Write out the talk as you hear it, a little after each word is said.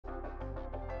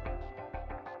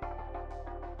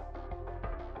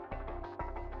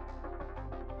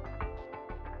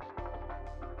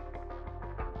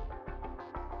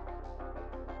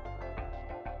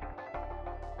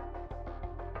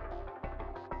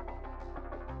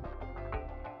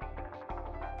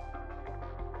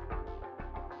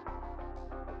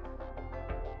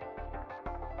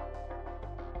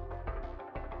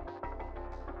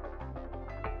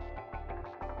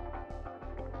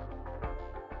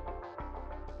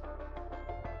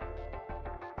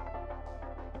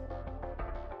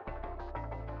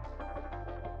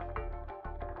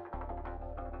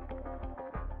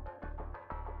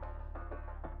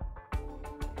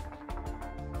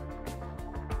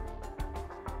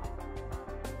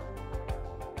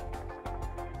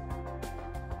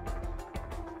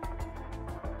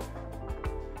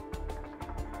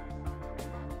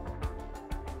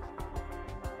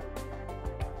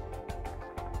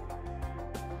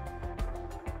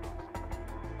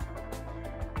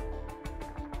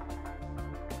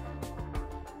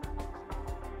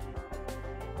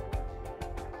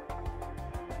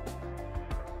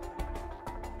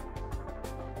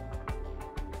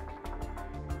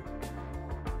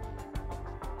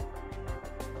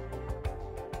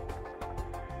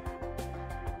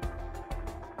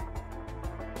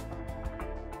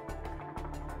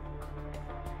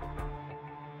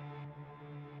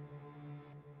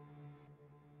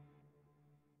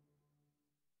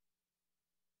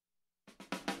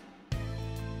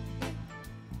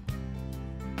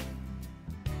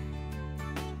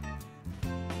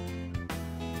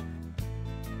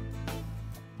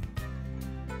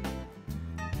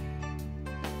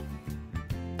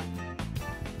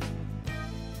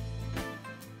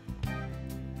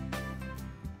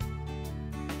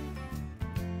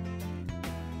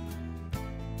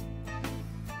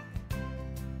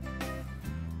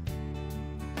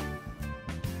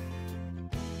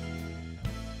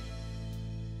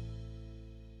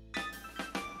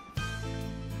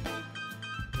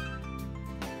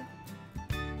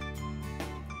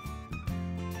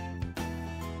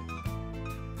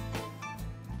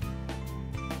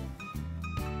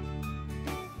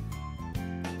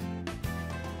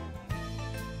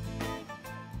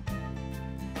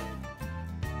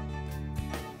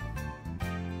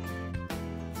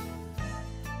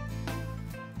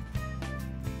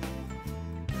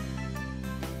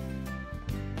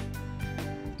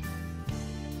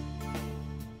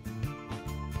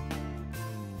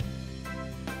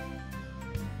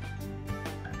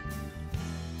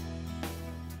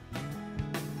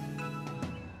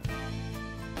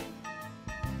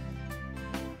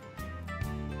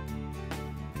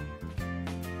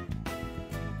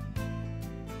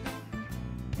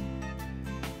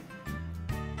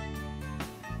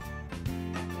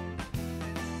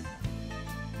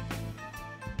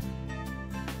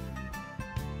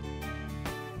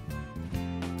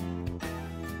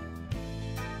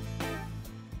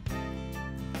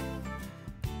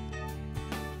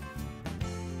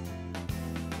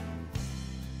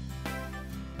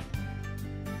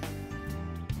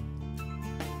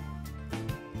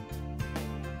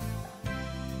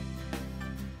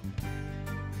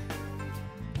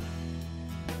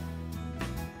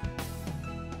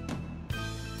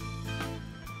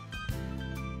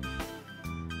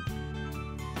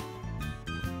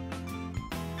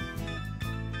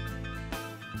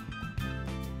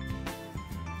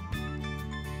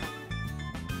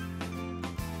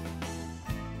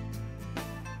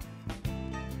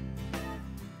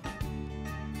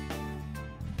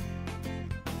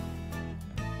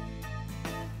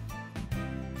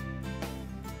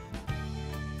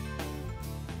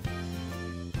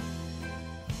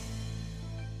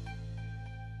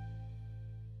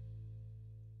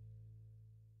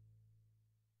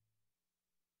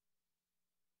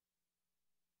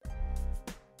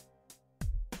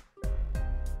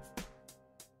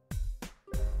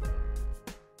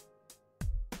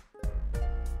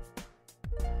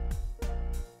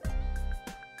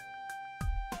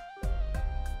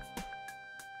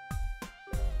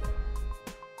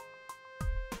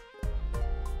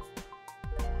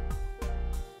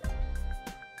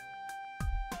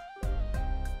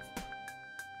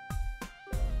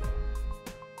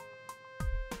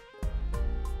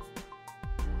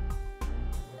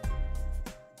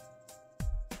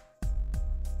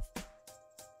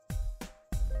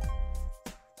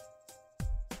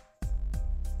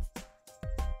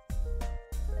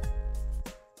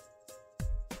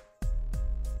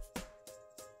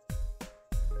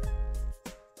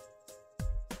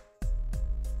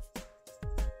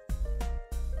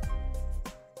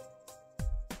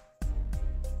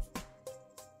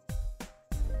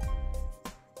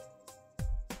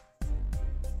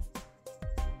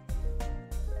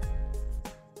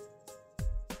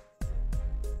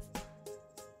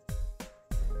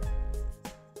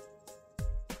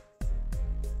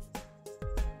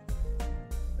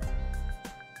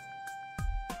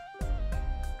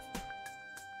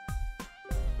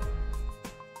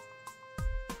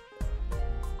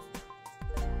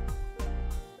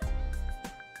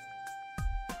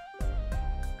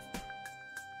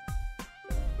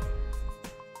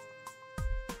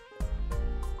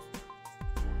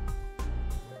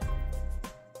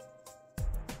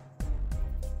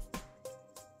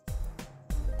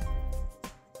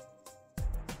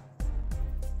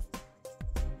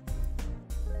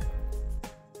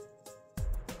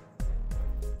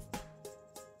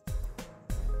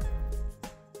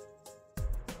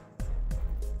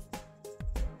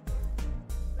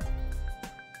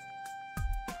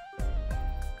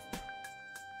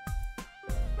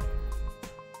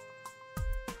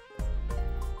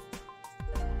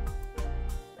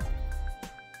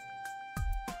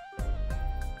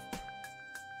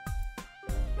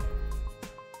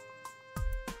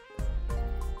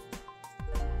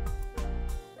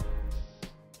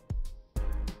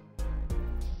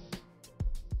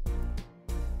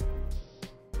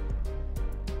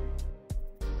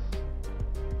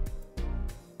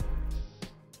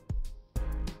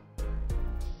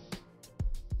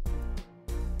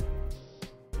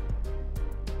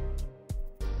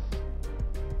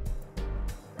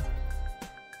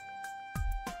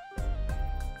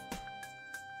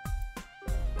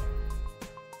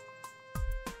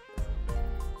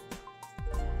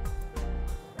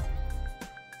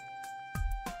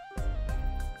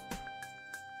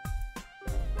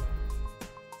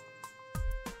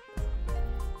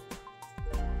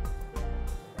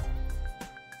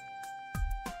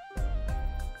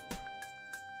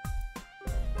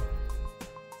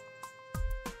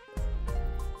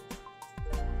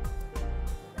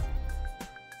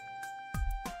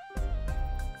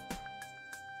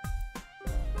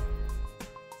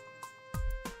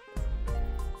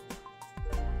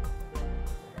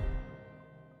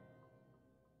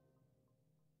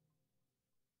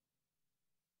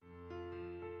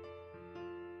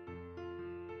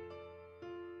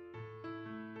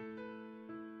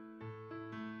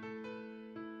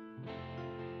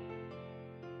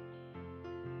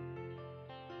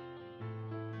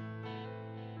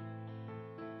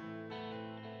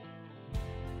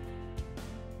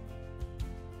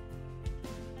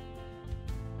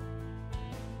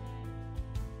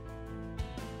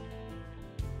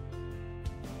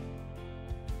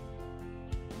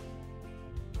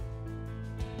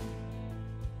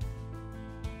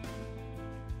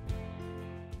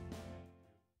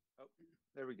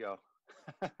we go.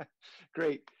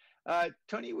 Great.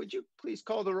 Tony, would you please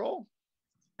call the roll?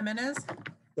 Jimenez.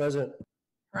 Present.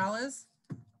 Perales.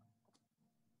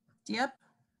 Diep.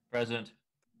 Present.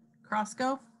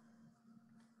 Crosco.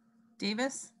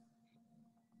 Davis.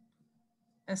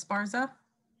 Esparza.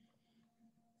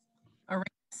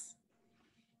 Arenas.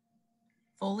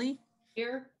 Foley.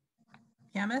 Here.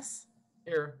 Camus.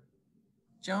 Here.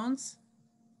 Jones.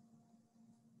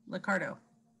 Licardo.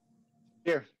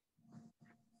 Here.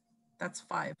 That's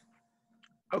 5.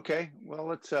 Okay, well,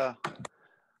 let's, I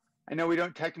know we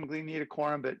don't technically need a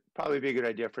quorum, but probably be a good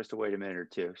idea for us to wait a minute or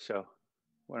two. So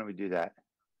why don't we do that?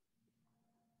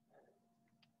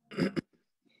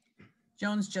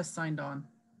 Jones just signed on.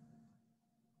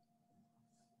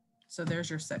 So there's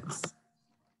your 6.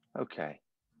 Okay.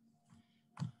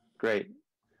 Great.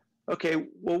 Okay,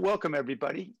 well, welcome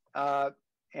everybody.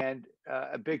 And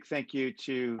a big thank you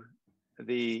to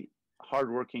the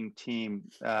hardworking team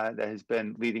that has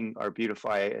been leading our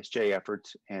BeautifySJ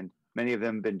efforts, and many of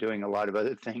them have been doing a lot of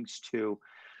other things too.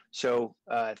 So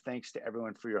thanks to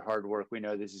everyone for your hard work. We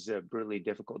know this is a brutally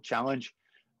difficult challenge.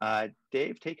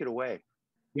 Dave, take it away.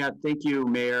 Yeah, thank you,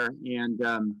 Mayor, and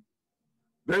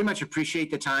very much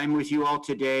appreciate the time with you all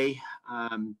today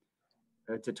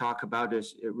to talk about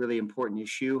this really important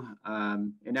issue,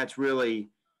 and that's really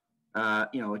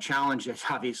a challenge that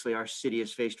obviously our city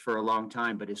has faced for a long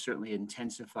time, but has certainly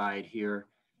intensified here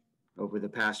over the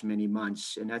past many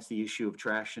months. And that's the issue of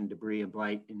trash and debris and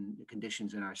blight in the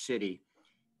conditions in our city.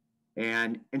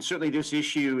 And certainly this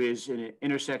issue is an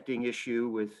intersecting issue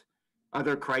with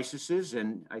other crises.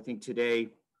 And I think today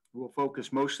we'll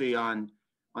focus mostly on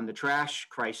the trash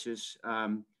crisis,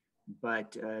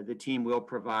 but the team will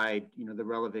provide, the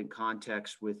relevant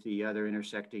context with the other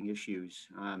intersecting issues.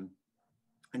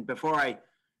 And before I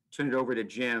turn it over to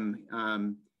Jim,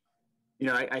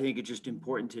 I think it's just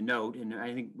important to note, and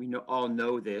I think we all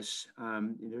know this,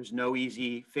 there's no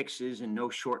easy fixes and no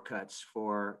shortcuts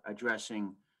for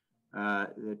addressing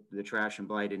the trash and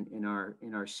blight in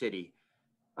our city.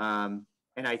 And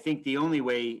I think the only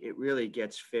way it really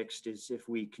gets fixed is if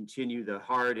we continue the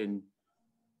hard and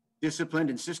disciplined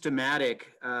and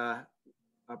systematic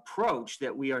approach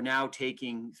that we are now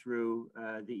taking through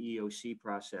the EOC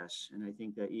process. And I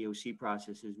think the EOC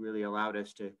process has really allowed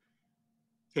us to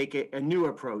take a new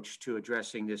approach to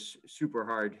addressing this super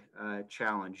hard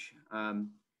challenge.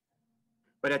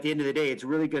 But at the end of the day, it's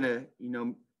really going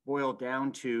to, boil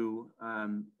down to,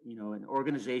 an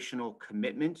organizational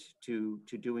commitment to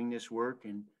doing this work,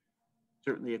 and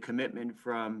certainly a commitment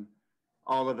from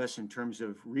all of us in terms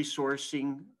of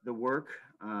resourcing the work,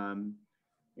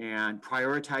 and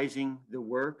prioritizing the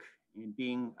work and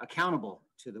being accountable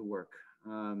to the work.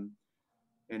 And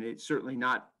it's certainly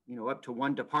not, up to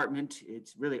one department.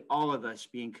 It's really all of us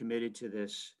being committed to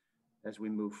this as we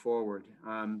move forward.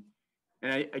 And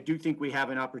I do think we have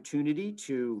an opportunity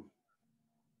to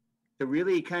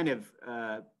really kind of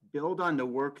build on the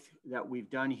work that we've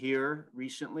done here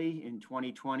recently in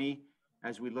 2020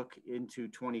 as we look into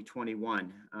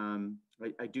 2021.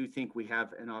 I do think we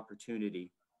have an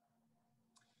opportunity.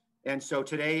 And so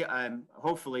today,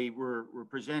 hopefully, we're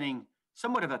presenting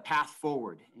somewhat of a path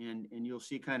forward, and you'll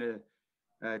see kind of,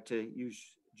 to use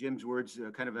Jim's words,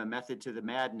 kind of a method to the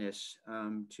madness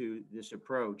to this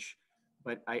approach.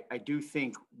 But I do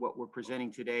think what we're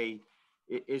presenting today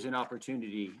is an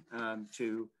opportunity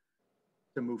to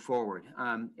move forward.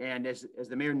 And as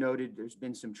the mayor noted, there's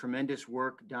been some tremendous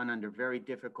work done under very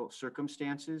difficult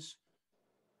circumstances,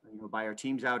 by our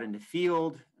teams out in the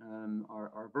field,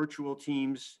 our virtual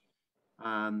teams.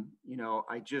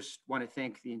 I just want to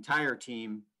thank the entire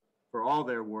team for all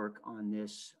their work on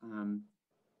this.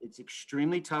 It's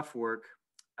extremely tough work.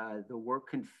 The work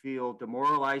can feel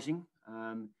demoralizing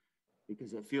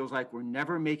because it feels like we're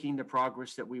never making the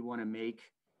progress that we want to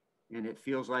make, and it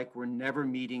feels like we're never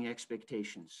meeting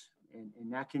expectations.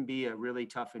 And that can be a really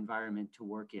tough environment to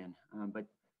work in. But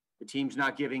the team's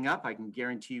not giving up, I can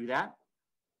guarantee you that.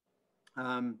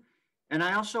 And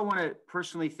I also want to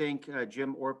personally thank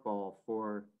Jim Ortball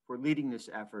for leading this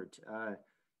effort.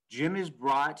 Jim has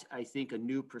brought, I think, a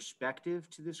new perspective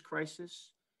to this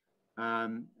crisis.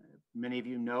 Many of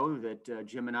you know that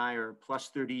Jim and I are plus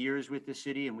 30 years with the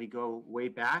city, and we go way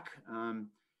back.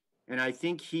 And I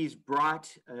think he's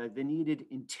brought the needed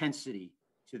intensity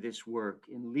to this work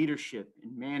in leadership,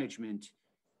 in management,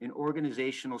 in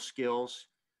organizational skills,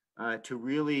 to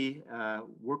really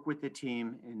work with the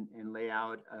team and lay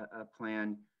out a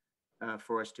plan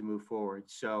for us to move forward.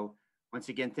 So once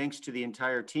again, thanks to the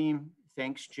entire team.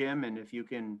 Thanks, Jim. And if you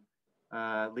can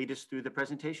lead us through the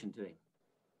presentation today.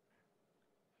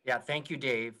 Yeah, thank you,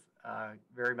 Dave,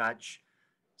 very much.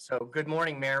 So good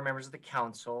morning, Mayor, members of the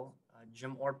council,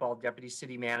 Jim Ortball, Deputy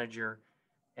City Manager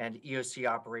and EOC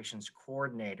Operations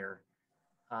Coordinator.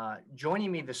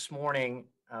 Joining me this morning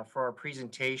for our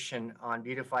presentation on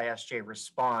BeautifySJ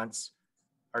response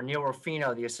are Neil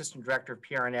Rufino, the Assistant Director of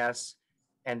PRNS,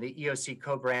 and the EOC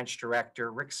Co-Branch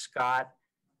Director, Rick Scott,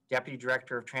 Deputy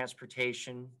Director of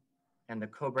Transportation, and the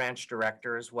Co-Branch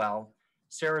Director as well,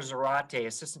 Sarah Zarate,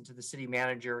 Assistant to the City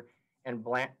Manager and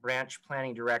Branch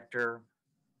Planning Director,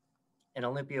 and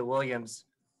Olympia Williams,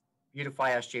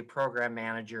 BeautifySJ Program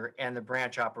Manager and the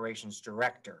Branch Operations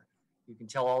Director. You can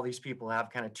tell all these people have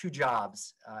kind of two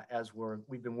jobs as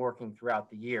we've been working throughout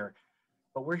the year.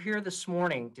 But we're here this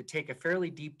morning to take a fairly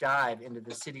deep dive into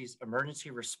the city's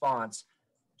emergency response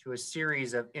to a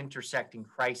series of intersecting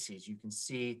crises. You can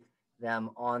see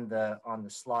them on the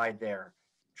slide there.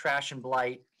 Trash and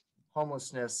blight,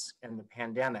 homelessness, and the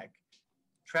pandemic.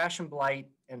 Trash and blight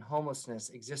and homelessness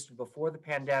existed before the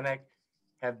pandemic,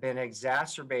 have been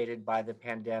exacerbated by the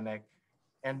pandemic,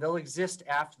 and they'll exist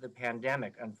after the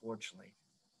pandemic, unfortunately.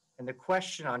 And the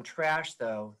question on trash,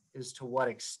 though, is to what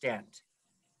extent?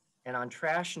 And on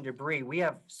trash and debris, we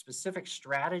have specific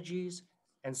strategies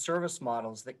and service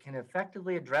models that can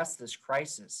effectively address this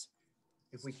crisis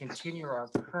if we continue our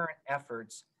current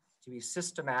efforts to be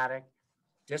systematic,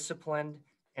 disciplined,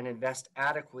 and invest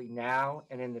adequately now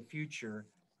and in the future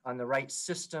on the right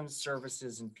systems,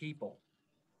 services, and people.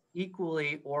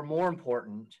 Equally or more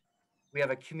important, we have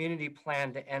a community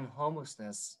plan to end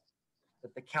homelessness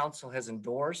that the council has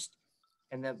endorsed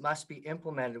and that must be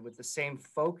implemented with the same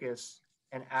focus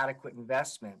and adequate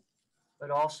investment, but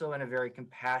also in a very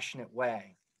compassionate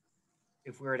way.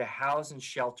 If we're to house and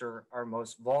shelter our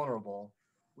most vulnerable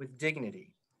with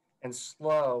dignity and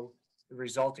slow the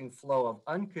resulting flow of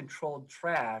uncontrolled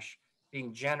trash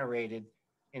being generated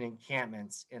in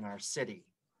encampments in our city.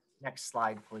 Next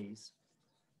slide, please.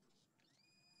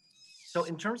 So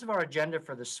in terms of our agenda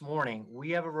for this morning,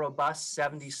 we have a robust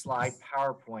 70-slide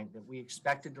PowerPoint that we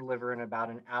expect to deliver in about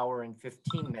an hour and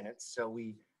 15 minutes. So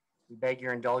we beg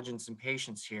your indulgence and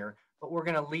patience here, but we're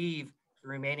going to leave the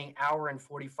remaining hour and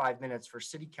 45 minutes for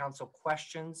City Council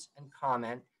questions and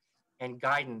comment and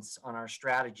guidance on our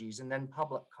strategies, and then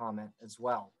public comment as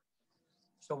well.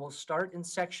 So we'll start in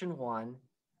section 1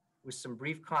 with some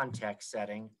brief context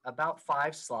setting, about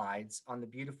 5 slides on the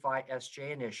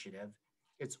BeautifySJ initiative,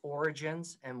 its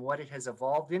origins and what it has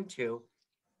evolved into,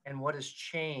 and what has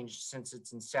changed since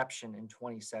its inception in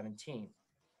 2017.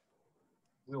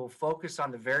 We will focus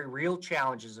on the very real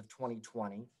challenges of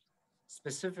 2020,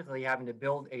 specifically having to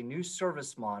build a new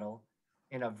service model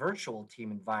in a virtual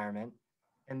team environment,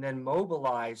 and then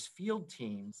mobilize field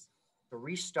teams to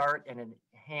restart and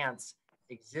enhance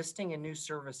existing and new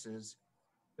services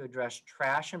to address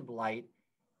trash and blight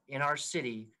in our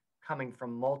city coming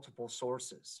from multiple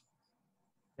sources.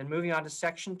 Then moving on to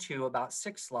section 2, about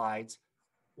 6 slides,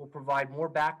 we'll provide more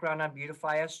background on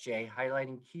BeautifySJ,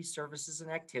 highlighting key services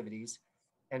and activities,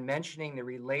 and mentioning the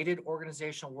related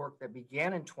organizational work that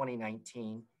began in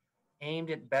 2019,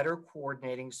 aimed at better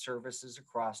coordinating services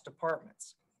across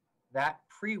departments. That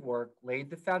pre-work laid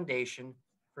the foundation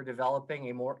for developing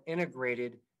a more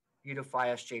integrated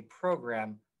BeautifySJ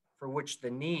program, for which the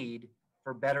need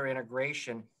for better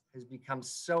integration has become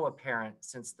so apparent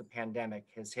since the pandemic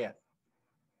has hit.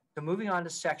 So moving on to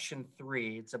section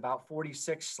 3, it's about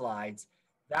 46 slides.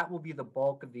 That will be the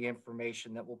bulk of the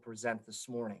information that we'll present this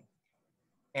morning.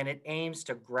 And it aims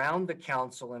to ground the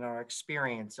council in our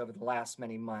experience over the last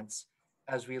many months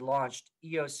as we launched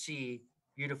EOC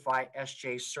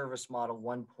BeautifySJ Service Model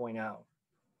 1.0.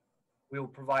 We will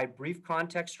provide brief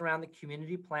context around the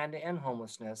community plan to end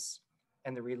homelessness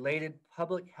and the related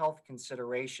public health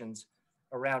considerations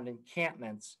around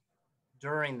encampments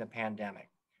during the pandemic.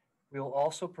 We will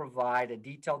also provide a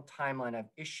detailed timeline of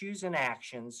issues and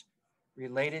actions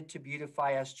related to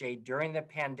BeautifySJ during the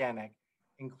pandemic,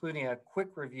 including a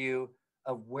quick review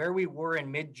of where we were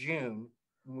in mid-June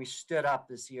when we stood up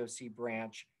this EOC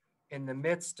branch in the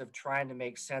midst of trying to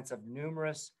make sense of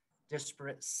numerous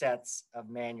disparate sets of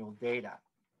manual data.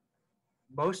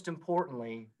 Most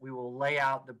importantly, we will lay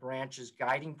out the branch's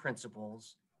guiding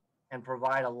principles and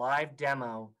provide a live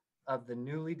demo of the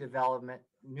newly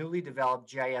developed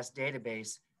GIS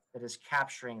database that is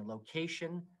capturing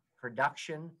location,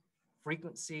 production,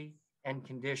 frequency, and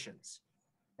conditions,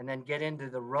 and then get into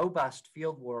the robust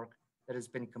field work that has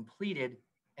been completed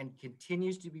and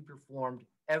continues to be performed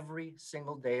every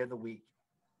single day of the week,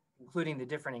 including the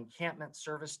different encampment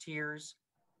service tiers,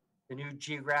 the new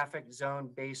geographic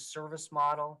zone-based service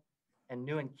model, and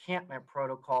new encampment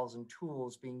protocols and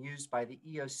tools being used by the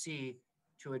EOC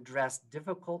to address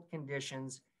difficult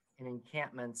conditions in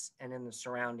encampments and in the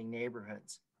surrounding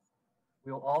neighborhoods.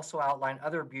 We will also outline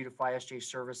other BeautifySJ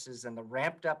services and the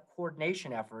ramped up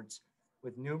coordination efforts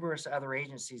with numerous other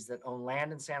agencies that own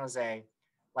land in San Jose,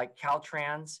 like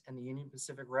Caltrans and the Union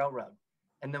Pacific Railroad.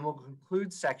 And then we'll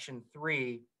conclude section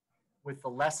 3 with the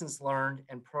lessons learned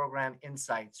and program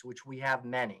insights, which we have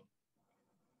many.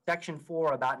 Section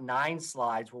 4, about 9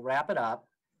 slides, will wrap it up.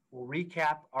 We'll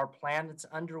recap our plan that's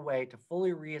underway to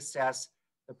fully reassess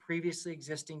the previously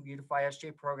existing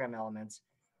BeautifySJ program elements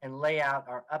and lay out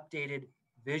our updated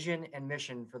vision and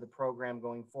mission for the program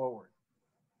going forward.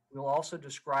 We'll also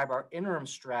describe our interim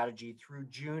strategy through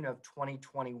June of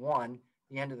 2021,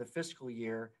 the end of the fiscal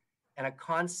year, and a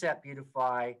concept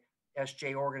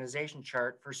BeautifySJ organization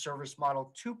chart for Service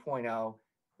Model 2.0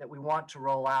 that we want to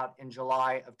roll out in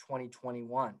July of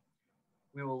 2021.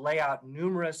 We will lay out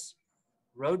numerous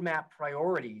roadmap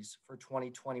priorities for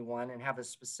 2021 and have a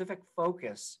specific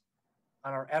focus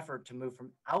on our effort to move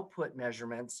from output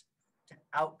measurements to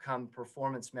outcome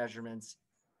performance measurements,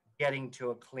 getting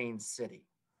to a clean city.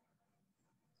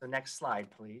 So next slide,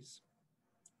 please.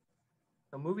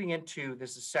 So moving into,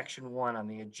 this is section 1 on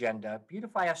the agenda.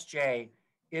 BeautifySJ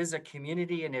is a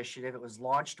community initiative. It was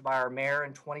launched by our mayor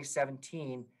in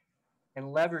 2017 and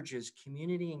leverages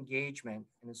community engagement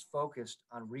and is focused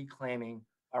on reclaiming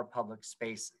our public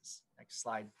spaces. Next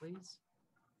slide, please.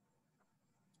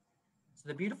 So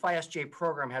the BeautifySJ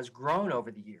program has grown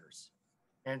over the years,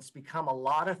 and it's become a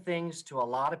lot of things to a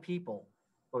lot of people,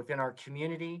 both in our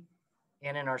community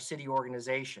and in our city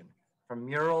organization, from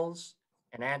murals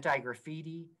and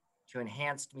anti-graffiti to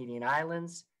enhanced median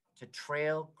islands to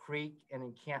trail, creek, and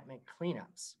encampment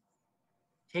cleanups.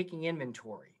 Taking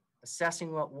inventory,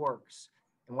 assessing what works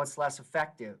and what's less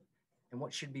effective, and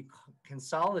what should be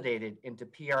consolidated into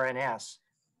PRNS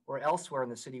or elsewhere in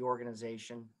the city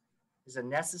organization is a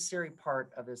necessary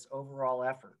part of this overall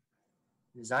effort.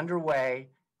 It is underway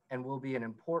and will be an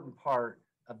important part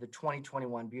of the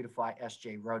 2021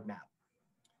 BeautifySJ roadmap.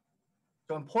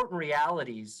 So important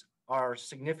realities are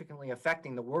significantly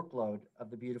affecting the workload of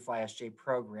the BeautifySJ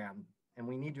program, and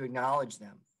we need to acknowledge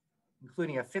them,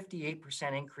 including a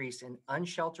 58% increase in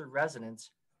unsheltered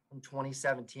residents from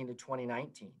 2017 to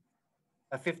 2019,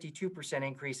 a 52%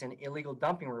 increase in illegal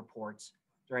dumping reports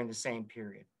during the same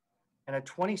period, and a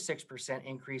 26%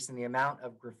 increase in the amount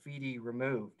of graffiti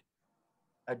removed.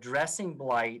 Addressing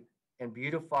blight and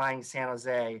beautifying San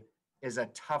Jose is a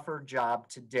tougher job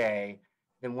today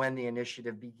than when the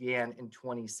initiative began in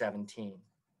 2017.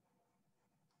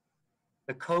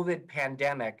 The COVID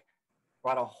pandemic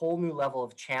brought a whole new level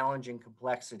of challenge and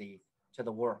complexity to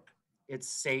the work. Its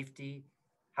safety,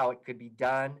 how it could be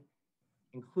done,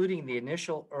 including the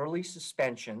initial early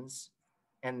suspensions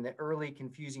and the early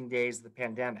confusing days of the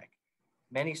pandemic.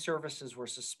 Many services were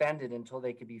suspended until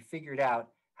they could be figured out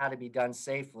how to be done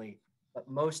safely, but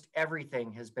most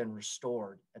everything has been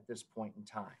restored at this point in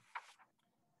time.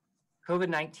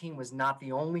 COVID-19 was not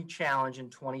the only challenge in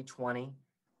 2020.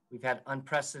 We've had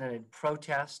unprecedented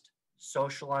protest,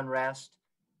 social unrest,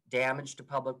 damage to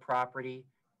public property,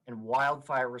 and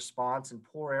wildfire response and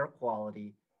poor air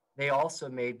quality. They also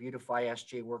made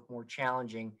BeautifySJ work more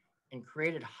challenging and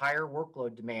created higher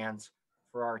workload demands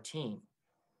for our team.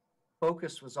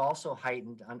 Focus was also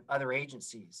heightened on other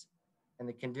agencies and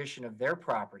the condition of their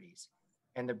properties,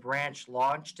 and the branch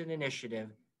launched an initiative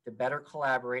to better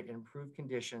collaborate and improve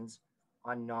conditions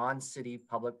on non-city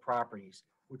public properties,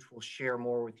 which we'll share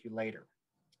more with you later.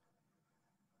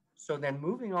 So then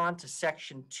moving on to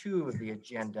section 2 of the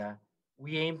agenda,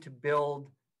 we aim to build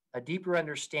a deeper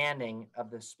understanding of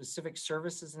the specific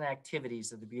services and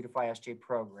activities of the BeautifySJ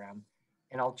program.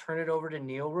 And I'll turn it over to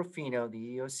Neil Ruffino,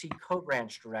 the EOC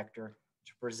Co-Branch Director,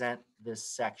 to present this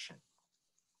section.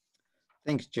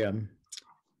 Thanks, Jim.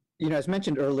 As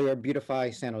mentioned earlier, Beautify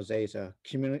San Jose is a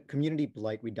community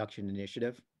blight reduction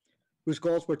initiative whose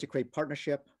goals were to create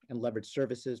partnership and leverage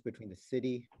services between the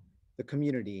city, the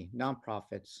community,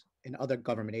 nonprofits, and other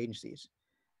government agencies,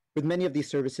 with many of these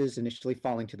services initially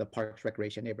falling to the Parks,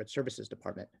 Recreation, Neighborhood Services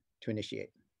Department to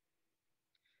initiate.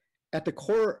 At the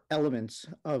core elements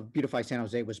of Beautify San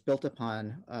Jose was built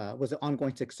upon was the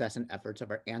ongoing success and efforts of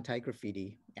our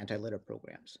anti-graffiti, anti-litter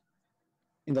programs.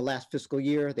 In the last fiscal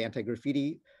year, the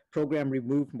anti-graffiti program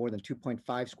removed more than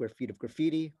 2.5 square feet of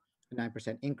graffiti, a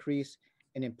 9% increase,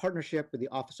 and in partnership with the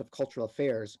Office of Cultural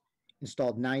Affairs,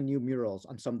 installed 9 new murals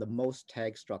on some of the most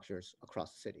tagged structures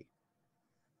across the city.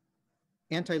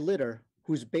 Anti-litter,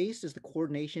 whose base is the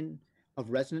coordination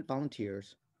of resident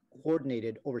volunteers,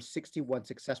 coordinated over 61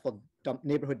 successful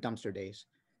neighborhood dumpster days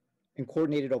and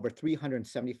coordinated over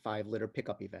 375 litter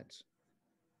pickup events.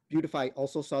 Beautify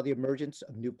also saw the emergence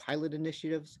of new pilot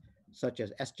initiatives such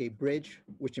as SJ Bridge,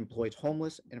 which employs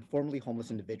homeless and formerly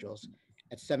homeless individuals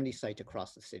at 70 sites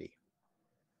across the city.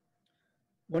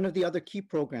 One of the other key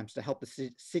programs to help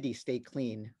the city stay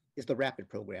clean is the RAPID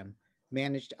program,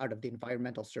 managed out of the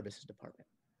Environmental Services Department.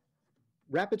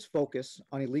 RAPID's focus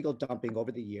on illegal dumping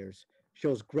over the years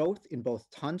shows growth in both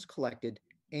tons collected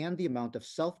and the amount of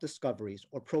self-discoveries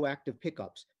or proactive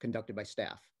pickups conducted by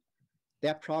staff.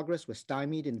 That progress was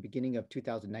stymied in the beginning of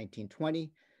 2019-20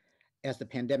 as the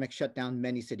pandemic shut down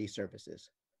many city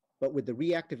services. But with the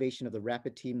reactivation of the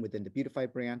RAPID team within the Beautify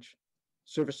branch,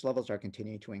 service levels are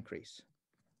continuing to increase.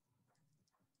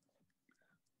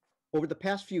 Over the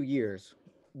past few years,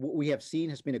 what we have seen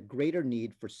has been a greater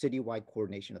need for citywide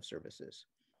coordination of services.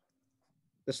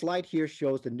 The slide here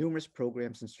shows the numerous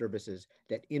programs and services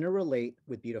that interrelate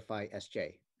with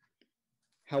BeautifySJ.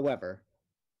 However,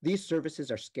 these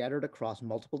services are scattered across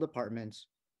multiple departments,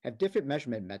 have different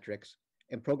measurement metrics,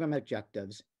 and program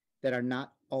objectives that are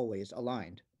not always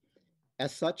aligned.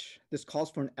 As such, this calls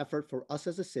for an effort for us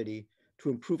as a city to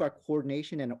improve our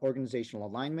coordination and organizational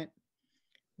alignment.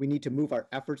 We need to move our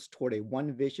efforts toward a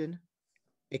one vision,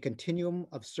 a continuum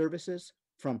of services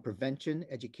from prevention,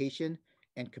 education,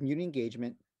 and community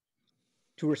engagement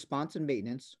to response and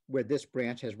maintenance, where this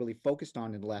branch has really focused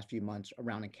on in the last few months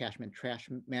around encashment trash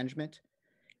management,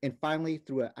 and finally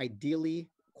through an ideally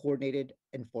coordinated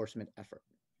enforcement effort.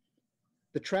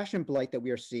 The trash and blight that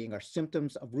we are seeing are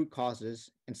symptoms of root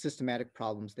causes and systematic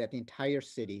problems that the entire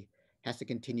city has to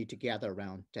continue to gather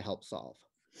around to help solve.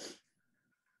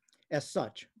 As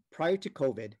such, prior to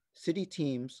COVID, city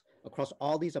teams across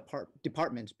all these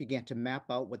departments began to map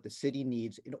out what the city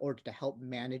needs in order to help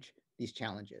manage these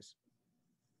challenges.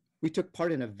 We took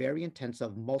part in a very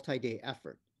intensive multi-day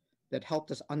effort that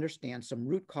helped us understand some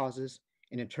root causes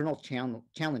and internal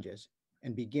challenges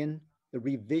and begin the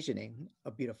revisioning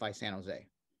of Beautify San Jose.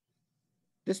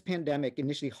 This pandemic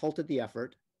initially halted the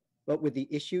effort, but with the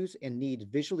issues and needs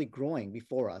visually growing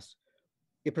before us,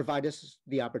 it provided us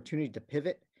the opportunity to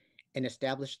pivot and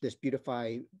establish this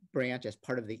Beautify branch as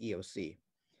part of the EOC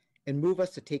and move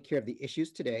us to take care of the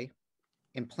issues today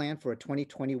and plan for a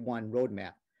 2021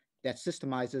 roadmap that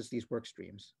systemizes these work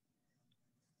streams.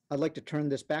 I'd like to turn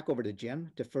this back over to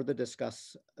Jim to further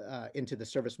discuss into the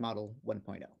service model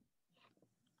 1.0.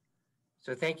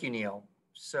 So thank you, Neil.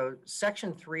 So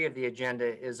section 3 of the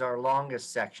agenda is our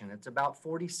longest section. It's about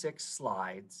 46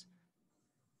 slides,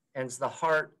 and it's the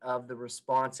heart of the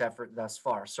response effort thus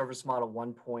far, service model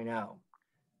 1.0.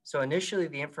 So initially,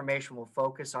 the information will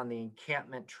focus on the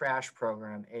encampment trash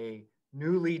program, a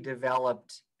newly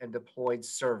developed and deployed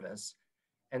service,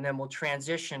 and then we'll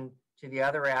transition to the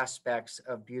other aspects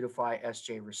of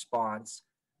BeautifySJ response.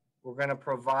 We're going to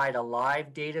provide a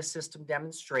live data system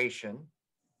demonstration,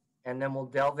 and then we'll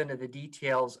delve into the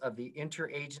details of the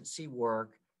interagency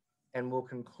work, and we'll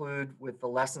conclude with the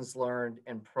lessons learned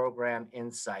and program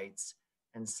insights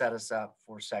and set us up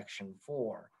for section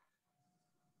 4.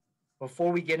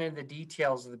 Before we get into the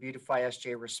details of the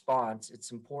BeautifySJ response,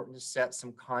 it's important to set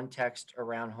some context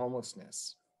around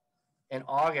homelessness. In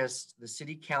August, the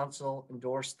City Council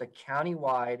endorsed the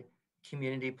countywide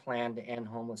community plan to end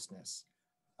homelessness,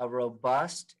 a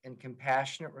robust and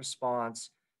compassionate response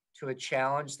to a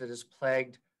challenge that has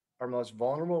plagued our most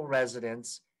vulnerable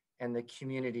residents and the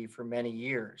community for many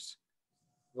years.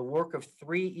 The work of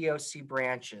 3 EOC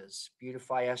branches,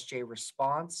 BeautifySJ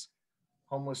Response,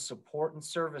 Homeless Support and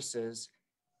Services,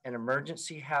 and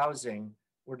Emergency Housing,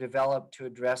 were developed to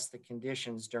address the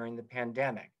conditions during the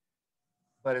pandemic.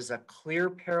 But as a clear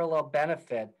parallel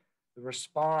benefit, the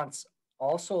response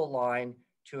also aligned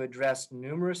to address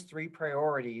numerous 3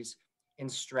 priorities in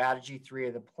Strategy 3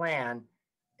 of the plan,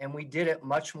 and we did it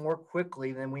much more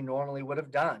quickly than we normally would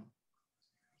have done.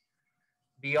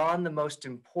 Beyond the most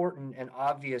important and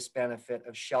obvious benefit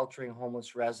of sheltering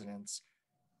homeless residents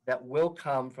that will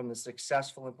come from the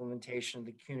successful implementation of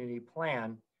the community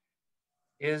plan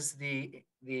is the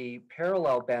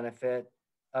parallel benefit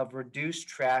of reduced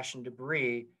trash and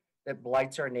debris that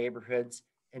blights our neighborhoods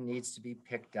and needs to be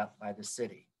picked up by the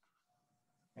city.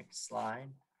 Next slide.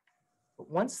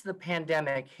 But once the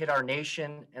pandemic hit our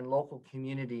nation and local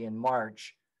community in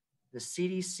March, the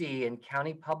CDC and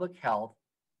County Public Health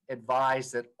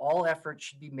advised that all efforts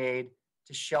should be made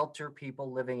to shelter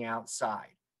people living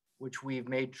outside, which we've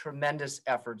made tremendous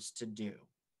efforts to do.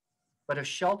 But if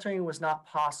sheltering was not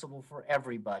possible for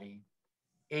everybody,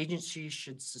 agencies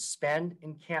should suspend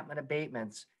encampment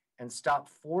abatements and stop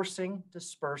forcing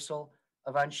dispersal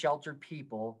of unsheltered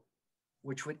people,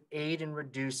 which would aid in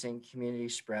reducing community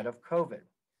spread of COVID.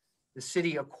 The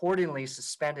city accordingly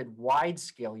suspended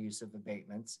wide-scale use of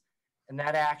abatements, and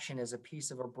that action is a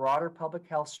piece of a broader public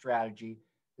health strategy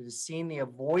that has seen the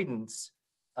avoidance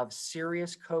of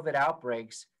serious COVID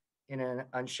outbreaks in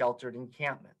unsheltered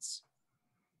encampments.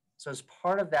 So as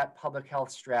part of that public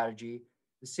health strategy,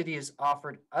 the city has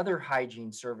offered other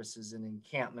hygiene services in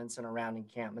encampments and around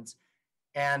encampments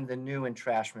and the new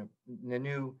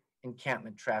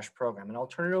encampment trash program. And I'll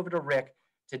turn it over to Rick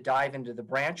to dive into the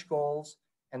branch goals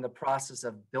and the process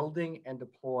of building and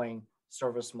deploying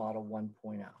Service Model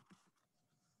 1.0.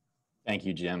 Thank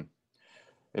you, Jim.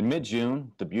 In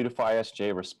mid-June, the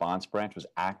BeautifySJ response branch was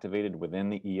activated within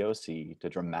the EOC to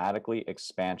dramatically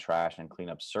expand trash and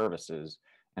cleanup services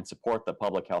and support the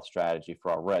public health strategy for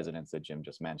our residents that Jim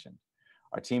just mentioned.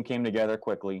 Our team came together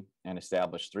quickly and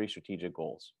established 3 strategic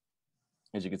goals.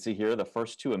 As you can see here, the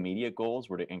first 2 immediate goals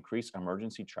were to increase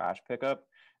emergency trash pickup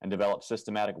and develop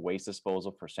systematic waste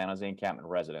disposal for San Jose encampment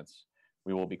residents.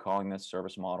 We will be calling this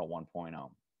Service Model 1.0.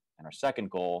 And our second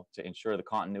goal, to ensure the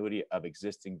continuity of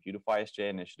existing BeautifySJ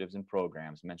initiatives and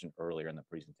programs mentioned earlier in the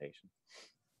presentation.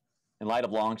 In light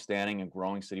of long-standing and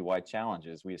growing citywide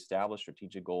challenges, we established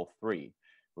strategic goal 3,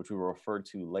 which we will refer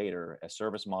to later as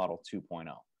Service Model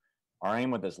 2.0. Our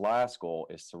aim with this last goal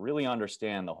is to really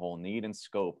understand the whole need and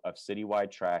scope of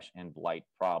citywide trash and blight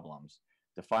problems,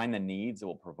 define the needs that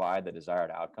will provide the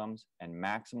desired outcomes, and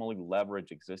maximally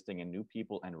leverage existing and new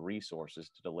people and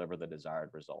resources to deliver the desired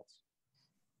results.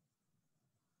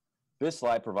 This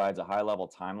slide provides a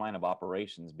high-level timeline of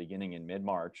operations beginning in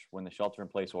mid-March when the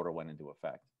shelter-in-place order went into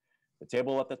effect. The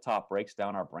table at the top breaks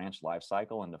down our branch life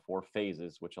cycle into 4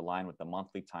 phases, which align with the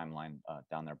monthly timeline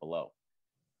down there below.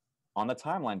 On the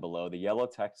timeline below, the yellow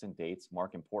text and dates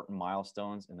mark important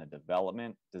milestones in the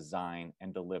development, design,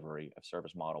 and delivery of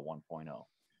Service Model 1.0.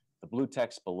 The blue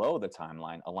text below the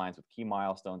timeline aligns with key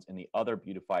milestones in the other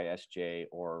BeautifySJ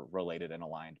or related and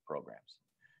aligned programs.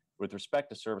 With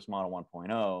respect to Service Model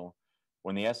 1.0,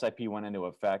 when the SIP went into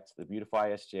effect, the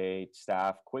BeautifySJ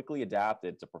staff quickly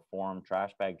adapted to perform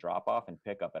trash bag drop-off and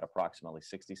pickup at approximately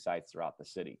 60 sites throughout the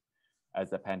city.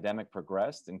 As the pandemic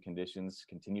progressed and conditions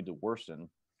continued to worsen,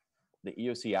 the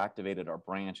EOC activated our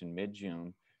branch in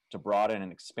mid-June to broaden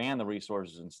and expand the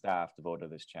resources and staff devoted to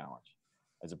this challenge.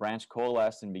 As the branch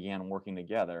coalesced and began working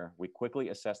together, we quickly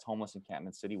assessed homeless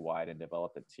encampments citywide and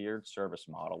developed a tiered service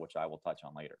model, which I will touch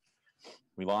on later.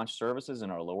 We launched services in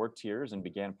our lower tiers and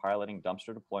began piloting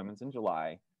dumpster deployments in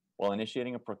July, while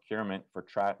initiating a procurement for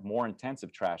more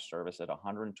intensive trash service at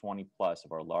 120 plus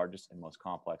of our largest and most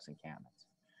complex encampments.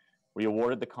 We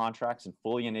awarded the contracts and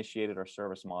fully initiated our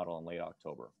service model in late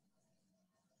October.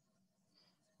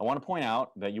 I want to point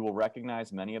out that you will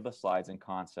recognize many of the slides and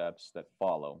concepts that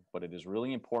follow, but it is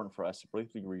really important for us to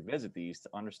briefly revisit these to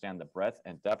understand the breadth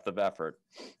and depth of effort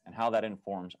and how that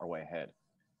informs our way ahead.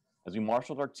 As we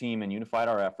marshaled our team and unified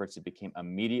our efforts, it became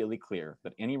immediately clear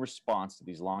that any response to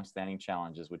these long-standing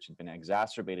challenges, which had been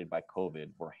exacerbated by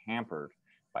COVID, were hampered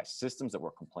by systems that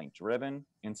were complaint-driven,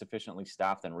 insufficiently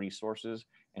staffed and resources,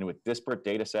 and with disparate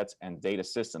data sets and data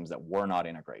systems that were not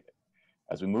integrated.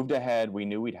 As we moved ahead, we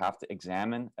knew we'd have to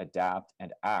examine, adapt,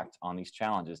 and act on these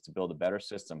challenges to build a better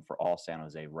system for all San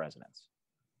Jose residents.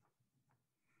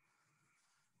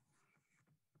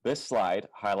 This slide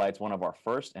highlights one of our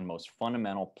first and most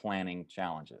fundamental planning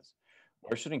challenges.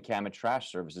 Where should encampment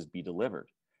trash services be delivered?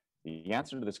 The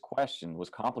answer to this question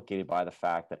was complicated by the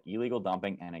fact that illegal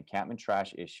dumping and encampment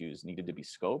trash issues needed to be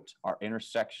scoped, are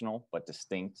intersectional but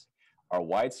distinct, are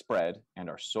widespread, and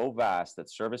are so vast that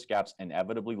service gaps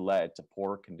inevitably led to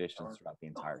poor conditions throughout the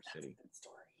entire city.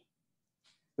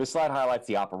 This slide highlights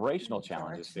the operational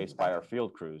challenges faced by our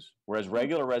field crews. Whereas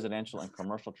regular residential and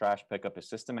commercial trash pickup is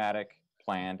systematic,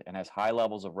 planned, and has high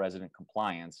levels of resident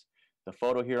compliance, the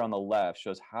photo here on the left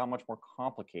shows how much more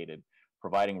complicated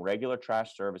providing regular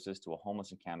trash services to a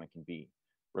homeless encampment can be,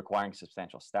 requiring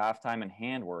substantial staff time and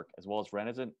handwork, as well as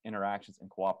resident interactions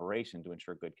and cooperation to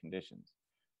ensure good conditions.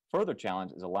 Further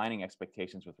challenge is aligning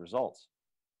expectations with results.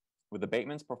 With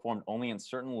abatements performed only in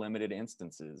certain limited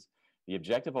instances, the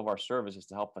objective of our service is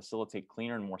to help facilitate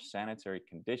cleaner and more sanitary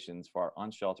conditions for our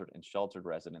unsheltered and sheltered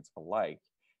residents alike,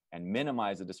 and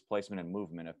minimize the displacement and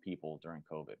movement of people during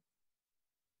COVID.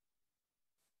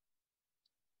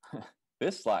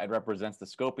 This slide represents the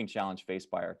scoping challenge faced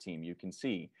by our team. You can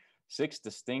see 6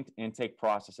 distinct intake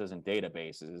processes and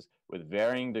databases with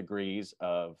varying degrees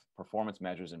of performance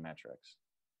measures and metrics.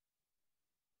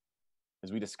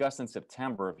 As we discussed in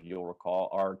September, if you'll recall,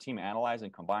 our team analyzed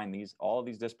and combined all of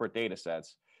these disparate data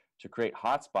sets to create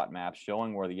hotspot maps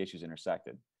showing where the issues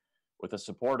intersected. With the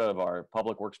support of our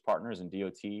public works partners in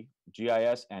DOT,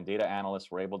 GIS and data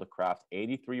analysts were able to craft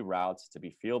 83 routes to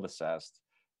be field assessed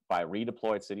by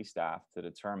redeployed city staff to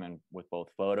determine with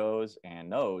both photos and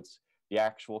notes the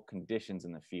actual conditions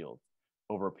in the field,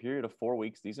 Over a period of 4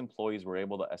 weeks, these employees were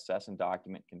able to assess and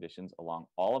document conditions along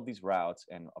all of these routes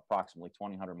and approximately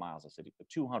 200 miles of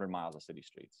city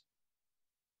streets.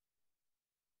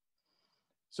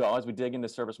 So as we dig into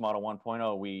Service Model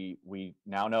 1.0, we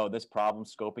now know this problem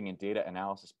scoping and data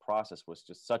analysis process was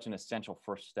just such an essential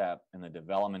first step in the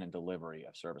development and delivery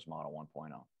of Service Model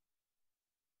 1.0.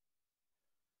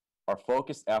 Our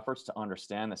focused efforts to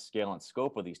understand the scale and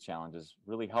scope of these challenges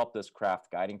really helped us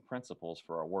craft guiding principles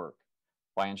for our work.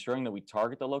 By ensuring that we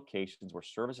target the locations where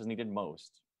service is needed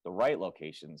most, the right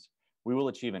locations, we will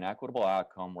achieve an equitable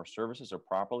outcome where services are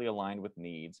properly aligned with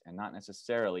needs and not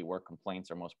necessarily where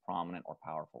complaints are most prominent or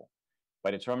powerful.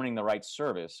 By determining the right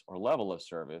service or level of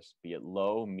service, be it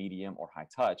low, medium, or high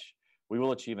touch, we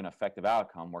will achieve an effective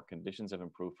outcome where conditions have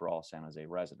improved for all San Jose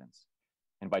residents.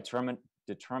 And by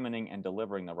determining and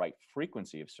delivering the right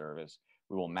frequency of service,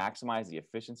 we will maximize the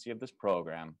efficiency of this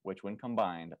program, which when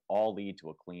combined, all lead to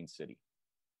a clean city.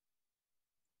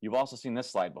 You've also seen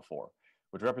this slide before,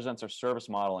 which represents our service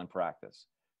model in practice.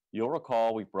 You'll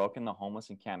recall we've broken the homeless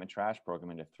encampment trash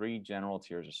program into 3 general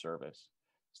tiers of service.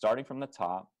 Starting from the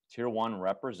top, Tier 1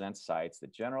 represents sites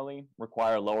that generally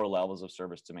require lower levels of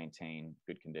service to maintain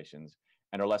good conditions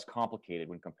and are less complicated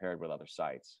when compared with other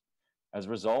sites. As a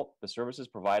result, the services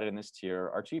provided in this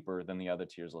tier are cheaper than the other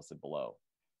tiers listed below.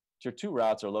 Tier 2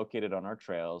 routes are located on our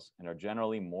trails and are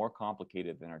generally more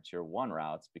complicated than our Tier 1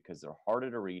 routes because they're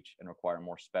harder to reach and require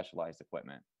more specialized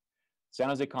equipment. San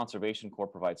Jose Conservation Corps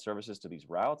provides services to these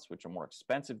routes, which are more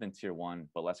expensive than Tier 1,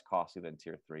 but less costly than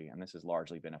Tier 3, and this has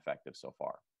largely been effective so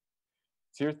far.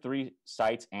 Tier 3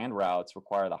 sites and routes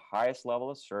require the highest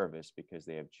level of service because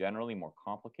they have generally more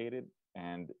complicated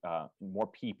and more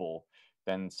people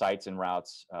than sites and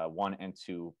routes 1 and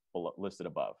 2 listed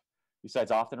above. These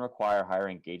sites often require higher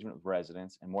engagement with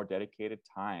residents and more dedicated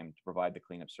time to provide the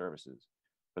cleanup services.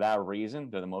 For that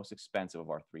reason, they're the most expensive of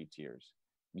our 3 tiers.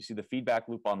 You see the feedback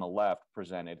loop on the left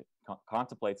presented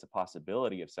contemplates the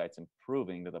possibility of sites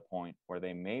improving to the point where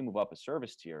they may move up a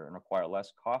service tier and require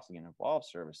less costly and involved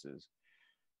services.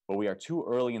 But we are too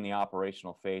early in the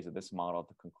operational phase of this model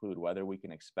to conclude whether we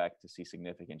can expect to see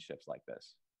significant shifts like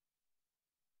this.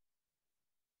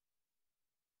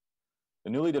 The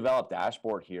newly developed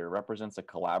dashboard here represents a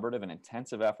collaborative and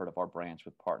intensive effort of our branch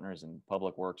with partners in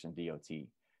Public Works and DOT.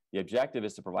 The objective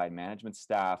is to provide management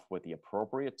staff with the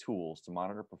appropriate tools to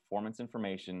monitor performance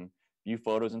information, view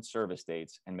photos and service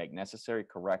dates, and make necessary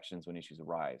corrections when issues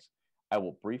arise. I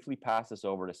will briefly pass this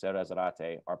over to Sarah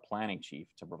Zarate, our planning chief,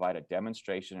 to provide a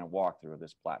demonstration and walkthrough of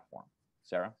this platform.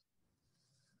 Sarah?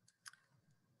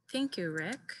 Thank you,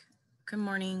 Rick. Good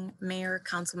morning, Mayor,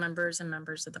 council members, and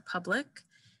members of the public.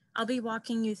 I'll be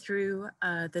walking you through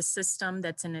the system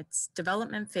that's in its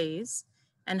development phase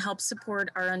and help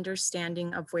support our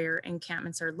understanding of where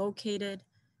encampments are located,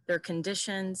 their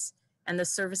conditions, and the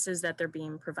services that they're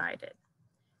being provided.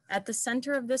 At the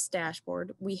center of this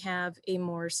dashboard, we have a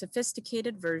more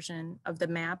sophisticated version of the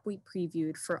map we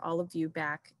previewed for all of you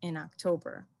back in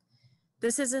October.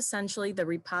 This is essentially the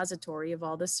repository of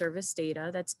all the service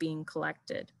data that's being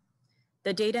collected.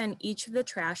 The data in each of the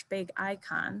trash bag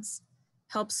icons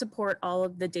help support all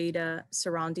of the data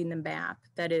surrounding the map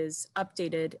that is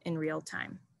updated in real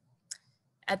time.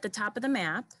 At the top of the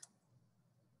map,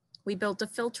 we built a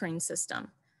filtering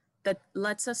system that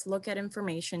lets us look at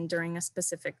information during a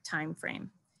specific time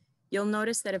frame. You'll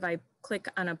notice that if I click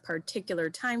on a particular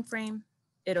time frame,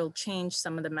 it'll change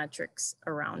some of the metrics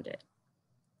around it.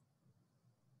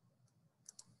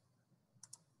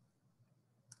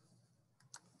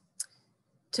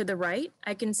 To the right,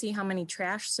 I can see how many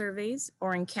trash surveys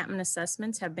or encampment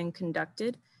assessments have been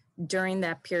conducted during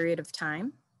that period of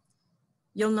time.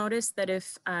 You'll notice that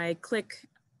if I click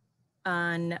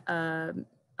on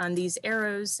these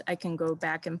arrows, I can go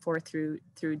back and forth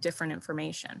through different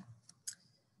information.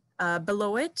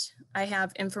 Below it, I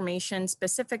have information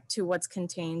specific to what's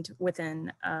contained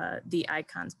within the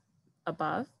icons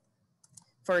above.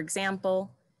 For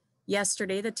example,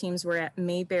 yesterday, the teams were at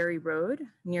Mayberry Road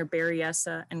near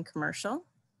Berryessa and Commercial.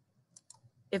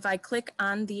 If I click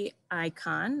on the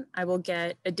icon, I will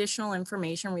get additional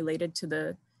information related to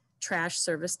the trash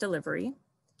service delivery,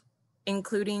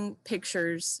 including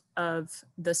pictures of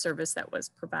the service that was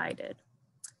provided.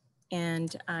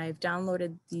 And I've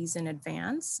downloaded these in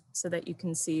advance so that you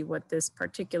can see what this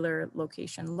particular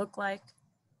location looked like.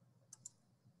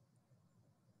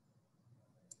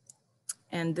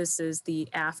 And this is the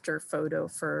after photo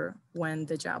for when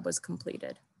the job was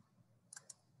completed.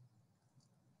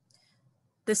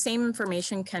 The same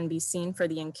information can be seen for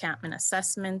the encampment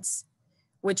assessments,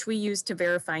 which we use to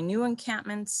verify new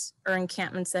encampments or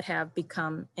encampments that have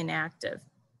become inactive.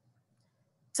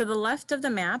 To the left of the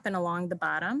map and along the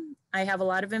bottom, I have a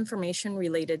lot of information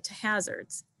related to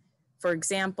hazards. For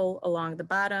example, along the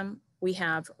bottom, we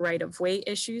have right-of-way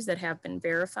issues that have been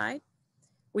verified.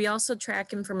 We also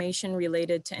track information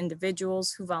related to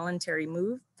individuals who voluntarily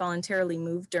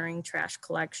move during trash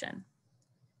collection.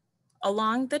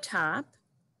 Along the top,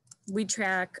 we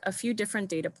track a few different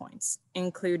data points,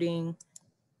 including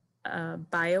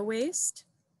bio-waste,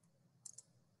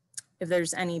 if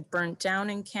there's any burnt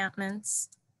down encampments.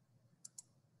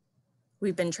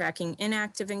 We've been tracking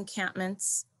inactive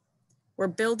encampments. We're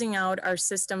building out our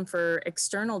system for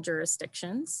external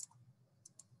jurisdictions.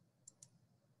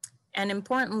 And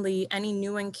importantly, any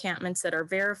new encampments that are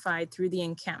verified through the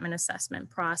encampment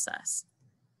assessment process.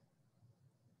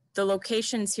 The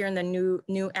locations here in the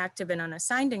new active and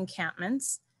unassigned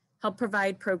encampments help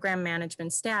provide program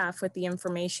management staff with the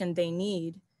information they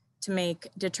need to make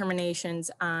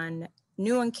determinations on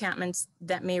new encampments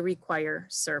that may require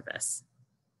service.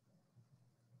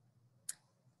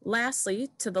 Lastly,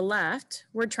 to the left,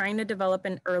 we're trying to develop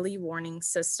an early warning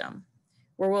system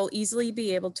where we'll easily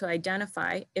be able to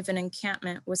identify if an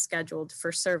encampment was scheduled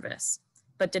for service,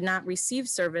 but did not receive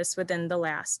service within the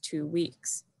last 2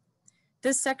 weeks.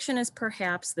 This section is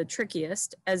perhaps the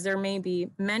trickiest, as there may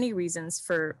be many reasons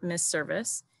for missed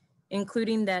service,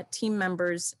 including that team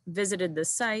members visited the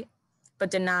site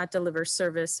but did not deliver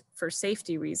service for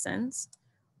safety reasons,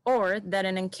 or that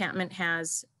an encampment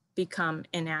has become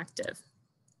inactive.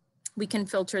 We can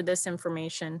filter this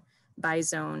information by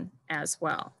zone as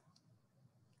well.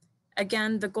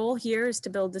 Again, the goal here is to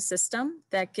build a system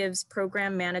that gives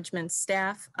program management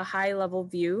staff a high-level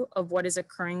view of what is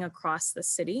occurring across the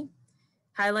city,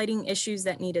 highlighting issues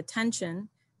that need attention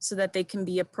so that they can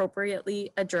be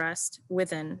appropriately addressed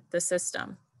within the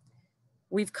system.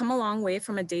 We've come a long way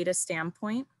from a data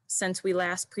standpoint since we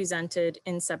last presented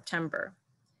in September.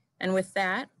 And with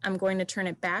that, I'm going to turn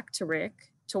it back to Rick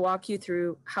to walk you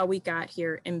through how we got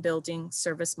here in building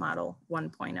Service Model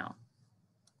 1.0.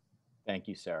 Thank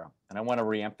you, Sarah. And I want to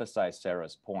reemphasize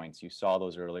Sarah's points. You saw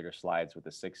those earlier slides with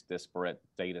the 6 disparate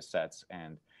data sets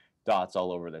and dots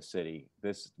all over the city.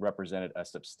 This represented a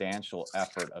substantial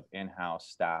effort of in-house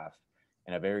staff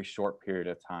in a very short period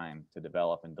of time to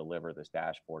develop and deliver this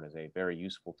dashboard as a very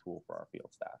useful tool for our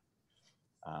field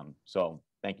staff. So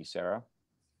thank you, Sarah.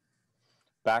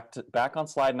 Back on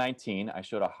slide 19, I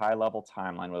showed a high-level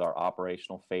timeline with our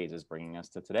operational phases bringing us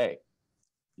to today.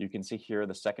 You can see here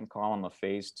the second column of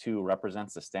phase 2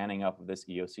 represents the standing up of this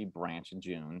EOC branch in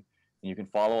June, and you can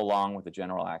follow along with the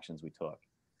general actions we took.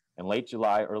 In late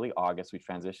July, early August, we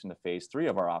transitioned to phase 3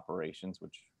 of our operations,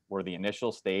 which were the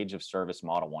initial stage of Service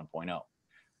Model 1.0.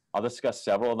 I'll discuss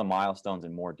several of the milestones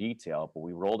in more detail, but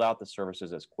we rolled out the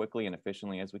services as quickly and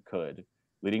efficiently as we could,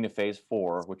 leading to phase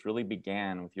 4, which really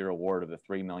began with your award of the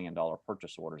 $3 million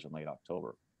purchase orders in late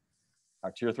October.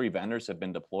 Our Tier 3 vendors have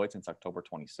been deployed since October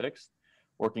 26th,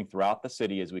 working throughout the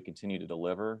city as we continue to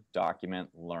deliver, document,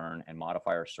 learn, and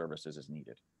modify our services as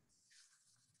needed.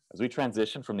 As we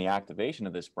transition from the activation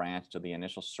of this branch to the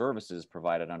initial services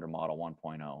provided under Model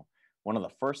 1.0, one of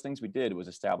the first things we did was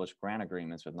establish grant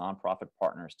agreements with nonprofit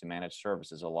partners to manage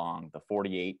services along the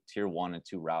 48 Tier 1 and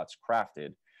 2 routes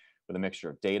crafted with a mixture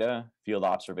of data, field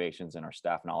observations, and our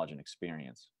staff knowledge and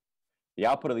experience. The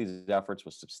output of these efforts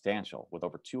was substantial, with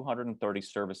over 230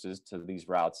 services to these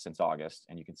routes since August,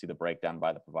 and you can see the breakdown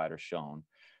by the providers shown,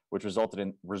 which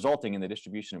resulting in the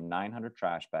distribution of 900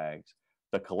 trash bags,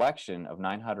 the collection of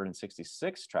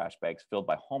 966 trash bags filled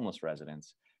by homeless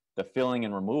residents, the filling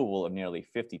and removal of nearly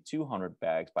 5,200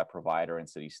 bags by provider and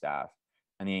city staff,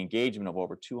 and the engagement of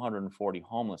over 240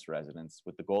 homeless residents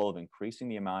with the goal of increasing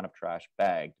the amount of trash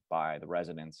bagged by the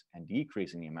residents and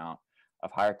decreasing the amount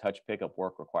of higher touch pickup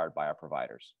work required by our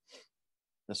providers.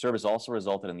 The service also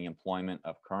resulted in the employment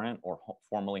of current or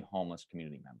formerly homeless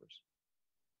community members.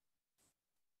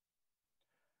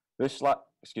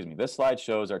 This slide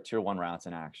shows our Tier 1 routes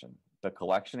in action. The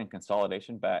collection and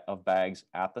consolidation of bags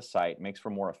at the site makes for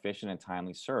more efficient and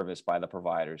timely service by the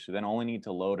providers, who then only need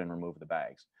to load and remove the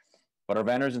bags. But our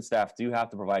vendors and staff do have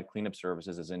to provide cleanup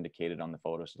services as indicated on the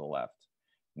photos to the left.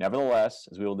 Nevertheless,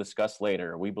 as we will discuss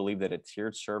later, we believe that a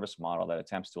tiered service model that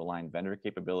attempts to align vendor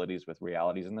capabilities with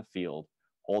realities in the field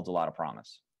holds a lot of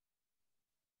promise.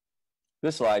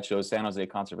 This slide shows San Jose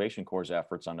Conservation Corps'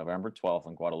 efforts on November 12th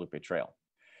on Guadalupe Trail.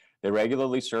 They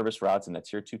regularly service routes in the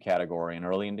Tier 2 category, and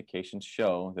early indications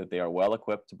show that they are well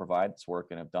equipped to provide this work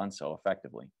and have done so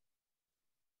effectively.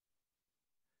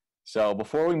 So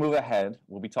before we move ahead,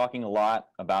 we'll be talking a lot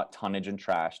about tonnage and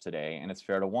trash today, and it's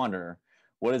fair to wonder,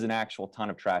 what does an actual ton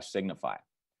of trash signify?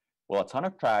 Well, a ton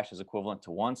of trash is equivalent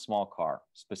to one small car,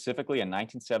 specifically a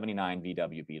 1979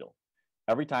 VW Beetle.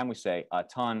 Every time we say a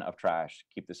ton of trash,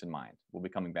 keep this in mind. We'll be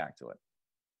coming back to it.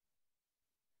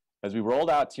 As we rolled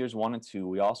out tiers 1 and 2,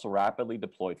 we also rapidly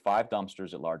deployed 5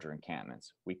 dumpsters at larger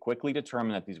encampments. We quickly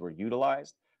determined that these were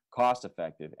utilized,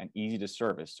 cost-effective, and easy to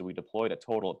service, so we deployed a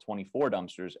total of 24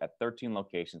 dumpsters at 13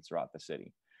 locations throughout the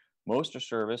city. Most are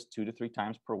serviced 2 to 3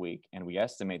 times per week, and we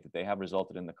estimate that they have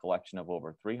resulted in the collection of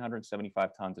over 375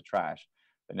 tons of trash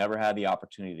that never had the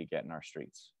opportunity to get in our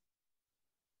streets.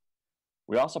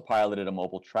 We also piloted a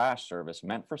mobile trash service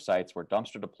meant for sites where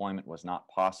dumpster deployment was not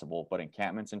possible, but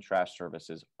encampments and trash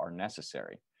services are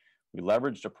necessary. We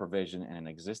leveraged a provision in an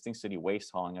existing city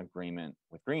waste hauling agreement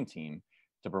with Green Team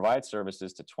to provide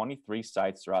services to 23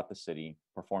 sites throughout the city,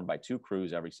 performed by 2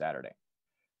 crews every Saturday.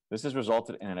 This has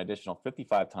resulted in an additional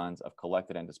 55 tons of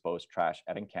collected and disposed trash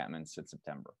at encampments since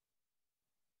September.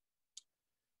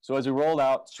 So as we rolled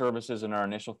out services in our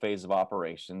initial phase of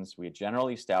operations, we had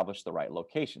generally established the right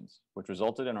locations, which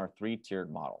resulted in our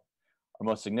 3-tiered model. Our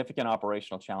most significant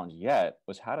operational challenge yet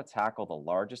was how to tackle the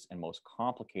largest and most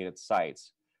complicated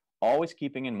sites, always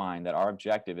keeping in mind that our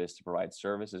objective is to provide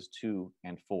services to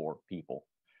and for people.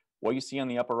 What you see on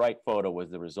the upper right photo was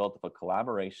the result of a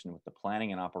collaboration with the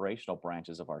planning and operational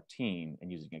branches of our team in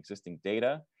using existing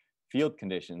data, field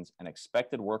conditions, and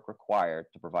expected work required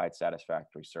to provide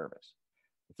satisfactory service.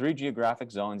 The 3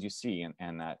 geographic zones you see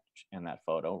in that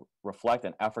photo reflect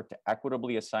an effort to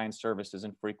equitably assign services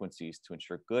and frequencies to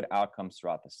ensure good outcomes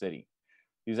throughout the city.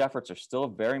 These efforts are still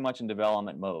very much in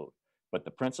development mode, but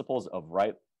the principles of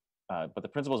right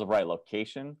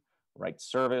location, right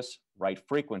service, right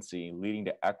frequency, leading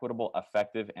to equitable,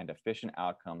 effective, and efficient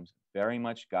outcomes very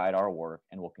much guide our work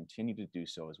and will continue to do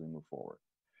so as we move forward.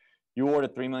 You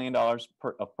awarded $3 million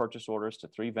of purchase orders to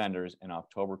 3 vendors in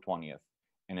October 20th.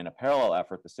 And in a parallel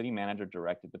effort, the city manager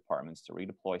directed departments to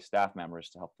redeploy staff members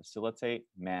to help facilitate,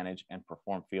 manage, and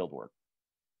perform field work.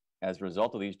 As a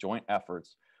result of these joint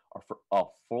efforts, a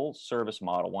full service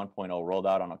model 1.0 rolled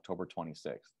out on October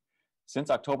 26th. Since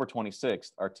October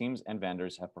 26th, our teams and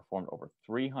vendors have performed over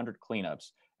 300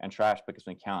 cleanups and trash pickups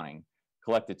and counting,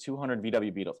 collected 200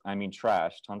 VW Beetles,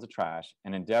 tons of trash,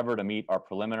 and endeavor to meet our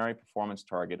preliminary performance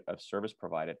target of service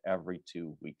provided every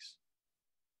 2 weeks.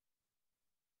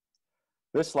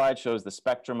 This slide shows the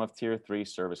spectrum of Tier 3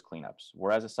 service cleanups.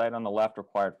 Whereas the site on the left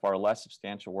required far less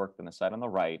substantial work than the site on the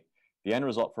right, the end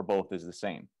result for both is the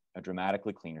same, a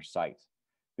dramatically cleaner site.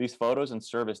 These photos and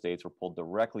service dates were pulled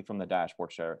directly from the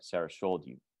dashboard Sarah showed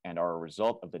you and are a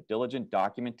result of the diligent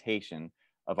documentation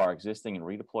of our existing and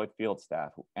redeployed field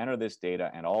staff who enter this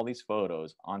data and all these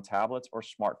photos on tablets or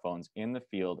smartphones in the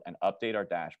field and update our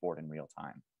dashboard in real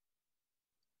time.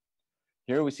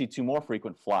 Here we see 2 more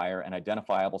frequent flyer and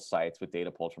identifiable sites with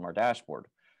data pulled from our dashboard.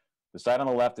 The site on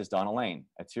the left is Donna Lane,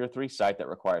 a Tier 3 site that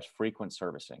requires frequent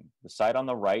servicing. The site on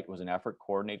the right was an effort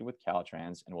coordinated with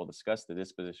Caltrans, and we'll discuss the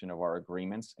disposition of our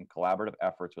agreements and collaborative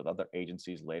efforts with other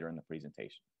agencies later in the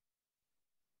presentation.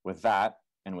 With that,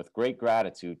 and with great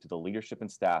gratitude to the leadership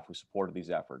and staff who supported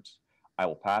these efforts, I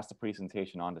will pass the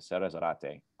presentation on to Sarah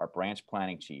Zarate, our branch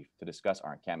planning chief, to discuss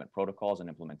our encampment protocols and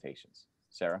implementations.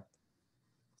 Sarah?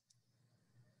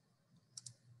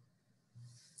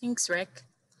 Thanks, Rick.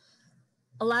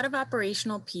 A lot of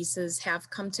operational pieces have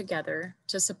come together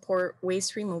to support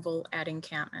waste removal at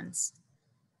encampments.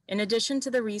 In addition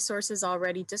to the resources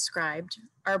already described,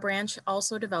 our branch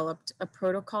also developed a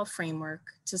protocol framework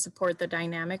to support the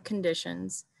dynamic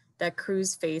conditions that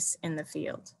crews face in the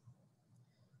field.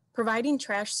 Providing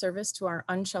trash service to our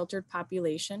unsheltered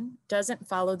population doesn't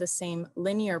follow the same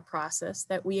linear process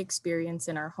that we experience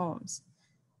in our homes.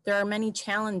 There are many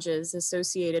challenges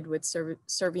associated with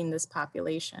serving this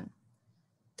population.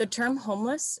 The term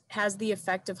homeless has the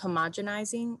effect of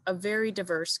homogenizing a very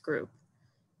diverse group,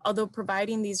 although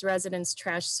providing these residents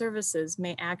trash services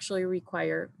may actually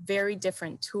require very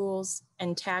different tools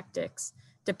and tactics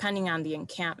depending on the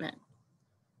encampment.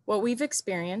 What we've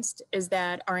experienced is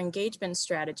that our engagement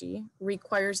strategy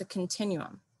requires a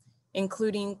continuum,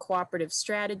 including cooperative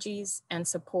strategies and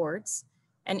supports,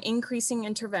 and increasing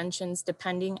interventions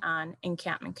depending on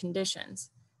encampment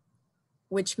conditions,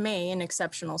 which may, in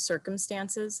exceptional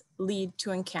circumstances, lead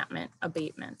to encampment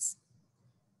abatements.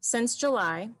 Since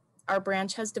July, our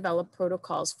branch has developed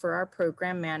protocols for our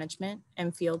program management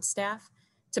and field staff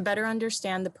to better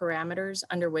understand the parameters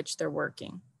under which they're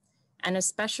working, and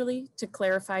especially to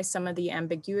clarify some of the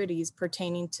ambiguities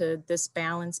pertaining to this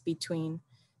balance between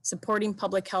supporting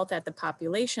public health at the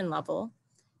population level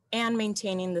and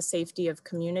maintaining the safety of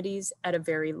communities at a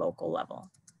very local level.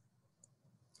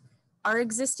 Our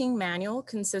existing manual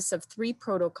consists of 3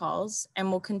 protocols and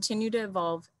will continue to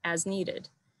evolve as needed.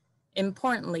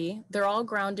 Importantly, they're all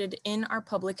grounded in our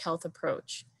public health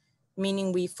approach,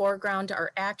 meaning we foreground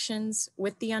our actions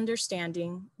with the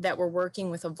understanding that we're working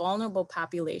with a vulnerable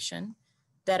population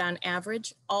that on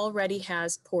average already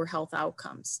has poor health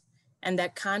outcomes, and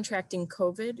that contracting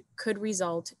COVID could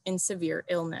result in severe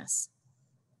illness.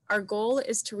 Our goal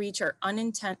is to reach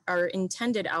our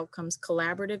intended outcomes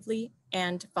collaboratively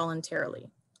and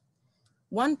voluntarily.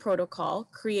 One protocol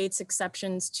creates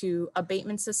exceptions to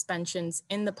abatement suspensions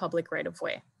in the public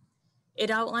right-of-way. It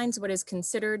outlines what is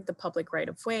considered the public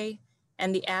right-of-way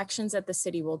and the actions that the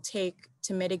city will take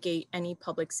to mitigate any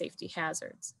public safety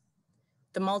hazards.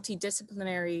 The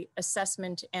Multidisciplinary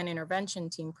Assessment and Intervention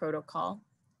Team Protocol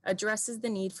addresses the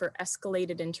need for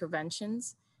escalated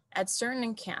interventions at certain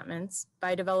encampments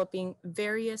by deploying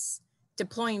various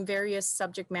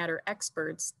subject matter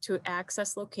experts to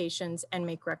access locations and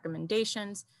make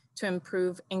recommendations to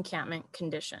improve encampment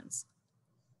conditions.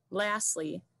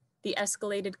 Lastly, the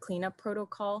Escalated Cleanup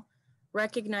Protocol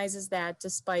recognizes that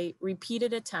despite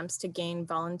repeated attempts to gain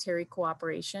voluntary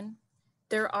cooperation,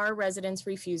 there are residents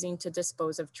refusing to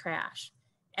dispose of trash,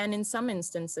 and in some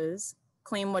instances,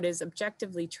 claim what is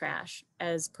objectively trash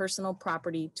as personal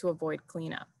property to avoid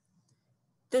cleanup.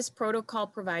 This protocol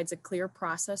provides a clear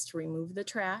process to remove the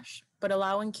trash, but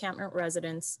allow encampment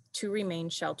residents to remain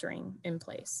sheltering in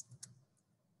place.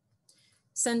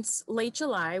 Since late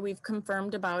July, we've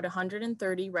confirmed about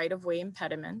 130 right-of-way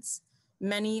impediments.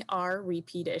 Many are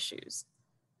repeat issues.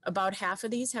 About half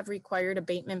of these have required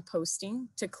abatement posting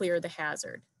to clear the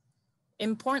hazard.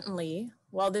 Importantly,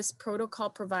 while this protocol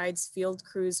provides field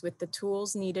crews with the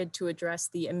tools needed to address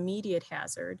the immediate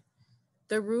hazard,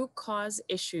 the root cause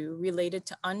issue related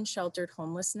to unsheltered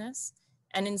homelessness,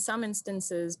 and in some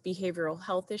instances, behavioral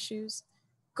health issues,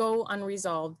 go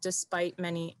unresolved despite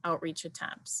many outreach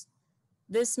attempts.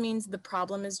 This means the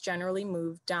problem is generally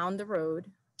moved down the road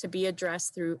to be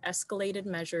addressed through escalated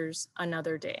measures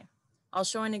another day. I'll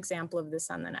show an example of this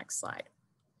on the next slide.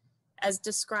 As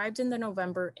described in the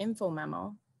November info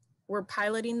memo, we're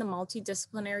piloting the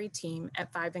multidisciplinary team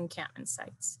at 5 encampment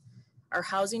sites. Our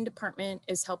housing department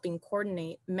is helping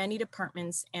coordinate many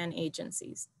departments and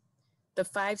agencies. The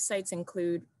 5 sites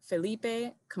include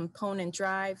Felipe, Component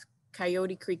Drive,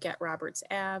 Coyote Creek at Roberts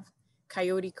Ave,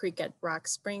 Coyote Creek at Rock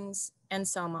Springs, and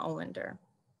Selma Olander.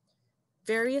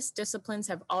 Various disciplines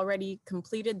have already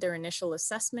completed their initial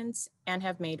assessments and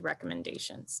have made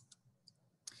recommendations.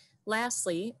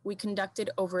 Lastly, we conducted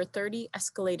over 30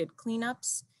 escalated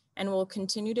cleanups and will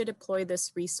continue to deploy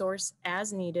this resource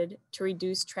as needed to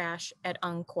reduce trash at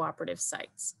uncooperative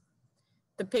sites.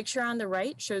 The picture on the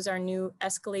right shows our new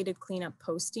escalated cleanup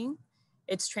posting.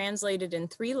 It's translated in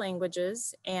 3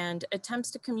 languages and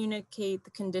attempts to communicate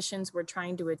the conditions we're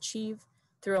trying to achieve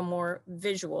through a more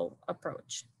visual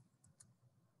approach.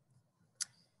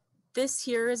 This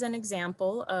here is an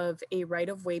example of a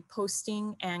right-of-way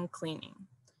posting and cleaning.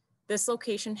 This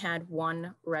location had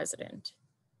 1 resident.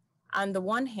 On the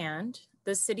one hand,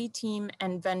 the city team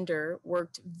and vendor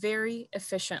worked very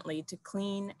efficiently to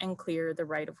clean and clear the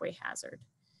right-of-way hazard,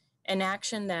 an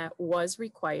action that was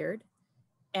required,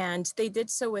 and they did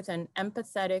so with an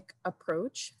empathetic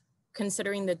approach,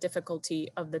 considering the difficulty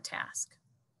of the task.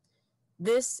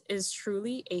 This is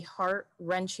truly a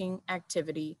heart-wrenching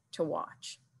activity to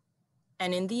watch.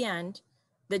 And in the end,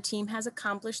 the team has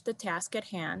accomplished the task at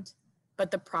hand,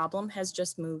 but the problem has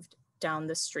just moved down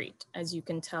the street, as you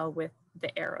can tell with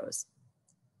the arrows.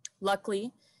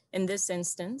 Luckily, in this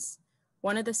instance,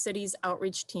 one of the city's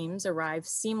outreach teams arrived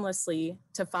seamlessly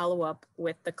to follow up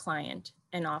with the client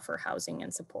and offer housing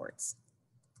and supports.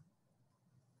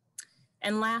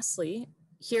 And lastly,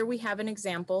 here we have an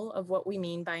example of what we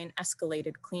mean by an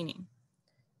escalated cleaning.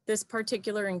 This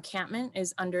particular encampment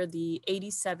is under the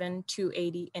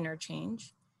 87-280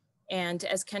 interchange, and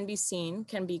as can be seen,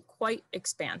 can be quite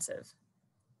expansive.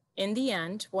 In the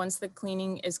end, once the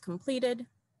cleaning is completed,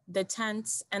 the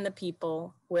tents and the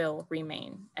people will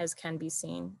remain, as can be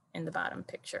seen in the bottom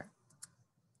picture.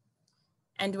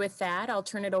 And with that, I'll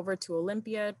turn it over to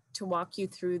Olympia to walk you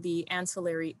through the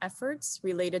ancillary efforts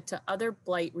related to other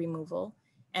blight removal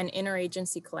and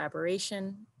interagency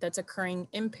collaboration that's occurring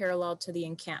in parallel to the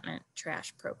encampment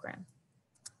trash program.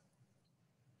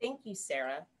 Thank you,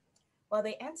 Sarah. While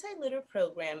the anti-litter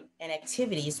program and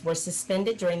activities were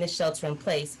suspended during the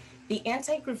shelter-in-place, the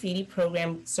anti-graffiti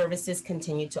program services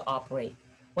continued to operate.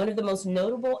 One of the most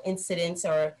notable incidents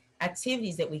or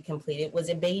activities that we completed was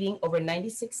abating over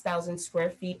 96,000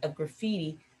 square feet of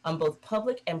graffiti on both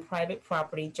public and private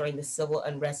property during the civil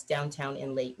unrest downtown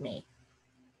in late May.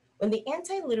 When the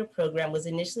anti-litter program was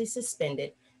initially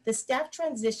suspended, the staff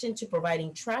transitioned to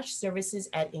providing trash services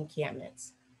at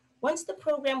encampments. Once the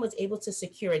program was able to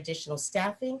secure additional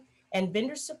staffing and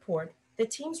vendor support, the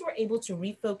teams were able to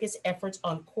refocus efforts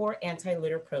on core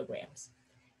anti-litter programs.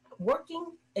 Working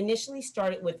initially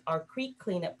started with our creek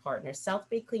cleanup partners, South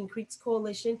Bay Clean Creeks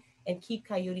Coalition and Keep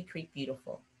Coyote Creek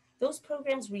Beautiful. Those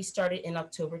programs restarted in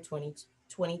October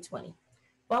 2020.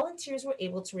 Volunteers were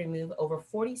able to remove over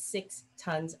 46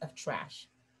 tons of trash.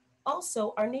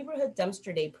 Also, our Neighborhood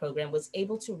Dumpster Day program was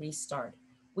able to restart.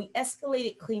 We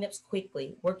escalated cleanups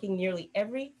quickly, working nearly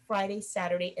every Friday,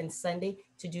 Saturday, and Sunday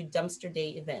to do Dumpster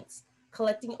Day events,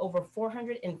 collecting over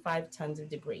 405 tons of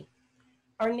debris.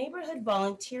 Our Neighborhood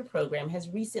Volunteer Program has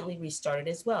recently restarted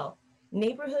as well.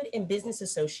 Neighborhood and business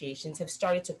associations have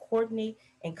started to coordinate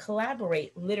and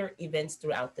collaborate litter events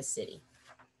throughout the city.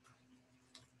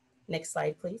 Next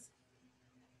slide, please.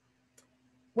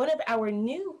 One of our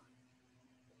new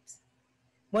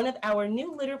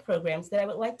litter programs that I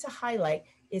would like to highlight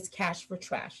is Cash for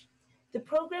Trash. The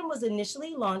program was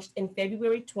initially launched in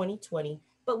February 2020,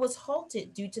 but was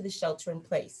halted due to the shelter in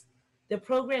place. The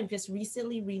program just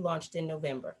recently relaunched in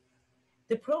November.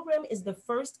 The program is the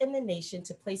first in the nation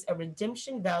to place a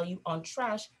redemption value on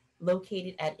trash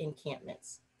located at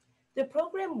encampments. The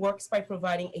program works by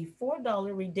providing a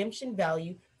 $4 redemption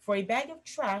value for a bag of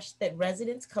trash that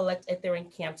residents collect at their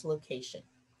encamped location.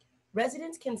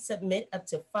 Residents can submit up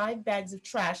to 5 bags of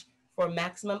trash for a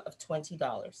maximum of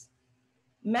 $20.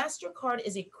 MasterCard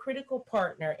is a critical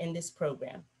partner in this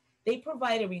program. They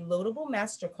provide a reloadable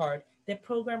MasterCard that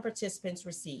program participants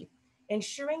receive,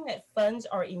 ensuring that funds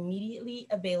are immediately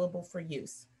available for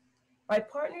use. By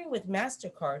partnering with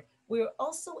MasterCard, we are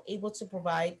also able to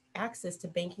provide access to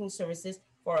banking services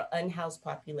for our unhoused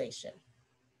population.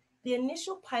 The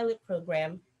initial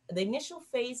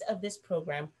phase of this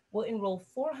program will enroll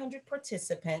 400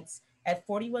 participants at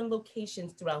 41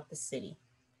 locations throughout the city.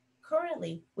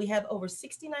 Currently, we have over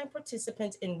 69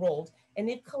 participants enrolled, and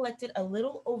they've collected a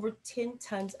little over 10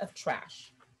 tons of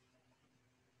trash.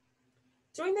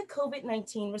 During the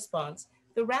COVID-19 response,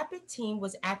 the RAPID team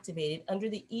was activated under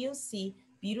the EOC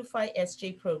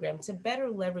BeautifySJ program to better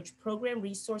leverage program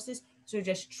resources to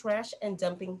address trash and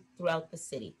dumping throughout the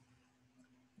city.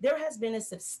 There has been a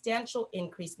substantial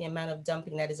increase in the amount of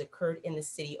dumping that has occurred in the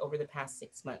city over the past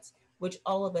 6 months, which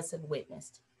all of us have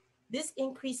witnessed. This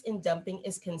increase in dumping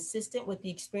is consistent with the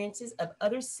experiences of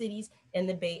other cities in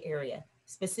the Bay Area,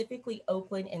 specifically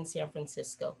Oakland and San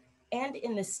Francisco, and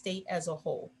in the state as a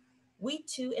whole. We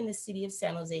too in the city of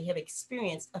San Jose have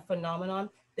experienced a phenomenon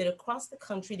that across the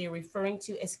country they're referring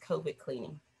to as COVID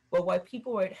cleaning, where while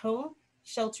people are at home,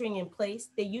 sheltering in place,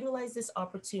 they utilize this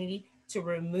opportunity to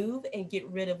remove and get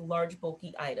rid of large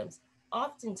bulky items,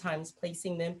 oftentimes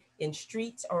placing them in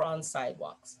streets or on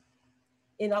sidewalks.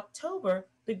 In October,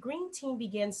 the Green Team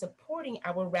began supporting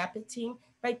our RAPID team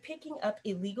by picking up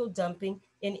illegal dumping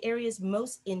in areas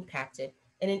most impacted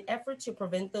in an effort to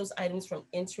prevent those items from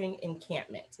entering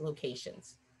encampment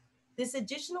locations. This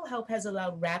additional help has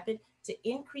allowed RAPID to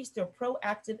increase their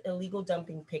proactive illegal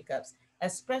dumping pickups,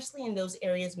 especially in those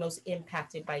areas most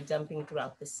impacted by dumping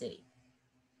throughout the city.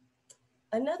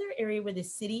 Another area where the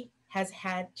city has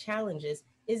had challenges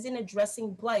is in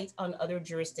addressing blight on other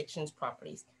jurisdictions'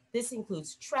 properties. This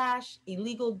includes trash,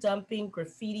 illegal dumping,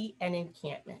 graffiti, and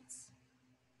encampments.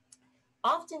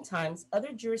 Oftentimes,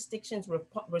 other jurisdictions'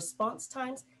 response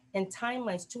times and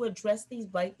timelines to address these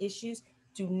blight issues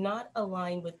do not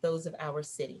align with those of our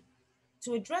city.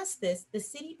 To address this, the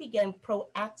city began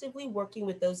proactively working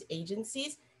with those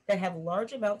agencies that have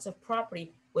large amounts of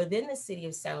property within the city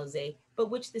of San Jose, but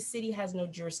which the city has no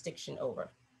jurisdiction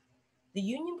over. The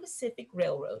Union Pacific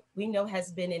Railroad, we know,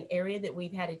 has been an area that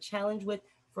we've had a challenge with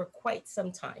for quite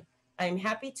some time. I am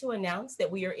happy to announce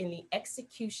that we are in the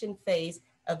execution phase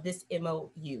of this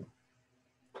MOU.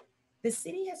 The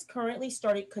city has currently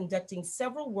started conducting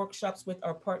several workshops with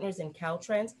our partners in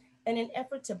Caltrans in an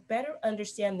effort to better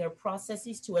understand their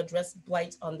processes to address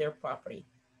blight on their property.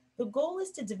 The goal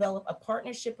is to develop a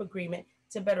partnership agreement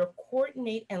to better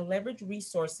coordinate and leverage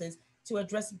resources to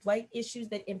address blight issues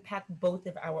that impact both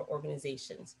of our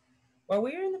organizations. While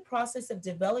we are in the process of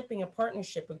developing a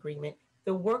partnership agreement,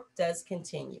 the work does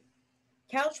continue.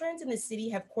 Caltrans and the city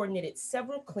have coordinated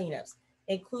several cleanups,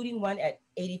 including one at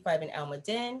 85 in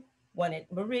Almaden, one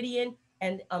at Meridian,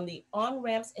 and on the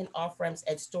on-ramps and off-ramps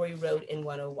at Story Road in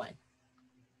 101.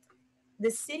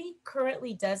 The city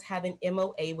currently does have an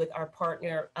MOA with our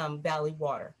partner, Valley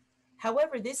Water.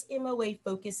 However, this MOA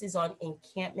focuses on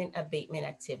encampment abatement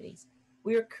activities.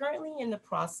 We are currently in the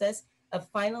process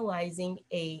of finalizing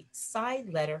a side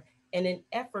letter in an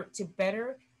effort to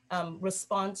better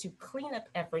respond to cleanup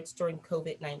efforts during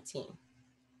COVID-19.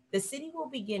 The city will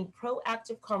begin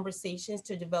proactive conversations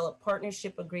to develop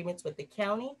partnership agreements with the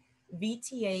county,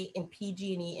 VTA, and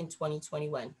PG&E in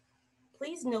 2021.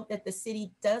 Please note that the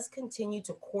city does continue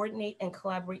to coordinate and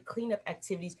collaborate cleanup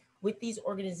activities with these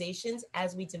organizations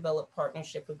as we develop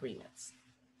partnership agreements.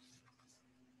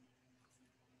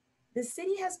 The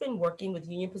city has been working with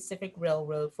Union Pacific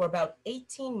Railroad for about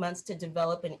 18 months to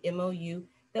develop an MOU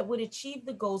that would achieve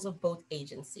the goals of both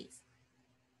agencies.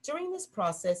 During this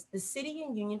process, the city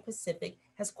and Union Pacific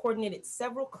has coordinated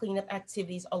several cleanup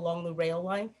activities along the rail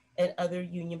line and other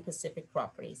Union Pacific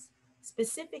properties.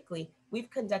 Specifically, we've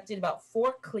conducted about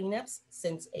 4 cleanups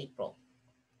since April.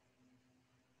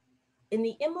 In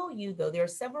the MOU, though, there are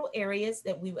several areas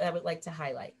that I would like to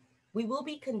highlight. We will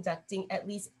be conducting at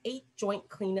least 8 joint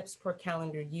cleanups per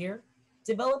calendar year,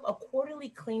 develop a quarterly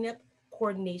cleanup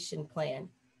coordination plan,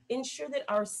 ensure that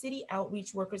our city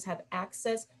outreach workers have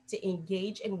access to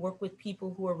engage and work with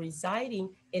people who are residing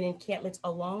in encampments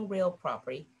along rail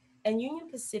property, and Union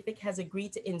Pacific has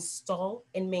agreed to install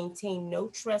and maintain no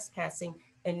trespassing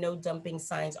and no dumping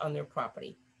signs on their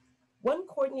property. One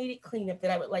coordinated cleanup that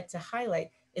I would like to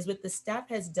highlight is what the staff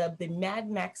has dubbed the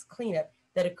Mad Max cleanup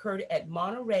that occurred at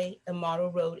Monterey, Amato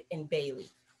Road, and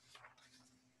Bailey.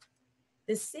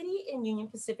 The city and Union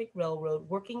Pacific Railroad,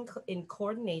 working in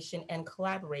coordination and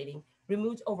collaborating,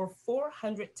 removed over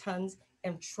 400 tons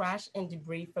of trash and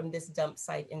debris from this dump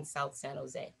site in South San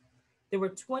Jose. There were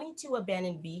 22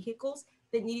 abandoned vehicles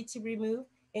that needed to be removed,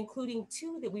 including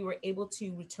 2 that we were able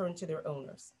to return to their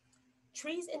owners.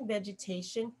 Trees and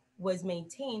vegetation was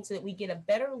maintained so that we get a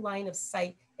better line of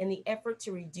sight in the effort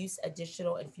to reduce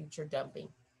additional and future dumping.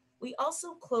 We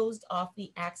also closed off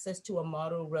the access to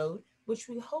Amato Road, which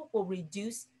we hope will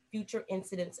reduce future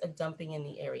incidents of dumping in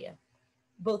the area.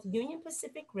 Both Union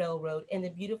Pacific Railroad and the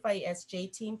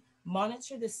BeautifySJ team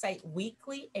monitor the site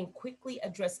weekly and quickly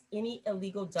address any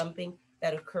illegal dumping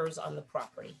that occurs on the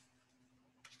property.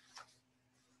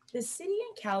 The city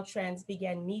and Caltrans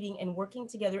began meeting and working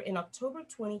together in October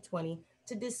 2020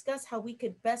 to discuss how we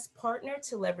could best partner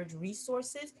to leverage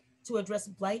resources to address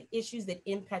blight issues that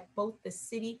impact both the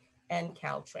city and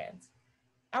Caltrans.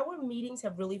 Our meetings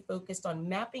have really focused on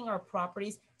mapping our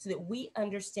properties so that we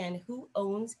understand who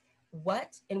owns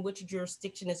what and which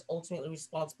jurisdiction is ultimately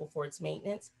responsible for its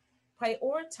maintenance,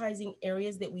 prioritizing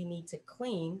areas that we need to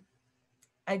clean,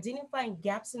 identifying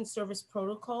gaps in service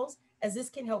protocols, as this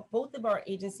can help both of our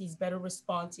agencies better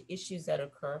respond to issues that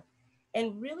occur,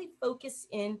 and really focus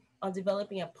in on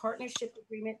developing a partnership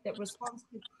agreement that responds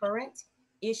to current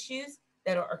issues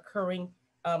that are occurring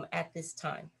at this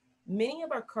time. Many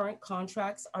of our current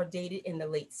contracts are dated in the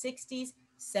late 60s,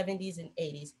 70s, and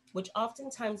 80s, which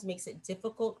oftentimes makes it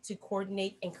difficult to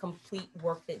coordinate and complete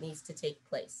work that needs to take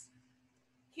place.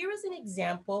 Here is an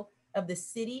example of the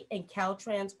city and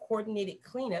Caltrans coordinated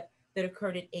cleanup that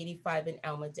occurred at 85 in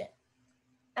Almaden.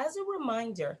 As a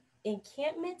reminder,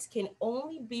 encampments can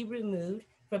only be removed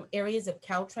from areas of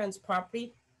Caltrans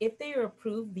property if they are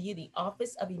approved via the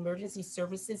Office of Emergency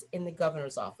Services in the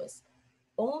Governor's Office.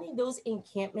 Only those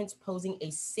encampments posing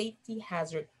a safety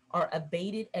hazard are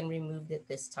abated and removed at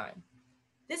this time.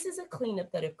 This is a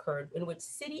cleanup that occurred in which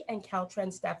city and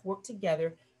Caltrans staff worked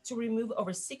together to remove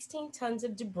over 16 tons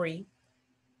of debris,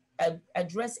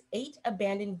 address 8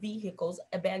 abandoned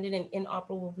and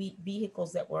inoperable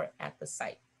vehicles that were at the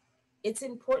site. It's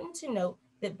important to note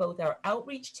that both our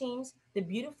outreach teams, the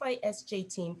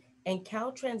BeautifySJ team, and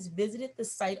Caltrans visited the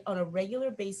site on a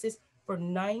regular basis for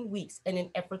 9 weeks in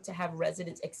an effort to have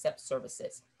residents accept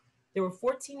services. There were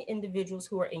 14 individuals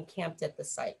who were encamped at the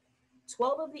site.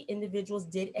 12 of the individuals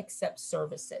did accept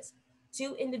services.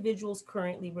 2 individuals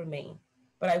currently remain.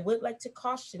 But I would like to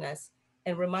caution us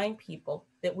and remind people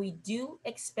that we do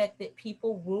expect that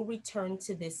people will return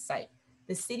to this site.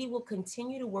 The city will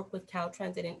continue to work with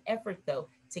Caltrans in an effort, though,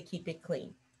 to keep it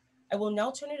clean. I will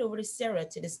now turn it over to Sarah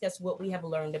to discuss what we have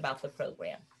learned about the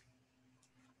program.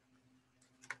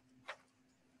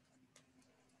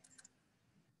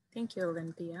 Thank you,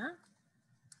 Olympia.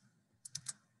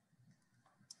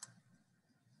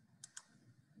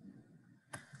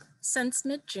 Since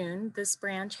mid-June, this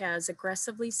branch has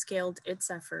aggressively scaled its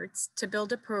efforts to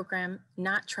build a program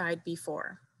not tried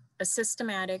before, a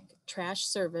systematic trash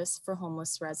service for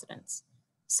homeless residents.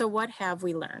 So what have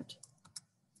we learned?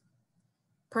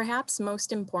 Perhaps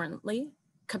most importantly,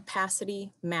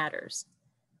 capacity matters.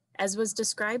 As was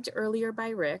described earlier by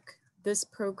Rick, this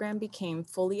program became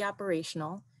fully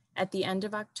operational at the end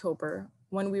of October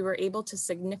when we were able to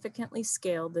significantly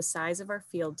scale the size of our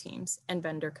field teams and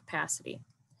vendor capacity.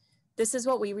 This is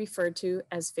what we refer to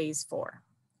as Phase 4.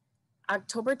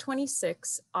 October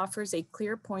 26 offers a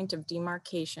clear point of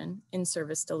demarcation in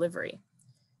service delivery.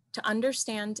 To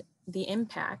understand the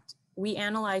impact, we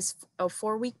analyzed a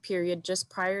 4-week period just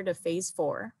prior to Phase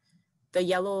 4, the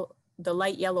the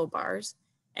light yellow bars,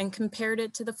 and compared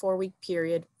it to the 4-week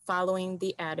period following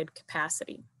the added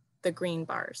capacity, the green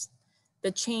bars.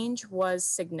 The change was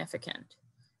significant.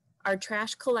 Our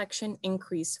trash collection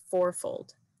increased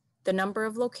 4-fold. The number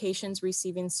of locations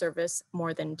receiving service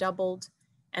more than doubled,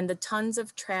 and the tons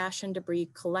of trash and debris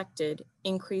collected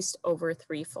increased over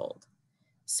 3-fold.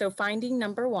 So finding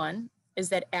number 1 is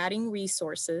that adding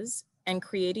resources and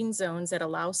creating zones that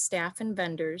allow staff and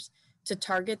vendors to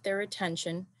target their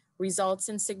attention results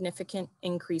in significant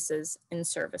increases in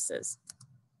services.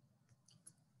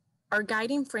 Our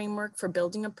guiding framework for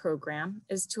building a program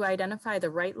is to identify the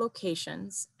right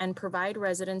locations and provide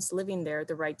residents living there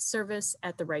the right service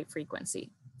at the right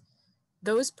frequency.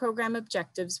 Those program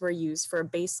objectives were used for a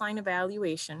baseline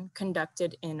evaluation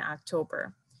conducted in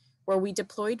October, where we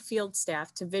deployed field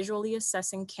staff to visually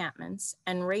assess encampments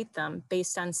and rate them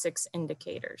based on 6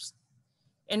 indicators.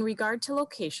 In regard to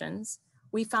locations,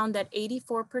 we found that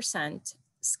 84%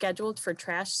 scheduled for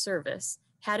trash service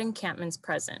had encampments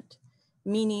present,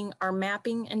 meaning our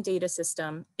mapping and data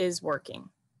system is working.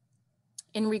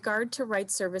 In regard to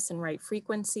right service and right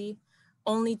frequency,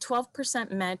 only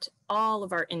 12% met all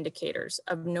of our indicators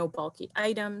of no bulky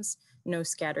items, no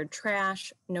scattered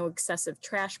trash, no excessive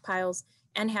trash piles,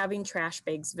 and having trash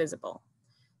bags visible.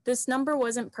 This number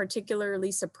wasn't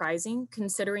particularly surprising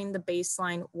considering the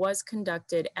baseline was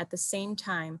conducted at the same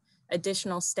time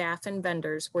additional staff and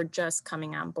vendors were just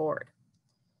coming on board.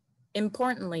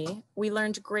 Importantly, we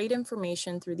learned great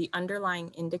information through the underlying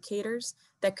indicators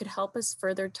that could help us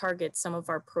further target some of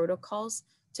our protocols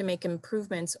to make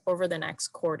improvements over the next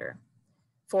quarter.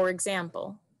 For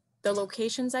example, the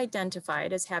locations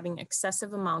identified as having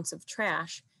excessive amounts of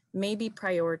trash may be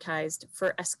prioritized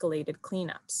for escalated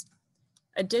cleanups.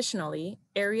 Additionally,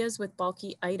 areas with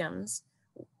bulky items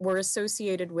were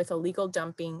associated with illegal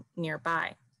dumping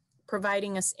nearby,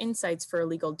 providing us insights for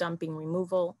illegal dumping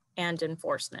removal and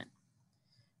enforcement.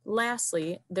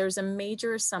 Lastly, there's a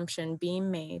major assumption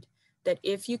being made that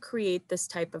if you create this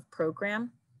type of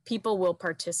program, people will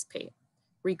participate,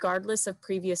 regardless of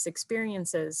previous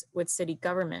experiences with city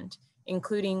government,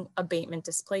 including abatement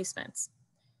displacements.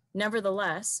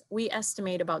 Nevertheless, we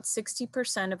estimate about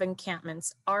 60% of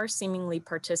encampments are seemingly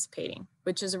participating,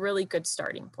 which is a really good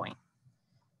starting point.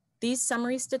 These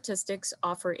summary statistics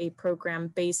offer a program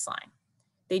baseline.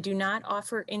 They do not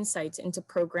offer insights into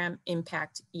program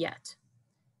impact yet.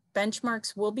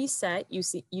 Benchmarks will be set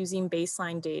using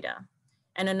baseline data,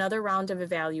 and another round of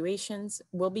evaluations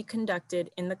will be conducted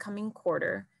in the coming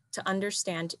quarter to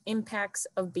understand impacts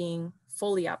of being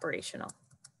fully operational.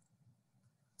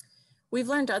 We've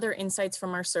learned other insights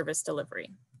from our service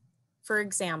delivery. For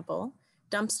example,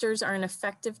 dumpsters are an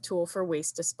effective tool for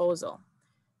waste disposal.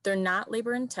 They're not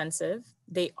labor intensive,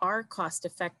 they are cost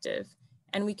effective,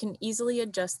 and we can easily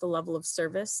adjust the level of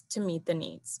service to meet the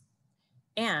needs.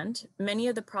 And many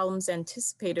of the problems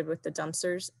anticipated with the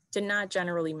dumpsters did not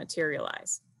generally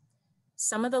materialize.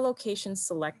 Some of the locations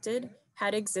selected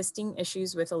had existing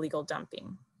issues with illegal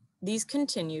dumping. These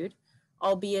continued,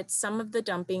 albeit some of the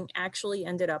dumping actually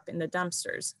ended up in the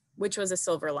dumpsters, which was a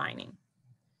silver lining.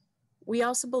 We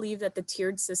also believe that the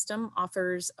tiered system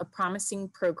offers a promising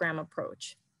program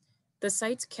approach. The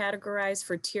sites categorized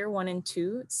for Tier 1 and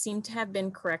 2 seem to have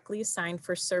been correctly assigned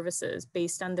for services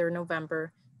based on their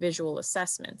November visual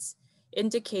assessments,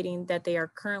 indicating that they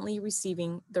are currently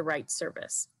receiving the right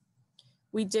service.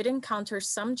 We did encounter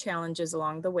some challenges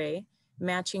along the way,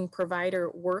 matching provider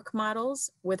work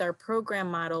models with our program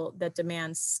model that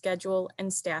demands schedule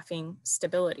and staffing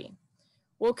stability.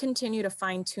 We'll continue to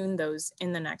fine-tune those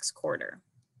in the next quarter.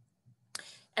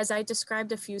 As I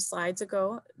described a few slides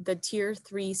ago, the Tier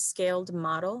 3 scaled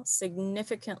model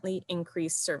significantly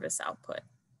increased service output.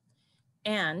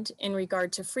 And in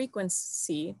regard to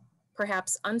frequency,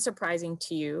 perhaps unsurprising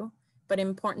to you, but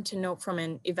important to note from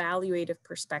an evaluative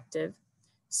perspective,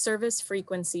 service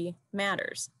frequency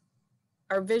matters.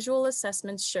 Our visual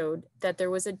assessments showed that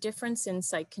there was a difference in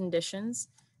site conditions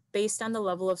based on the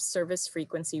level of service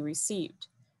frequency received,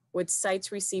 with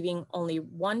sites receiving only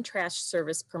 1 trash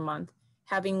service per month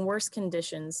having worse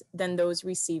conditions than those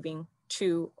receiving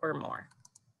 2 or more.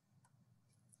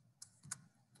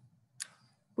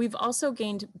 We've also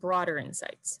gained broader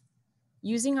insights.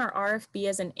 Using our RFB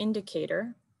as an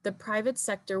indicator, the private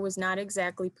sector was not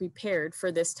exactly prepared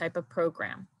for this type of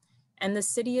program, and the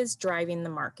city is driving the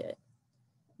market.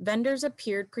 Vendors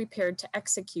appeared prepared to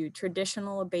execute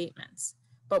traditional abatements,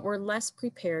 but were less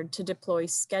prepared to deploy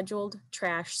scheduled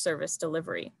trash service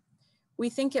delivery. We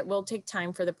think it will take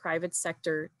time for the private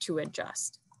sector to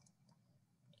adjust.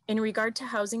 In regard to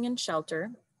housing and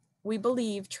shelter, we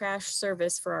believe trash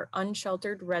service for our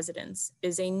unsheltered residents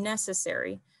is a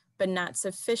necessary but not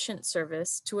sufficient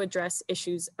service to address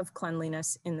issues of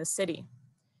cleanliness in the city.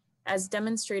 As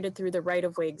demonstrated through the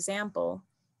right-of-way example,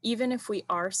 even if we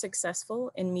are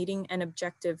successful in meeting an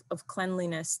objective of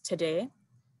cleanliness today,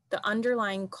 the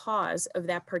underlying cause of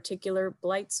that particular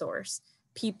blight source,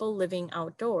 people living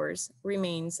outdoors,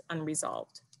 remains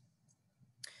unresolved.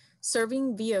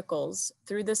 Serving vehicles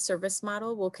through this service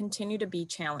model will continue to be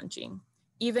challenging,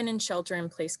 even in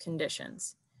shelter-in-place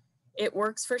conditions. It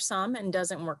works for some and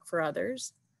doesn't work for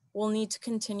others. We'll need to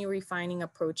continue refining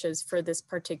approaches for this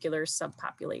particular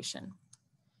subpopulation.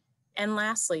 And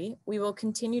lastly, we will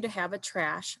continue to have a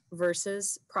trash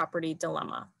versus property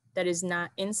dilemma that is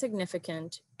not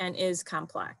insignificant and is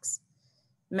complex.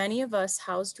 Many of us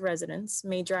housed residents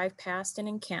may drive past an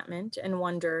encampment and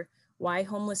wonder why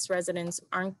homeless residents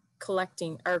are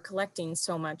collecting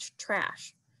so much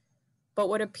trash. But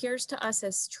what appears to us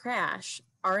as trash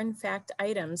are in fact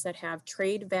items that have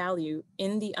trade value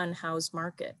in the unhoused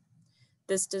market.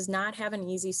 This does not have an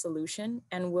easy solution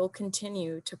and will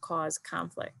continue to cause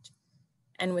conflict.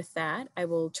 And with that, I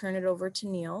will turn it over to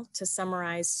Neil to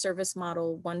summarize Service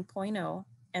Model 1.0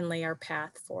 and lay our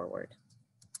path forward.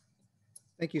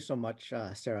 Thank you so much,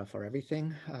 Sarah, for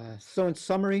everything. So in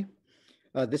summary,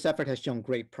 this effort has shown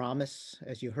great promise.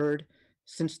 As you heard,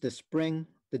 since the spring,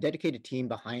 the dedicated team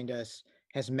behind us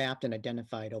has mapped and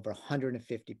identified over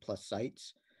 150 plus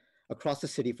sites across the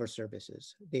city for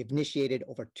services. They've initiated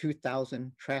over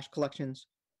 2,000 trash collections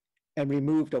and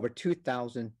removed over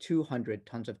 2,200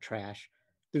 tons of trash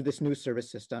through this new service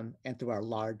system and through our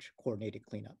large coordinated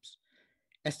cleanups.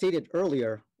 As stated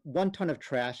earlier, 1 ton of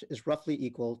trash is roughly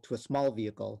equal to a small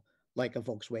vehicle like a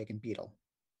Volkswagen Beetle.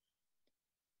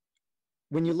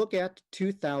 When you look at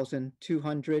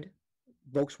 2,200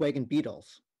 Volkswagen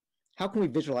Beetles, how can we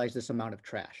visualize this amount of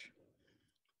trash?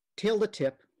 Tail to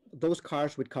tip, those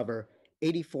cars would cover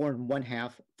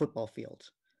 84.5 football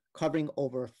fields, covering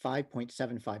over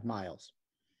 5.75 miles.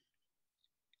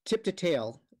 Tip to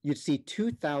tail, you'd see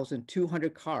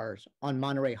 2,200 cars on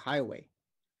Monterey Highway,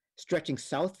 stretching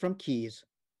south from Keys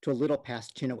to a little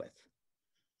past Chenoweth.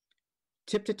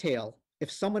 Tip to tail,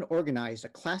 if someone organized a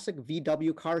classic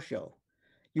VW car show,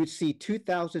 you'd see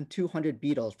 2,200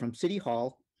 Beetles from City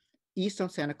Hall, east on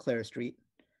Santa Clara Street,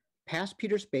 past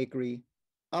Peter's Bakery,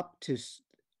 up to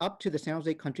the San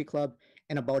Jose Country Club,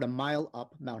 and about a mile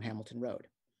up Mount Hamilton Road.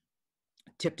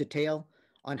 Tip to tail,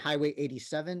 on Highway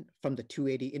 87 from the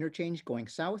 280 interchange going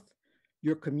south,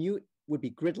 your commute would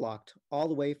be gridlocked all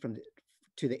the way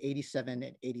to the 87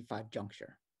 and 85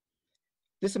 juncture.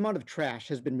 This amount of trash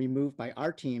has been removed by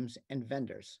our teams and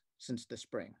vendors since the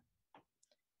spring.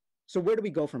 So where do we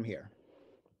go from here?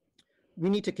 We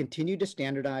need to continue to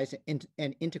standardize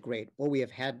and integrate what we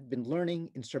have been learning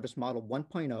in Service Model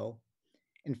 1.0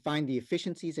 and find the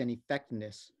efficiencies and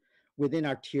effectiveness within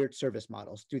our tiered service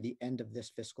models through the end of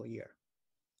this fiscal year.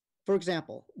 For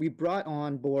example, we brought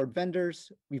on board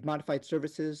vendors, we've modified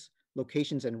services,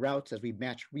 locations, and routes as we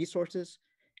match resources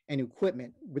and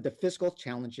equipment with the physical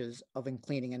challenges of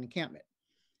cleaning an encampment.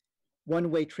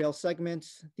 One-way trail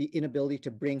segments, the inability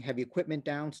to bring heavy equipment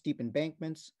down steep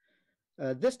embankments.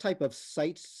 This type of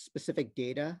site-specific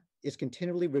data is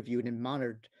continually reviewed and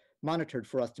monitored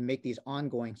for us to make these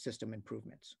ongoing system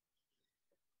improvements.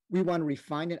 We want to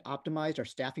refine and optimize our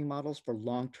staffing models for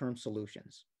long-term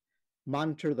solutions,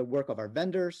 monitor the work of our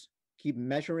vendors, keep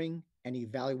measuring and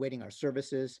evaluating our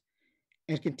services,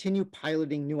 and continue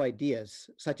piloting new ideas,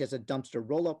 such as a dumpster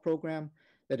rollout program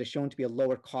that is shown to be a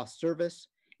lower cost service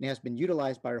and has been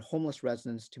utilized by our homeless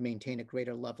residents to maintain a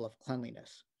greater level of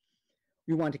cleanliness.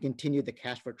 We want to continue the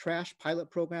Cash for Trash pilot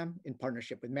program in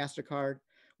partnership with MasterCard,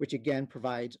 which again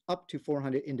provides up to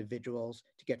 400 individuals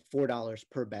to get $4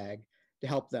 per bag to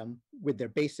help them with their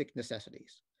basic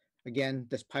necessities. Again,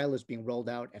 this pilot is being rolled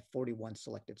out at 41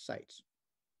 selected sites.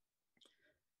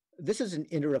 This is an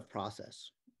iterative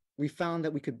process. We found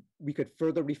that we could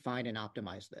further refine and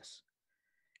optimize this.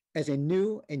 As a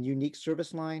new and unique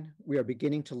service line, we are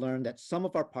beginning to learn that some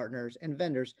of our partners and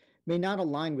vendors may not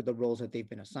align with the roles that they've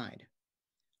been assigned.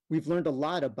 We've learned a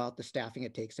lot about the staffing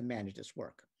it takes to manage this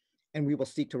work, and we will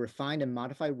seek to refine and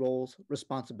modify roles,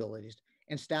 responsibilities,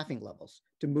 and staffing levels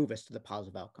to move us to the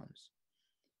positive outcomes.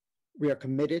 We are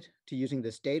committed to using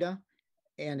this data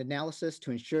and analysis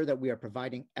to ensure that we are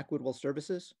providing equitable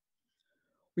services.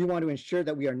 We want to ensure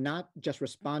that we are not just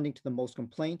responding to the most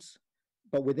complaints,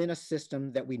 but within a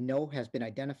system that we know has been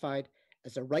identified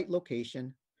as the right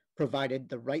location, provided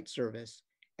the right service,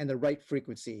 and the right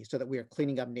frequency so that we are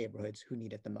cleaning up neighborhoods who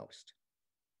need it the most.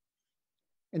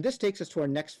 And this takes us to our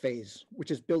next phase,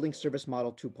 which is building Service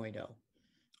Model 2.0,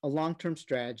 a long-term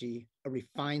strategy, a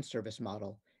refined service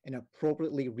model, an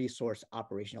appropriately resourced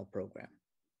operational program.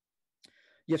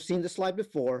 You've seen this slide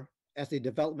before, as the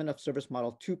development of Service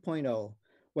Model 2.0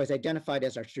 was identified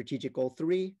as our strategic goal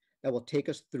 3 that will take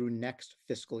us through next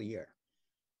fiscal year.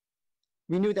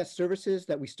 We knew that services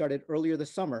that we started earlier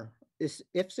this summer,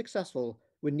 if successful,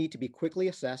 would need to be quickly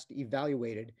assessed,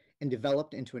 evaluated, and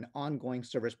developed into an ongoing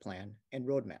service plan and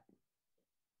roadmap.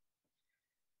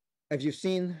 As you've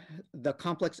seen, the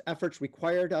complex efforts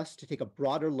required us to take a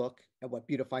broader look at what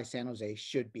Beautify San Jose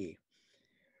should be.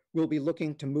 We'll be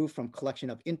looking to move from collection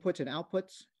of inputs and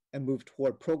outputs and move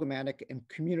toward programmatic and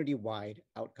community-wide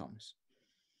outcomes.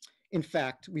 In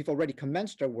fact, we've already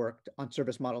commenced our work on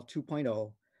Service Model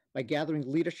 2.0 by gathering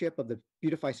leadership of the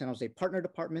Beautify San Jose partner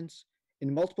departments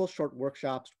in multiple short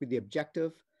workshops with the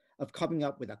objective of coming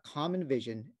up with a common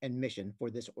vision and mission for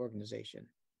this organization.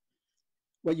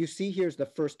 What you see here is the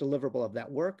first deliverable of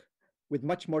that work, with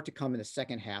much more to come in the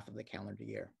second half of the calendar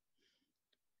year.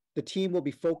 The team will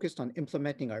be focused on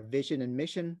implementing our vision and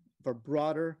mission for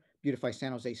broader Beautify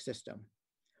San Jose system.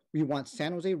 We want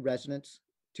San Jose residents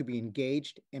to be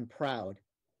engaged and proud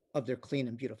of their clean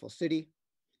and beautiful city.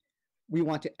 We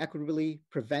want to equitably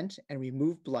prevent and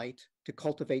remove blight to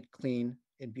cultivate clean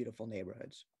and beautiful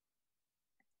neighborhoods.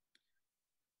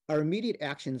 Our immediate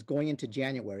actions going into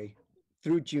January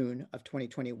through June of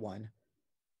 2021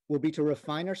 will be to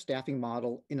refine our staffing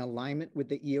model in alignment with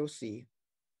the EOC,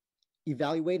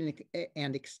 evaluate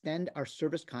and extend our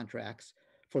service contracts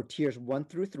for tiers 1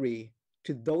 through 3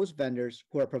 to those vendors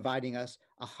who are providing us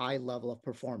a high level of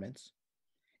performance,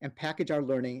 and package our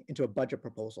learning into a budget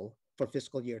proposal for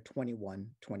fiscal year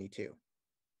 21-22.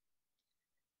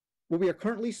 What we are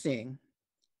currently seeing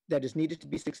that is needed to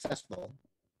be successful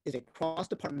is a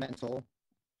cross-departmental,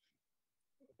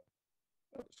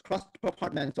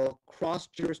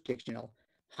 cross-jurisdictional,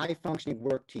 high-functioning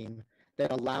work team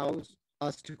that allows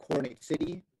us to coordinate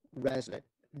city, resident,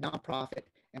 nonprofit,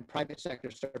 and private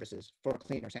sector services for a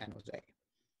cleaner San Jose.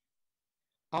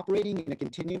 Operating in a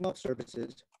continuum of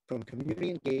services from community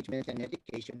engagement and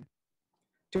education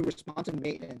to responsive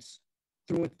maintenance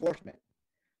through enforcement,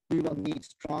 we will need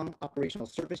strong operational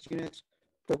service units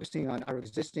focusing on our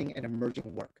existing and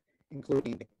emerging work,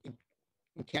 including the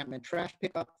encampment trash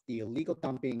pickup, the illegal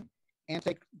dumping,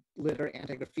 anti-litter,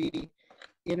 anti-graffiti,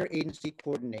 interagency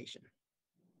coordination.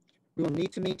 We will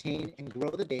need to maintain and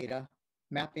grow the data,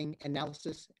 mapping,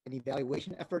 analysis, and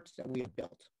evaluation efforts that we have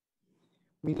built.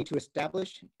 We need to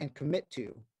establish and commit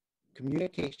to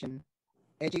communication,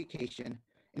 education,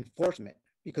 enforcement,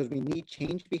 because we need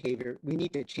change behavior. We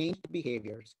need to change the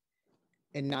behaviors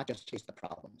and not just chase the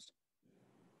problems.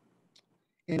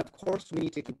 And of course, we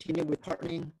need to continue with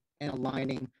partnering and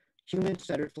aligning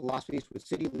human-centered philosophies with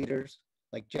city leaders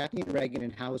like Jackie and Reagan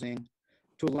in housing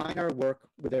to align our work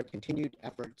with their continued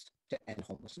efforts to end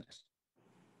homelessness.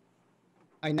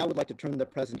 I now would like to turn the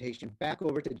presentation back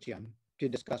over to Jim to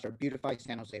discuss our Beautify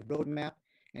San Jose roadmap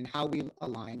and how we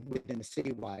align within the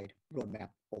citywide roadmap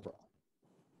overall.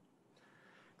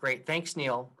 Great, thanks,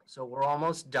 Neil. So we're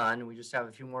almost done. We just have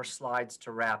a few more slides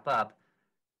to wrap up.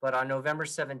 But on November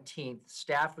 17th,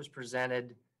 staff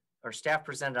presented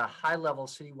a high-level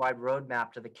citywide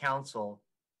roadmap to the council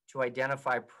to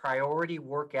identify priority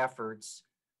work efforts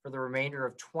for the remainder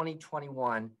of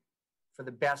 2021 for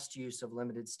the best use of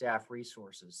limited staff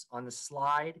resources. On the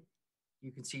slide,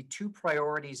 you can see 2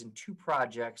 priorities and 2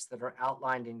 projects that are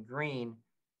outlined in green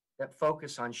that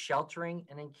focus on sheltering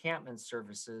and encampment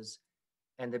services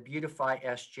and the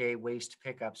BeautifySJ waste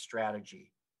pickup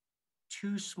strategy.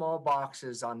 2 small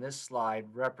boxes on this slide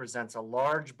represents a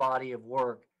large body of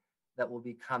work that will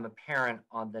become apparent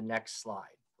on the next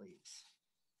slide, please.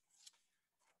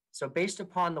 So based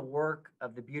upon the work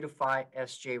of the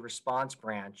BeautifySJ response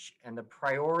branch and the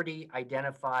priority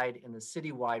identified in the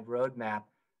citywide roadmap,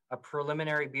 a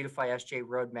preliminary BeautifySJ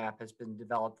roadmap has been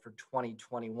developed for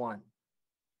 2021.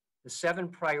 The 7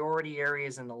 priority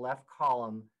areas in the left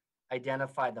column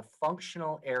identify the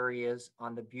functional areas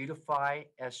on the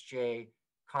BeautifySJ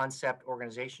concept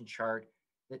organization chart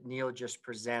that Neil just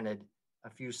presented a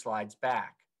few slides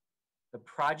back. The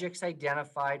projects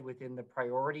identified within the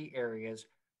priority areas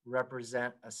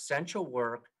represent essential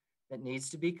work that needs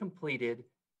to be completed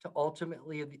to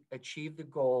ultimately achieve the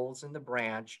goals in the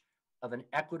branch of an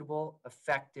equitable,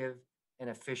 effective, and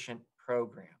efficient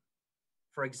program.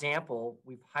 For example,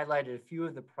 we've highlighted a few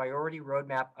of the priority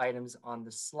roadmap items on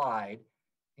the slide,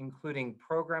 including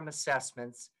program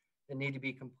assessments that need to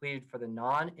be completed for the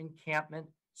non-encampment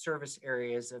service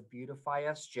areas of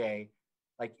BeautifySJ,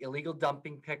 like illegal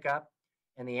dumping pickup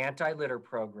and the anti-litter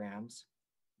programs,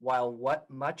 while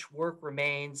much work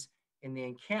remains in the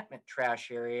encampment trash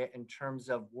area in terms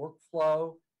of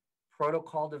workflow,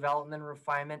 protocol development,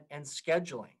 refinement, and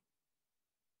scheduling.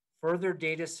 Further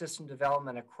data system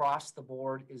development across the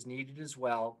board is needed as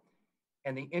well,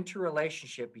 and the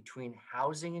interrelationship between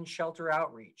housing and shelter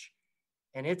outreach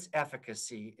and its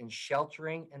efficacy in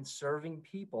sheltering and serving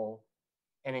people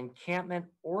and encampment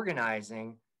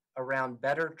organizing around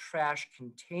better trash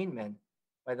containment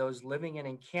by those living in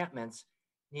encampments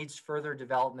needs further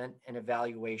development and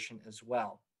evaluation as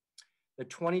well. The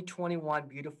 2021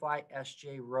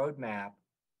 BeautifySJ roadmap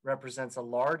represents a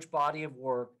large body of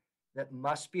work that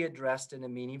must be addressed in a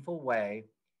meaningful way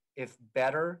if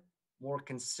better, more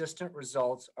consistent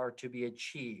results are to be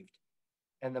achieved,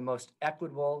 and the most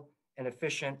equitable and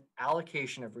efficient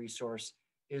allocation of resource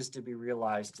is to be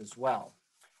realized as well.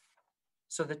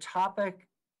 So the topic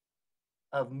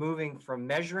of moving from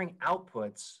measuring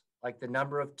outputs, like the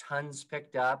number of tons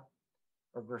picked up,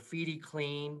 or graffiti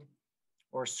cleaned,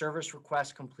 or service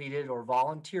requests completed, or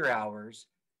volunteer hours,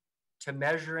 to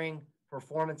measuring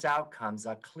performance outcomes,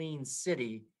 a clean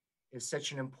city, is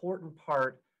such an important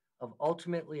part of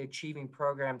ultimately achieving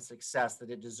program success that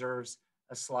it deserves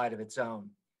a slide of its own.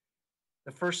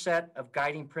 The first set of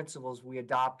guiding principles we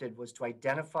adopted was to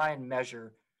identify and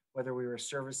measure whether we were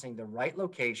servicing the right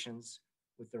locations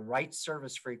with the right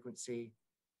service frequency.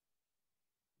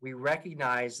 We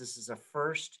recognize this is a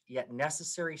first yet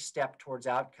necessary step towards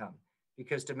outcome,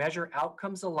 because to measure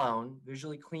outcomes alone,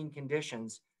 visually clean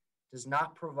conditions, does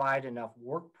not provide enough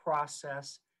work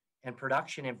process and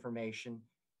production information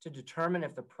to determine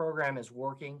if the program is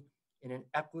working in an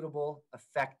equitable,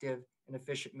 effective, and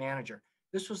efficient manner.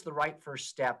 This was the right first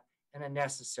step and a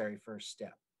necessary first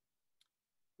step.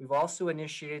 We've also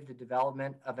initiated the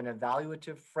development of an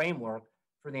evaluative framework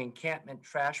for the encampment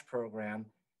trash program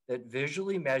that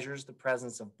visually measures the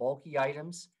presence of bulky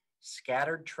items,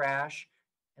 scattered trash,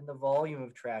 and the volume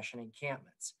of trash in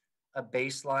encampments. A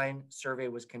baseline survey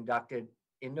was conducted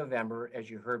in November, as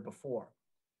you heard before.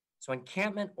 So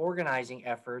encampment organizing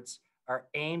efforts are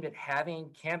aimed at having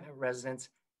encampment residents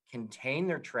contain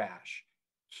their trash,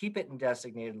 keep it in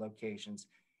designated locations,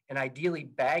 and ideally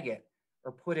bag it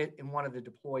or put it in one of the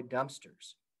deployed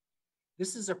dumpsters.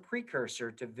 This is a precursor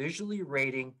to visually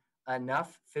rating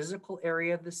enough physical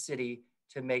area of the city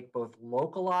to make both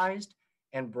localized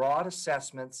and broad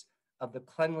assessments of the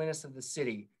cleanliness of the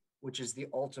city, which is the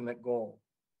ultimate goal.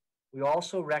 We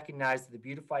also recognize that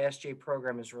the BeautifySJ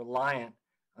program is reliant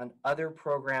on other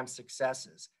program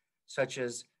successes, such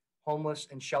as homeless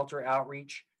and shelter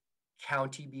outreach,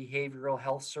 county behavioral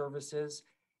health services,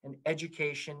 and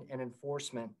education and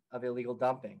enforcement of illegal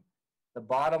dumping. The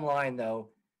bottom line, though,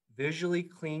 visually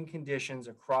clean conditions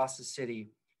across the city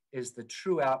is the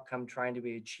true outcome trying to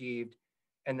be achieved,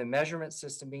 and the measurement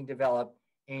system being developed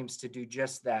aims to do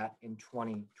just that in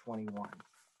 2021.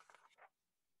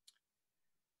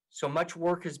 So much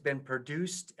work has been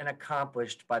produced and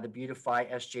accomplished by the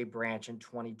BeautifySJ branch in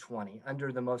 2020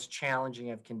 under the most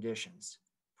challenging of conditions.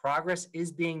 Progress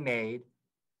is being made.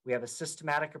 We have a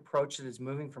systematic approach that is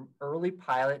moving from early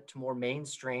pilot to more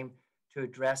mainstream to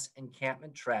address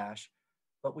encampment trash,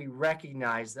 but we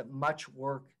recognize that much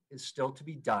work is still to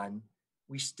be done.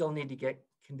 We still need to get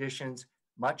conditions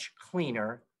much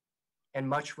cleaner, and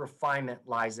much refinement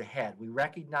lies ahead. We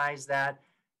recognize that,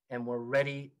 and we're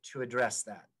ready to address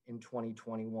that in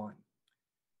 2021.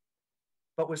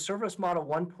 But with Service Model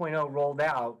 1.0 rolled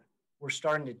out, we're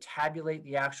starting to tabulate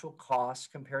the actual costs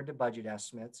compared to budget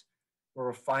estimates. We're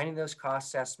refining those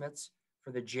cost estimates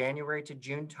for the January to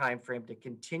June timeframe to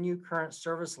continue current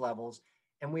service levels,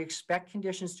 and we expect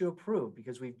conditions to improve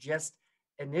because we've just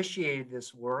initiated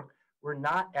this work. We're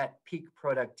not at peak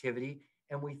productivity,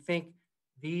 and we think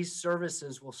these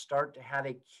services will start to have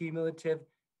a cumulative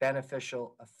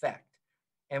beneficial effect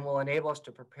and will enable us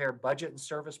to prepare budget and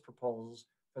service proposals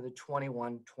for the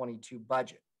 21-22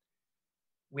 budget.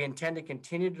 We intend to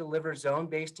continue to deliver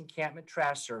zone-based encampment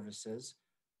trash services.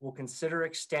 We'll consider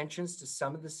extensions to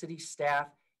some of the city staff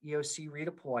EOC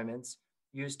redeployments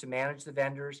used to manage the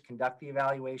vendors, conduct the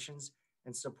evaluations,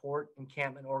 and support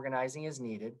encampment organizing as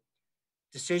needed.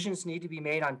 Decisions need to be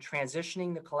made on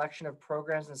transitioning the collection of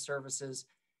programs and services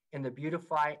in the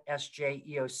BeautifySJ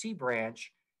EOC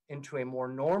branch into a more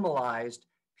normalized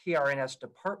PRNS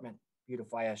department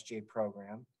BeautifySJ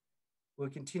program. We'll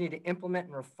continue to implement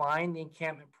and refine the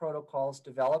encampment protocols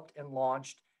developed and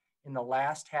launched in the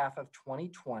last half of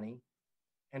 2020.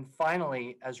 And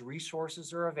finally, as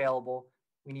resources are available,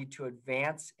 we need to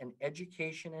advance an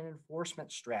education and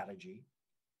enforcement strategy,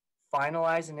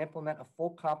 finalize and implement a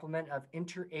full complement of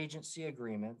interagency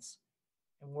agreements,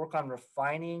 and work on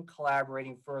refining and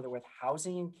collaborating further with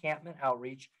housing encampment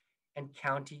outreach and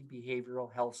county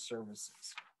behavioral health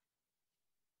services.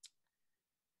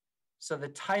 So the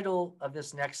title of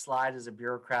this next slide is a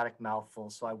bureaucratic mouthful,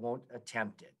 so I won't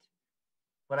attempt it.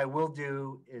 What I will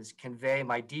do is convey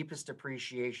my deepest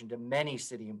appreciation to many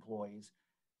city employees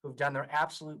who've done their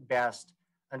absolute best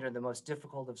under the most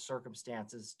difficult of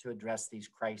circumstances to address these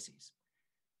crises.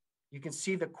 You can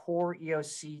see the core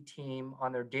EOC team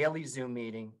on their daily Zoom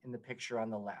meeting in the picture on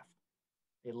the left.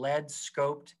 They led,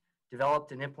 scoped,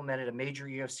 developed, and implemented a major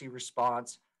EOC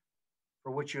response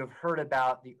for which you have heard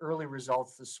about the early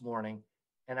results this morning,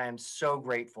 and I am so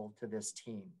grateful to this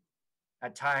team.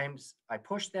 At times, I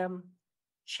pushed them,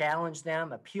 challenged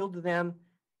them, appealed to them,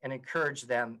 and encouraged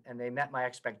them, and they met my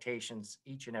expectations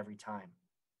each and every time.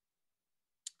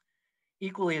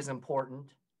 Equally as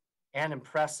important and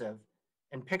impressive,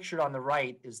 and pictured on the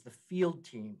right, is the field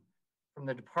team from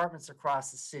the departments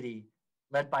across the city,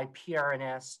 led by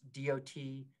PRNS,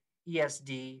 DOT,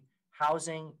 ESD,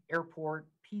 Housing, Airport,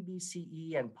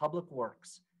 PBCE, and Public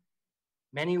Works.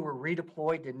 Many were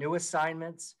redeployed to new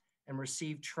assignments and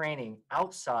received training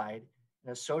outside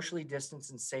in a socially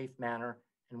distanced and safe manner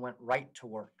and went right to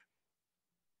work.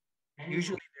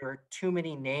 Usually there are too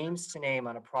many names to name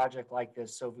on a project like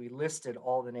this, so we listed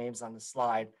all the names on the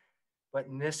slide. But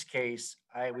in this case,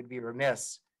 I would be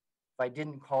remiss if I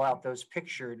didn't call out those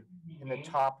pictured in the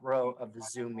top row of the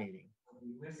Zoom meeting.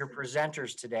 Your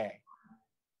presenters today: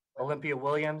 Olympia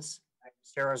Williams,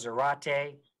 Sarah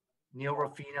Zarate, Neil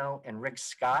Rufino, and Rick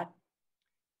Scott.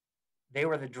 They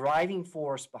were the driving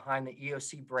force behind the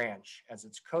EOC branch as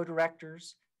its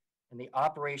co-directors and the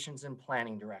operations and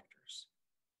planning directors.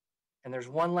 And there's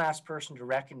one last person to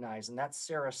recognize, and that's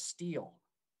Sarah Steele,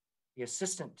 the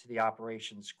assistant to the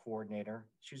operations coordinator.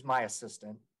 She's my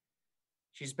assistant.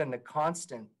 She's been the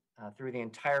constant through the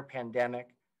entire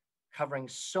pandemic, covering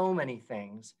so many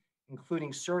things,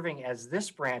 including serving as this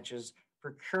branch's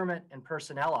procurement and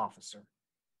personnel officer.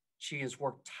 She has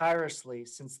worked tirelessly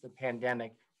since the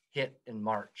pandemic hit in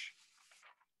March.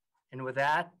 And with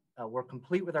that, we're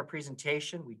complete with our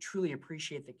presentation. We truly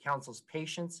appreciate the council's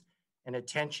patience and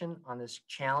attention on this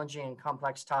challenging and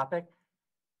complex topic,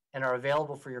 and are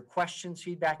available for your questions,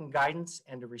 feedback, and guidance,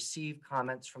 and to receive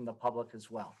comments from the public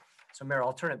as well. So Mayor,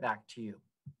 I'll turn it back to you.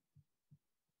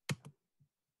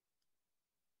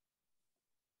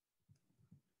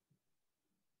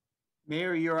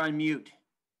 Mayor, you're on mute.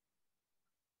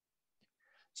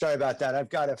 Sorry about that. I've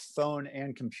got a phone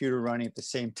and computer running at the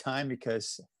same time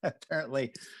because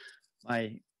apparently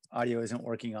my audio isn't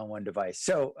working on one device.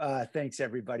 So thanks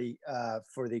everybody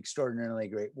for the extraordinarily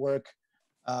great work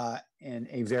in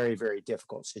a very, very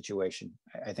difficult situation.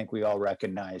 I think we all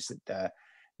recognize that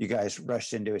you guys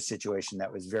rushed into a situation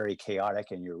that was very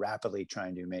chaotic, and you're rapidly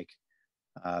trying to make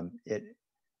it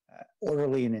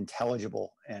orderly and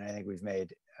intelligible. And I think we've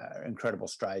made incredible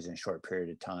strides in a short period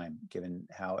of time, given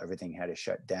how everything had to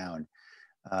shut down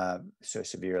so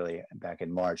severely back in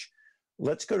March.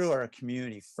 Let's go to our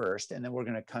community first, and then we're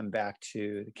going to come back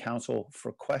to the council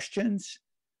for questions.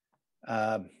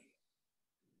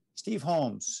 Steve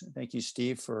Holmes. Thank you,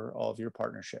 Steve, for all of your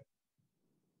partnership.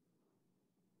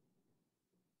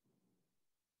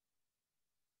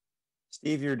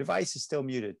 Steve, your device is still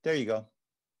muted. There you go.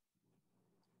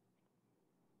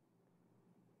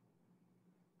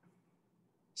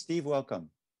 Steve, welcome.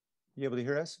 You able to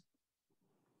hear us?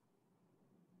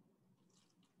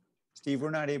 Steve,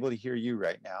 we're not able to hear you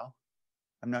right now.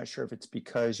 I'm not sure if it's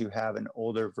because you have an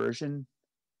older version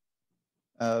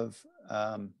of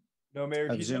no,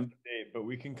 Mayor, he's Zoom. up to date, but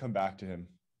we can come back to him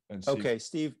and see. Okay,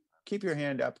 Steve, keep your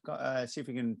hand up. See if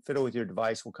we can fiddle with your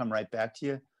device. We'll come right back to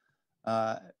you.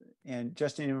 And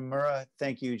Justin Imamura,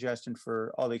 thank you, Justin,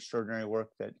 for all the extraordinary work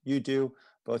that you do,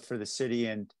 both for the city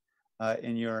and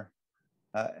in your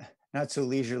not so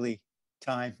leisurely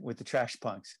time with the trash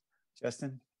punks.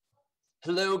 Justin?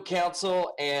 Hello,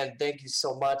 council, and thank you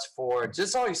so much for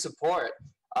just all your support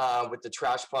with the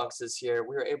trash punks this year.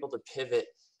 We were able to pivot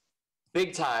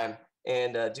big time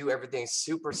and do everything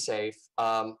super safe.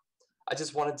 I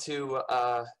just wanted to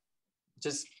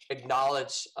just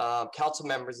acknowledge council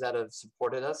members that have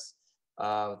supported us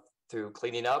through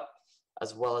cleaning up,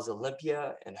 as well as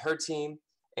Olympia and her team.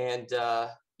 And,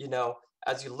 you know,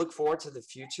 as you look forward to the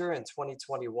future in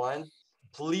 2021,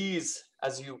 please,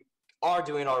 as you are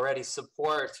doing already,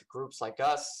 support groups like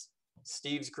us,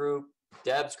 Steve's group,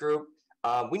 Deb's group.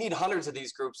 We need hundreds of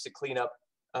these groups to clean up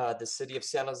the city of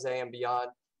San Jose and beyond.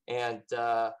 And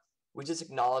we just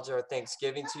acknowledge our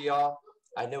Thanksgiving to y'all.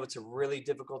 I know it's a really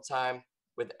difficult time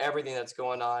with everything that's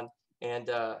going on. And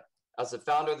as the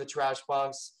founder of the Trash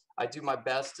Punks, I do my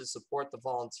best to support the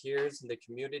volunteers and the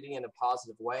community in a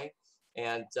positive way.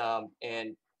 And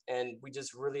we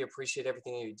just really appreciate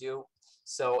everything you do.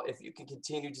 So if you can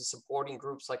continue to supporting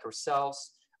groups like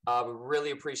ourselves, we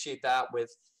really appreciate that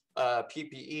with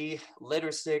PPE,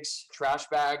 litter sticks, trash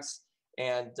bags,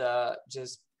 and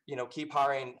just, you know, keep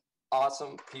hiring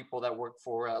awesome people that work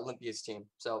for Olympia's team.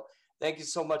 So thank you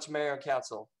so much, Mayor and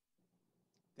Council.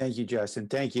 Thank you, Justin.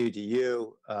 Thank you to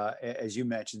you. As you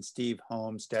mentioned, Steve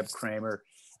Holmes, Deb Kramer,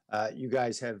 you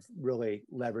guys have really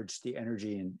leveraged the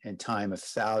energy and time of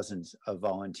thousands of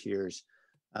volunteers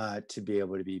to be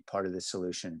able to be part of the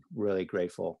solution. Really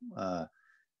grateful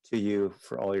to you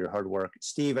for all your hard work.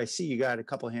 Steve, I see you got a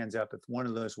couple hands up. If one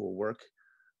of those will work,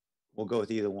 we'll go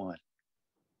with either one.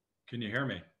 Can you hear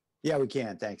me? Yeah, we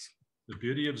can. Thanks. The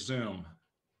beauty of Zoom.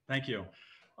 Thank you.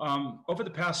 Over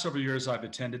the past several years, I've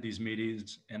attended these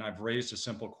meetings and I've raised a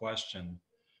simple question.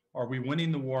 Are we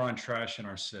winning the war on trash in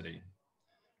our city?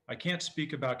 I can't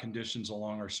speak about conditions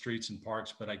along our streets and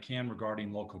parks, but I can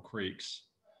regarding local creeks.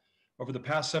 Over the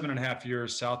past 7.5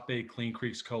 years, South Bay Clean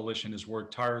Creeks Coalition has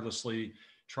worked tirelessly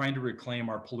trying to reclaim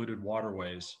our polluted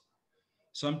waterways.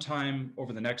 Sometime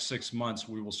over the next 6 months,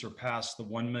 we will surpass the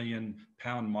 1 million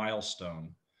pound milestone.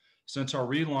 Since our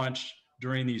relaunch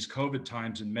during these COVID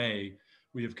times in May,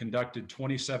 we have conducted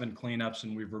 27 cleanups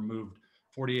and we've removed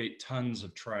 48 tons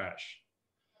of trash.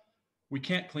 We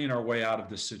can't clean our way out of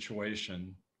this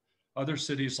situation. Other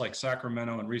cities like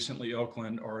Sacramento and recently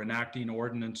Oakland are enacting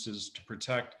ordinances to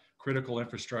protect critical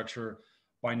infrastructure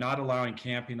by not allowing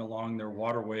camping along their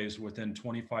waterways within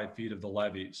 25 feet of the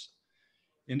levees.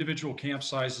 Individual camp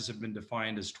sizes have been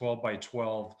defined as 12 by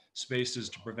 12 spaces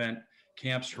to prevent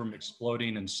camps from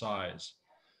exploding in size.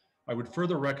 I would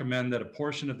further recommend that a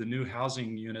portion of the new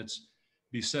housing units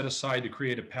be set aside to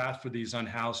create a path for these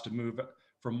unhoused to move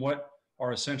from what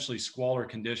are essentially squalor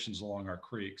conditions along our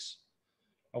creeks.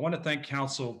 I want to thank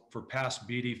Council for past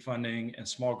BD funding and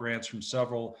small grants from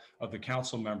several of the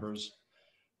Council members,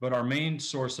 but our main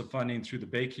source of funding through the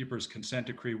Baykeepers Consent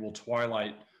Decree will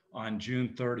twilight on June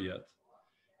 30th.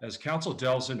 As Council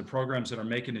delves into programs that are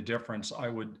making a difference, I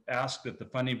would ask that the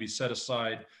funding be set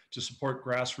aside to support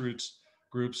grassroots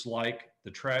groups like the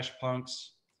Trash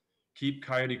Punks, Keep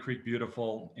Coyote Creek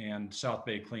Beautiful, and South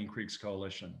Bay Clean Creeks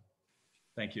Coalition.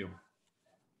 Thank you.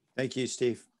 Thank you,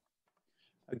 Steve.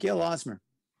 Gail Osmer.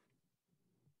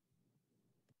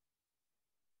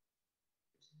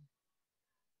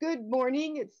 Good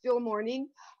morning. It's still morning.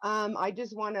 I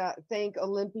just want to thank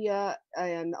Olympia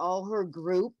and all her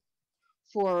group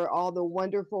for all the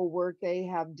wonderful work they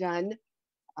have done.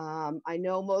 I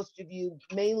know most of you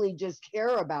mainly just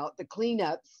care about the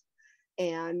cleanups,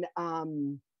 and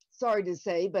sorry to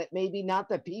say, but maybe not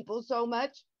the people so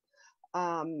much.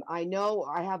 I know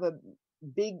I have a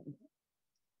big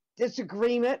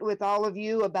disagreement with all of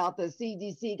you about the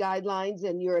CDC guidelines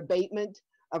and your abatement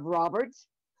of Roberts.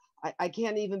 I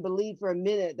can't even believe for a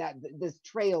minute that this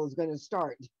trail is going to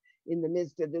start in the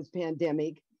midst of this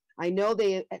pandemic. I know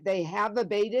they have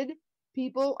abated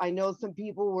people. I know some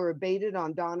people were abated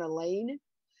on Donna Lane,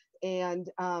 and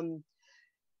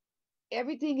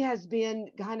everything has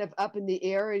been kind of up in the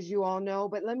air, as you all know.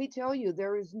 But let me tell you,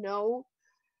 there is no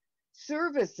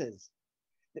services.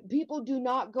 People do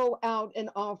not go out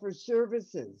and offer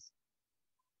services.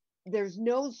 There's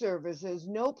no services,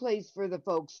 no place for the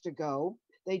folks to go.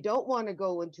 They don't want to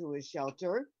go into a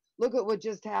shelter. Look at what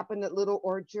just happened at Little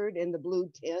Orchard in the blue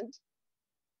tent.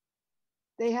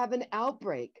 They have an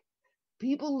outbreak.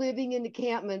 People living in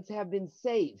encampments have been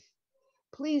safe.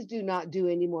 Please do not do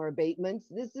any more abatements.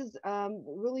 This is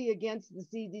really against the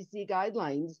CDC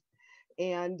guidelines.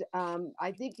 And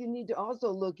I think you need to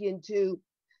also look into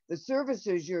the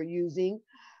services you're using.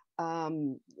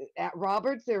 At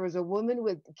Roberts, there was a woman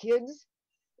with kids,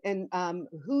 and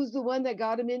who's the one that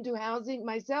got him into housing?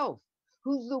 Myself.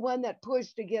 Who's the one that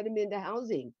pushed to get him into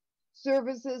housing?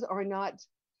 Services are not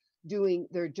doing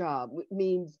their job. It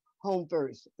means home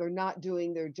first. They're not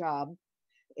doing their job.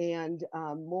 And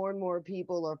more and more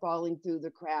people are falling through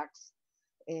the cracks.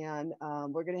 And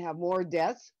we're going to have more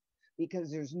deaths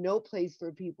because there's no place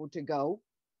for people to go.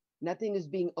 Nothing is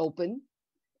being open.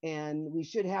 And we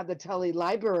should have the Tully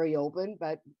Library open,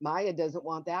 but Maya doesn't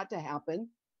want that to happen.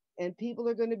 And people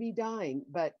are going to be dying.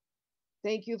 But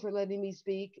thank you for letting me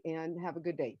speak, and have a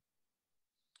good day.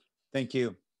 Thank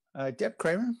you. Deb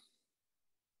Kramer.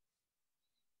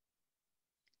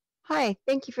 Hi,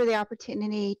 thank you for the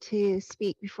opportunity to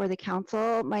speak before the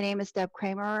council. My name is Deb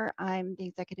Kramer. I'm the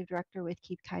executive director with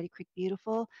Keep Coyote Creek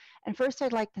Beautiful. And first,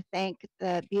 I'd like to thank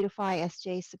the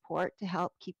BeautifySJ support to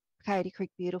help keep Coyote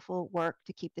Creek Beautiful work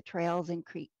to keep the trails and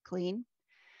creek clean.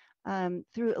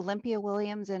 Through Olympia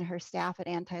Williams and her staff at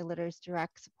Anti-Litter's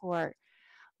direct support,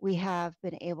 we have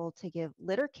been able to give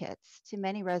litter kits to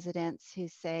many residents who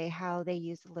say how they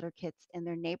use the litter kits in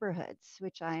their neighborhoods,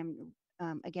 which I'm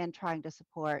again trying to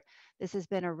support. This has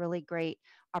been a really great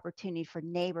opportunity for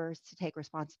neighbors to take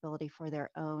responsibility for their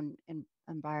own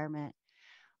environment.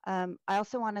 I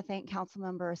also want to thank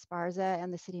Councilmember Esparza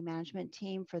and the city management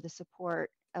team for the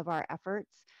support of our efforts.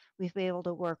 We've been able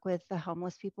to work with the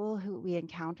homeless people who we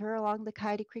encounter along the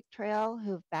Coyote Creek Trail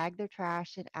who've bagged their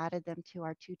trash and added them to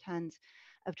our 2 tons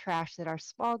of trash that our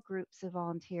small groups of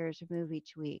volunteers remove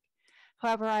each week.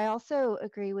 However, I also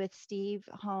agree with Steve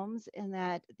Holmes in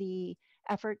that the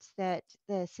efforts that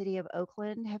the city of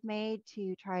Oakland have made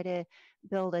to try to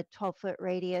build a 12-foot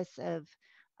radius of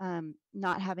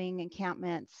not having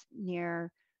encampments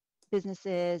near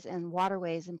businesses and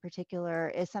waterways in particular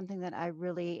is something that I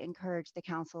really encourage the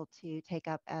council to take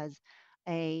up as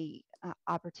a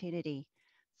opportunity.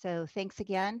 So thanks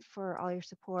again for all your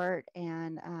support,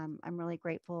 and I'm really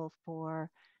grateful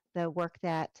for the work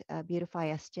that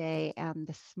BeautifySJ and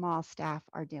the small staff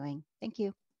are doing. Thank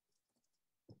you.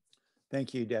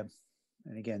 Thank you, Deb.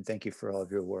 And again, thank you for all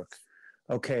of your work.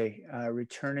 Okay,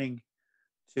 returning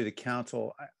to the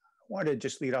council, I want to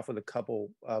just lead off with a couple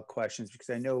questions because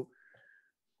I know,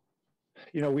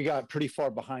 we got pretty far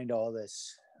behind all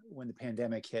this when the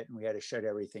pandemic hit and we had to shut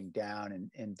everything down.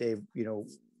 And Dave,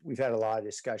 we've had a lot of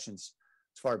discussions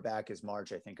as far back as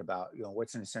March, I think, about,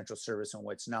 what's an essential service and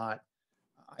what's not.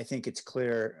 I think it's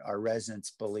clear our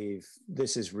residents believe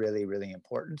this is really, really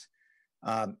important.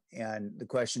 And the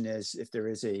question is, if there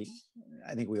is I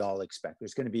think we all expect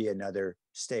there's going to be another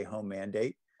stay home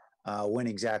mandate. When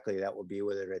exactly that will be,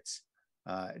 whether it's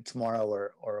tomorrow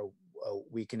or a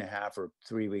week and a half or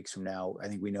 3 weeks from now, I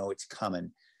think we know it's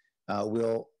coming.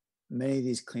 Will many of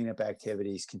these cleanup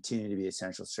activities continue to be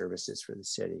essential services for the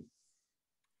city?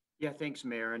 Yeah, thanks,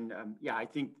 Mayor. And yeah, I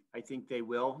think they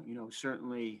will.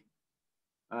 Certainly,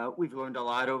 we've learned a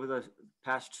lot over the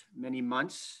past many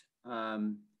months.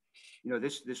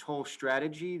 This whole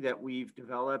strategy that we've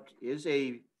developed is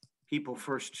a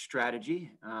people-first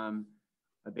strategy.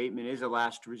 Abatement is a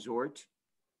last resort.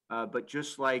 But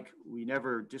just like we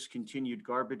never discontinued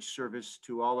garbage service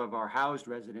to all of our housed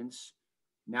residents,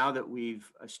 now that we've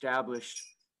established,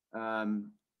 encampment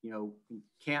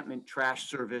trash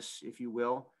service, if you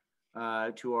will,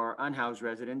 to our unhoused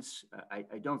residents, I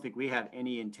don't think we have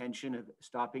any intention of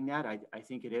stopping that. I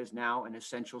think it is now an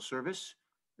essential service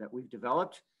that we've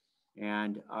developed.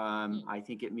 And I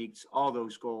think it meets all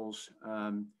those goals,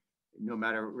 no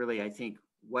matter really, I think,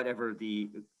 whatever the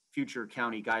future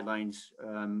county guidelines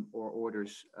or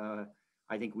orders.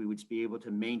 I think we would be able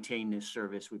to maintain this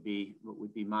service would be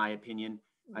my opinion.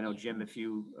 I know, Jim, if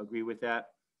you agree with that.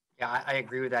 Yeah, I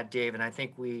agree with that, Dave. And I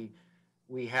think we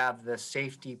have the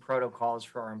safety protocols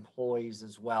for our employees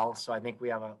as well. So I think we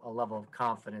have a level of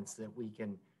confidence that we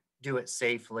can do it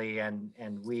safely, and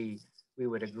we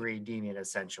would agree deeming it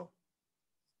essential.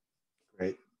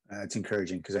 Great. It's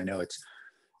encouraging because I know it's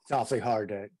awfully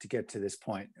hard to get to this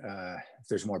point. If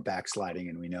there's more backsliding,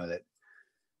 and we know that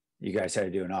you guys had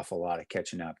to do an awful lot of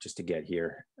catching up just to get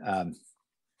here.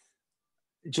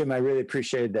 Jim, I really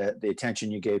appreciated the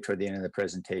attention you gave toward the end of the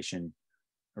presentation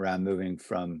around moving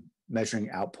from measuring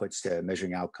outputs to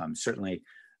measuring outcomes. Certainly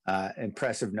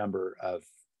impressive number of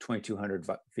 2,200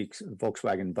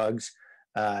 Volkswagen Bugs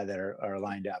that are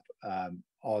lined up.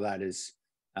 All that is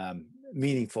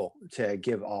meaningful to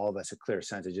give all of us a clear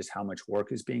sense of just how much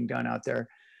work is being done out there.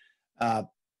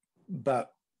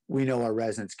 But we know our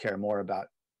residents care more about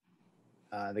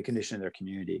the condition of their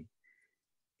community.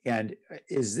 And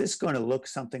is this going to look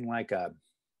something like a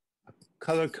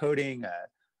color coding, a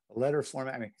letter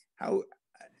format? I mean, how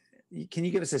can you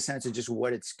give us a sense of just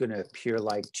what it's going to appear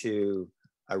like to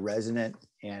a resident?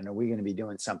 And are we going to be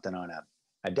doing something on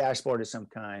a dashboard of some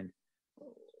kind?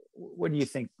 What do you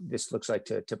think this looks like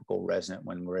to a typical resident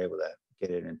when we're able to get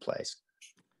it in place?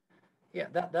 Yeah,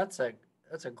 that's a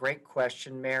great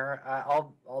question, Mayor.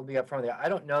 I'll be upfront with you. I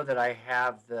don't know that I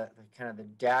have the kind of the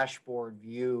dashboard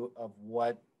view of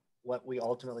what we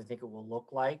ultimately think it will look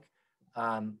like.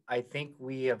 I think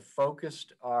we have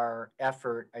focused our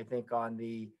effort, I think, on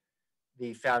the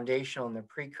foundational and the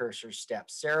precursor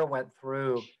steps. Sarah went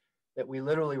through that. We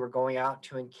literally were going out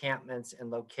to encampments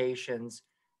and locations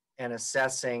and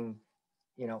assessing,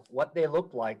 what they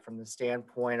look like from the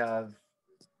standpoint of,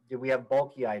 do we have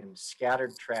bulky items,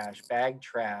 scattered trash, bagged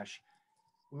trash?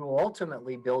 We will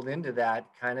ultimately build into that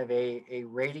kind of a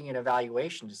rating and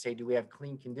evaluation to say, do we have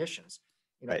clean conditions?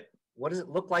 Right. What does it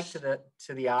look like to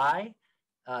the eye?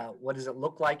 What does it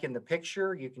look like in the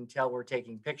picture? You can tell we're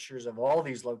taking pictures of all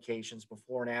these locations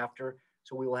before and after.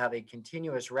 So we will have a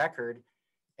continuous record.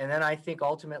 And then I think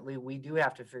ultimately we do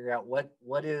have to figure out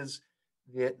what is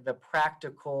the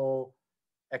practical,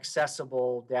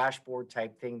 accessible dashboard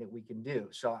type thing that we can do.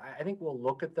 So I think we'll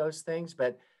look at those things,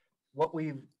 but what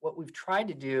we've tried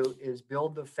to do is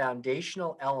build the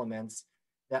foundational elements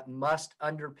that must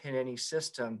underpin any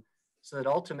system, so that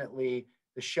ultimately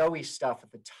the showy stuff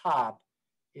at the top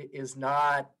is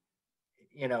not,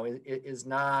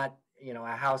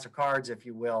 a house of cards, if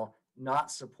you will,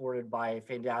 not supported by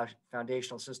a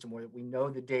foundational system where we know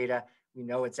the data, we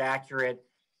know it's accurate,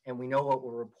 and we know what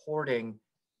we're reporting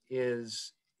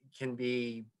can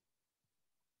be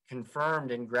confirmed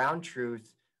in ground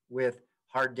truth with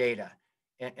hard data.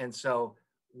 And so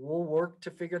we'll work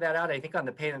to figure that out. I think on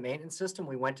the pavement maintenance system,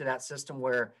 we went to that system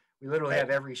where we literally have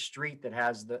every street that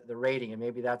has the rating, and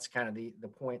maybe that's kind of the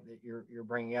point that you're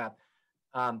bringing up.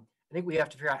 I think we have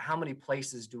to figure out how many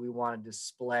places do we want to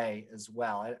display as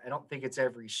well. I don't think it's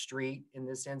every street in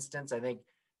this instance. I think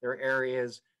there are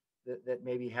areas that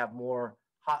maybe have more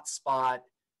hotspot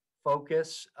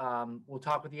focus. We'll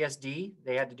talk with the SD.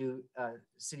 They had to do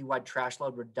citywide trash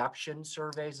load reduction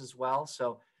surveys as well.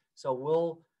 So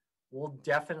we'll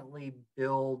definitely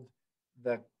build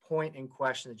the point in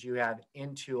question that you have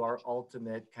into our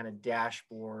ultimate kind of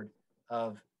dashboard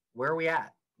of where are we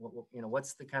at?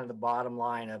 What's the kind of the bottom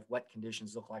line of what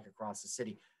conditions look like across the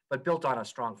city, but built on a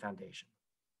strong foundation.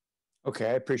 Okay,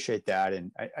 I appreciate that.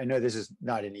 And I know this is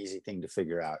not an easy thing to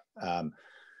figure out.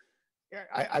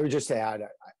 I would just add,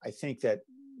 I think that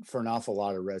for an awful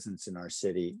lot of residents in our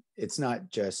city, it's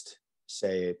not just,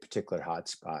 say, a particular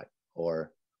hotspot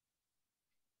or,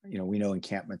 we know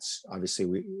encampments,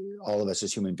 obviously all of us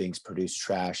as human beings produce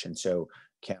trash. And so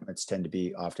encampments tend to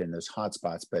be often in those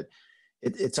hotspots, but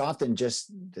it's often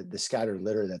just the scattered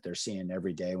litter that they're seeing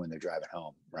every day when they're driving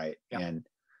home, right? Yeah. And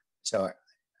so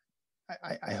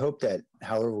I hope that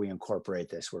however we incorporate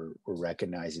this, we're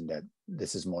recognizing that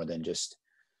this is more than just,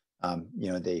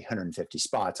 the 150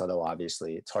 spots, although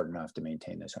obviously it's hard enough to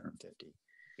maintain those 150.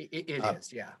 It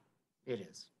is, yeah, it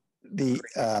is.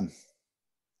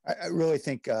 I really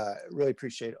think, really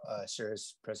appreciate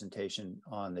Sarah's presentation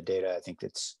on the data. I think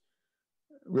it's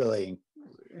really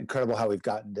incredible how we've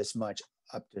gotten this much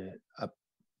up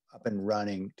and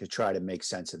running to try to make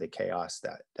sense of the chaos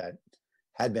that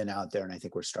had been out there. And I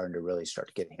think we're starting to really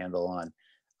get a handle on.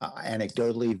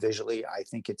 Anecdotally, visually, I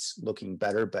think it's looking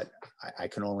better, but I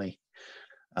can only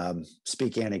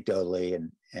speak anecdotally,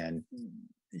 and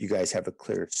you guys have a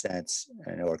clear sense,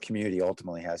 and our community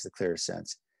ultimately has the clear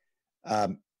sense.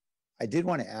 I did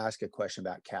want to ask a question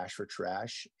about Cash for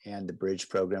Trash and the bridge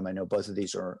program. I know both of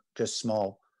these are just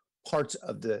small parts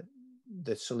of the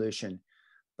solution,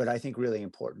 but I think really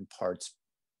important parts,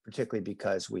 particularly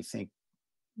because we think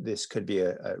this could be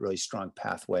a really strong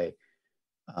pathway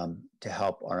to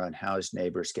help our unhoused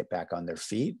neighbors get back on their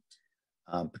feet,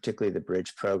 particularly the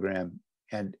bridge program.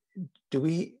 And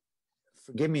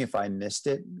forgive me if I missed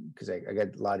it, because I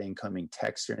got a lot of incoming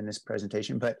text during this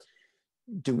presentation, but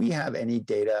do we have any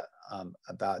data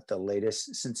about the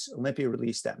latest, since Olympia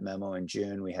released that memo in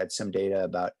June, we had some data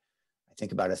about, I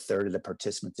think about a third of the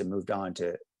participants have moved on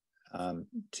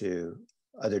to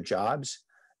other jobs.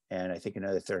 And I think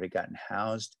another third had gotten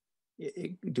housed.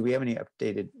 Do we have any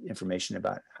updated information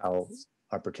about how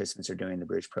our participants are doing in the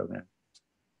bridge program?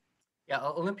 Yeah,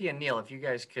 Olympia and Neil, if you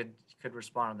guys could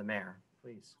respond to the mayor,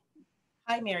 please.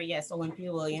 Hi, Mayor. Yes,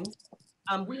 Olympia Williams.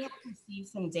 We have received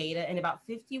some data, and about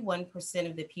 51%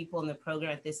 of the people in the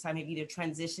program at this time have either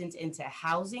transitioned into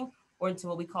housing or into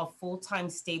what we call full-time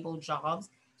stable jobs.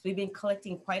 So we've been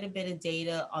collecting quite a bit of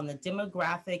data on the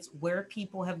demographics, where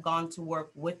people have gone to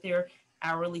work, what their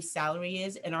hourly salary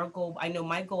is. And our goal, I know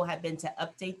my goal had been to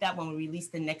update that when we release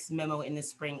the next memo in the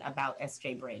spring about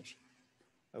SJ Bridge.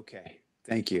 Okay,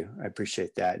 thank you. I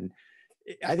appreciate that. And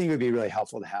I think it would be really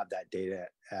helpful to have that data,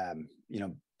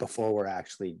 before we're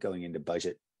actually going into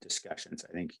budget discussions.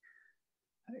 I think,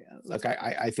 look,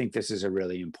 I think this is a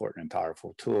really important and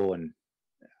powerful tool, and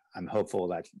I'm hopeful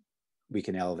that we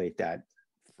can elevate that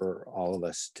for all of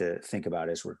us to think about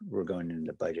as we're going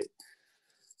into budget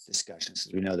discussions.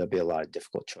 We know there'll be a lot of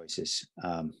difficult choices.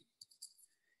 And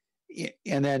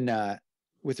then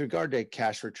with regard to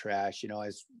Cash for Trash,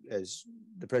 as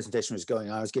the presentation was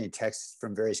going on, I was getting texts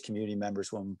from various community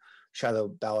members when Shiloh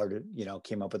Ballard,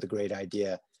 came up with a great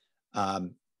idea.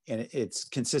 And it's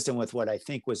consistent with what I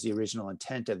think was the original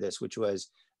intent of this, which was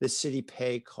the city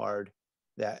pay card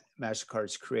that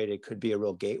MasterCard's created could be a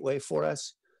real gateway for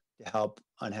us to help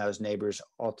unhoused neighbors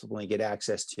ultimately get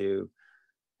access to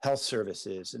health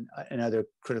services and other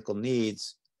critical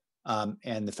needs.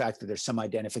 And the fact that there's some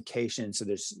identification, so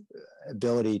there's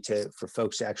ability for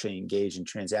folks to actually engage in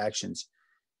transactions.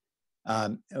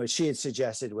 What she had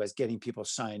suggested was getting people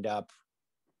signed up,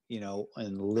 you know,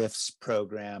 in Lyft's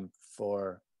program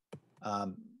for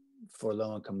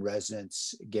low-income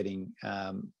residents getting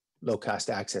low-cost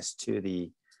access to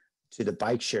the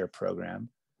bike share program.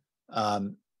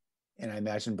 And I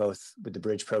imagine both with the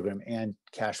bridge program and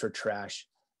cash for trash,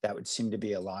 that would seem to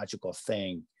be a logical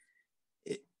thing.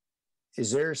 Is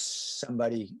there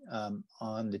somebody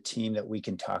on the team that we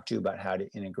can talk to about how to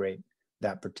integrate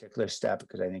that particular step?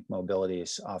 Because I think mobility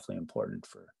is awfully important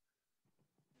for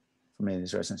many of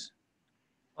these residents.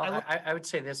 Well, I would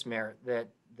say this, Mayor, that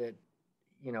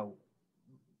you know,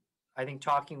 I think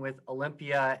talking with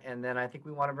Olympia, and then I think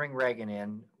we want to bring Reagan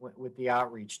in with the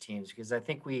outreach teams, because I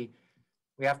think we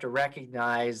have to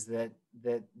recognize that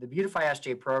the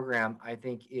BeautifySJ program, I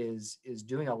think, is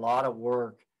doing a lot of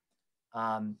work.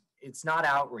 It's not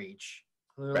outreach.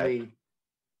 Clearly,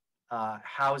 right.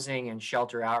 Housing and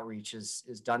shelter outreach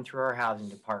is done through our housing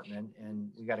department, and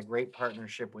we got a great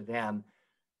partnership with them.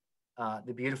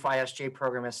 The BeautifySJ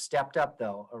program has stepped up,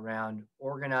 though, around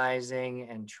organizing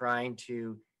and trying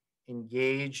to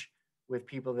engage with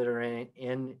people that are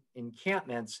in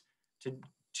encampments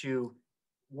to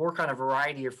work on a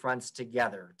variety of fronts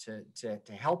together to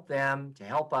help them, to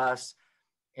help us,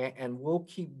 and we'll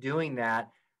keep doing that.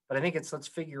 But I think let's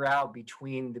figure out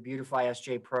between the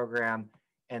BeautifySJ program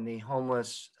and the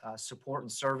homeless support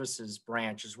and services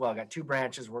branch as well. Got two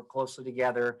branches, work closely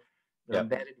together. They're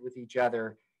embedded with each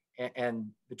other. And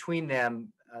between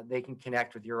them, they can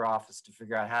connect with your office to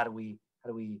figure out how do we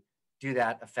do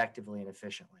that effectively and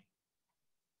efficiently.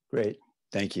 Great,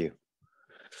 thank you.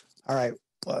 All right,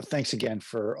 well, thanks again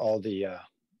for all the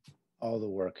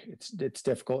work. It's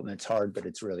difficult and it's hard, but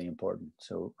it's really important.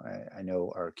 So I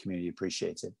know our community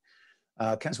appreciates it.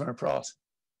 Councilmember Prowse.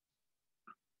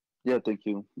 Yeah, thank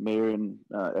you, Mayor, and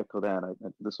echo that.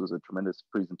 This was a tremendous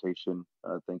presentation.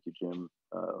 Thank you, Jim,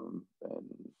 and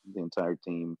the entire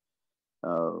team.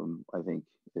 I think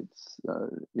it's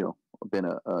you know, been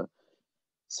a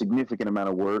significant amount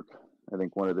of work. I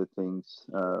think one of the things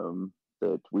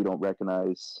that we don't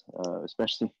recognize,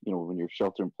 especially, you know, when you're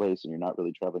shelter in place and you're not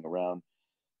really traveling around,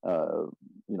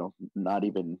 you know, not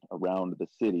even around the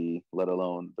city, let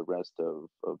alone the rest of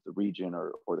the region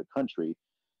or the country.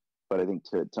 But I think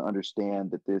to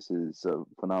understand that this is a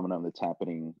phenomenon that's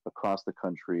happening across the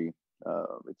country,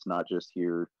 it's not just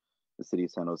here, the city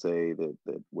of San Jose,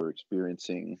 that we're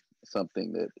experiencing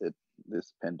something that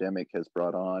this pandemic has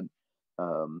brought on.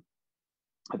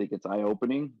 I think it's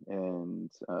eye-opening,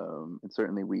 and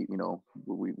certainly we've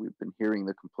been hearing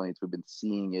the complaints, we've been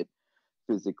seeing it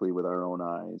physically with our own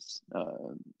eyes,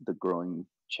 the growing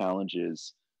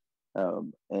challenges,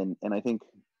 and I think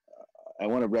I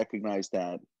want to recognize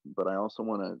that, but I also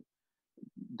want to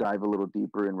dive a little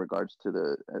deeper in regards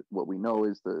to what we know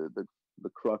is the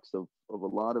crux of a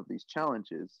lot of these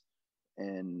challenges,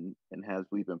 and has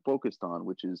we've been focused on,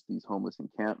 which is these homeless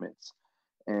encampments.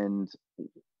 And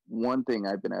one thing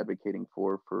I've been advocating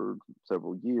for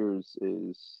several years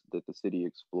is that the city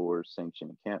explore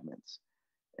sanctioned encampments.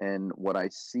 And what I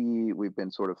see we've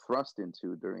been sort of thrust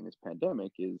into during this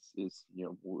pandemic is you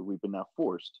know, we've been now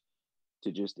forced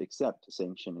to just accept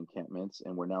sanctioned encampments,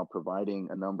 and we're now providing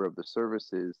a number of the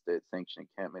services that sanctioned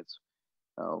encampments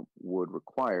would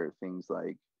require, things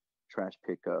like trash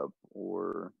pickup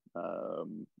or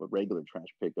regular trash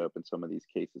pickup in some of these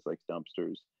cases, like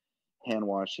dumpsters, hand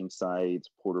washing sites,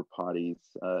 porta potties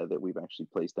that we've actually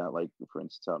placed out, like for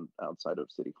instance outside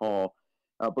of City Hall,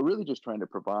 but really just trying to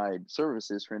provide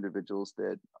services for individuals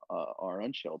that are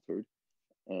unsheltered,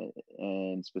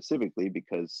 and specifically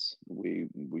because we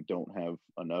don't have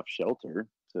enough shelter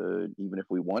to, even if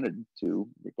we wanted to,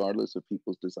 regardless of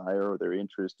people's desire or their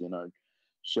interest in our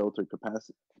shelter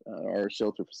capacity, our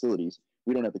shelter facilities,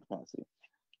 we don't have the capacity.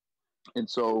 And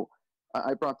so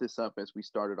I brought this up as we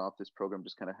started off this program,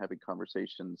 just kind of having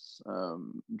conversations,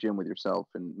 Jim, with yourself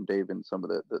and Dave and some of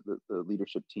the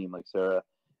leadership team like Sarah.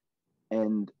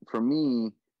 And for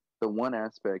me, the one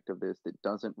aspect of this that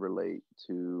doesn't relate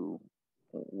to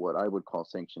what I would call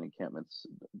sanctioned encampments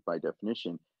by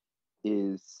definition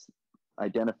is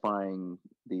identifying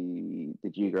the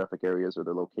geographic areas or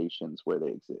the locations where they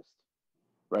exist.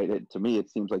 Right. To me, it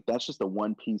seems like that's just the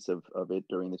one piece of it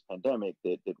during this pandemic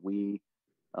that we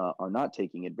are not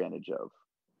taking advantage of.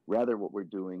 Rather, what we're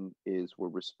doing is we're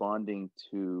responding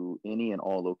to any and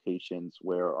all locations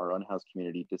where our unhoused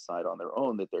community decide on their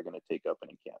own that they're going to take up an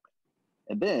encampment.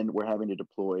 And then we're having to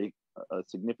deploy a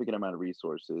significant amount of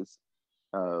resources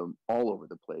all over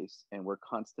the place. And we're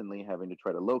constantly having to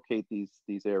try to locate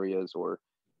these areas, or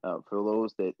for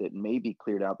those that may be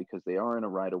cleared out because they are in a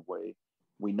right of way,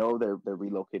 we know they're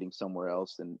relocating somewhere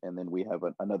else, and then we have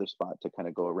another spot to kind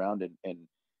of go around, and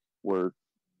we're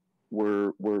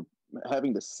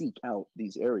having to seek out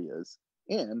these areas.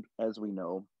 And as we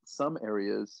know, some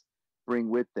areas bring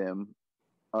with them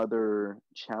other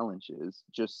challenges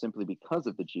just simply because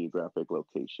of the geographic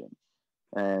location.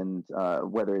 And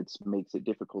whether it makes it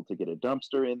difficult to get a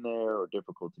dumpster in there or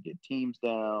difficult to get teams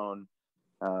down.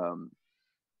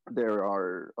 There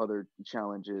are other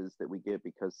challenges that we get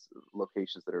because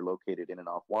locations that are located in and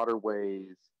off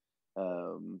waterways,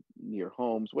 near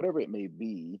homes, whatever it may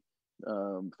be,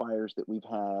 fires that we've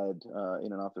had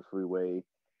in and off the freeway.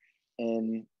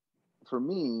 And for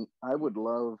me, I would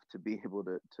love to be able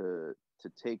to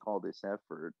take all this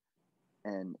effort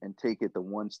and take it the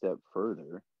one step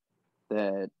further.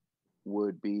 That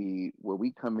would be where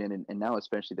we come in, and now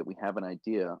especially that we have an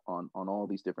idea on all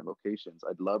these different locations.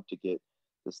 I'd love to get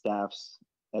the staff's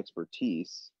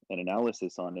expertise and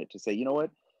analysis on it to say, you know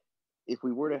what, if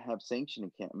we were to have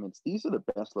sanctioned encampments, these are the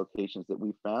best locations that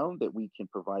we found that we can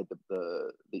provide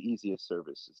the easiest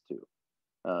services to,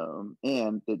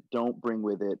 and that don't bring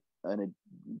with it an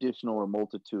additional or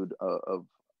multitude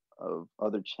of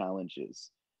other challenges,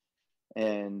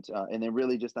 and then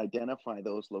really just identify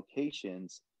those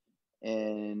locations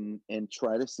and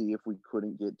try to see if we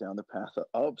couldn't get down the path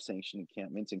of sanctioned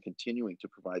encampments and continuing to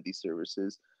provide these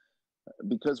services,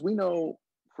 because we know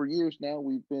for years now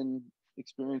we've been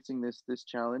experiencing this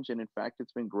challenge, and in fact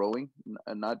it's been growing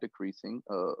and not decreasing,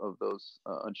 of those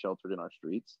unsheltered in our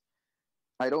streets.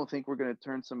 I don't think we're going to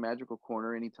turn some magical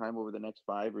corner anytime over the next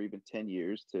 5 or even 10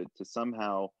 years to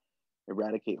somehow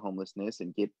eradicate homelessness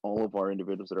and get all of our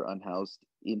individuals that are unhoused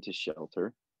into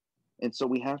shelter. And so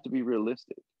we have to be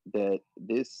realistic that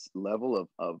this level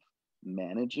of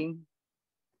managing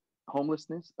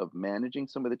homelessness, of managing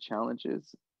some of the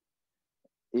challenges,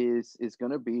 is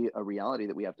going to be a reality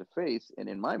that we have to face. And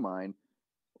in my mind,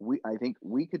 I think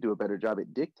we could do a better job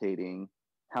at dictating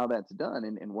how that's done.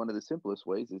 And one of the simplest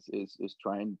ways is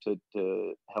trying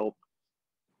to help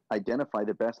identify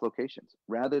the best locations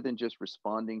rather than just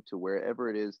responding to wherever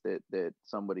it is that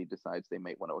somebody decides they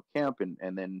might want to camp,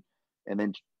 and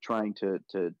then trying to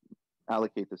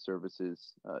allocate the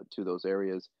services to those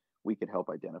areas. We could help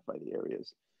identify the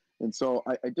areas. And so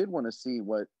I did want to see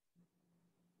what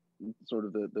sort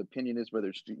of the opinion is, whether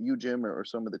it's you, Jim, or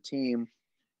some of the team,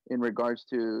 in regards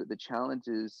to the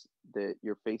challenges that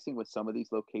you're facing with some of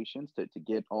these locations to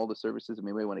get all the services that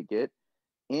we may want to get,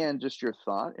 and just your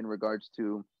thought in regards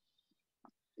to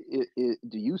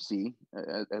do you see,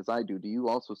 as I do you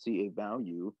also see a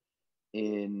value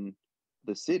in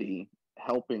the city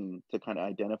helping to kind of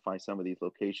identify some of these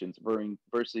locations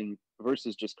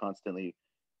versus just constantly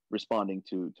responding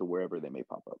to wherever they may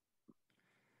pop up?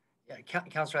 Yeah,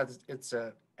 Councilor, it's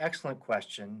an excellent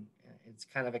question. It's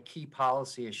kind of a key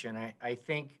policy issue, and I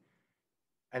think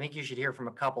you should hear from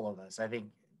a couple of us. I think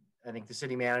the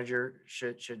city manager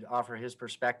should offer his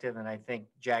perspective, and I think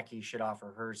Jackie should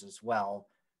offer hers as well.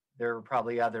 There are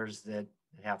probably others that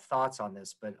have thoughts on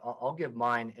this, but I'll give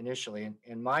mine initially.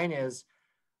 And mine is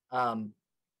from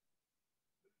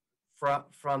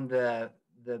the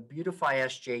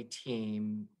BeautifySJ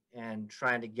team and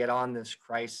trying to get on this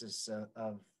crisis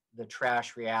of the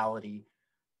trash reality.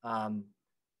 I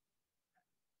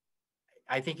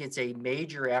think it's a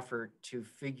major effort to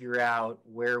figure out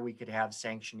where we could have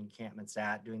sanctioned encampments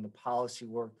at, doing the policy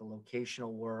work, the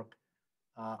locational work.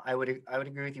 I would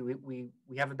agree with you.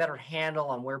 We have a better handle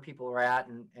on where people are at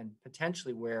and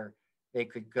potentially where they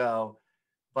could go.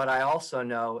 But I also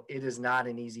know it is not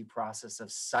an easy process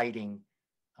of siting,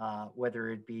 whether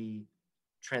it be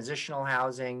transitional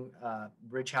housing,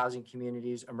 bridge housing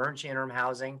communities, emergency interim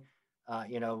housing.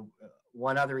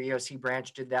 One other EOC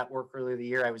branch did that work earlier the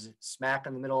year. I was smack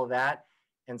in the middle of that,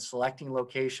 and selecting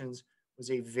locations was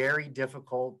a very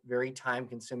difficult, very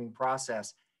time-consuming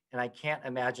process. And I can't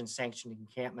imagine sanctioned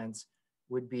encampments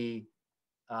would be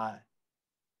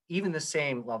even the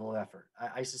same level of effort.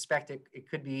 I suspect it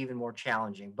could be even more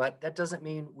challenging, but that doesn't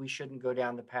mean we shouldn't go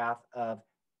down the path of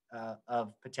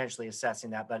potentially assessing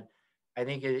that. But I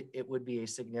think it would be a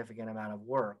significant amount of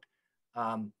work.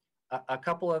 A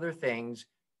couple other things.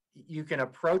 You can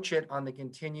approach it on the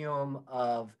continuum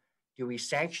of, do we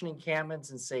sanction encampments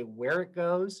and say where it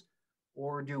goes,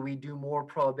 or do we do more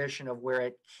prohibition of where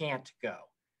it can't go?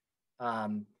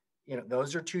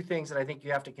 Those are two things that I think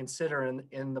you have to consider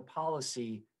in the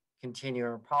policy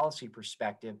continuum, policy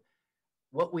perspective.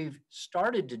 What we've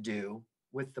started to do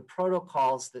with the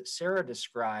protocols that Sarah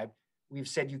described, we've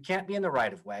said you can't be in the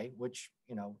right of way, which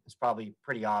is probably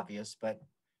pretty obvious, but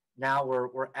now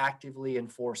we're actively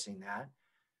enforcing that.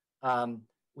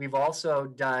 We've also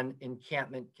done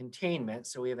encampment containment.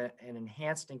 So we have an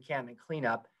enhanced encampment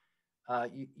cleanup.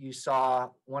 You saw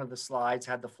one of the slides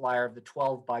had the flyer of the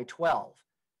 12 by 12.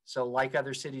 So like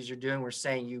other cities are doing, we're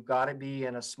saying you've got to be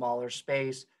in a smaller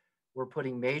space. We're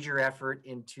putting major effort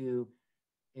into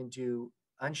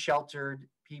unsheltered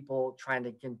people trying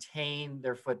to contain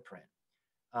their footprint.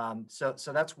 So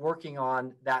that's working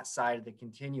on that side of the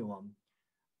continuum.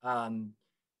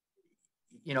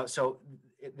 So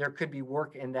there could be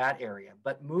work in that area.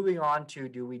 But moving on to,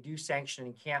 do we do sanctioned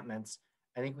encampments?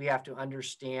 I think we have to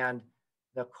understand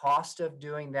the cost of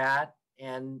doing that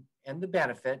and the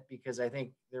benefit, because I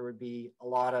think there would be a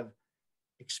lot of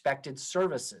expected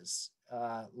services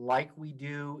like we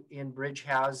do in bridge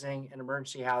housing and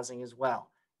emergency housing as well.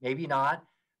 Maybe not,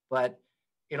 but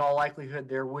in all likelihood,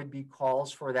 there would be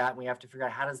calls for that. And we have to figure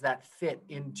out, how does that fit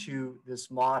into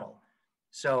this model?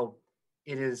 So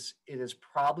it is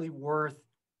probably worth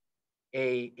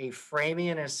a framing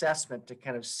and assessment to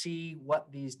kind of see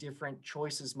what these different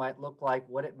choices might look like,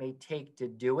 what it may take to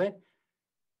do it.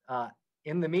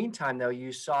 In the meantime, though,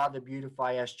 you saw the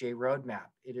BeautifySJ roadmap.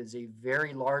 It is a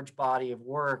very large body of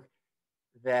work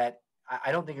that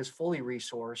I don't think is fully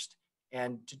resourced.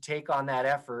 And to take on that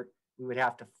effort, we would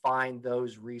have to find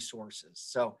those resources.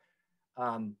 So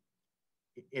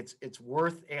it's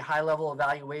worth a high level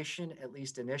evaluation, at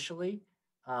least initially.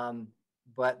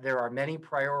 But there are many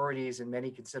priorities and many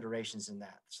considerations in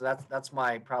that. So that's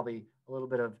my probably a little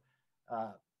bit of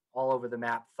all over the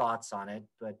map thoughts on it.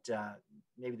 But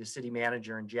maybe the city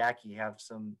manager and Jackie have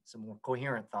some more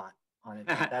coherent thought on it.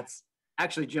 That's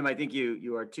actually, Jim, I think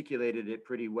you articulated it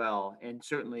pretty well, and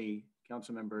certainly,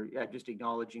 Councilmember, just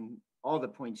acknowledging all the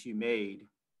points you made.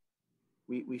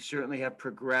 We certainly have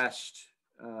progressed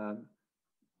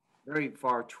very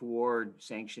far toward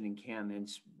sanctioned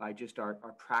encampments by just our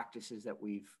practices that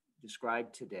we've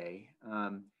described today.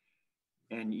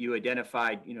 And you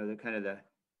identified, the kind of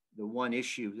the one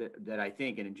issue that I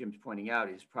think, and Jim's pointing out,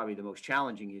 is probably the most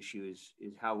challenging issue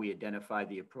is how we identify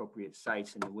the appropriate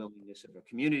sites and the willingness of a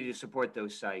community to support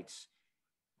those sites.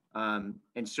 And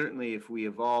certainly if we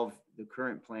evolve the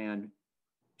current plan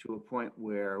to a point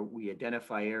where we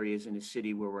identify areas in a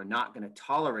city where we're not going to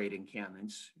tolerate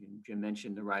encampments. Jim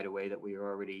mentioned the right of way that we are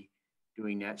already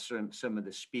doing that. Some of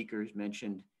the speakers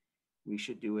mentioned we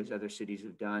should do as other cities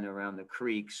have done around the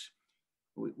creeks.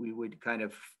 We would kind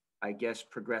of, I guess,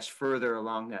 progress further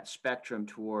along that spectrum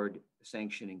toward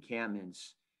sanctioned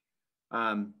encampments.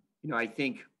 I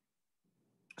think,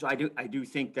 so I do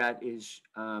think that is,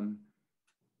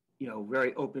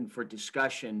 very open for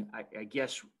discussion. I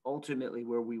guess ultimately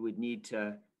where we would need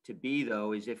to be,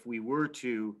 though, is if we were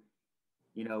to,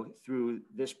 through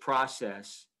this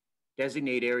process,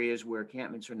 designate areas where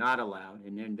encampments are not allowed,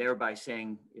 and then thereby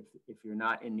saying if you're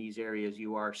not in these areas,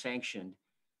 you are sanctioned.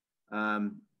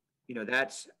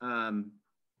 That's,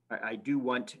 I do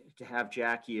want to have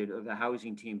Jackie of the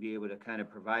housing team be able to kind of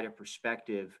provide a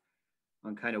perspective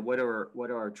on kind of what are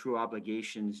our true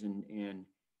obligations and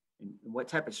what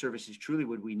type of services truly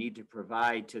would we need to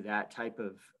provide to that type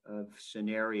of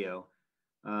scenario.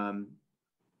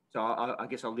 So I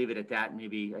guess I'll leave it at that. And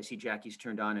maybe I see Jackie's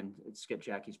turned on, and let's get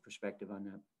Jackie's perspective on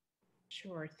that.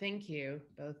 Sure, thank you,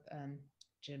 both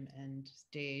Jim and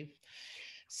Dave.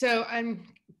 So I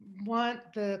want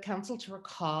the council to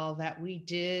recall that we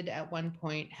did at one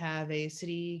point have a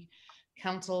city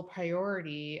council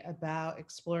priority about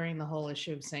exploring the whole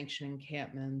issue of sanctioned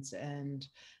encampments, and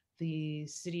the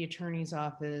city attorney's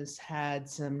office had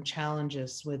some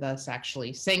challenges with us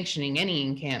actually sanctioning any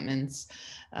encampments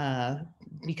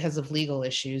because of legal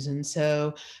issues. And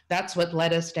so that's what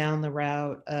led us down the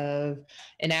route of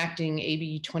enacting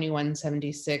AB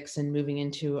 2176 and moving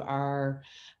into our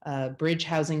bridge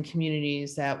housing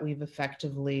communities that we've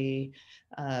effectively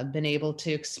been able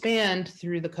to expand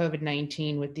through the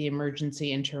COVID-19 with the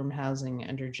emergency interim housing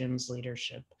under Jim's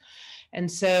leadership.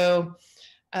 And so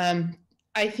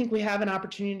I think we have an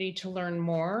opportunity to learn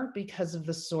more because of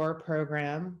the SOAR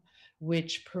program,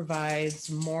 which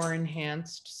provides more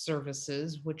enhanced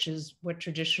services, which is what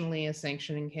traditionally a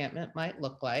sanctioned encampment might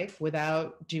look like,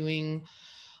 without doing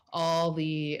all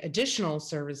the additional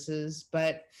services.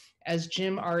 But as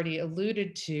Jim already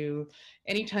alluded to,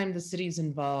 anytime the city's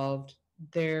involved,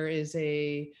 there is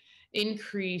a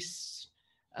increase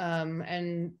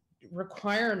and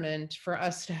requirement for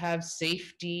us to have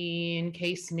safety and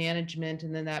case management,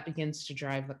 and then that begins to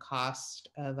drive the cost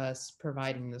of us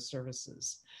providing the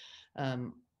services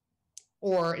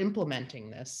or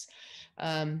implementing this.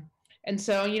 And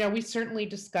so, we certainly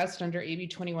discussed under AB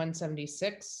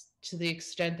 2176 To the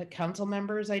extent that council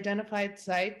members identified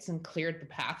sites and cleared the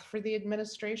path for the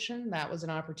administration, that was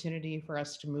an opportunity for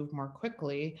us to move more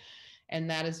quickly, and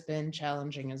that has been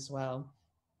challenging as well.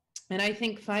 And I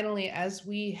think finally, as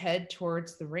we head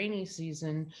towards the rainy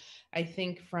season, I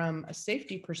think from a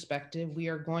safety perspective, we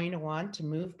are going to want to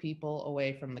move people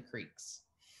away from the creeks.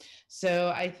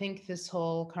 So I think this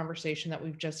whole conversation that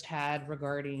we've just had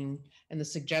regarding, and the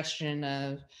suggestion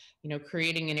of,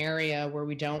 creating an area where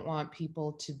we don't want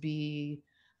people to be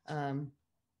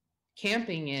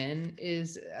camping in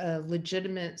is a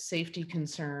legitimate safety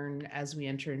concern as we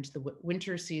enter into the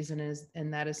winter season,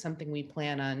 and that is something we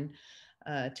plan on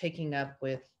taking up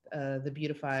with the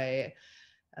Beautify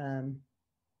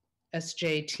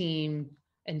SJ team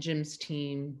and Jim's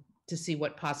team to see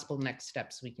what possible next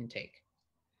steps we can take.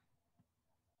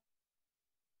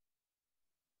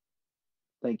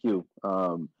 Thank you.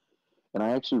 And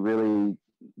I actually really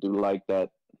do like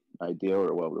that idea,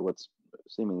 or what's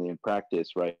seemingly in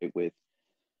practice, right? With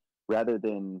rather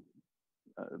than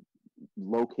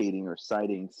locating or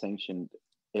citing sanctioned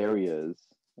areas,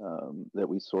 that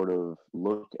we sort of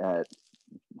look at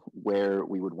where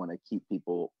we would want to keep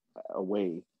people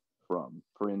away from.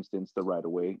 For instance, the right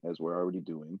of way, as we're already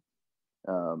doing.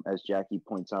 As Jackie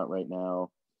points out right now,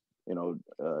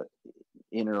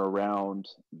 in or around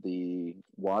the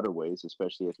waterways,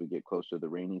 especially as we get closer to the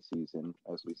rainy season,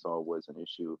 as we saw was an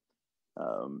issue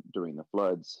during the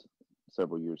floods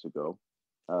several years ago.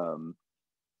 And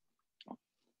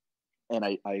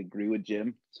I agree with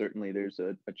Jim. Certainly there's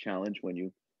a challenge when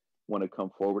you want to come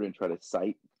forward and try to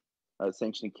cite a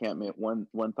sanctioned encampment.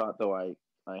 One thought, though, I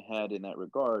had in that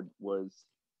regard was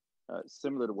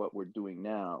similar to what we're doing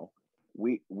now.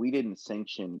 We didn't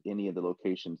sanction any of the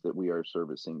locations that we are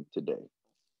servicing today.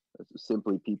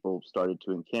 Simply people started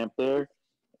to encamp there,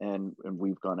 and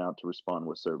we've gone out to respond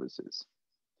with services.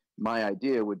 My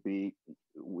idea would be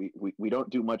we don't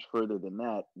do much further than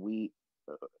that. We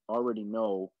already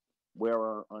know where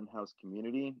our unhoused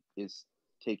community is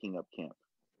taking up camp.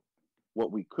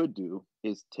 What we could do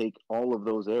is take all of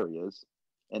those areas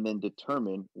and then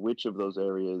determine which of those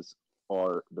areas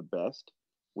are the best,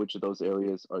 which of those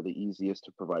areas are the easiest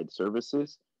to provide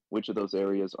services, which of those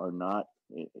areas are not,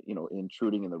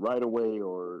 intruding in the right of way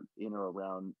or in or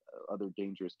around other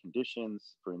dangerous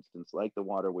conditions, for instance, like the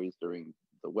waterways during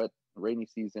the wet, rainy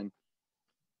season.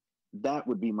 That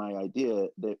would be my idea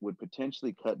that would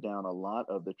potentially cut down a lot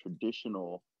of the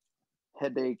traditional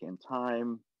headache and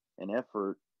time and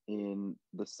effort in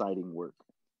the siting work,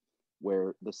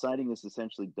 where the siting is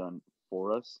essentially done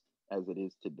for us as it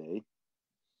is today.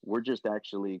 We're just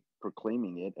actually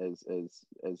proclaiming it as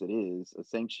it is a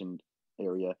sanctioned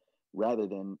area, rather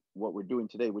than what we're doing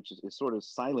today, which is sort of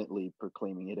silently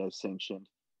proclaiming it as sanctioned.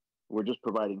 We're just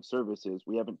providing services.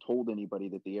 We haven't told anybody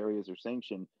that the areas are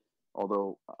sanctioned,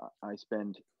 although I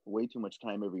spend way too much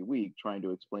time every week trying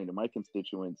to explain to my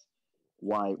constituents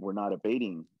why we're not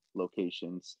abating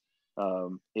locations.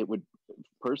 It would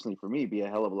personally, for me, be a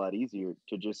hell of a lot easier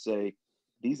to just say,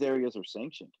 these areas are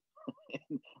sanctioned,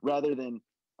 rather than,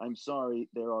 I'm sorry,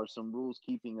 there are some rules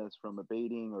keeping us from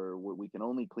abating, or we can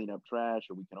only clean up trash,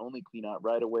 or we can only clean out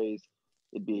right-of-ways.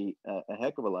 It'd be a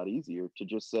heck of a lot easier to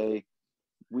just say,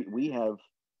 we have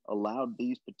allowed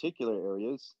these particular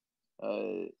areas,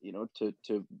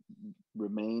 to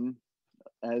remain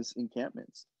as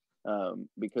encampments.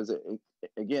 Because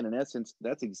again, in essence,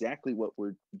 that's exactly what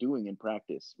we're doing in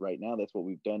practice right now. That's what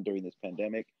we've done during this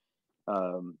pandemic.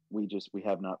 We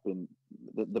have not been,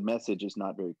 the message is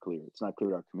not very clear. It's not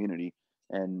clear to our community.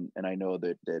 And I know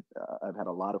that I've had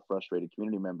a lot of frustrated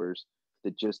community members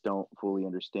that just don't fully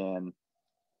understand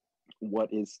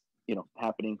what is,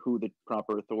 happening, who the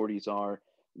proper authorities are,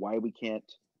 why we can't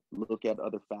look at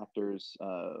other factors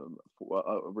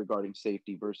regarding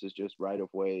safety versus just right of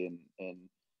way and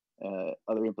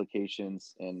other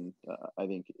implications. And I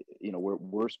think,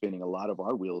 we're spinning a lot of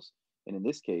our wheels, and in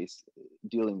this case,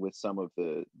 dealing with some of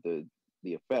the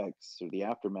effects or the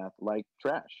aftermath, like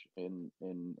trash and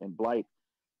blight,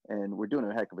 and we're doing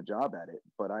a heck of a job at it.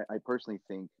 But I personally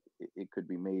think it could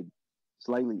be made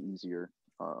slightly easier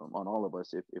on all of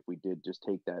us if we did just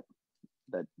take that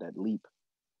leap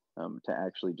to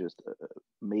actually just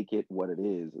make it what it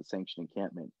is, a sanctioned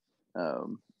encampment,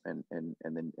 and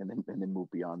then move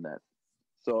beyond that.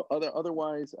 So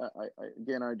otherwise, I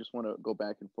just want to go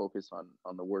back and focus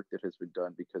on the work that has been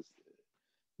done, because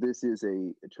this is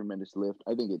a tremendous lift.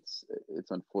 I think it's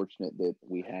unfortunate that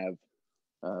we have,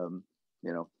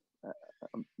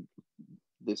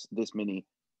 this many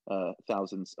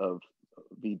thousands of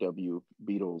VW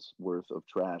Beetles worth of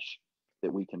trash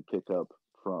that we can pick up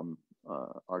from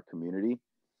our community.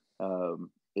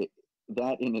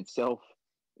 that in itself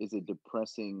is a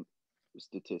depressing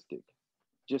statistic,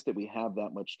 just that we have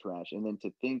that much trash. And then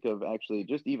to think of actually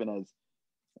just even as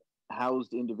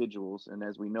housed individuals, and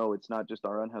as we know, it's not just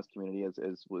our unhoused community,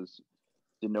 as was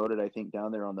denoted, I think,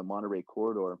 down there on the Monterey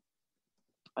corridor.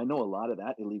 I know a lot of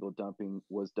that illegal dumping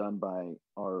was done by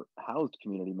our housed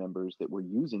community members that were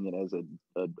using it as a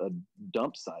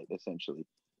dump site, essentially,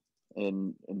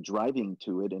 and driving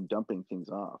to it and dumping things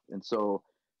off. And so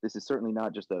this is certainly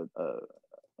not just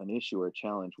an issue or a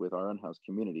challenge with our unhoused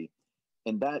community.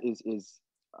 And that is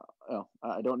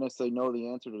I don't necessarily know the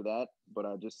answer to that, but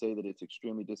I'll just say that it's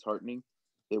extremely disheartening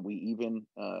that we even,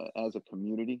 as a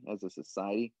community, as a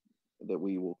society, that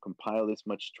we will compile this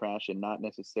much trash and not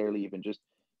necessarily even just,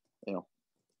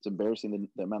 it's embarrassing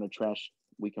the amount of trash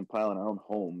we compile in our own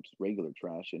homes, regular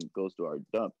trash, and goes to our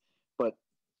dump. But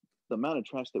the amount of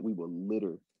trash that we will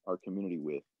litter our community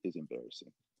with is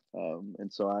embarrassing.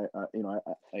 And so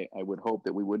I would hope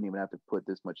that we wouldn't even have to put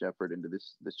this much effort into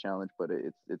this challenge, but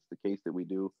it's the case that we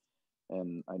do.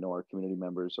 And I know our community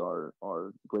members are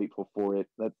grateful for it.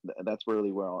 That's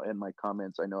really where I'll end my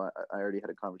comments. I know I already had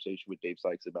a conversation with Dave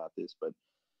Sykes about this, but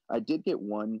I did get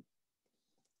one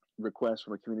request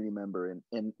from a community member.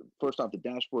 And first off, the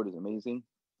dashboard is amazing.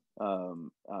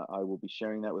 I will be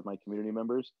sharing that with my community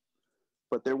members.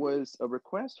 But there was a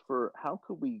request for how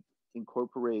could we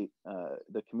incorporate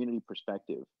the community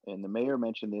perspective. And the mayor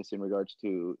mentioned this in regards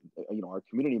to, our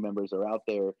community members are out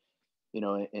there,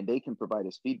 and they can provide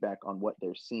us feedback on what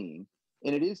they're seeing.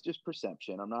 And it is just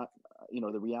perception. I'm not,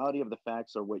 the reality of the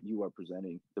facts are what you are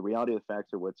presenting. The reality of the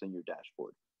facts are what's in your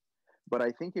dashboard. But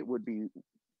I think it would be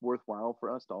worthwhile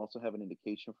for us to also have an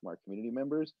indication from our community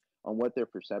members on what their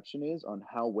perception is on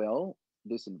how well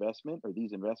this investment or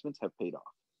these investments have paid off.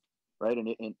 Right.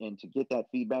 And to get that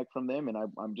feedback from them. And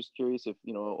I'm just curious if,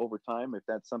 over time, if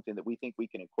that's something that we think we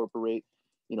can incorporate,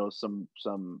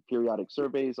 some periodic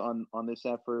surveys on this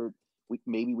effort.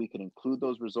 Maybe we can include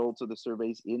those results of the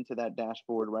surveys into that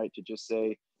dashboard, right? To just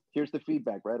say, here's the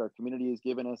feedback, right? Our community has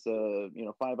given us a,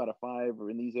 5 out of 5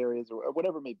 or in these areas or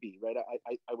whatever it may be, right?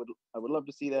 I would love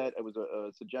to see that. It was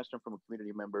a suggestion from a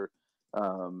community member.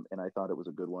 And I thought it was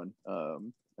a good one.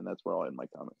 And that's where I'll end my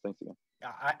comments. Thanks again.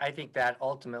 I think that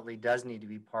ultimately does need to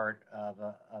be part of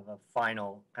a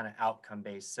final kind of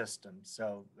outcome-based system.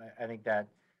 So I think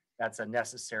that's a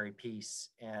necessary piece,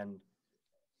 and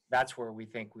that's where we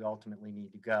think we ultimately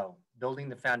need to go. Building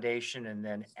the foundation and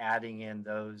then adding in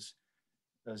those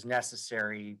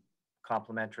necessary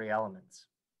complementary elements.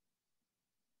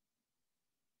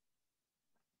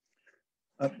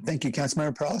 Thank you,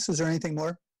 Councilmember Perales. Is there anything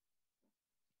more?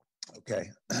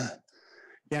 Okay.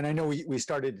 Yeah, and I know we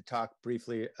started to talk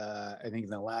briefly, I think in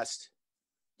the last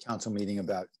council meeting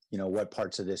about, what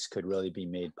parts of this could really be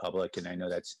made public. And I know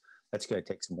that's going to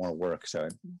take some more work. So I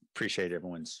appreciate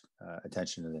everyone's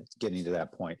attention to getting to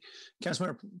that point.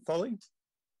 Councilmember Foley?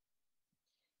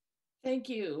 Thank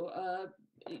you.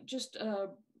 Just a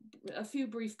few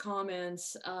brief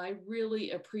comments. I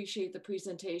really appreciate the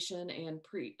presentation and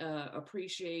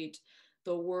appreciate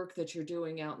the work that you're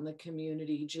doing out in the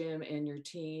community, Jim and your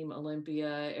team,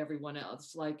 Olympia, everyone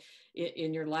else. Like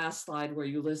in your last slide where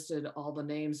you listed all the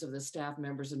names of the staff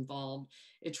members involved,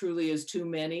 it truly is too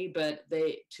many, but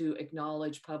to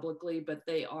acknowledge publicly, but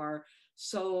they are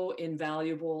so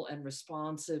invaluable and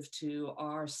responsive to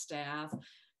our staff.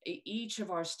 Each of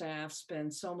our staff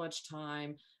spends so much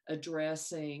time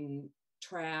addressing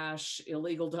trash,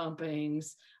 illegal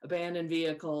dumpings, abandoned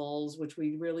vehicles, which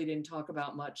we really didn't talk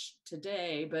about much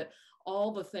today, but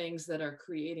all the things that are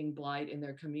creating blight in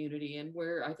their community. And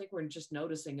I think we're just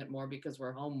noticing it more because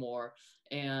we're home more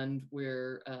and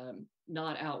we're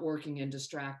not out working and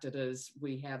distracted as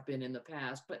we have been in the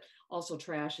past, but also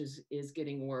trash is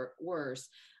getting worse.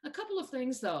 A couple of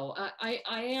things though, I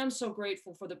am so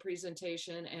grateful for the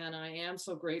presentation and I am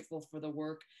so grateful for the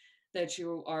work that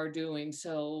you are doing.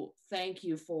 So thank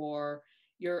you for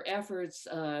your efforts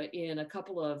in a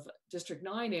couple of District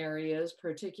 9 areas,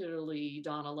 particularly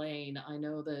Donna Lane. I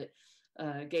know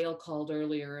that Gail called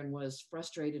earlier and was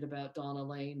frustrated about Donna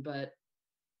Lane, but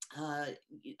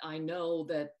I know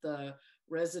that the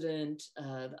resident,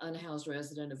 the unhoused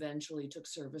resident eventually took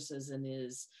services and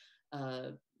is,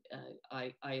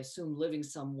 I assume, living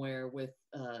somewhere with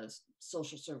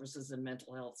social services and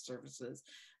mental health services.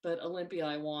 But Olympia,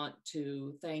 I want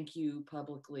to thank you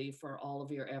publicly for all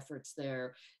of your efforts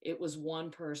there. It was one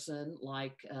person,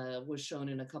 like was shown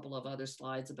in a couple of other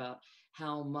slides about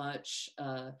how much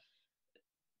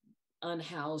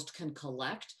unhoused can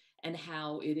collect and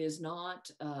how it is not,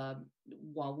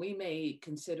 while we may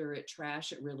consider it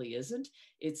trash, it really isn't.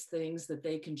 It's things that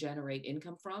they can generate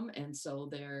income from. And so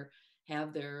they're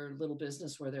have their little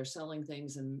business where they're selling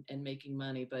things and making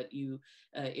money, but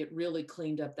it really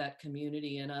cleaned up that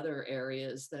community and other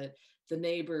areas that the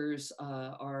neighbors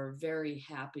are very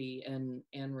happy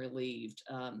and relieved.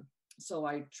 So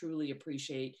I truly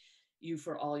appreciate you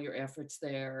for all your efforts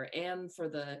there, and for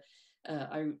the,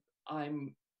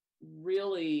 I'm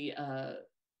really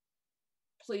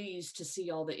pleased to see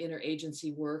all the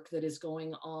interagency work that is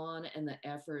going on and the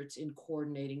efforts in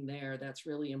coordinating there. That's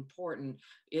really important.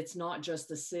 It's not just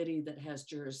the city that has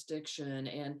jurisdiction,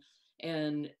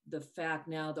 and the fact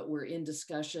now that we're in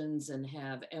discussions and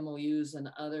have MOUs and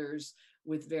others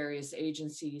with various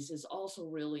agencies is also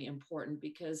really important,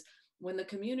 because when the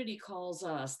community calls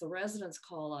us, the residents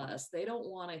call us, they don't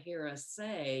want to hear us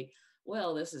say,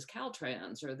 well, this is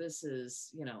Caltrans, or this is,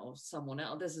 you know, someone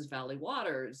else, this is Valley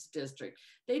Waters District.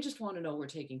 They just want to know we're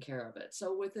taking care of it.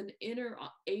 So with an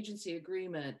interagency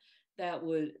agreement, that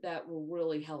will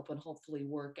really help and hopefully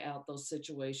work out those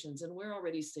situations. And we're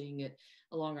already seeing it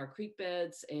along our creek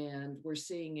beds, and we're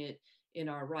seeing it in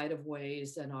our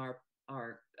right-of-ways and our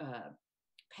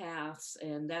paths,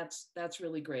 and that's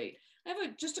really great. I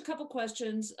have just a couple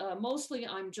questions. Mostly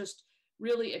I'm just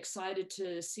really excited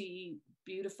to see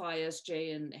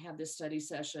BeautifySJ and have this study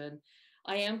session.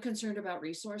 I am concerned about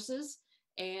resources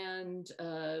and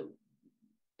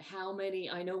how many.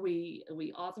 I know we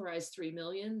authorized 3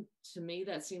 million. To me,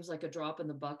 that seems like a drop in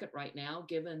the bucket right now,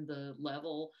 given the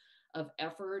level of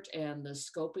effort and the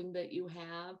scoping that you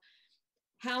have.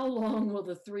 How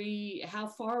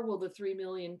far will the 3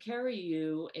 million carry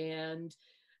you? And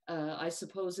I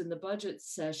suppose in the budget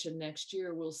session next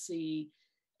year, we'll see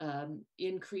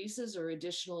increases or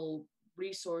additional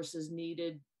resources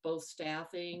needed, both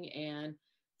staffing and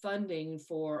funding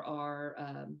for our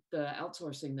the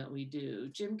outsourcing that we do.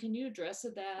 Jim, can you address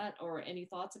that, or any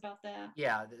thoughts about that?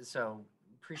 Yeah, so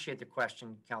appreciate the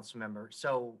question, council member.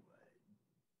 So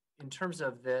in terms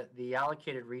of the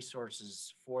allocated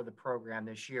resources for the program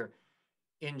this year,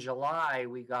 in July,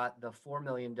 we got the $4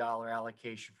 million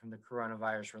allocation from the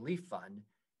Coronavirus Relief Fund,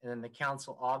 and then the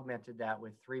council augmented that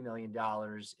with $3 million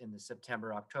in the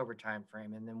September-October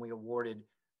timeframe, and then we awarded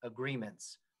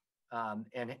agreements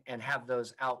and have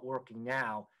those out working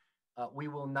now. We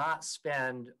will not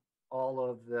spend all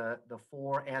of the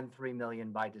 4 and 3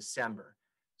 million by December.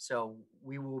 So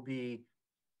we will be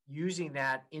using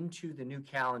that into the new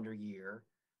calendar year.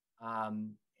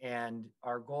 And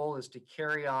our goal is to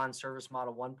carry on Service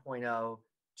Model 1.0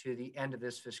 to the end of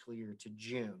this fiscal year, to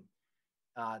June.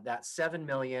 That 7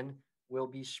 million will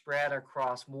be spread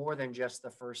across more than just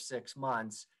the first 6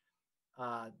 months.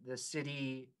 The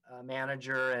city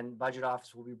manager and budget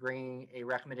office will be bringing a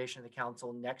recommendation to the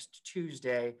council next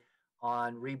Tuesday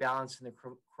on rebalancing the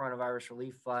Coronavirus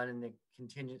Relief Fund and the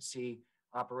Contingency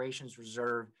Operations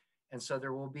Reserve. And so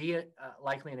there will be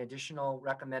likely an additional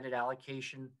recommended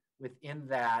allocation within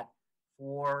that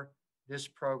for this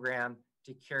program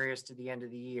to carry us to the end of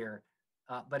the year.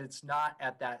 But it's not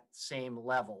at that same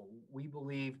level. We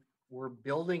believe we're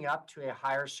building up to a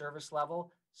higher service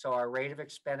level. So our rate of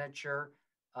expenditure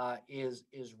is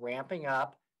ramping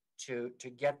up to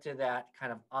get to that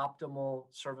kind of optimal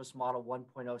Service Model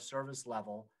 1.0 service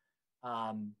level.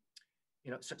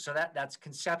 So that's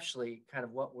conceptually kind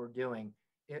of what we're doing.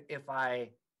 If I,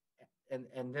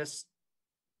 and this,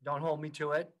 don't hold me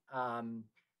to it,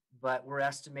 but we're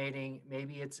estimating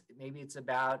maybe it's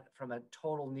about, from a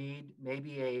total need,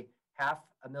 maybe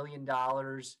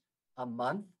 $500,000 a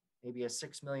month, maybe a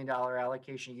 $6 million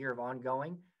allocation a year of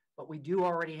ongoing. But we do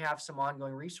already have some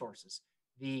ongoing resources.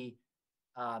 The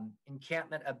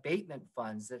encampment abatement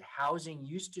funds that housing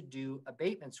used to do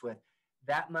abatements with,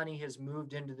 that money has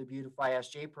moved into the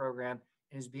BeautifySJ program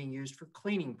and is being used for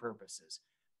cleaning purposes.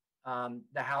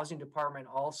 The housing department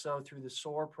also, through the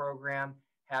SOAR program,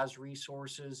 has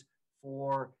resources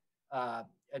for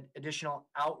additional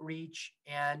outreach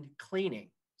and cleaning.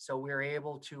 So we're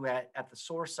able to, at the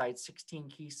SOAR site, 16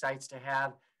 key sites, to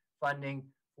have funding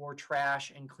for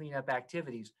trash and cleanup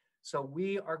activities. So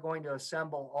we are going to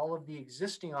assemble all of the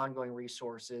existing ongoing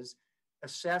resources,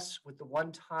 assess with the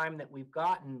one time that we've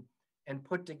gotten, and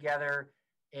put together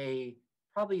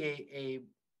probably a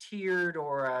tiered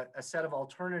or a set of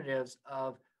alternatives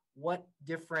of what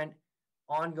different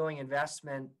ongoing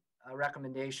investment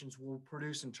recommendations will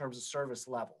produce in terms of service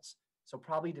levels. So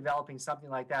probably developing something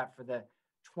like that for the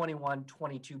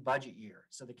 21-22 budget year,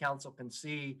 so the council can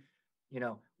see,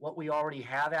 what we already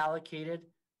have allocated,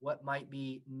 what might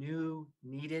be new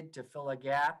needed to fill a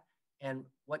gap, and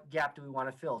what gap do we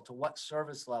want to fill, to what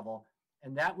service level.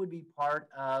 And that would be part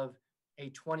of a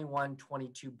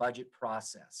 21-22 budget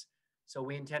process. So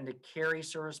we intend to carry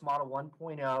Service Model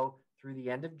 1.0 through the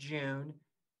end of June,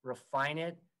 refine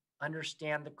it,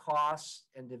 understand the costs,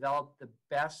 and develop the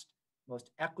best,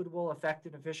 most equitable,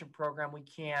 effective, efficient program we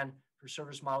can for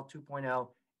Service Model 2.0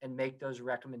 and make those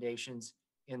recommendations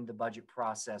in the budget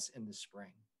process in the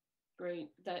spring. Great,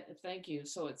 thank you.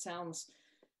 So it sounds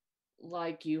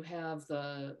like you have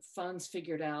the funds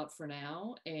figured out for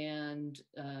now, and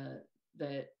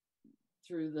that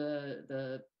through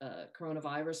the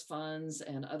coronavirus funds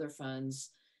and other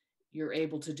funds, you're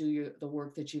able to do the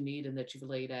work that you need and that you've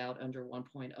laid out under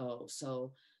 1.0.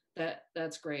 So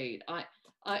that's great.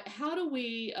 How do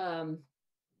we, I'm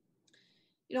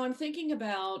thinking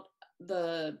about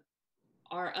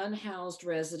our unhoused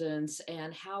residents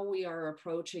and how we are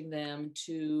approaching them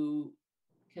to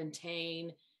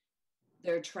contain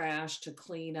their trash, to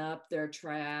clean up their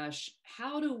trash.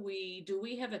 How do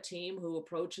we have a team who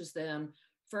approaches them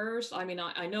first? I mean,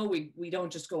 I know we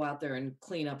don't just go out there and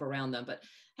clean up around them, but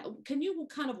can you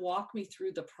kind of walk me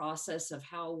through the process of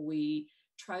how we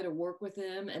try to work with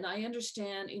them? And I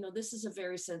understand, this is a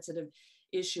very sensitive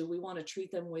issue. We want to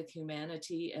treat them with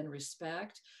humanity and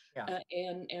respect. Yeah.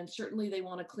 And certainly they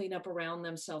want to clean up around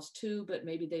themselves too, but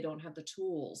maybe they don't have the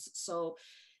tools. So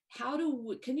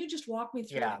can you just walk me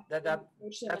through? Yeah,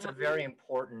 that's a very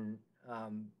important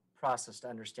process to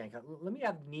understand. Let me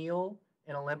have Neil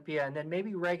and Olympia, and then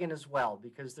maybe Reagan as well,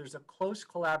 because there's a close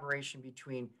collaboration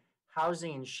between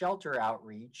housing and shelter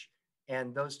outreach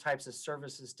and those types of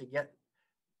services to get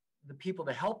the people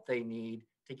the help they need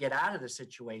to get out of the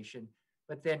situation.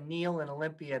 But then Neil and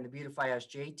Olympia and the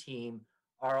BeautifySJ team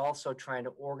are also trying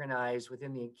to organize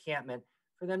within the encampment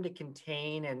for them to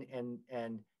contain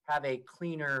and have a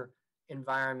cleaner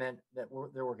environment that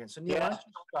they're working. So Neil, let's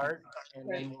start, and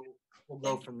then we'll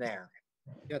go from there.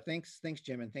 Yeah, thanks,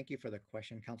 Jim, and thank you for the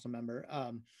question, Council Member.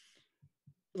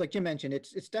 Like Jim mentioned,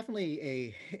 it's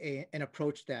definitely an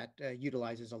approach that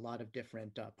utilizes a lot of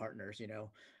different partners.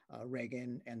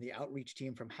 Reagan and the outreach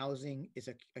team from housing is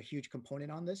a huge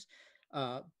component on this.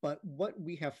 But what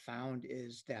we have found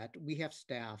is that we have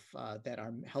staff that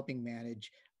are helping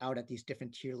manage out at these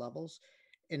different tier levels,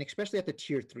 and especially at the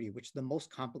tier 3, which is the most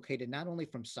complicated, not only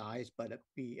from size, but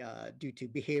due to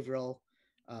behavioral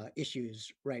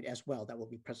issues, right, as well, that will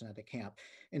be present at the camp.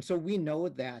 And so we know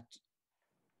that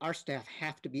our staff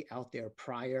have to be out there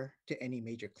prior to any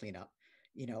major cleanup.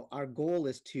 Our goal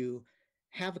is to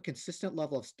have a consistent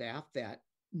level of staff that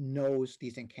knows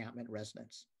these encampment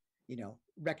residents,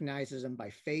 recognizes them by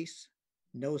face,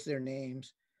 knows their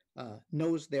names,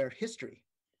 knows their history,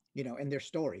 and their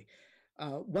story.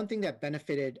 One thing that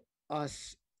benefited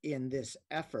us in this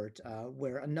effort,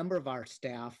 where a number of our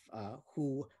staff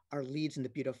who are leads in the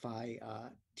Beautify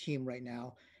team right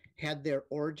now had their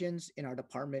origins in our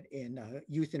department in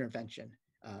youth intervention,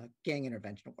 gang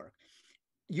intervention work,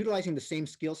 utilizing the same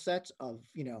skill sets of,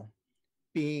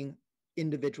 being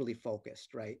individually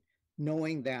focused, right?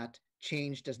 Knowing that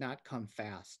change does not come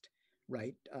fast,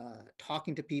 right?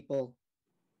 Talking to people,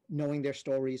 knowing their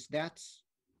stories, that's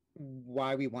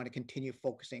why we want to continue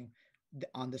focusing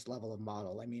on this level of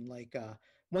model. I mean,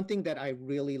 one thing that I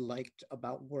really liked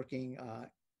about working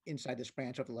inside this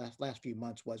branch over the last few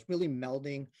months was really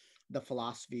melding the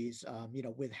philosophies,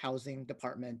 with housing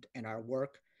department and our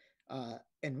work,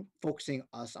 and focusing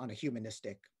us on a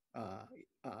humanistic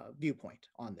viewpoint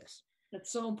on this.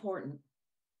 That's so important.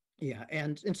 Yeah,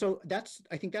 and so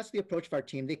I think that's the approach of our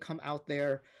team. They come out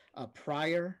there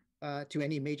prior to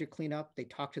any major cleanup. They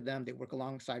talk to them. They work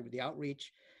alongside with the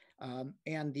outreach.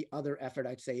 And the other effort,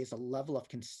 I'd say, is a level of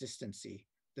consistency.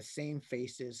 The same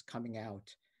faces coming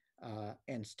out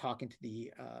and talking to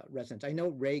the residents. I know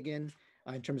Reagan,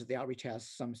 in terms of the outreach, has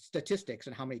some statistics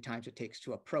on how many times it takes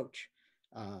to approach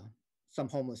some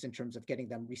homeless in terms of getting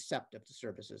them receptive to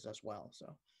services as well.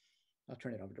 So I'll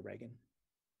turn it over to Reagan.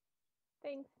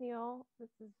 Thanks, Neil. This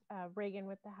is Reagan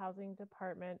with the Housing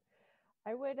Department.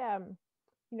 I would,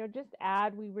 just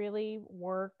add, we really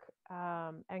work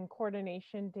and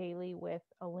coordination daily with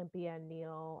Olympia and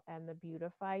Neil and the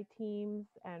Beautify teams,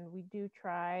 and we do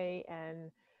try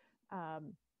and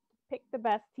pick the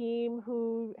best team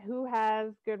who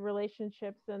has good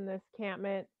relationships in this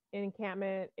encampment.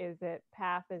 Is it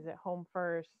PATH? Is it Home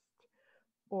First?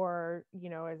 Or,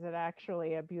 is it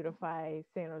actually a Beautify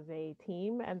San Jose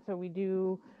team? And so we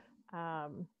do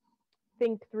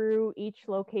think through each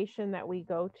location that we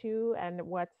go to and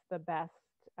what's the best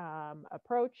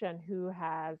approach and who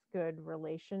has good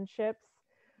relationships.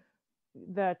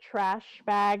 The trash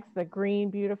bags, the green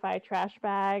Beautify trash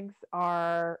bags,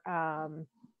 are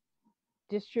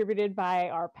distributed by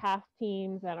our PATH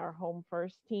teams and our Home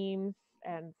First teams.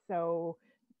 And so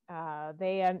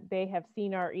They have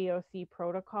seen our EOC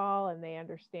protocol and they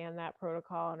understand that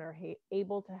protocol and are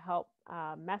able to help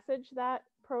message that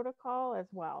protocol as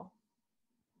well.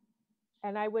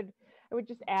 And I would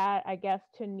just add, I guess,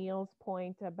 to Neil's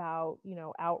point about, you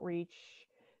know, outreach.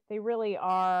 They really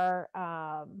are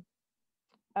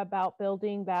about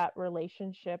building that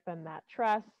relationship and that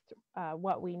trust.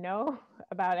 What we know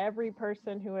about every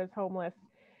person who is homeless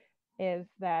is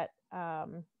that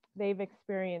they've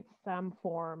experienced some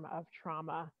form of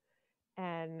trauma,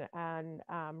 and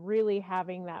really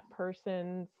having that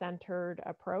person-centered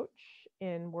approach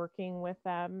in working with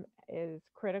them is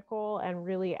critical, and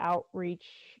really outreach.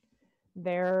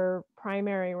 Their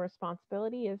primary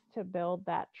responsibility is to build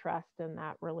that trust and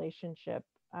that relationship.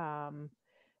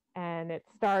 And it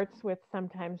starts with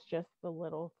sometimes just the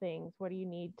little things. What do you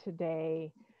need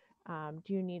today?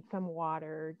 Do you need some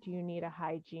water? Do you need a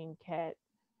hygiene kit?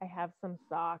 I have some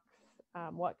socks.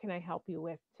 What can I help you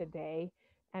with today?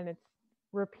 And it's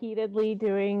repeatedly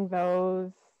doing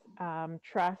those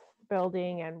trust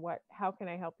building and how can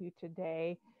I help you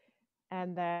today?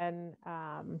 And then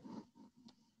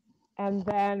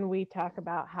we talk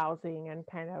about housing and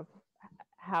kind of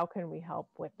how can we help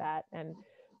with that. And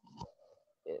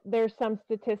there's some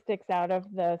statistics out of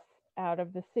the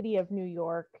city of New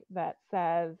York that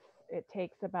says it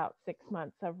takes about 6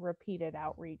 months of repeated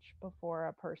outreach before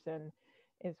a person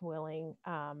is willing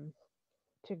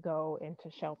to go into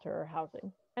shelter or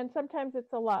housing. And sometimes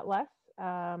it's a lot less,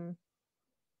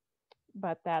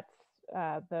 but that's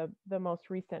the most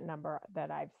recent number that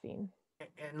I've seen.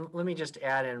 And let me just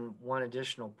add in one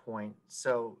additional point.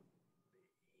 So,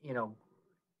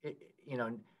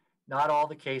 not all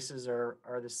the cases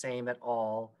are the same at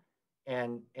all.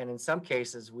 And in some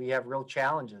cases, we have real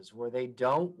challenges where they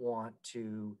don't want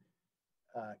to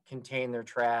contain their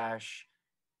trash,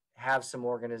 have some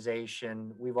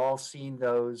organization. We've all seen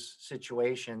those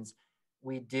situations.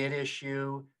 We did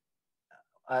issue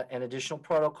an additional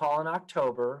protocol in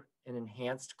October, an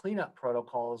enhanced cleanup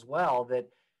protocol as well, that,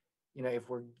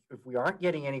 if we aren't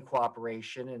getting any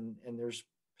cooperation, and there's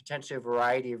potentially a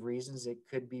variety of reasons. It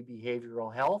could be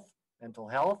behavioral health, mental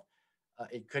health.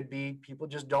 It could be people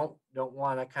just don't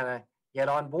want to kind of get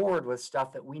on board with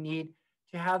stuff that we need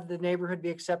to have the neighborhood be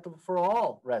acceptable for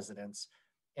all residents.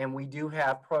 And we do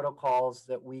have protocols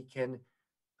that we can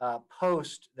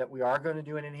post that we are going to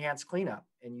do an enhanced cleanup,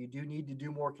 and you do need to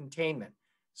do more containment.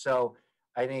 So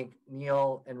I think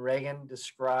Neil and Reagan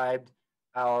described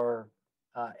our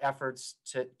efforts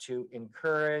to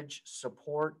encourage,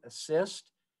 support,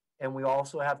 assist, and we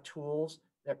also have tools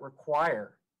that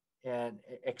require and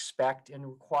expect and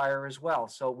require as well.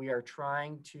 So we are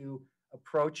trying to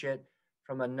approach it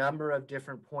from a number of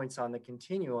different points on the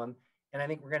continuum, and I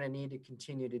think we're going to need to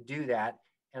continue to do that.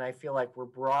 And I feel like we're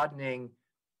broadening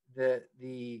the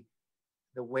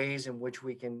ways in which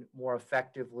we can more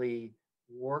effectively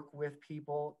work with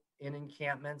people in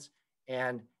encampments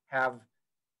and have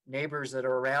neighbors that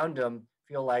are around them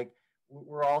feel like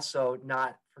we're also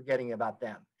not forgetting about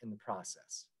them in the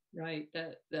process. Right.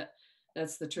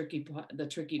 That's the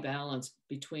tricky balance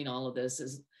between all of this,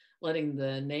 is letting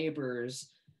the neighbors,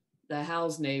 the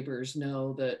house neighbors,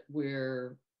 know that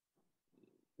we're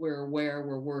aware,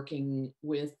 we're working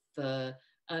with the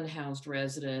unhoused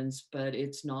residents, but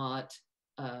it's not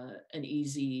an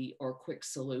easy or quick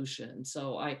solution.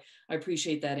 So I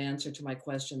appreciate that answer to my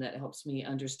question. That helps me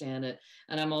understand it.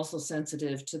 And I'm also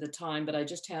sensitive to the time, but I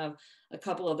just have a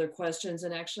couple other questions.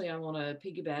 And actually, I want to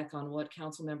piggyback on what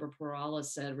Councilmember Perala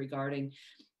said regarding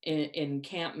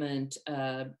encampment,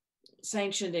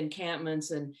 sanctioned encampments,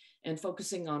 and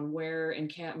focusing on where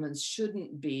encampments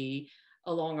shouldn't be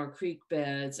along our creek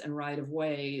beds and right of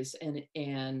ways,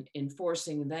 and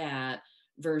enforcing that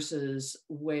versus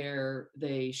where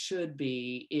they should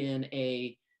be in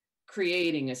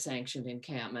creating a sanctioned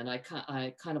encampment. I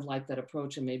kind of like that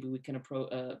approach, and maybe we can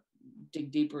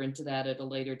dig deeper into that at a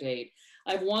later date.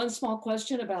 I have one small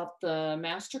question about the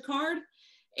MasterCard,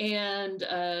 and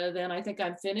then I think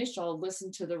I'm finished. I'll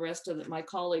listen to the rest of my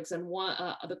colleagues. And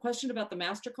the question about the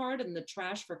MasterCard and the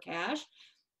trash for cash,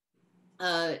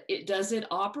 does it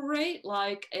operate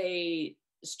like a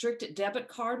strict debit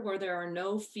card where there are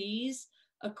no fees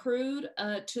accrued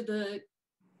to the?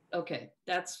 Okay,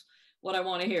 that's what I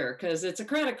want to hear, because it's a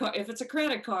credit card. If it's a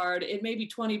credit card, it may be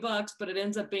 $20, but it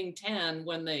ends up being 10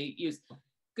 when they use.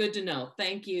 Good to know.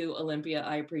 Thank you, Olympia.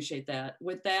 I appreciate that.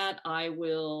 With that, I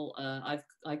will.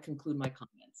 I conclude my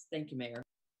comments. Thank you, Mayor.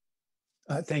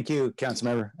 Thank you,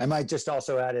 Councilmember. I might just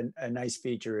also add a nice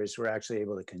feature is we're actually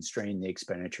able to constrain the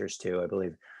expenditures too. I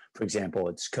believe, for example,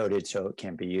 it's coded so it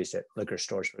can't be used at liquor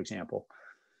stores, for example.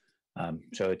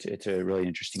 So it's a really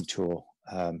interesting tool.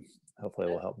 hopefully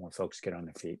it will help more folks get on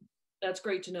their feet. That's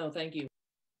great to know. Thank you.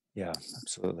 Yeah,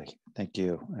 absolutely. Thank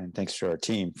you. And thanks to our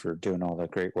team for doing all the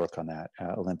great work on that,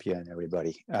 Olympia and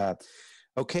everybody.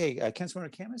 Okay,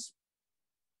 Councilmember Camus.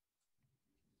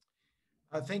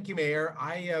 Thank you, Mayor.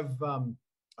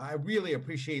 I really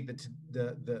appreciate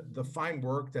the fine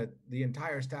work that the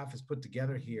entire staff has put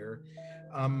together here.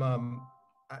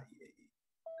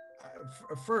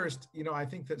 First, I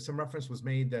think that some reference was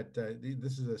made that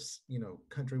this is a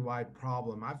countrywide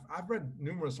problem. I've read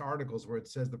numerous articles where it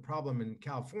says the problem in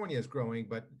California is growing,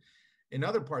 but in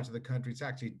other parts of the country it's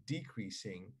actually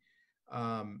decreasing.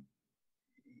 I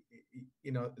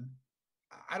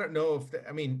don't know if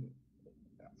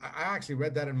I actually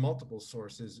read that in multiple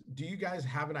sources. Do you guys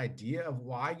have an idea of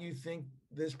why you think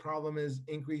this problem is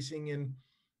increasing in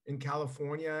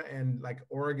California and like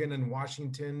Oregon and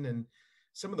Washington and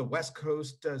some of the West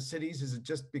Coast cities? Is it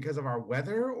just because of our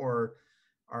weather, or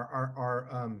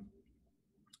I'm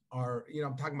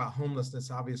talking about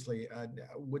homelessness, obviously.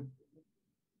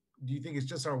 Do you think it's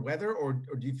just our weather, or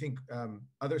do you think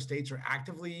other states are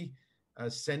actively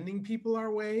sending people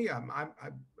our way?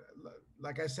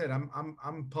 Like I said,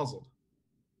 I'm puzzled.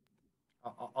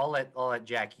 I'll let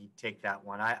Jackie take that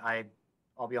one.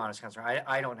 I'll be honest, Councilor,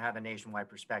 I don't have a nationwide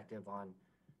perspective on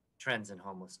trends in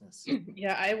homelessness.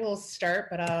 Yeah, I will start,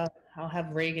 but I'll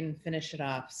have Reagan finish it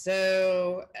off.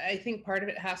 So I think part of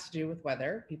it has to do with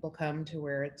weather. People come to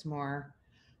where it's more,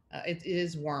 it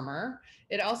is warmer.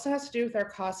 It also has to do with our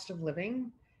cost of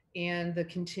living and the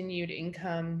continued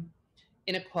income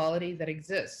inequality that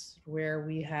exists, where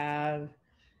we have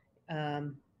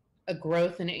a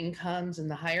growth in incomes in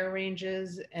the higher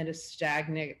ranges and a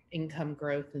stagnant income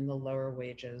growth in the lower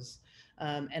wages,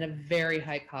 and a very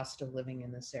high cost of living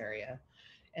in this area.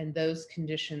 And those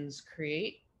conditions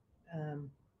create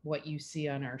what you see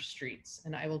on our streets.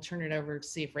 And I will turn it over to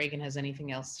see if Reagan has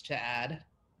anything else to add.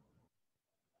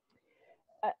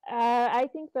 I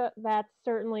think that's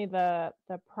certainly the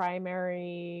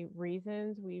primary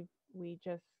reasons. We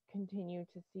just continue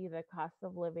to see the cost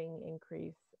of living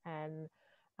increase and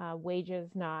wages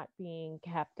not being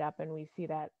kept up, and we see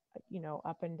that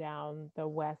up and down the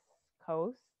West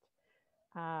Coast.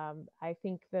 I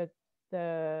think that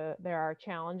there are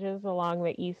challenges along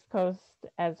the East Coast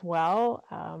as well.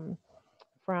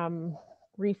 From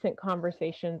recent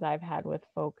conversations I've had with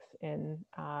folks in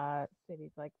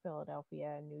cities like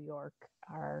Philadelphia and New York,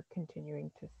 are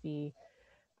continuing to see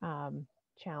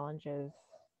challenges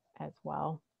as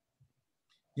well.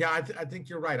 Yeah, I think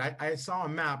you're right. I saw a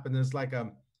map, and there's like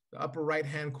the upper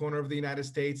right-hand corner of the United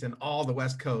States, and all the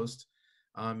West Coast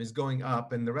is going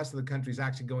up, and the rest of the country is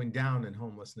actually going down in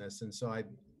homelessness. And so I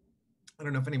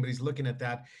don't know if anybody's looking at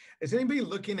that. Is anybody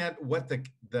looking at what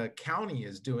the county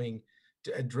is doing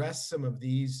to address some of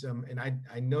these? And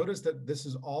I noticed that this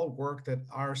is all work that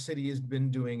our city has been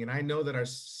doing, and I know that our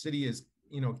city is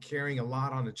carrying a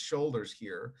lot on its shoulders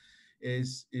here.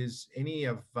 Is any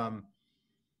of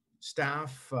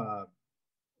staff,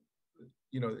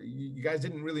 you guys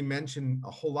didn't really mention a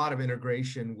whole lot of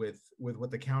integration with what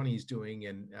the county is doing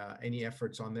and any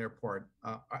efforts on their part.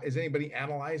 Is anybody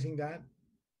analyzing that?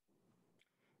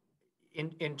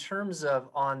 In terms of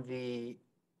on the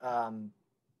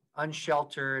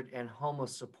unsheltered and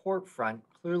homeless support front,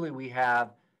 clearly we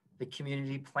have the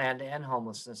community plan to end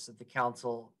homelessness that the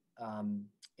council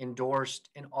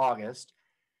endorsed in August.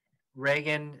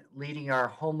 Reagan, leading our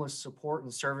homeless support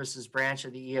and services branch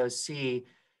of the EOC,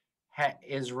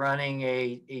 is running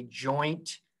a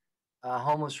joint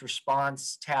homeless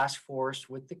response task force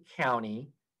with the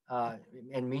county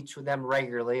and meets with them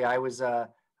regularly. I was a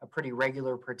pretty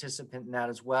regular participant in that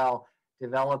as well,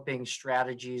 developing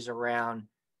strategies around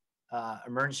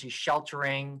emergency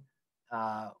sheltering,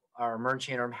 our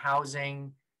emergency interim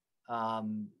housing,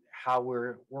 how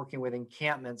we're working with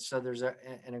encampments. So there's an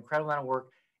incredible amount of work.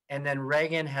 And then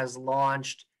Reagan has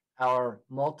launched our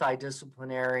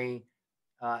multidisciplinary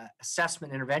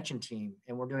assessment intervention team.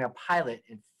 And we're doing a pilot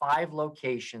in 5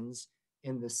 locations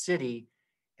in the city,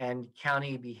 and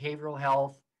county behavioral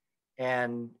health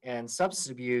and substance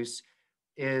abuse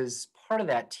is part of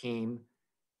that team.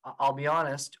 I'll be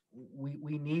honest,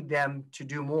 we need them to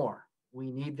do more.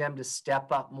 We need them to step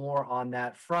up more on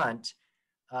that front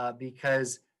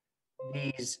because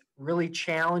these really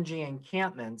challenging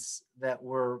encampments that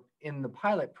were in the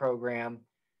pilot program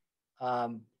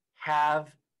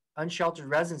have unsheltered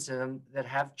residents in them that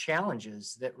have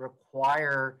challenges that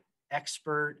require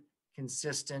expert,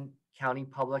 consistent county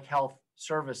public health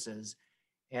services.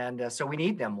 And so we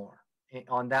need them more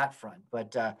on that front.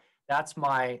 But that's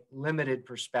my limited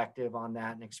perspective on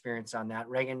that and experience on that.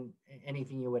 Reagan,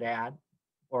 anything you would add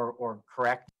or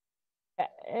correct?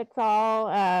 It's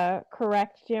all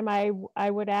correct, Jim. I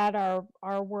would add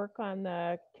our work on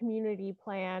the community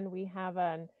plan. We have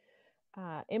an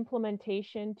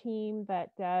implementation team that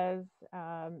does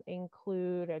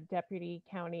include a deputy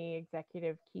county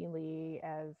executive Keeley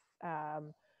as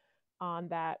on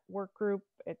that work group.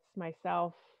 It's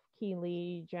myself,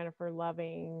 Keeley, Jennifer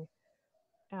Loving,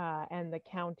 and the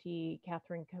county,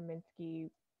 Catherine Kaminsky.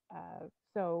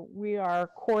 So we are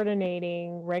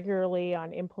coordinating regularly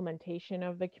on implementation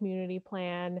of the community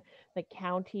plan. The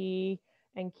county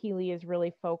and Keeley is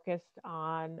really focused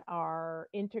on our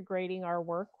integrating our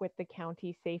work with the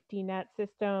county safety net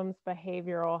systems,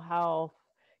 behavioral health,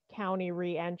 county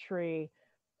reentry,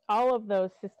 all of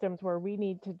those systems where we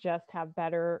need to just have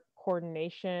better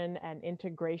coordination and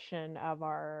integration of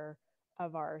our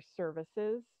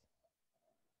services.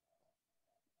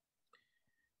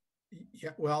 Yeah,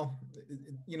 well,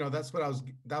 you know, that's what I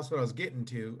was getting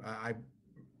to.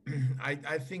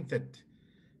 I think that,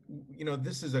 you know,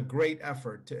 this is a great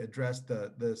effort to address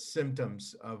the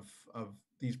symptoms of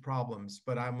these problems,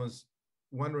 but I was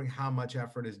wondering how much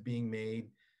effort is being made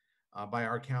by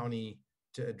our county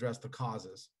to address the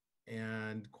causes.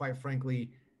 And quite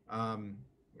frankly,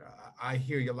 I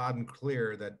hear you loud and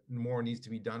clear that more needs to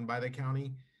be done by the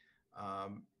county.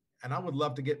 And I would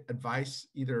love to get advice,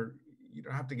 either you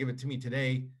don't have to give it to me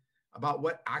today, about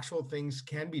what actual things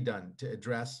can be done to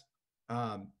address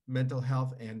mental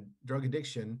health and drug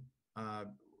addiction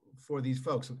for these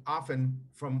folks. Often,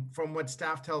 from what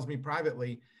staff tells me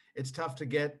privately, it's tough to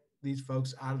get these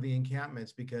folks out of the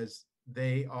encampments because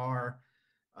they are,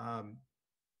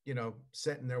 you know,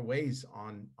 set in their ways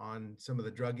on some of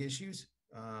the drug issues.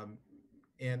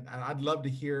 And I'd love to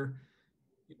hear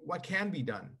what can be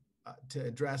done to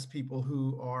address people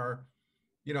who are,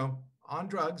 you know, on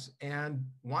drugs and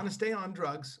want to stay on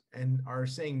drugs and are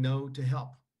saying no to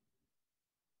help.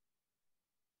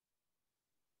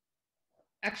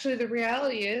 Actually, the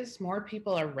reality is more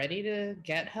people are ready to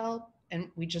get help, and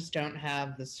we just don't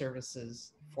have the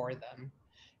services for them.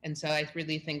 And so I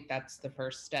really think that's the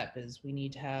first step, is we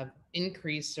need to have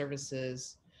increased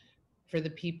services for the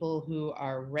people who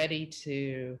are ready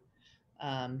to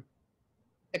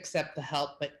accept the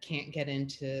help but can't get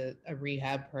into a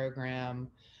rehab program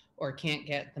or can't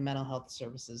get the mental health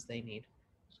services they need.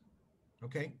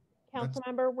 Okay. Council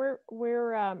member, we're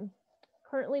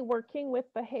currently working with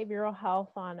behavioral health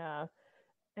on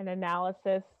an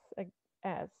analysis,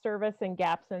 a service and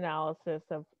gaps analysis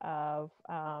of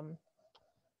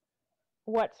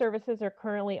what services are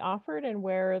currently offered and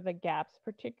where are the gaps,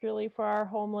 particularly for our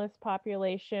homeless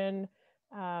population,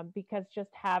 because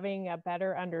just having a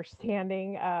better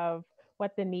understanding of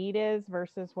what the need is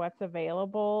versus what's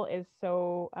available is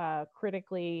so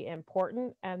critically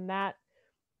important. And that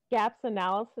gaps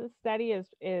analysis study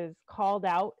is called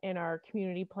out in our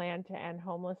community plan to end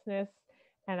homelessness.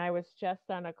 And I was just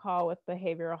on a call with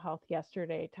behavioral health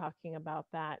yesterday talking about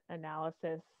that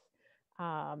analysis.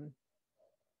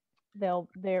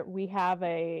 We have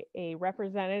a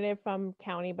representative from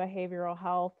County Behavioral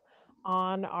Health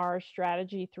on our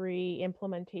Strategy 3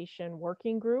 implementation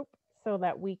working group so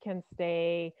that we can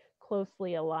stay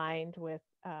closely aligned with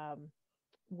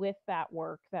that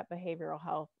work that behavioral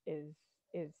health is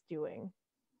doing.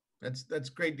 That's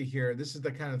great to hear. This is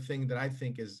the kind of thing that I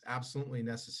think is absolutely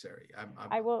necessary.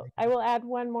 I will add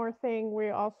one more thing. We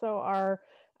also are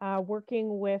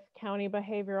working with County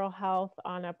Behavioral Health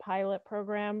on a pilot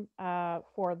program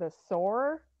for the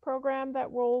SOAR program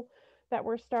that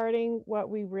we're starting. What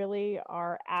we really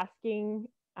are asking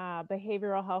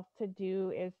behavioral health to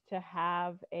do is to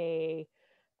have a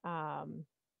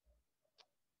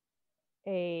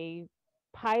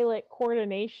pilot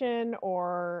coordination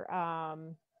or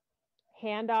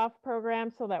handoff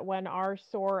program so that when our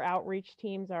SOAR outreach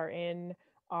teams are in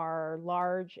our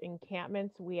large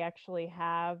encampments, we actually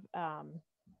have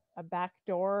a back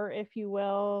door, if you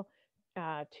will,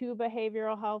 to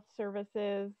behavioral health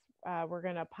services. We're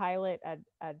going to pilot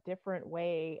a different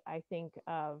way, I think,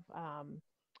 of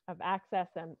access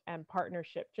and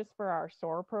partnership just for our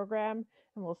SOAR program.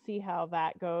 And we'll see how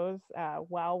that goes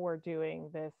while we're doing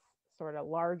this sort of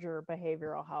larger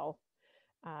behavioral health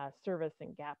service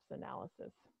and gaps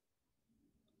analysis.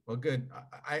 Well, good.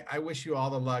 I wish you all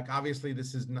the luck. Obviously,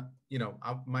 this is not, you know,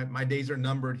 my days are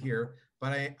numbered here,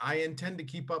 but I intend to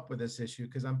keep up with this issue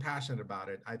because I'm passionate about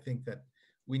it. I think that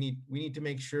we need to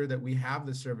make sure that we have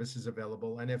the services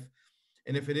available. And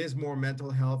if it is more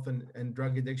mental health and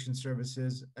drug addiction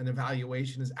services, an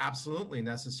evaluation is absolutely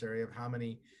necessary of how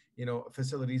many, you know,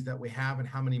 facilities that we have and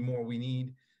how many more we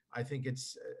need. I think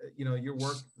it's, you know,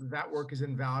 that work is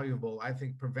invaluable. I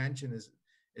think prevention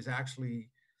is actually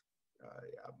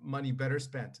money better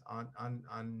spent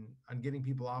on getting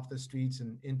people off the streets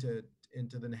and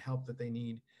into the help that they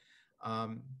need.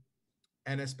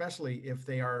 And especially if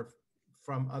they are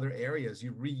from other areas,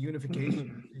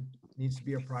 reunification needs to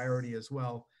be a priority as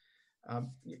well.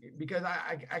 Because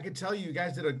I could tell you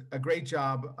guys did a great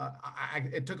job.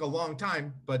 It took a long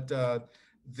time, but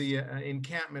the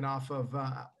encampment off of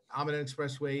Amador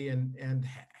Expressway and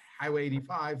Highway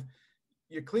 85,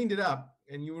 you cleaned it up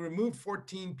and you removed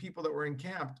 14 people that were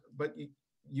encamped, but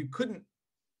you couldn't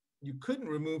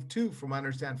remove 2, from what I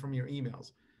understand from your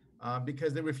emails,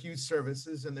 because they refused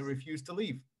services and they refused to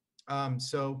leave.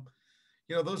 So,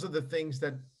 you know, those are the things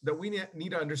that we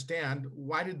need to understand.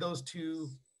 Why did those 2,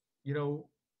 you know,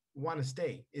 want to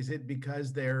stay? Is it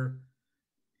because they're,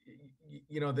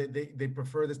 you know, they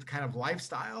prefer this kind of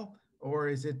lifestyle, or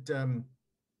is it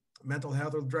mental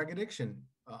health or drug addiction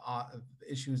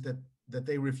issues that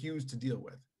they refuse to deal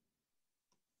with?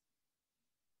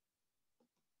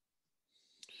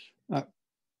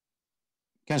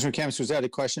 Councilor Camus, was that a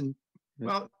question?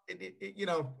 Well, you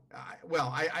know,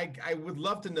 I would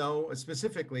love to know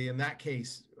specifically in that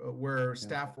case where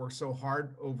staff worked so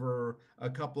hard over a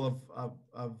couple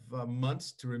of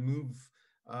months to remove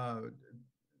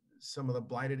some of the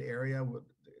blighted area with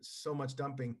so much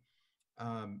dumping.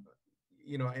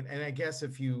 You know, and I guess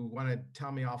if you want to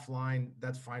tell me offline,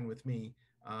 that's fine with me.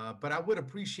 But I would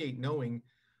appreciate knowing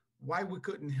why we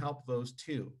couldn't help those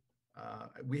 2.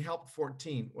 We helped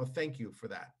 14. Well, thank you for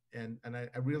that. And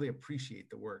I really appreciate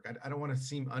the work. I don't want to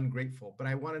seem ungrateful, but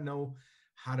I want to know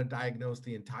how to diagnose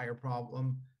the entire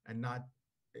problem and not,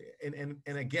 and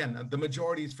again, the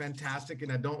majority is fantastic.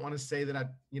 And I don't want to say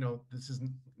that you know, this is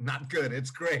not good.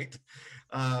 It's great.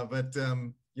 But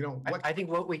you know, I think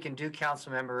what we can do, council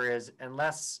member, is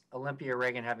unless Olympia or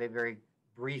Reagan have a very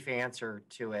brief answer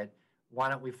to it, why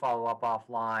don't we follow up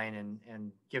offline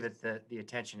and give it the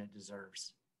attention it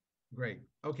deserves? Great.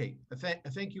 Okay.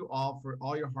 Thank you all for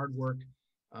all your hard work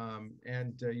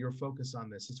and your focus on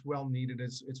this. It's well needed.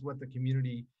 It's what the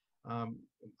community,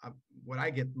 what I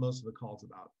get most of the calls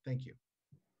about. Thank you.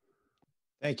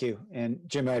 Thank you. And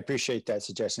Jim, I appreciate that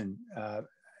suggestion.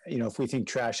 You know, if we think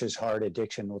trash is hard,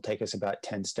 addiction will take us about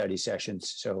 10 study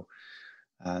sessions. So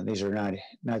these are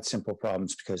not simple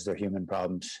problems because they're human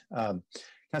problems. Councilmember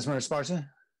Esparza?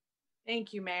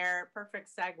 Thank you, Mayor. Perfect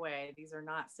segue. These are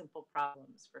not simple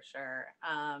problems for sure.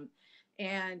 I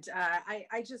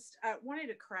just wanted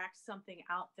to correct something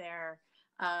out there.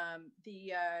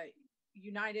 The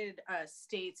United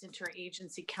States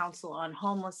Interagency Council on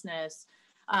Homelessness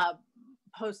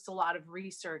posts a lot of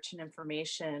research and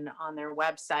information on their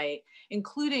website,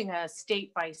 including a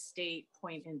state-by-state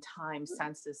point-in-time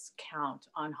census count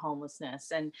on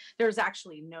homelessness. And there's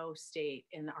actually no state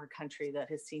in our country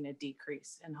that has seen a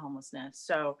decrease in homelessness.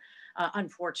 So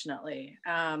unfortunately,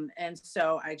 and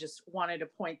so I just wanted to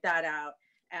point that out,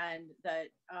 and that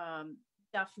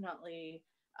definitely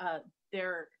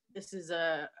this is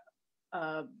a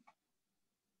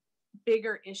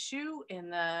bigger issue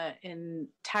in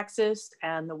Texas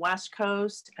and the West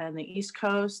Coast and the East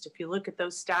Coast. If you look at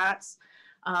those stats,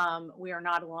 we are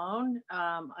not alone,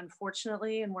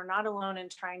 unfortunately, and we're not alone in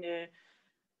trying to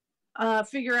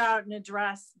figure out and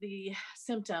address the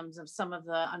symptoms of some of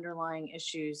the underlying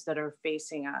issues that are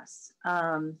facing us.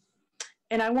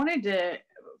 And I wanted to,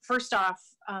 first off,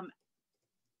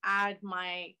 add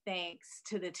my thanks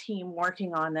to the team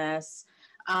working on this.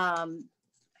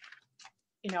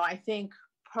 You know, I think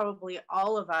probably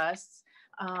all of us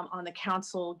on the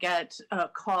council get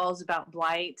calls about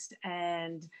blight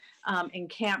and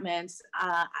encampments.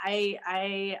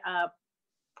 I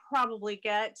probably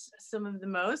get some of the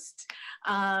most,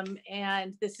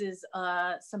 and this is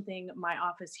something my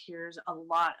office hears a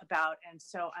lot about, and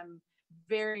so I'm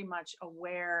very much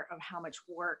aware of how much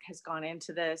work has gone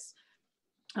into this.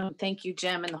 Thank you,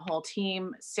 Jim, and the whole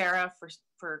team. Sarah,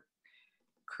 for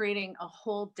creating a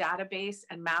whole database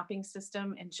and mapping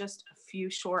system in just a few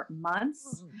short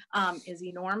months is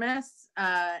enormous.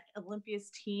 Olympia's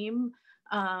team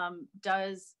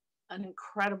does an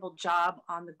incredible job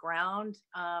on the ground.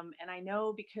 And I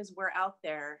know because we're out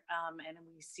there and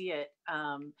we see it,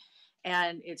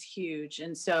 and it's huge.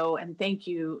 And so, and thank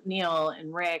you, Neil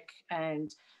and Rick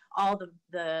and all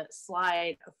the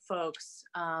slide of folks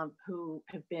who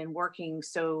have been working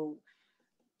so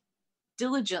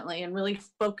diligently and really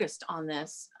focused on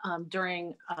this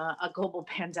during a global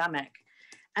pandemic.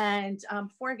 And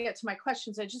before I get to my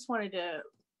questions, I just wanted to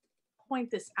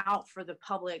point this out for the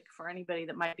public, for anybody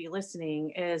that might be listening,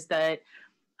 is that,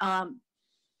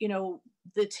 you know,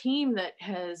 the team that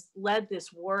has led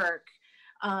this work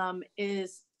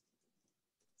is,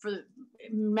 for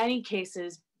many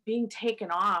cases, being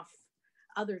taken off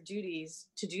other duties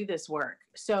to do this work.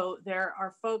 So there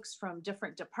are folks from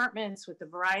different departments with a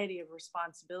variety of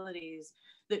responsibilities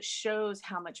that shows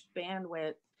how much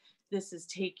bandwidth this is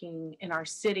taking in our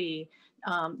city,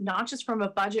 not just from a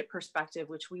budget perspective,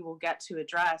 which we will get to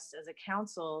address as a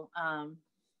council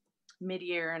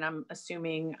mid-year, and I'm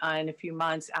assuming in a few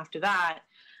months after that,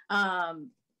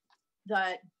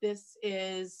 that this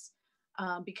is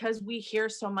because we hear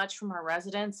so much from our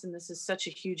residents, and this is such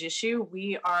a huge issue,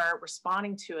 we are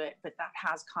responding to it, but that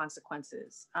has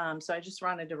consequences. So I just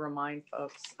wanted to remind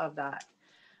folks of that.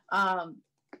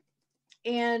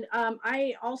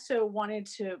 I also wanted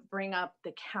to bring up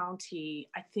the county.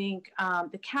 I think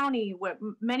the county, what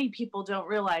many people don't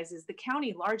realize is the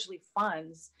county largely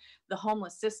funds the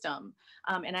homeless system.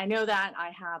 And I know that I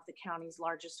have the county's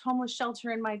largest homeless shelter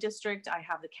in my district. I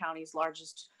have the county's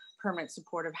largest permanent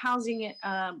supportive housing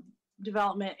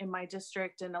development in my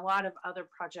district, and a lot of other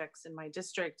projects in my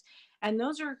district. And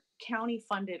those are county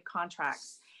funded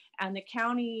contracts. And the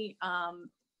county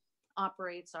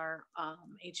operates our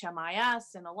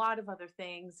HMIS and a lot of other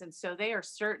things. And so they are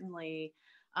certainly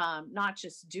not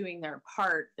just doing their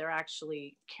part, they're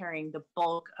actually carrying the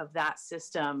bulk of that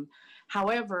system.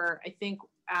 However, I think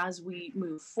as we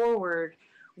move forward,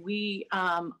 we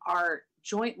are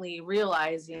jointly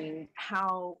realizing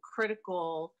how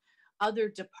critical other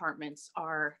departments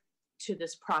are to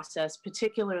this process,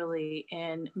 particularly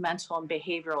in mental and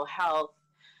behavioral health.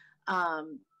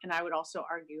 And I would also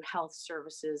argue health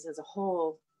services as a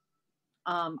whole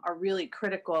are really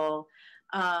critical,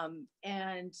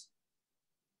 and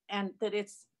that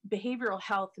it's behavioral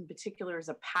health in particular is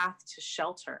a path to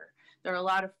shelter. There are a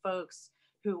lot of folks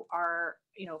who are,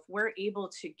 you know, if we're able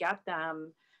to get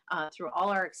them through all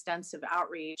our extensive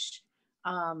outreach,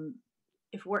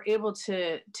 if we're able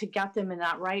to get them in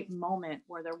that right moment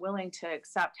where they're willing to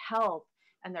accept help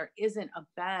and there isn't a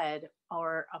bed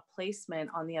or a placement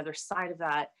on the other side of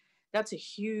that, that's a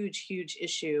huge, huge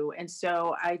issue. And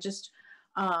so I just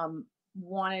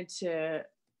wanted to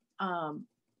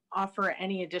offer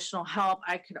any additional help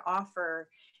I could offer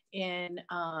in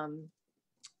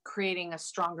creating a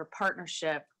stronger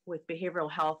partnership with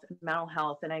behavioral health and mental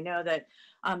health. And I know that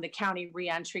the County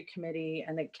Reentry Committee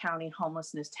and the County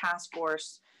Homelessness Task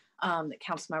Force that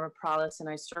Councilmember Prowlis and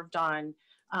I served on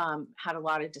had a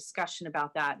lot of discussion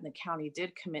about that, and the county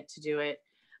did commit to do it.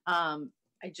 I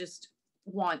just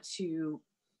want to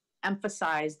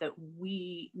emphasize that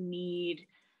we need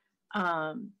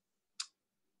that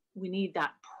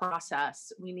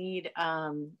process. We need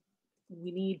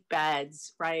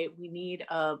beds, right? We need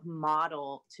a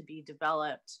model to be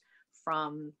developed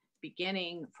from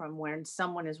beginning, from when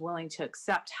someone is willing to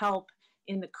accept help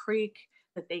in the creek,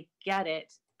 that they get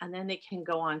it, and then they can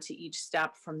go on to each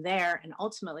step from there and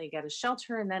ultimately get a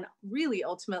shelter, and then really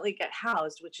ultimately get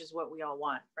housed, which is what we all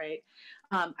want, right?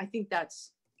 I think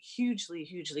that's hugely,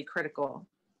 hugely critical.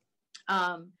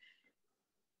 The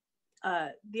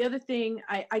other thing,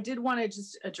 I did want to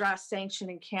just address sanction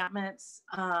encampments.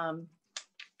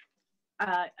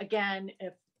 Again,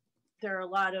 if there are a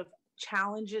lot of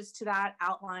challenges to that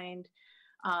outlined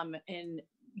in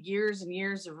years and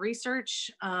years of research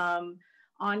on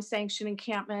sanction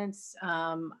encampments,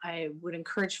 I would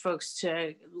encourage folks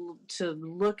to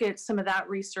look at some of that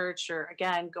research, or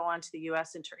again, go on to the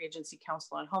U.S. Interagency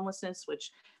Council on Homelessness,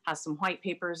 which has some white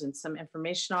papers and some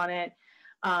information on it.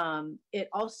 It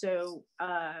also,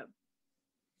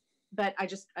 but I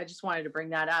just wanted to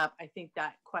bring that up. I think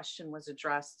that question was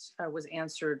addressed, was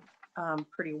answered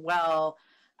pretty well.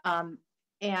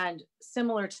 And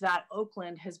similar to that,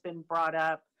 Oakland has been brought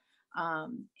up.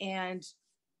 And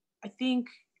I think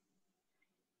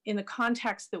in the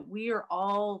context that we are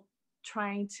all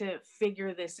trying to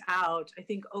figure this out, I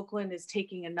think Oakland is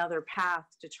taking another path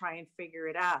to try and figure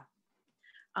it out.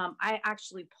 I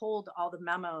actually pulled all the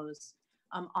memos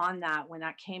on that when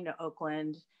that came to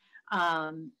Oakland,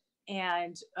 and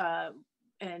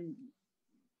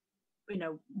you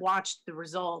know, watched the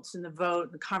results and the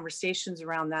vote, the conversations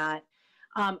around that.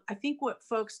 I think what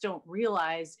folks don't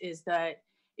realize is that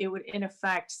it would in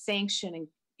effect sanction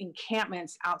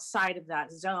encampments outside of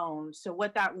that zone. So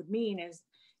what that would mean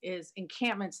is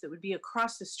encampments that would be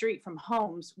across the street from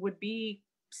homes would be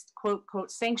quote,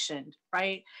 quote, sanctioned,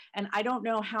 right? And I don't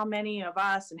know how many of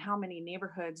us and how many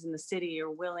neighborhoods in the city are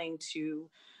willing to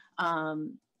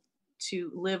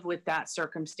live with that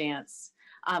circumstance.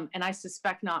 And I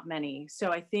suspect not many.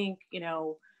 So I think, you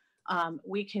know,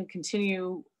 we can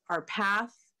continue our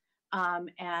path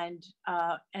and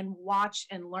watch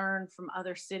and learn from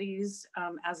other cities,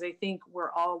 as I think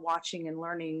we're all watching and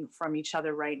learning from each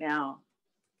other right now.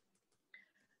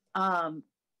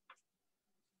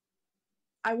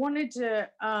 I wanted to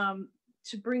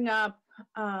bring up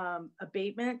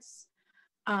abatements.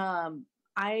 I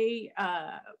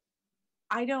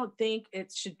don't think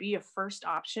it should be a first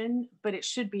option, but it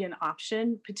should be an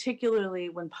option, particularly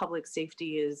when public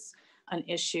safety is an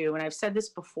issue. And I've said this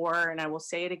before, and I will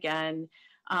say it again.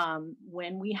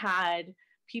 When we had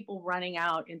people running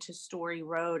out into Story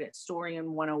Road at Story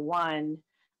and 101,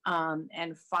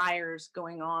 and fires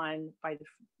going on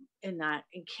in that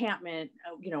encampment,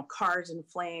 cars in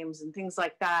flames and things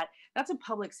like that, that's a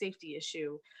public safety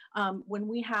issue. When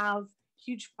we have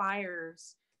huge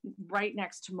fires right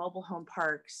next to mobile home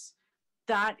parks,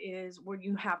 that is where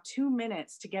you have 2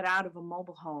 minutes to get out of a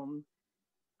mobile home.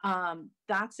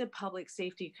 That's a public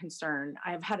safety concern.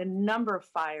 I've had a number of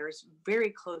fires very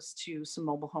close to some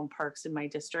mobile home parks in my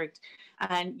district,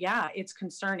 and yeah, it's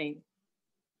concerning.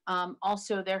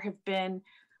 Also, there have been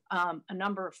a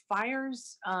number of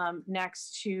fires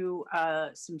next to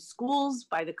some schools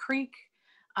by the creek.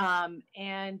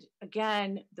 And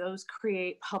again, those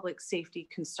create public safety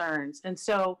concerns. And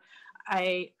so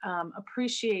I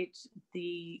appreciate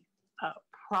the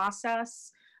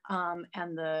process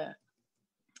and the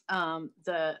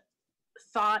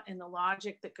thought and the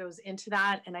logic that goes into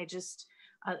that. And I just,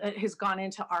 it has gone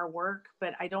into our work,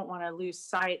 but I don't want to lose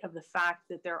sight of the fact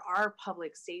that there are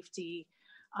public safety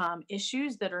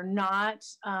issues that are not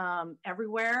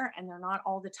everywhere, and they're not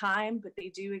all the time, but they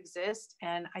do exist.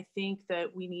 And I think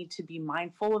that we need to be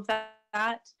mindful of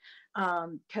that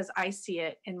because I see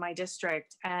it in my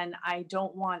district, and I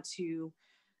don't want to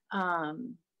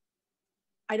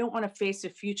face a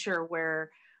future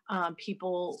where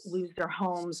people lose their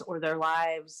homes or their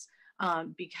lives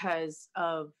because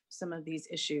of some of these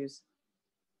issues.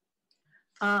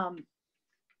 And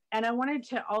I wanted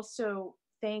to also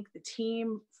thank the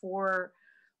team for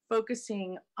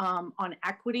focusing on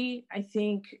equity. I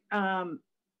think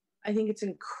it's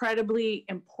incredibly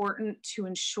important to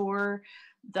ensure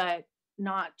that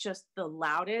not just the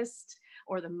loudest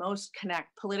or the most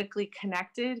politically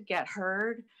connected get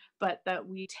heard, but that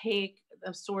we take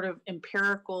a sort of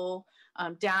empirical,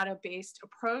 data-based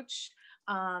approach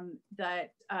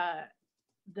that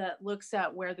looks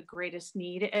at where the greatest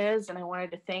need is. And I wanted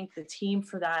to thank the team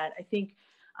for that. I think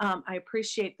I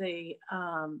appreciate the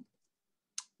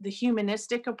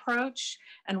humanistic approach,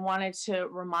 and wanted to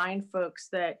remind folks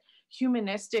that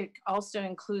humanistic also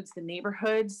includes the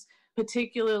neighborhoods,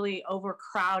 particularly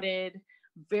overcrowded,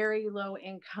 very low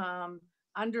income,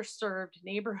 underserved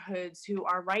neighborhoods who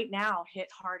are right now hit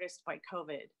hardest by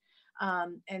COVID.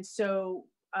 And so,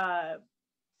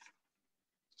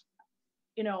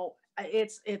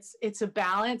 it's a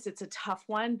balance. It's a tough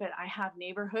one, but I have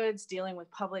neighborhoods dealing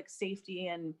with public safety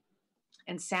and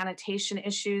sanitation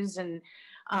issues, and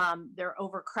they're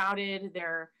overcrowded.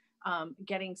 They're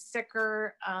getting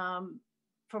sicker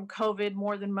from COVID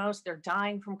more than most. They're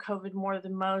dying from COVID more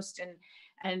than most.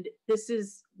 And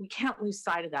we can't lose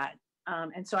sight of that.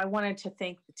 And so I wanted to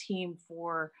thank the team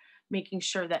for making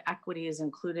sure that equity is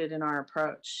included in our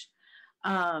approach.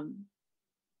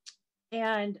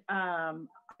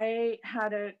 I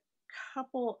had a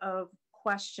couple of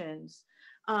questions.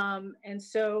 And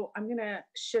so I'm gonna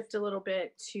shift a little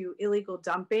bit to illegal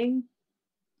dumping.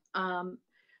 I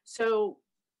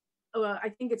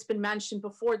think it's been mentioned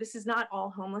before, this is not all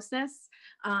homelessness.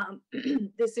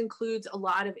 This includes a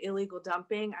lot of illegal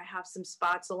dumping. I have some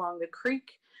spots along the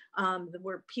creek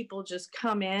where people just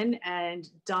come in and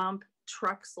dump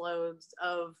truckloads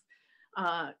of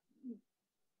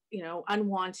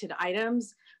unwanted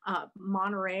items.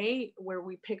 Monterey, where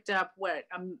we picked up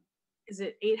is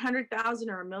it 800,000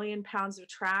 or 1 million pounds of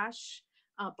trash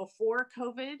before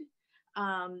COVID,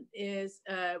 is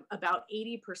about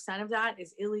 80% of that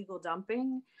is illegal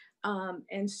dumping.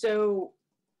 And so,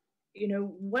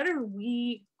 what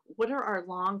are our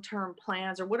long-term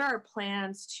plans, or what are our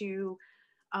plans to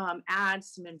add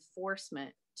some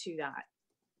enforcement to that?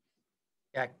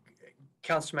 Yeah,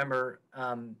 Councilmember,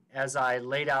 as I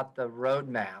laid out the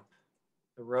roadmap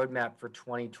for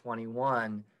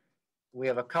 2021, we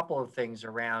have a couple of things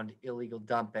around illegal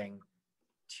dumping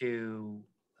to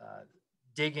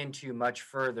dig into much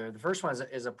further. The first one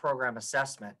is a program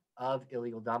assessment of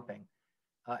illegal dumping.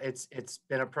 It's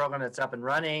been a program that's up and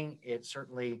running. It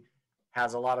certainly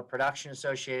has a lot of production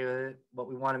associated with it, but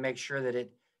we want to make sure that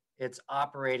it's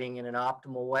operating in an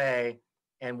optimal way,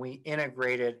 and we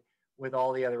integrate it with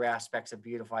all the other aspects of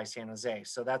Beautify San Jose.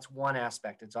 So that's one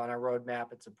aspect. It's on our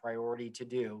roadmap. It's a priority to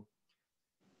do.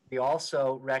 We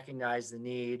also recognize the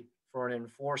need for an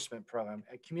enforcement program,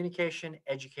 communication,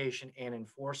 education, and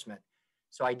enforcement.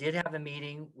 So I did have a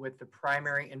meeting with the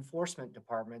primary enforcement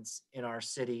departments in our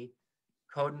city,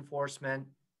 code enforcement,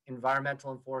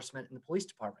 environmental enforcement, and the police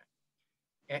department.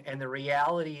 And the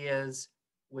reality is,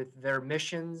 with their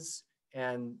missions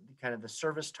and kind of the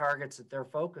service targets that they're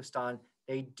focused on,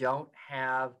 they don't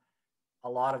have a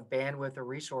lot of bandwidth or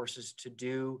resources to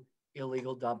do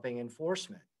illegal dumping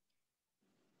enforcement.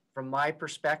 From my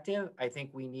perspective, I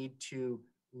think we need to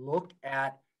look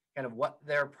at kind of what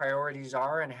their priorities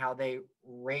are and how they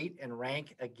rate and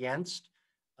rank against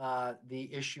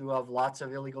the issue of lots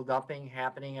of illegal dumping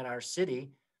happening in our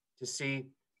city to see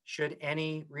should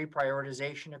any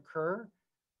reprioritization occur.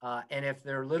 And if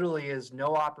there literally is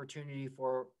no opportunity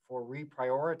for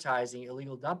reprioritizing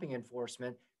illegal dumping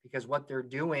enforcement because what they're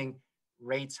doing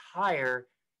rates higher,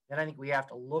 then I think we have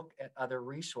to look at other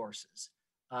resources.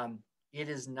 It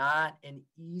is not an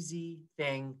easy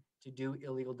thing to do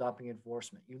illegal dumping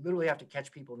enforcement. You literally have to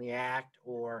catch people in the act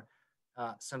or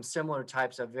some similar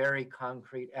types of very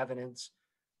concrete evidence.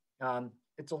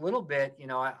 It's a little bit, you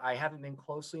know, I haven't been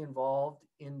closely involved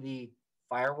in the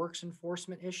fireworks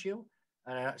enforcement issue,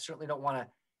 and I certainly don't want to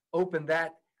open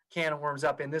that can of worms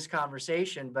up in this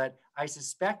conversation, but I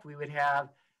suspect we would have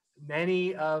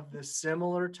many of the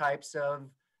similar types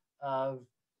of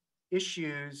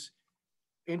issues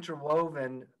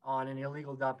interwoven on an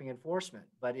illegal dumping enforcement.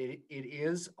 But it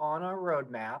is on our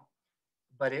roadmap,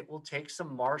 but it will take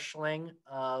some marshaling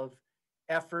of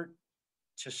effort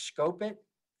to scope it,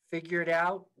 figure it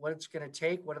out, what it's going to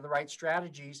take, what are the right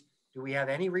strategies. Do we have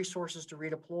any resources to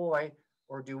redeploy,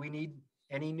 or do we need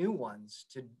any new ones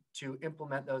to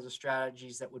implement those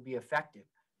strategies that would be effective?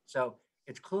 So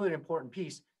it's clearly an important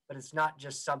piece, but it's not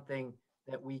just something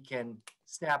that we can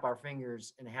snap our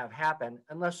fingers and have happen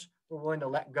unless we're willing to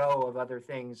let go of other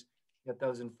things that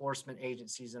those enforcement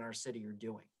agencies in our city are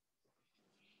doing.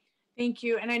 Thank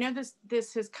you. And I know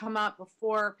this has come up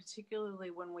before,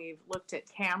 particularly when we've looked at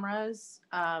cameras.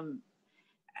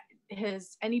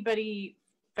 Has anybody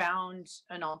found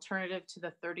an alternative to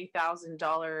the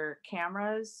 $30,000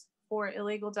 cameras for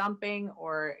illegal dumping,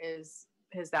 or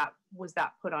was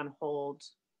that put on hold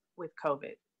with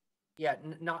COVID? Yeah,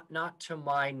 not to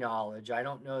my knowledge. I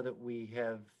don't know that we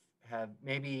have.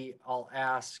 Maybe I'll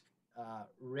ask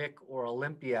Rick or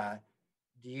Olympia.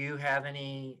 Do you have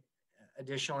any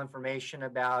additional information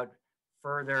about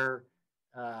further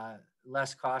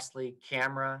less costly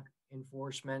camera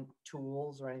enforcement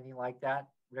tools or anything like that,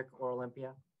 Rick or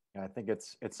Olympia? Yeah, I think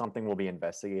it's something we'll be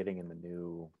investigating in the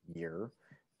new year.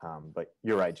 But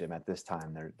you're right, Jim. At this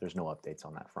time, there's no updates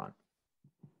on that front.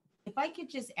 If I could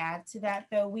just add to that,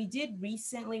 though, we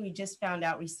just found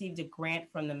out, received a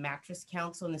grant from the Mattress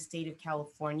Council in the state of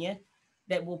California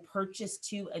that will purchase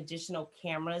 2 additional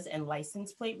cameras and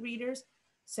license plate readers.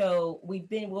 So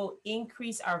we'll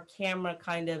increase our camera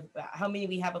kind of how many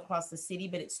we have across the city,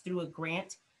 but it's through a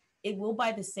grant. It will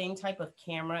buy the same type of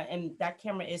camera, and that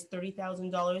camera is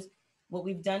 $30,000. What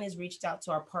we've done is reached out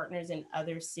to our partners in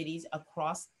other cities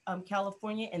across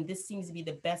California, and this seems to be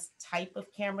the best type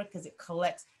of camera because it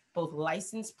collects both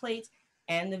license plates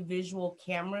and the visual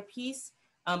camera piece.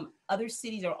 Other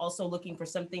cities are also looking for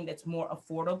something that's more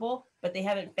affordable, but they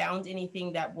haven't found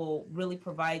anything that will really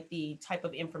provide the type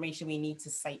of information we need to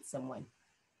cite someone.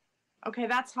 Okay,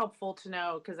 that's helpful to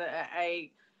know, because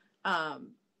I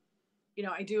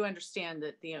do understand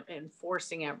that the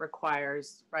enforcing it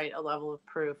requires, right, a level of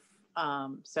proof.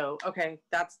 So, okay,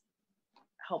 that's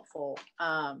helpful.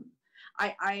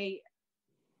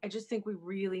 I just think we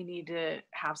really need to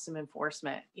have some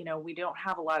enforcement. You know, we don't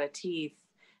have a lot of teeth,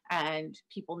 and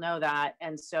people know that.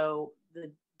 And so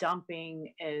the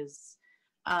dumping is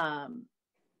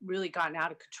really gotten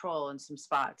out of control in some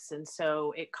spots. And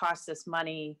so it costs us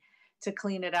money to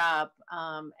clean it up.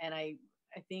 And I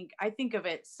think of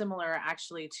it similar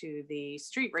actually to the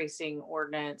street racing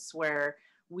ordinance, where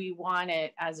we want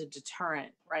it as a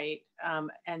deterrent, right?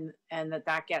 And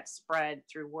that gets spread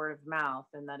through word of mouth,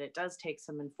 and that it does take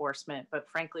some enforcement, but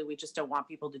frankly, we just don't want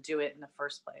people to do it in the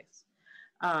first place.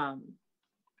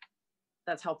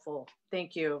 That's helpful.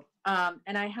 Thank you.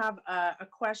 And I have a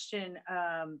question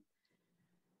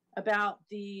about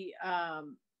the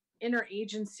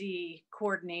interagency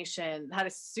coordination. That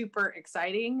is super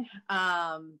exciting.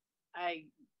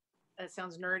 That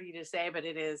sounds nerdy to say, but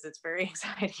it is. It's very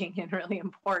exciting and really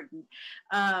important.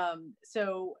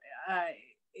 So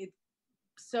it's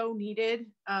so needed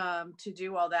to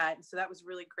do all that. And so that was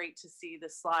really great to see the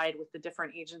slide with the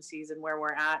different agencies and where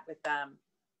we're at with them.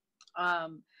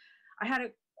 I had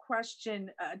a question,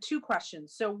 2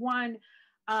 questions. So one,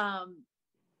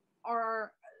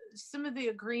 are some of the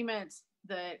agreements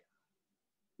that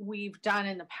we've done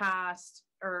in the past,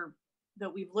 or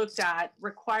that we've looked at,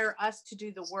 require us to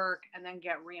do the work and then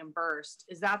get reimbursed?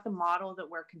 Is that the model that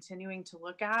we're continuing to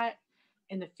look at?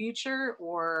 in the future,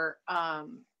 or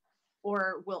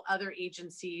will other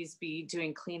agencies be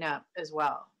doing cleanup as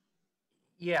well?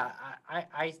 Yeah,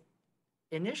 I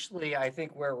initially, I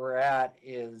think where we're at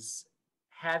is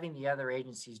having the other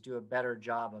agencies do a better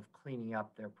job of cleaning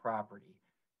up their property.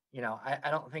 You know, I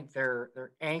don't think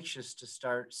they're anxious to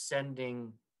start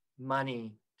sending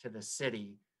money to the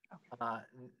city.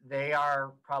 They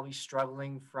are probably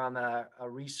struggling from a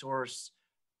resource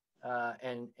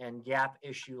and gap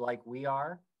issue like we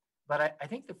are. But I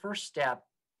think the first step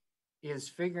is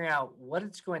figuring out what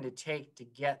it's going to take to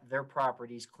get their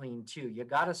properties clean too. You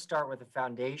got to start with a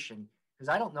foundation, because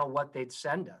I don't know what they'd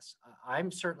send us.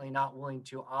 I'm certainly not willing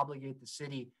to obligate the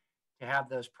city to have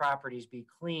those properties be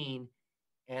clean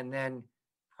and then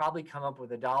probably come up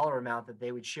with a dollar amount that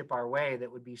they would ship our way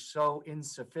that would be so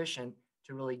insufficient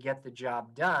to really get the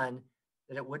job done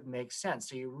that it wouldn't make sense.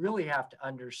 So you really have to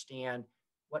understand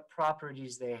what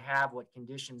properties they have, what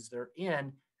conditions they're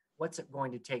in, what's it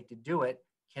going to take to do it.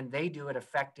 Can they do it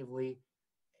effectively?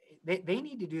 They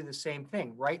need to do the same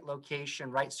thing: right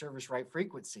location, right service, right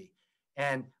frequency.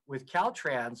 And with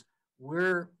Caltrans,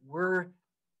 we're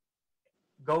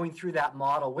going through that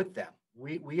model with them.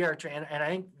 We are, and I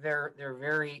think they're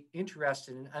very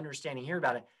interested in understanding here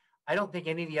about it. I don't think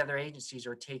any of the other agencies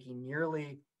are taking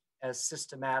nearly as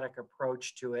systematic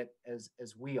approach to it as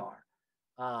we are.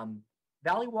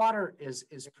 Valley Water is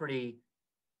pretty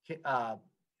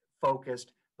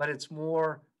focused, but it's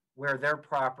more where their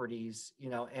properties, you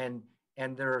know, and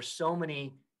there are so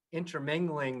many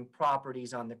intermingling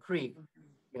properties on the creek.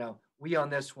 You know, we own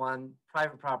this one,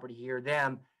 private property here,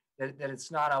 them, that it's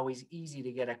not always easy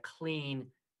to get a clean,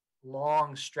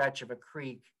 long stretch of a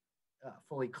creek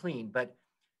fully clean. But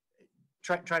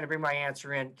trying to bring my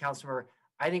answer in, Councilmember,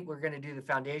 I think we're going to do the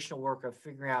foundational work of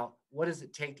figuring out what does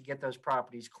it take to get those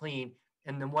properties clean,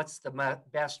 and then what's the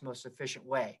best, most efficient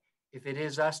way. If it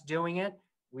is us doing it,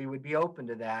 we would be open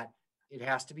to that. It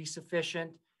has to be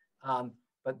sufficient.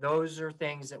 But those are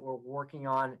things that we're working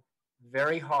on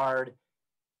very hard.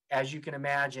 As you can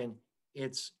imagine,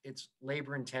 it's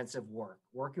labor intensive work,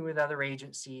 working with other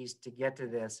agencies to get to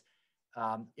this.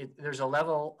 There's a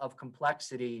level of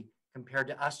complexity compared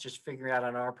to us just figuring out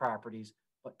on our properties,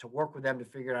 but to work with them to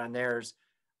figure it out on theirs.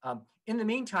 In the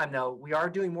meantime, though, we are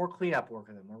doing more cleanup work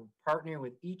with them. We're partnering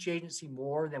with each agency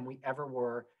more than we ever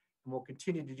were, and we'll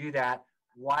continue to do that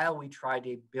while we try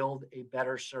to build a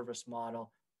better service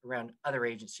model around other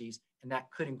agencies, and that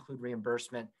could include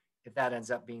reimbursement if that ends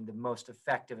up being the most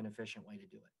effective and efficient way to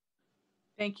do it.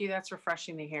 Thank you. That's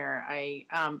refreshing to hear. I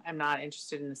am not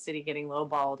interested in the city getting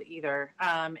lowballed either.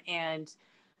 I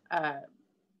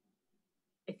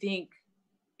think,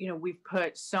 you know, we've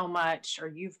put so much, or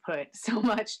you've put so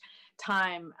much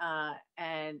time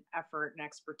and effort and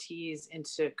expertise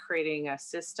into creating a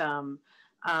system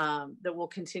that will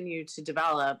continue to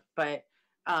develop. But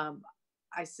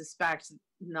I suspect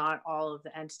not all of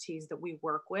the entities that we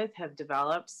work with have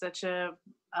developed such a,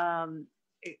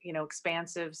 you know,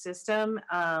 expansive system.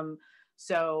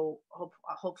 So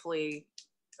hopefully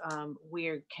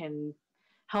we can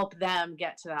help them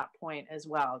get to that point as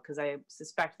well, because I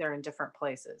suspect they're in different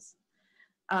places.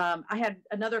 I had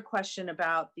another question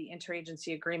about the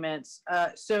interagency agreements.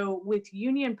 So with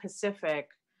Union Pacific,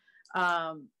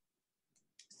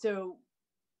 so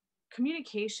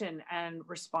communication and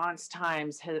response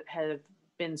times have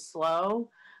been slow.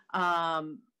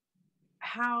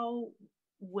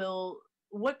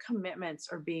 What commitments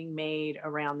are being made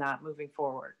around that moving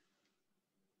forward?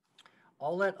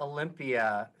 I'll let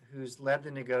Olympia, who's led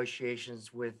the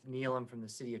negotiations with Neelam from the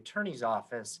city attorney's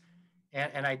office,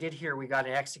 and I did hear we got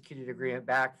an executed agreement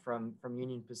back from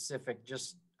Union Pacific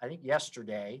just, I think,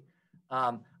 yesterday.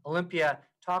 Olympia,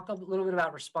 talk a little bit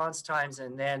about response times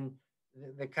and then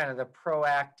the kind of the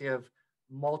proactive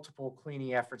multiple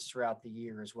cleaning efforts throughout the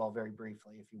year as well, very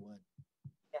briefly, if you would.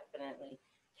 Definitely.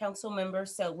 Council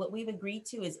members, so what we've agreed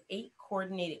to is 8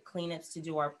 coordinated cleanups to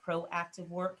do our proactive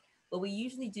work. What we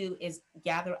usually do is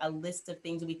gather a list of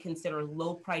things that we consider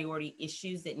low priority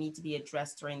issues that need to be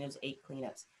addressed during those 8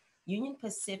 cleanups. Union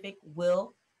Pacific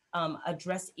will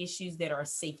address issues that are a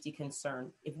safety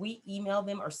concern. If we email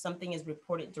them or something is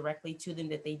reported directly to them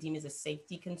that they deem as a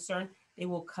safety concern, they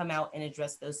will come out and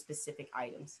address those specific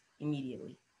items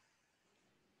immediately.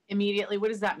 Immediately, what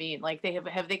does that mean? Like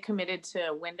have they committed to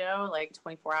a window, like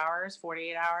 24 hours,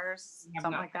 48 hours,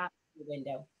 something like that?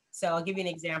 Window. So I'll give you an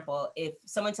example. If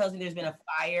someone tells me there's been a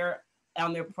fire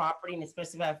on their property, and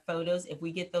especially if I have photos, if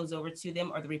we get those over to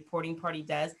them or the reporting party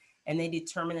does, and they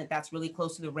determine that that's really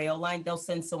close to the rail line, they'll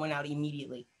send someone out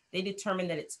immediately. They determine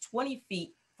that it's 20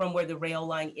 feet from where the rail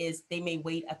line is. They may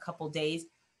wait a couple days.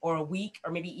 or a week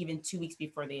or maybe even 2 weeks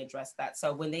before they address that.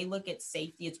 So when they look at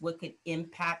safety, it's what could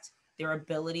impact their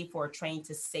ability for a train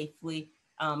to safely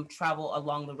travel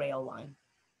along the rail line.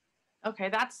 Okay,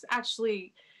 that's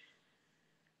actually,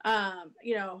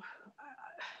 you know,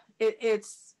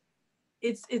 it's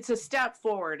a step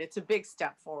forward. It's a big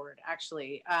step forward,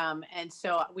 actually. And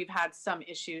so we've had some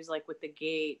issues like with the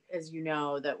gate, as you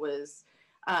know, that was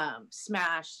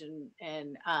smashed, and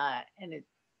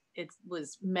it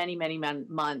was many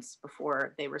months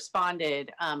before they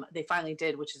responded. They finally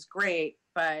did, which is great,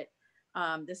 but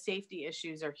the safety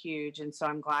issues are huge, and so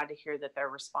I'm glad to hear that they're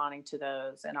responding to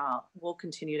those. And we'll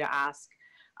continue to ask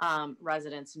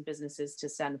residents and businesses to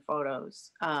send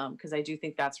photos, because I do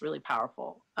think that's really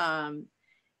powerful. Okay,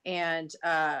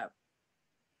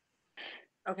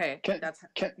 Councilmember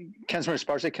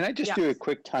Esparza, can I just do a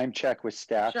quick time check with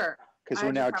staff? Sure. Because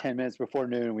we're now 10 minutes before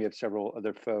noon, and we have several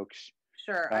other folks.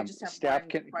 Sure, I just have staff,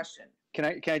 one question.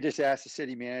 Can I just ask the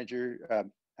city manager,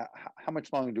 how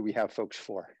much longer do we have folks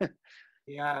for?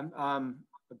 Yeah, I'd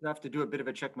have to do a bit of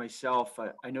a check myself.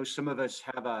 I know some of us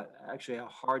have actually a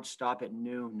hard stop at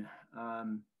noon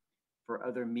for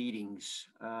other meetings.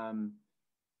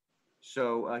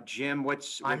 So Jim,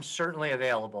 I'm certainly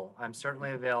available. I'm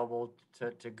certainly available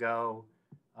to go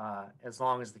as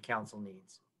long as the council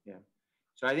needs. Yeah.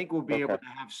 So I think we'll be able to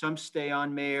have some stay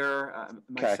on, Mayor,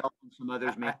 myself and some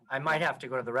others. I might have to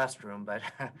go to the restroom, but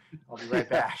I'll be right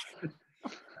back.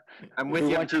 I'm with you.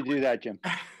 We want you to do that, Jim.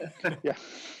 Yeah.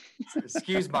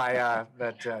 Excuse my,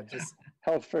 but just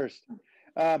health first.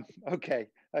 Okay,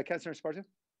 Councilor Esparza.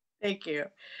 Thank you.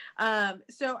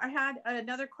 So I had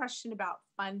another question about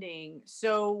funding.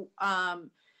 So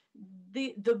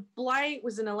the blight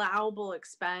was an allowable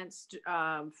expense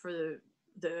for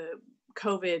the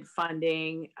COVID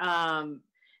funding, and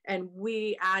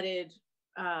we added.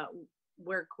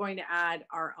 We're going to add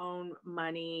our own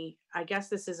money. I guess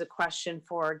this is a question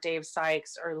for Dave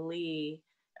Sykes or Lee.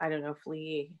 I don't know if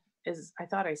Lee is, I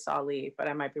thought I saw Lee, but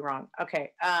I might be wrong.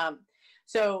 Okay.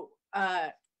 So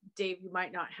Dave, you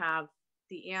might not have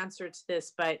the answer to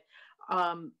this, but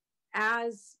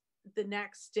as the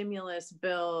next stimulus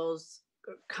bills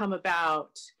come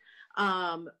about,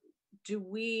 do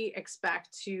we expect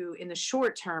to, in the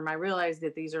short term, I realize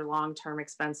that these are long-term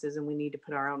expenses and we need to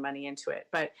put our own money into it,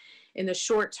 but in the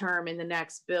short term, in the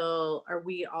next bill, are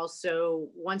we also,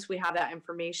 once we have that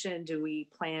information, do we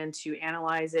plan to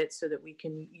analyze it so that we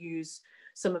can use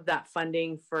some of that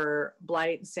funding for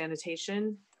blight and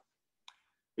sanitation?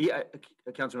 Yeah,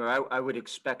 Councilmember, I would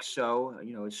expect so,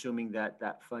 you know, assuming that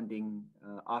that funding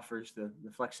offers the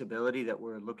flexibility that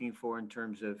we're looking for in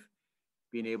terms of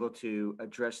being able to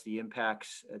address the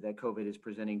impacts that COVID is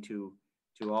presenting to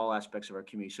all aspects of our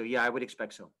community. So yeah, I would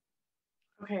expect so.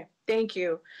 Okay, thank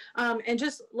you. And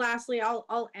just lastly,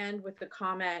 I'll end with the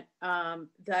comment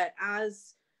that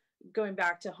as going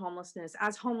back to homelessness,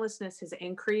 as homelessness has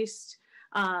increased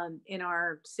in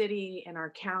our city, in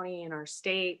our county, in our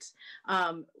state,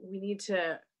 we need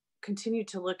to continue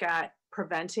to look at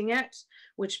preventing it,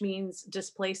 which means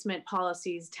displacement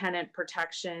policies, tenant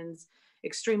protections,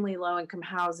 extremely low income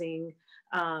housing,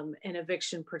 and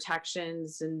eviction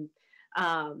protections. And,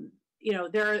 you know,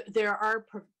 there are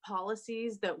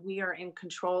policies that we are in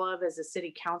control of as a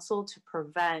city council to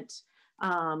prevent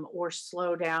or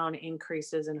slow down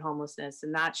increases in homelessness,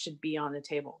 and that should be on the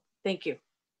table. Thank you.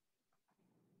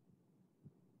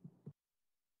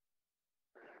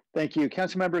 Thank you.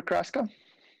 Councilmember Kraska.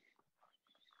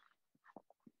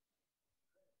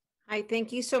 Hi,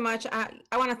 thank you so much. I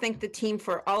want to thank the team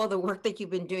for all of the work that you've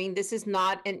been doing. This is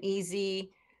not an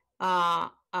easy, you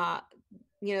know,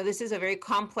 this is a very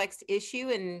complex issue,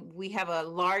 and we have a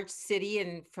large city,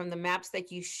 and from the maps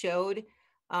that you showed,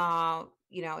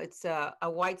 you know, it's a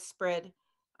widespread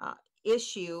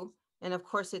issue. And of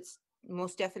course, it's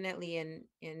most definitely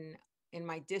in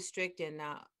my district, and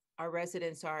our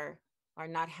residents are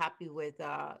not happy with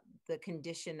the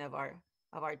condition of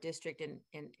our district and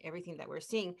everything that we're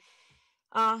seeing.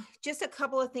 Just a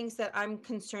couple of things that I'm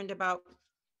concerned about.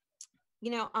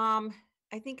 You know,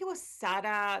 I think it was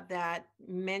Sara that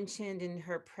mentioned in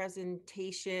her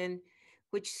presentation,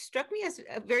 which struck me as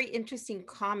a very interesting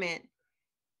comment.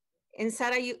 And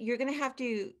Sara, you're gonna have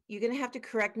to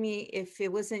correct me if it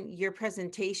wasn't your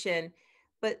presentation,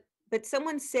 but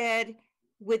someone said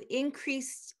with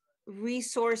increased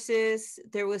resources,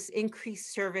 there was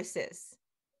increased services.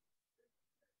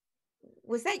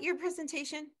 Was that your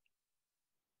presentation?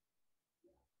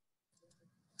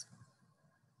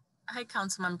 Hi,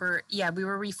 Councilmember. Yeah, we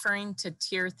were referring to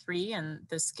Tier 3 and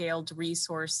the scaled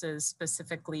resources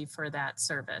specifically for that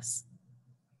service.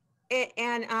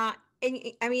 And I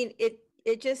mean,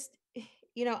 it just,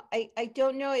 you know, I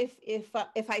don't know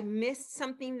if I missed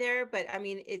something there, but I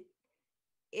mean,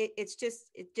 it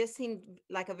just seemed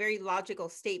like a very logical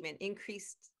statement.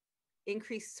 Increased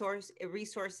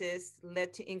resources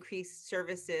led to increased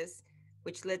services,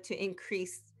 which led to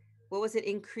increased, what was it?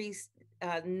 Increased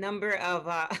number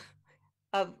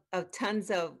of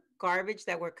tons of garbage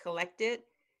that were collected.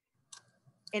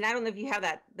 And I don't know if you have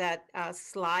that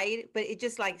slide, but it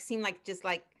just like seemed like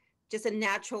just a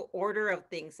natural order of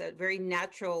things, a very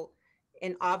natural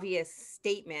and obvious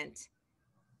statement.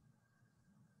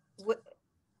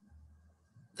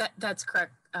 That's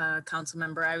correct, council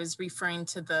member. I was referring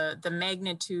to the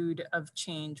magnitude of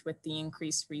change with the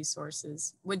increased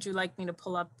resources. Would you like me to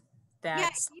pull up that? Yeah,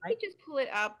 you could just pull it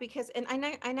up, because and I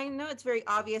know it's very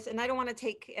obvious, and I don't want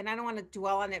to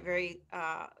dwell on it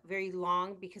very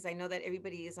long, because I know that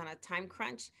everybody is on a time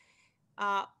crunch.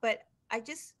 But I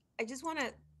just want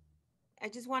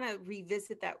to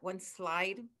revisit that one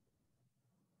slide.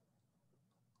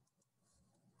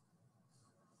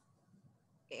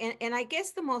 And I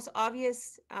guess the most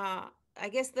obvious, I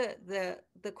guess the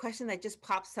question that just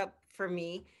pops up for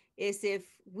me is, if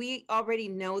we already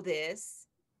know this,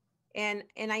 and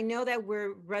I know that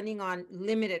we're running on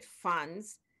limited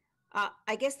funds,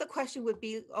 I guess the question would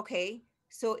be, okay,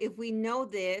 so if we know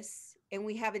this and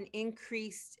we have an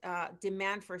increased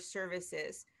demand for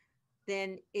services,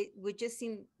 then it would just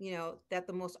seem, you know, that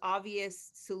the most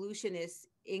obvious solution is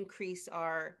increase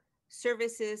our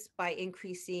services by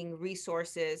increasing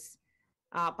resources,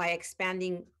 by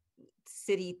expanding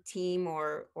city team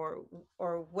or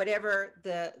whatever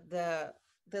the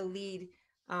lead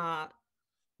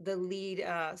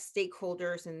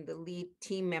stakeholders and the lead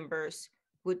team members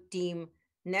would deem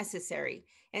necessary.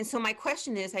 And so my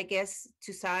question is, I guess,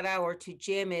 to Sara or to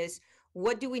Jim, is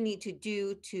what do we need to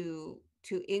do to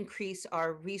increase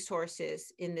our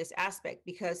resources in this aspect?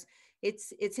 Because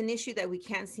it's an issue that we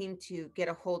can't seem to get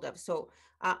a hold of. So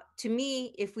to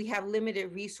me, if we have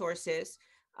limited resources,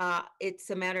 it's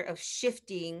a matter of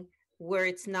shifting where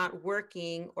it's not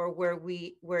working, or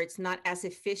where it's not as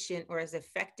efficient or as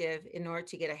effective, in order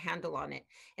to get a handle on it.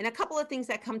 And a couple of things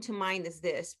that come to mind is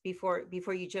this, before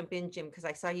you jump in, Jim, because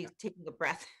I saw you taking a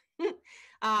breath.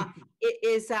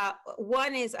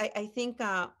 One is, I think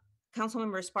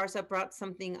Councilmember Esparza brought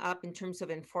something up in terms of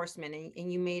enforcement,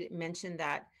 and you made mention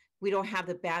that we don't have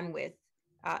the bandwidth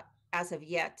as of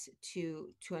yet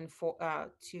to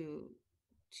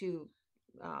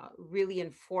really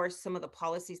enforce some of the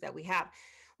policies that we have.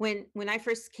 When I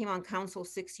first came on council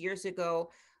 6 years ago,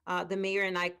 the mayor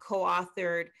and I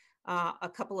co-authored a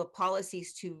couple of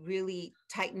policies to really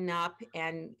tighten up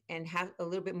and have a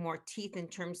little bit more teeth in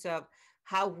terms of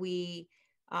how we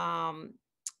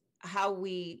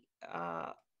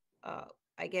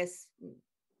I guess,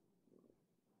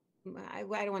 I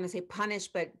don't want to say punish,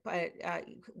 but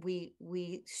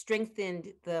we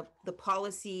strengthened the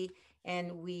policy,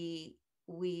 and we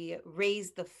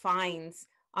raised the fines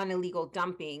on illegal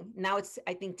dumping. Now it's,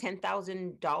 I think,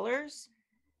 $10,000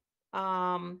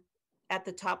 at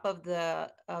the top of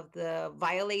the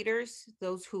violators,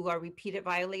 those who are repeated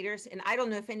violators. And I don't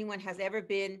know if anyone has ever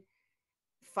been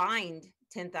fined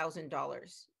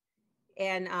 $10,000.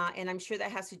 And I'm sure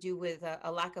that has to do with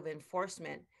a lack of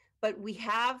enforcement. But we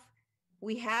have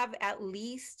at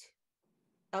least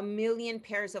 1 million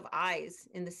pairs of eyes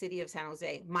in the city of San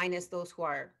Jose, minus those who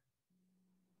are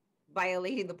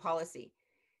violating the policy.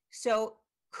 So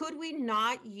could we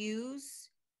not use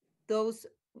those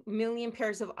 1 million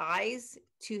pairs of eyes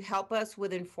to help us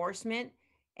with enforcement,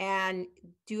 and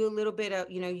do a little bit of,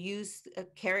 use a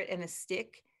carrot and a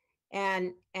stick,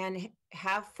 and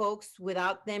have folks,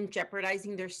 without them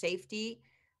jeopardizing their safety,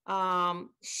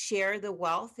 share the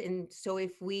wealth? And so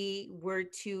if we were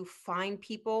to find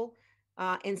people,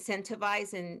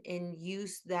 incentivize and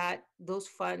use those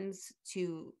funds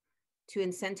to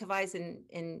incentivize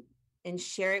and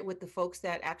share it with the folks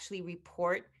that actually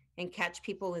report and catch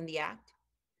people in the act.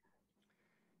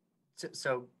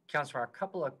 So Councilor, a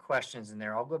couple of questions in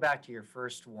there. I'll go back to your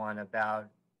first one about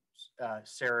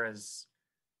Sarah's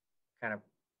kind of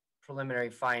preliminary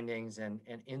findings and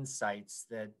insights,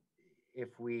 that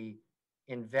if we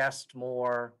invest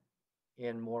more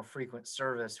in more frequent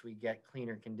service, we get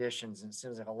cleaner conditions. And it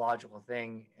seems like a logical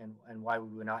thing, and why we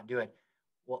would not do it.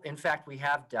 Well, in fact, we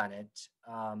have done it,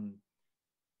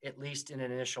 at least in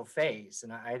an initial phase.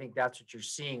 And I think that's what you're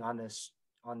seeing on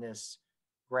this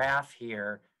graph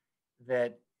here,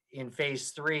 that in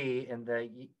phase 3, in the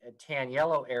tan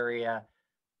yellow area,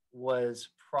 was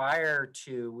prior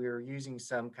to, we were using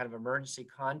some kind of emergency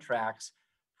contracts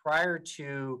prior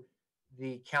to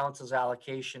the council's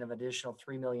allocation of additional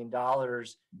 $3 million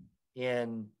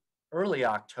in early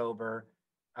October,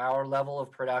 our level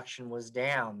of production was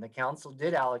down. The council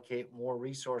did allocate more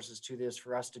resources to this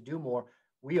for us to do more.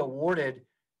 We awarded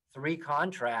 3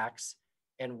 contracts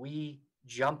and we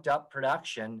jumped up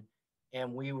production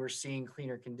and we were seeing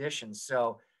cleaner conditions.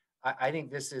 So I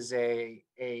think this is a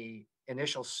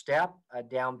initial step, a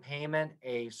down payment,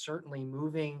 a certainly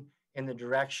moving in the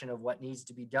direction of what needs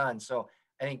to be done. So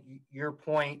I think your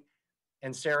point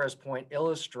and Sarah's point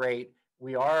illustrate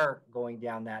we are going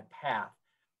down that path.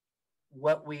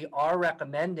 What we are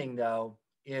recommending, though,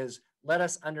 is let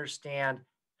us understand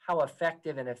how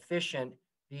effective and efficient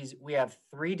these. We have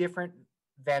 3 different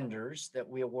vendors that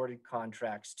we awarded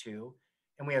contracts to,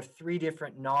 and we have 3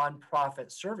 different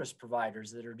nonprofit service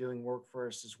providers that are doing work for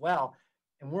us as well.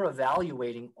 And we're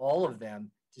evaluating all of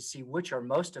them to see which are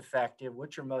most effective,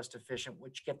 which are most efficient,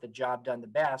 which get the job done the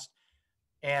best.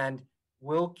 And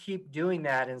we'll keep doing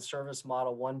that in Service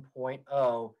Model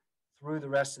 1.0 through the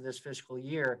rest of this fiscal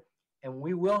year. And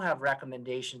we will have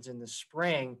recommendations in the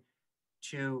spring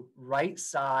to right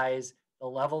size the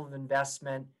level of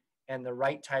investment and the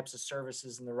right types of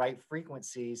services and the right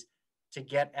frequencies to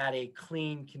get at a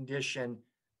clean condition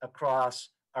across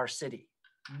our city,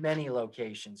 many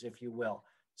locations, if you will.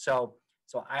 So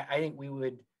I think we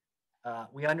would,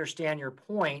 we understand your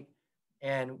point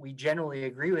and we generally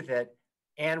agree with it,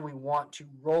 and we want to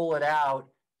roll it out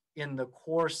in the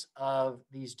course of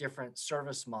these different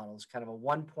service models. Kind of a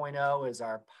 1.0 is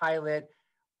our pilot,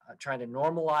 trying to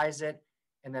normalize it.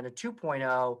 And then a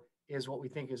 2.0 is what we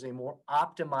think is a more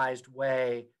optimized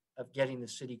way of getting the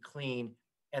city clean.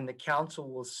 And the council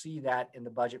will see that in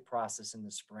the budget process in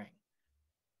the spring.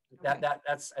 Okay.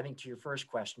 That's, I think, to your first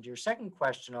question. To your second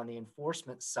question on the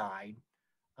enforcement side,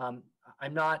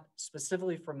 I'm not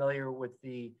specifically familiar with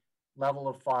the level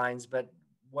of fines, but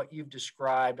what you've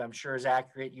described, I'm sure is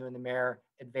accurate. You and the mayor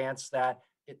advanced that.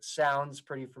 It sounds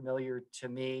pretty familiar to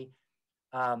me.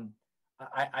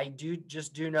 I do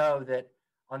know that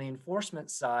on the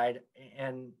enforcement side,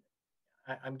 and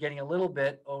I'm getting a little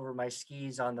bit over my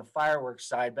skis on the fireworks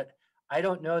side, but I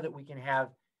don't know that we can have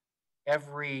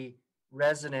every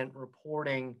resident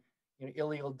reporting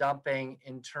illegal dumping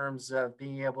in terms of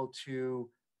being able to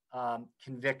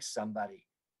convict somebody.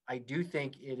 I do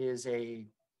think it is a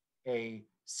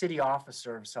city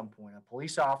officer of some point, a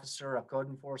police officer, a code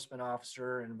enforcement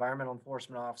officer, an environmental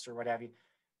enforcement officer, what have you,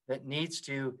 that needs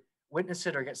to witness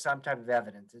it or get some type of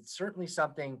evidence. It's certainly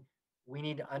something we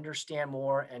need to understand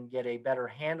more and get a better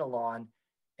handle on.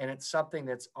 And it's something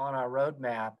that's on our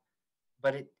roadmap,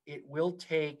 but it will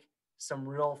take some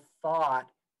real thought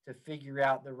to figure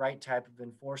out the right type of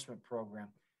enforcement program.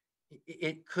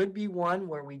 It could be one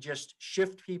where we just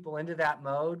shift people into that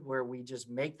mode, where we just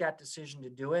make that decision to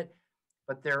do it.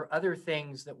 But there are other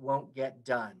things that won't get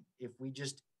done. If we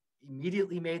just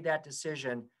immediately made that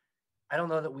decision, I don't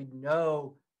know that we'd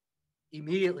know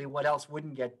immediately what else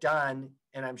wouldn't get done.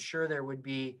 And I'm sure there would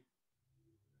be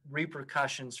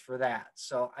repercussions for that.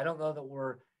 So I don't know that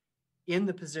we're in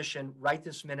the position right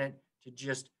this minute to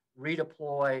just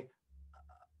redeploy,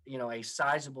 a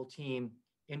sizable team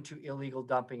into illegal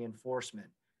dumping enforcement.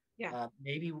 Yeah.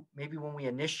 Maybe when we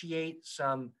initiate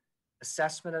some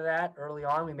assessment of that early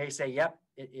on, we may say, yep,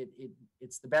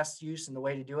 it's the best use and the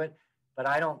way to do it. But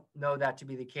I don't know that to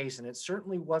be the case. And it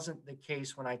certainly wasn't the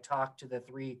case when I talked to the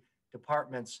 3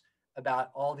 departments about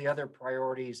all the other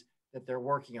priorities that they're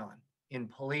working on in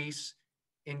police,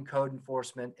 in code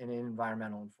enforcement, and in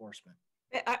environmental enforcement.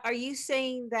 Are you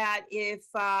saying that if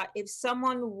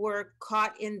someone were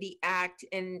caught in the act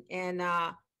and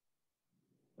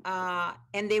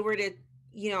they were to,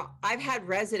 I've had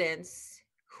residents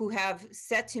who have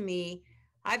said to me,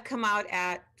 I've come out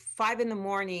at 5 in the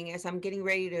morning as I'm getting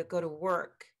ready to go to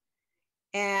work,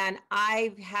 and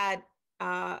I've had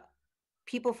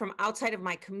people from outside of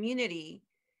my community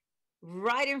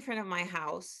right in front of my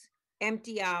house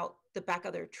empty out the back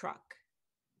of their truck.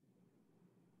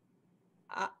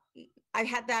 I've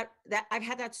had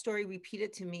that story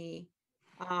repeated to me,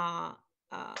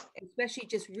 especially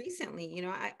just recently.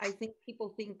 I think people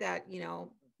think that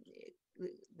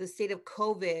the state of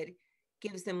COVID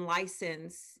gives them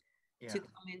license to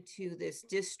come into this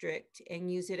district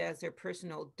and use it as their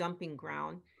personal dumping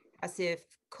ground, as if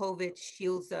COVID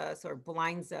shields us or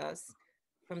blinds us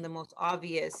from the most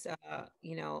obvious,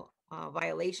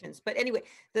 violations. But anyway,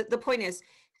 the point is,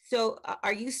 so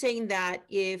are you saying that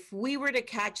if we were to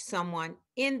catch someone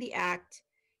in the act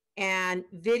and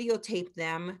videotape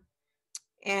them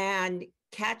and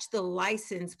catch the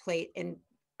license plate and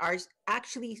are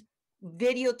actually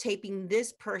videotaping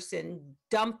this person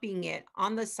dumping it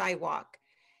on the sidewalk,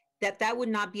 that would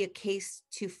not be a case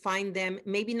to fine them?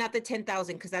 Maybe not the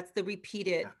 10,000, because that's the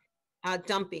repeated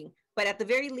dumping. But at the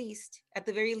very least, at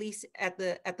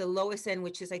the lowest end,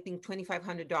 which is I think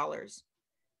 $2,500,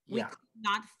 we could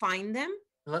not find them.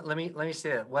 Let me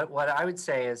say that. What I would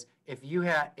say is, if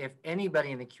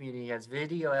anybody in the community has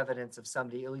video evidence of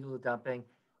somebody illegally dumping,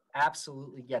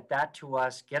 absolutely get that to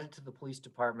us, get it to the police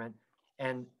department,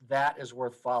 and that is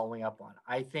worth following up on.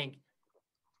 I think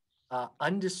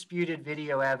undisputed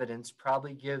video evidence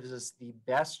probably gives us the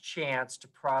best chance to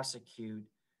prosecute,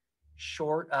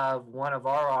 short of one of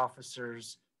our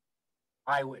officers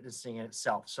eyewitnessing it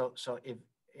itself. So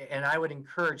and I would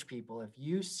encourage people, if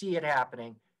you see it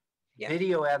happening,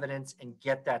 video evidence and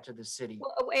get that to the city.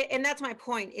 Well, and that's my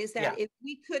point, is that if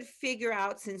we could figure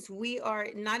out, since we are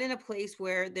not in a place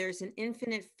where there's an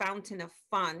infinite fountain of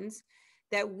funds,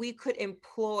 that we could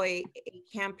employ a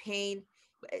campaign.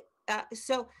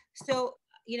 So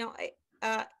you know,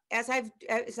 as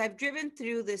I've driven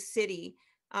through the city,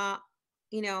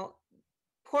 you know,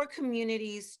 poor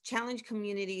communities, challenged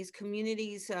communities,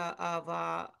 communities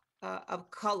of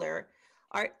color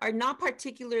are not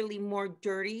particularly more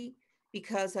dirty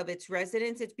because of its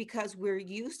residents. It's because we're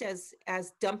used as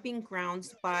dumping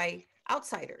grounds by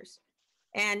outsiders.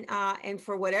 And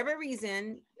for whatever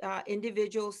reason,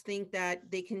 individuals think that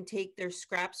they can take their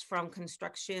scraps from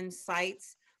construction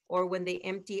sites, or when they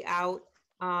empty out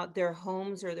their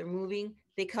homes or they're moving,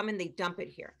 they come and they dump it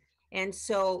here. And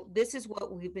so this is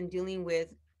what we've been dealing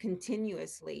with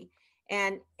continuously.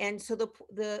 And so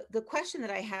the question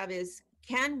that I have is,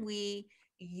 can we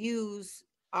use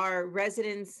our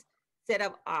residents' set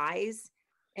of eyes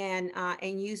and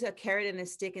use a carrot and a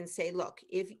stick and say, look,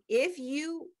 if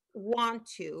you want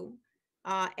to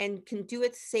and can do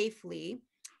it safely,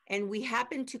 and we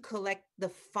happen to collect the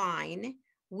fine,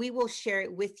 we will share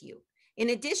it with you.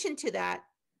 In addition to that,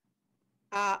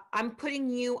 I'm putting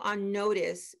you on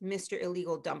notice, Mr.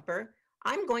 Illegal Dumper.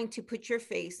 I'm going to put your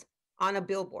face on a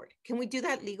billboard. Can we do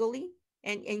that legally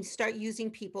and start using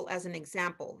people as an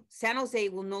example? San Jose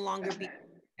will no longer be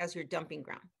as your dumping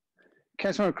ground.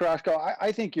 Councilman Carrasco,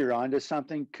 I think you're onto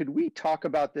something. Could we talk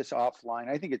about this offline?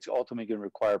 I think it's ultimately going to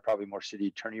require probably more city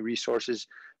attorney resources,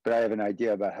 but I have an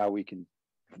idea about how we can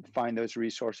find those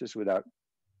resources without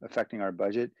affecting our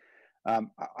budget.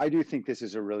 I do think this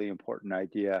is a really important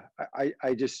idea.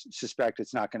 I just suspect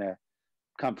it's not going to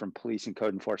come from police and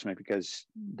code enforcement because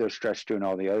they're stretched doing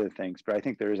all the other things, but I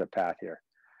think there is a path here.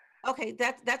 Okay,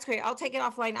 that's great. I'll take it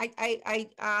offline.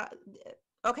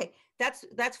 Okay,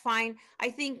 that's fine. I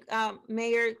think,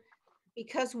 Mayor,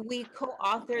 because we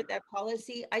co-authored that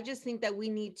policy, I just think that we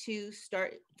need to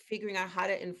start figuring out how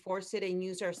to enforce it and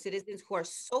use our citizens who are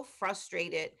so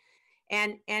frustrated.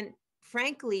 And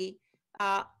frankly,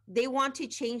 they want to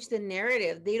change the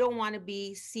narrative. They don't want to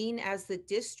be seen as the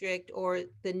district or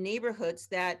the neighborhoods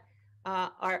that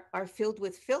are filled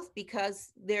with filth,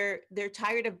 because they're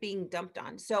tired of being dumped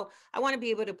on. So I want to be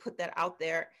able to put that out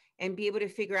there and be able to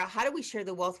figure out, how do we share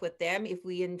the wealth with them if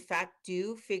we in fact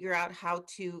do figure out how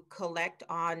to collect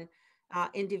on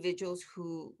individuals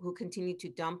who continue to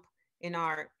dump in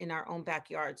our own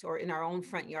backyards, or in our own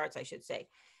front yards, I should say.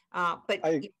 But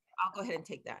I'll go ahead and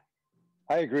take that.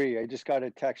 I agree. I just got a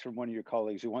text from one of your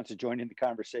colleagues who wants to join in the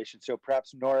conversation. So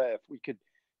perhaps, Nora, if we could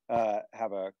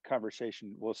have a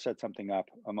conversation, we'll set something up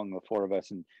among the four of us,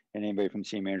 and anybody from the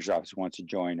city manager's office who wants to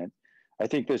join it. I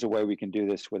think there's a way we can do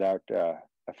this without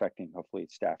affecting, hopefully,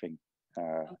 staffing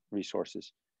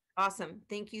resources. Awesome.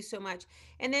 Thank you so much.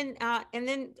 And then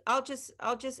I'll just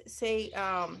say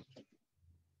one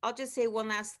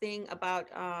last thing about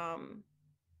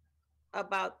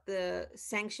the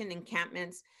sanctioned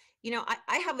encampments. You know,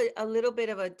 I have a little bit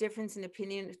of a difference in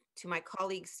opinion to my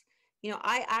colleagues. You know,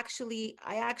 I actually,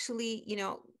 you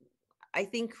know, I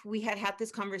think we had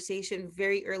this conversation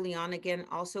very early on, again,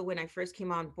 also when I first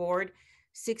came on board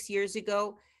 6 years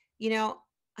ago. You know,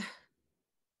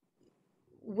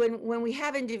 when we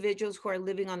have individuals who are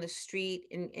living on the street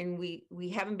and we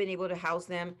haven't been able to house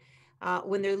them,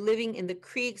 when they're living in the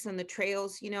creeks and the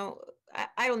trails, you know,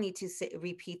 I don't need to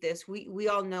repeat this. We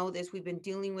all know this. We've been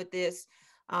dealing with this.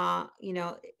 You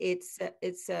know, it's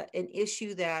an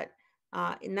issue that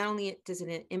not only does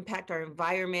it impact our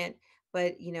environment,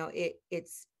 but you know,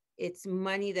 it's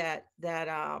money that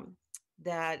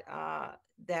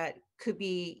could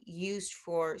be used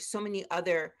for so many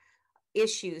other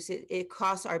issues. It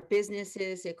costs our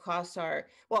businesses. It costs our,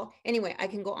 well, anyway, I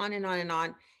can go on and on and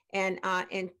on,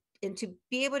 and to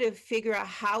be able to figure out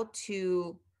how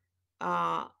to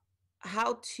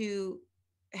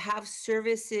have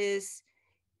services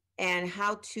and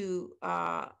how to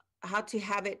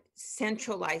have it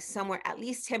centralized somewhere, at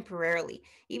least temporarily.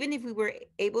 Even if we were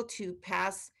able to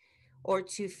pass or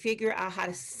to figure out how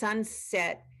to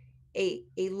sunset a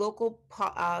local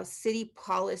city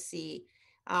policy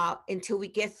until we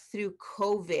get through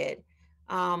COVID.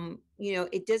 You know,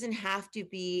 it doesn't have to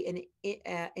be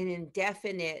an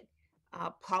indefinite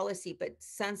policy, but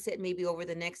sunset maybe over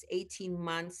the next 18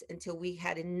 months until we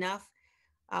had enough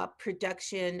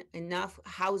production, enough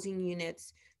housing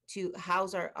units to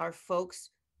house our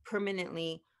folks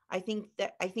permanently. I think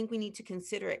we need to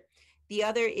consider it. The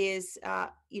other is,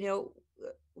 you know,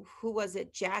 who was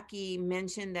it? Jackie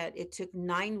mentioned that it took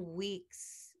 9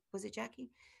 weeks. Was it Jackie?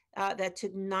 That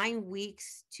took 9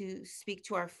 weeks to speak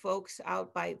to our folks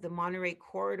out by the Monterey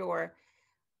corridor.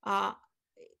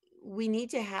 We need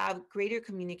to have greater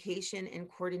communication and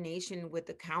coordination with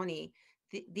the county.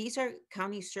 These are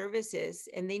county services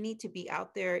and they need to be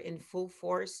out there in full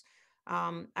force.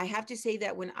 I have to say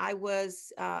that when I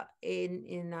was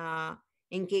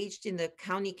engaged in the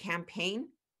county campaign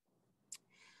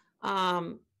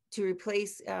to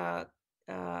replace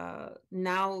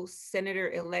now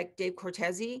Senator-elect Dave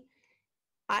Cortese,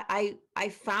 I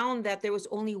found that there was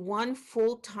only one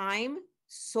full-time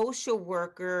social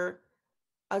worker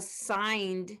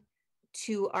assigned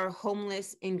to our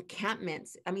homeless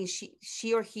encampments. I mean,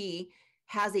 she or he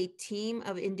has a team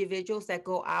of individuals that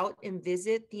go out and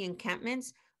visit the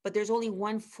encampments, but there's only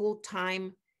one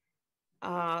full-time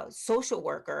social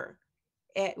worker,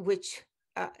 which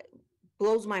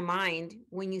blows my mind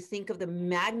when you think of the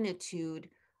magnitude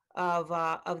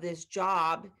of this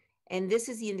job. And this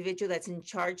is the individual that's in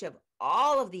charge of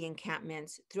all of the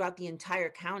encampments throughout the entire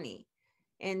county.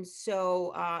 And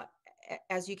so,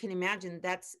 as you can imagine,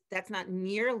 that's not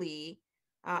nearly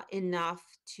enough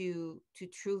to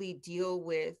truly deal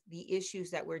with the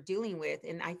issues that we're dealing with.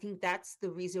 And I think that's the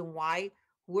reason why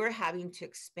we're having to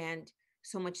expend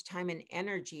so much time and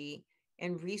energy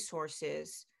and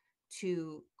resources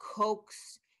to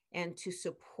coax and to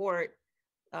support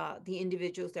the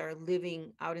individuals that are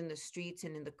living out in the streets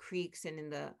and in the creeks and in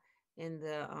the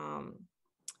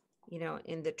you know,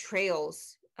 in the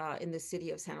trails in the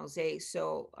city of San Jose.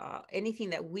 So anything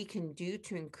that we can do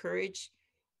to encourage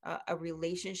a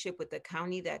relationship with the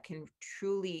county that can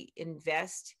truly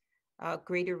invest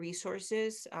greater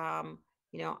resources,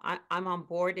 you know, I'm on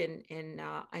board and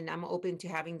I'm open to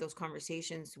having those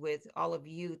conversations with all of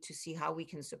you to see how we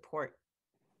can support.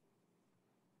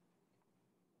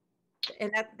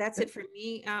 And that's it for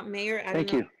me, Mayor. I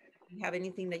don't know if you have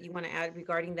anything that you want to add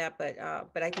regarding that, but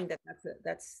I think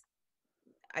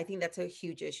that's a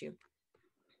huge issue.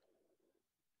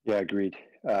 Yeah, agreed.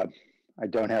 I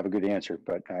don't have a good answer,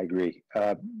 but I agree.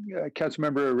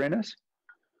 Councilmember Arenas?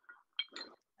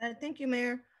 Thank you,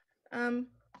 Mayor.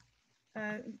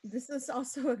 This is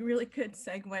also a really good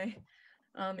segue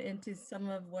into some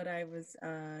of what I was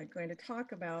going to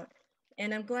talk about.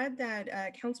 And I'm glad that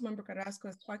Councilmember Carrasco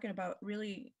is talking about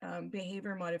really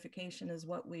behavior modification is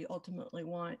what we ultimately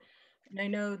want. And I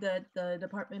know that the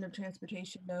Department of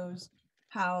Transportation knows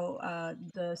how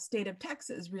the state of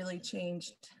Texas really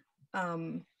changed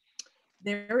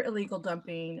their illegal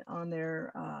dumping on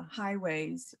their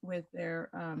highways with their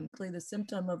the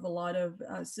symptom of a lot of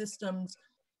systems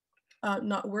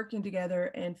not working together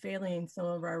and failing some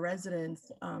of our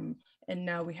residents. And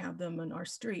now we have them on our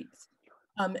streets.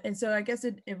 And so I guess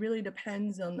it really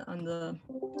depends on the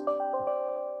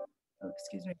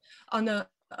excuse me, on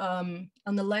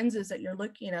the lenses that you're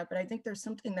looking at. But I think there's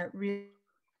something that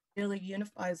really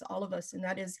unifies all of us, and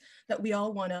that is that we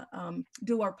all want to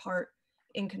do our part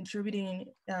in contributing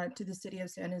to the city of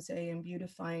San Jose and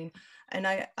beautifying. And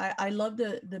I love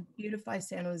the Beautify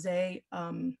San Jose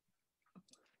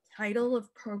title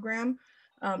of program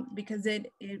because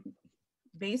it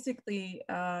basically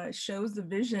shows the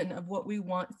vision of what we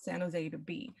want San Jose to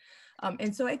be.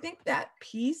 And so I think that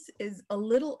piece is a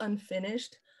little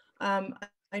unfinished.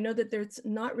 I know that there's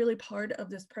not really part of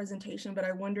this presentation, but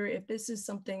I wonder if this is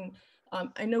something,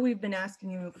 I know we've been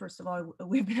asking you, first of all,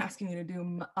 we've been asking you to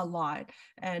do a lot,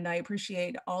 and I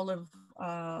appreciate all of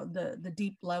the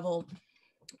deep level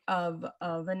of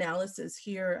analysis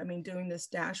here. I mean, doing this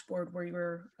dashboard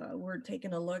where we're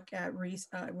taking a look at,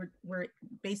 we're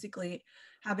basically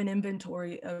have an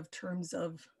inventory of terms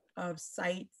of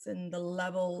sites and the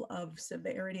level of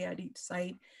severity at each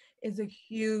site is a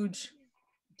huge,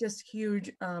 just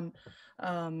huge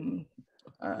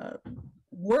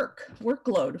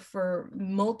workload for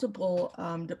multiple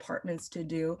departments to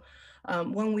do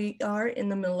when we are in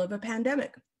the middle of a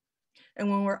pandemic. And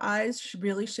when our eyes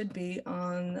really should be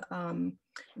on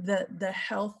the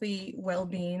healthy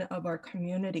well-being of our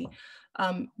community.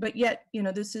 But yet, you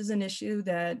know, this is an issue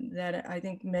that I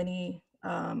think many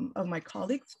of my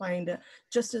colleagues find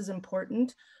just as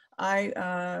important.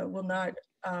 I will not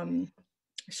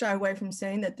shy away from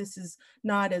saying that this is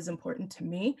not as important to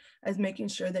me as making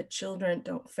sure that children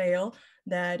don't fail,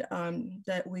 that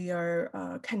that we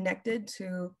are connected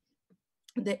to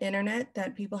the internet,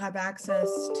 that people have access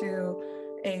to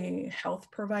a health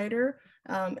provider,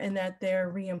 and that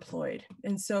they're reemployed.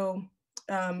 And so,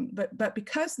 but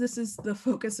because this is the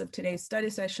focus of today's study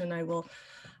session, I will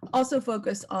also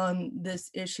focus on this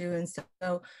issue. And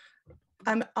so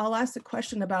I'll ask the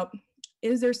question about,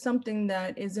 is there something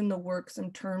that is in the works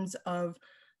in terms of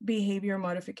behavior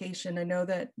modification? I know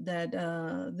that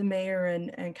the mayor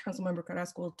and Councilmember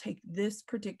Carrasco will take this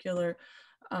particular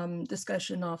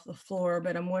discussion off the floor,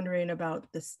 but I'm wondering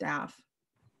about the staff.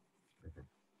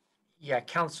 Yeah,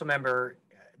 council member,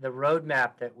 the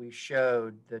roadmap that we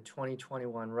showed, the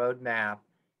 2021 roadmap,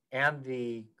 and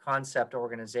the concept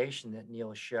organization that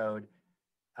Neil showed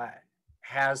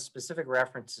has specific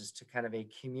references to kind of a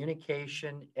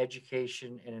communication,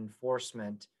 education, and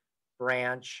enforcement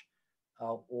branch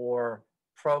or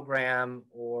program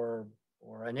or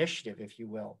initiative, if you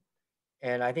will.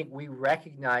 And I think we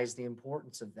recognize the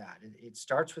importance of that. It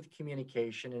starts with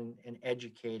communication and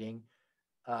educating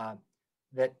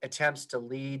that attempts to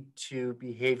lead to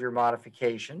behavior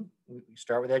modification. We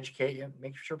start with education,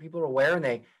 make sure people are aware and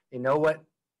they know what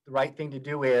the right thing to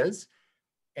do is.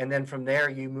 And then from there,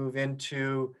 you move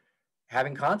into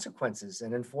having consequences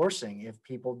and enforcing if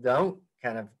people don't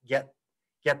kind of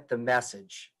get the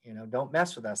message, you know, don't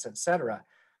mess with us, et cetera.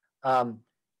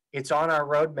 It's on our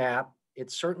roadmap.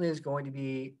 It certainly is going to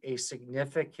be a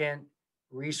significant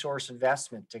resource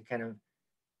investment to kind of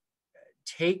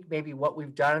take maybe what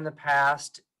we've done in the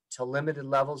past to limited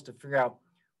levels to figure out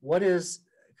what is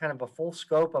kind of a full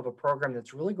scope of a program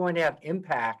that's really going to have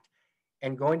impact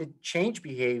and going to change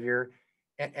behavior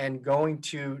and going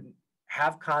to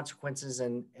have consequences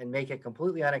and make it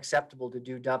completely unacceptable to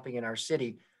do dumping in our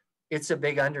city. It's a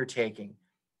big undertaking.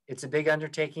 It's a big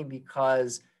undertaking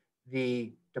because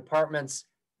the departments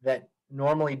that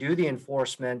normally do the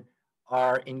enforcement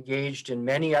are engaged in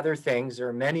many other things. There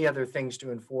are many other things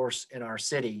to enforce in our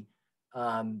city.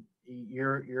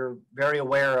 You're very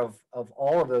aware of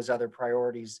all of those other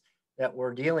priorities that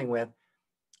we're dealing with.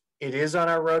 It is on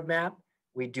our roadmap.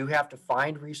 We do have to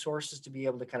find resources to be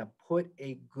able to kind of put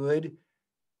a good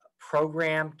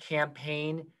program,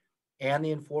 campaign, and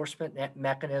the enforcement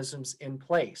mechanisms in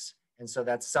place. And so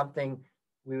that's something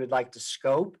we would like to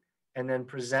scope and then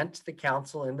present to the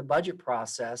council in the budget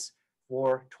process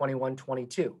for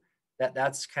 21-22.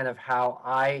 That's kind of how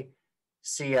I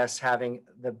see us having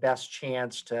the best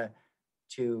chance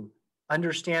to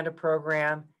understand a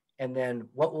program, and then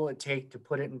what will it take to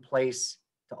put it in place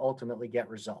to ultimately get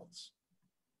results.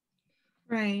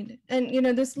 Right. And, you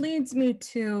know, this leads me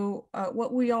to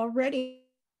what we already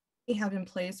have in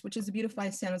place, which is Beautify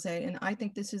San Jose. And I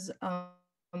think this is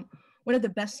one of the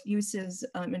best uses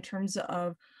in terms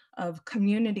of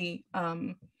community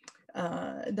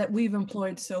that we've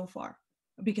employed so far,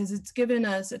 because it's given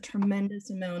us a tremendous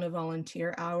amount of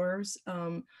volunteer hours.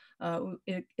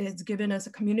 It's given us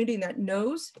a community that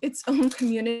knows its own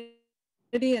community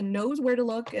and knows where to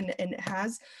look and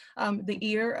has the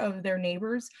ear of their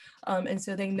neighbors. And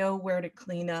so they know where to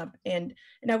clean up. And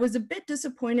I was a bit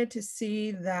disappointed to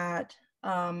see that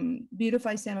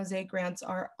Beautify San Jose grants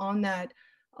are on that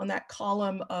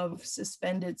column of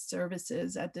suspended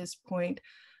services at this point.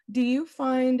 Do you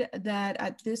find that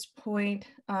at this point,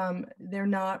 they're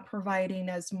not providing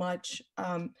as much?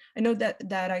 I know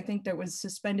that I think that was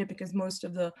suspended because most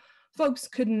of the folks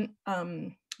couldn't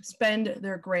spend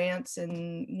their grants,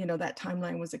 and you know that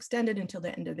timeline was extended until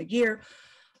the end of the year.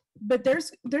 But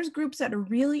there's groups that are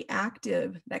really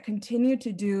active that continue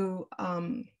to do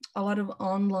a lot of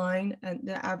online, and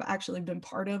that I've actually been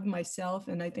part of myself,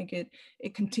 and I think it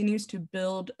continues to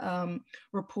build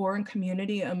rapport and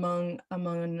community among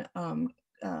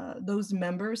those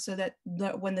members, so that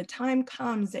when the time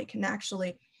comes, they can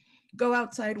actually go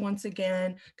outside once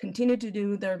again, continue to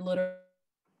do their litter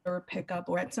pickup,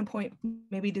 or at some point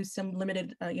maybe do some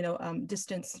limited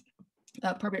distance,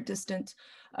 appropriate distance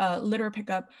litter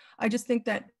pickup. I just think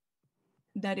that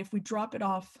if we drop it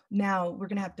off now, we're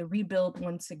going to have to rebuild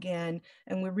once again,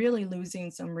 and we're really losing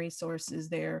some resources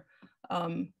there.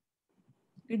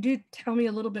 Could you tell me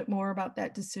a little bit more about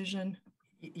that decision?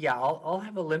 Yeah, I'll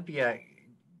have Olympia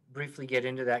briefly get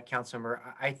into that, Councilmember.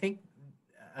 I think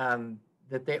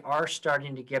that they are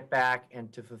starting to get back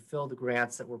and to fulfill the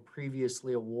grants that were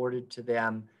previously awarded to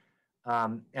them.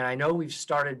 And I know we've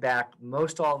started back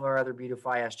most all of our other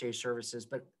BeautifySJ services,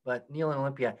 but Neil and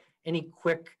Olympia, any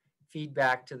quick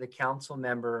feedback to the council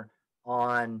member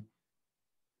on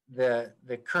the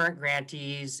current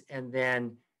grantees, and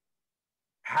then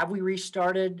have we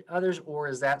restarted others, or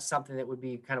is that something that would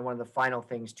be kind of one of the final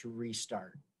things to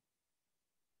restart?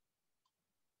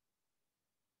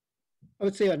 I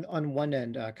would say on one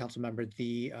end, council member,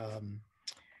 the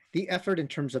effort in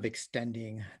terms of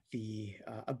extending the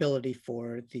ability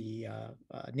for the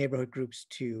neighborhood groups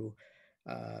to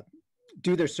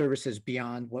do their services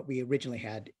beyond what we originally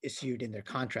had issued in their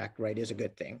contract, right, is a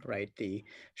good thing, right? The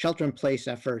shelter-in-place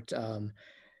effort,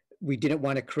 we didn't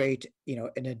want to create,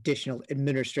 an additional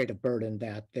administrative burden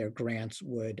that their grants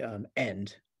would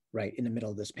end, right, in the middle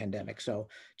of this pandemic. So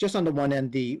just on the one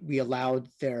end, we allowed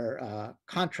their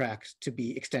contracts to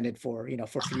be extended for,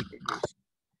 for future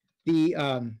use.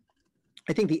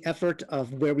 I think the effort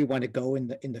of where we want to go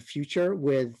in the future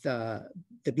with the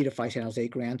Beautify San Jose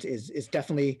grants is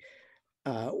definitely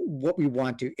what we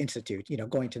want to institute,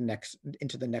 going to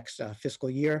into the next fiscal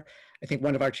year. I think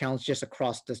one of our challenges just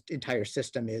across this entire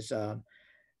system is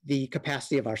the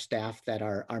capacity of our staff that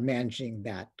are managing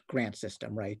that grant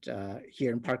system, right?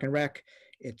 Here in Park and Rec,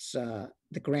 it's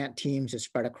the grant teams is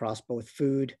spread across both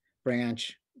food,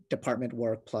 branch, department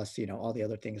work, plus, all the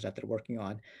other things that they're working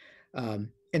on.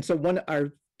 And so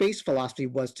our base philosophy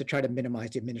was to try to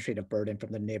minimize the administrative burden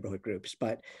from the neighborhood groups,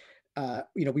 but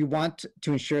we want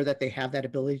to ensure that they have that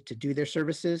ability to do their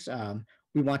services.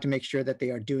 We want to make sure that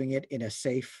they are doing it in a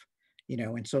safe,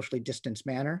 and socially distanced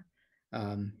manner.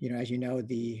 As you know,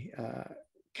 the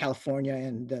California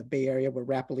and the Bay Area were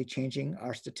rapidly changing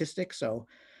our statistics. So,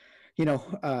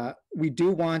 we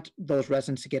do want those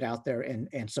residents to get out there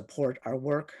and support our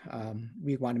work.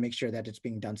 We want to make sure that it's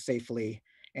being done safely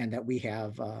and that we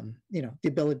have, the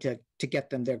ability to get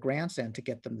them their grants and to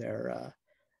get them their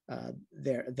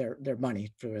money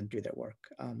to do their work.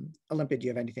 Olympia, do you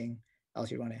have anything else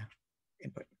you want to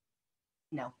input?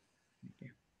 No. Thank you.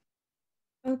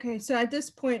 Okay, so at this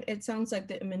point, it sounds like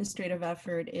the administrative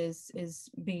effort is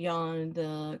beyond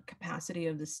the capacity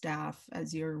of the staff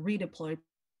as you're redeployed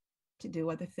to do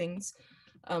other things.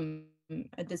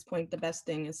 At this point, the best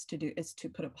thing is to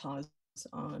put a pause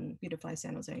on Beautify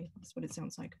San Jose. That's what it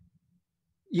sounds like.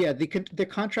 Yeah, the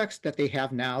contracts that they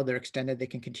have now, they're extended. They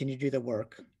can continue to do the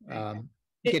work.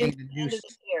 Getting the new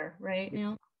year, right?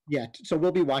 Yeah, so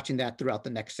we'll be watching that throughout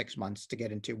the next 6 months to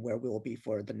get into where we will be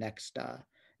for the next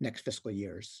fiscal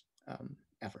year's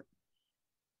effort.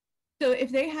 So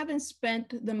if they haven't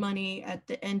spent the money at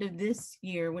the end of this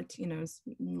year, which is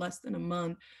less than a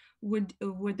month, would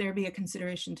there be a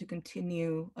consideration to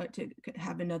continue to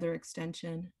have another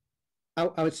extension?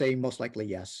 I would say most likely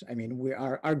yes. I mean,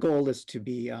 our goal is to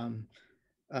be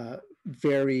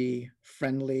very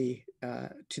friendly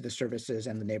to the services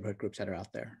and the neighborhood groups that are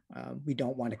out there. We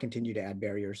don't want to continue to add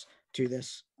barriers to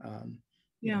this.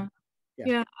 Yeah,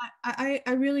 I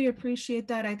really appreciate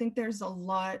that. I think there's a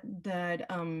lot that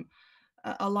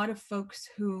a lot of folks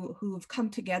who've come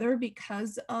together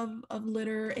because of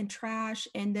litter and trash,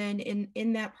 and then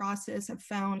in that process have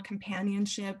found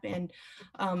companionship and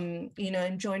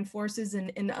and joined forces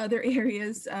in other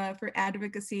areas for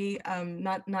advocacy,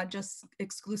 not just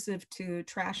exclusive to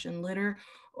trash and litter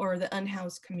or the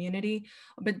unhoused community,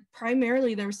 but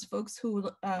primarily there's folks who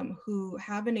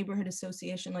have a neighborhood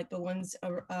association like the ones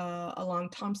along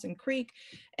Thompson Creek,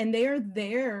 and they are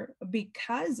there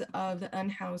because of the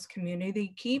unhoused community. They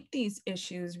keep these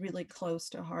issues really close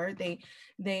to heart. They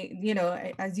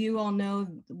as you all know,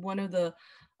 one of the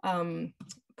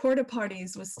porta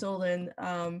potties was stolen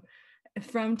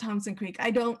from Thompson Creek.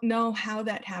 I don't know how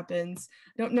that happens.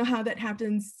 I don't know how that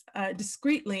happens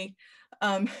discreetly.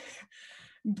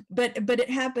 But it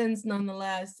happens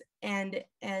nonetheless, and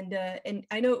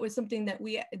I know it was something that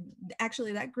we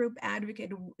actually, that group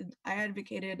advocated. I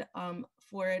advocated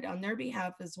for it on their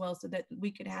behalf as well, so that we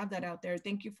could have that out there.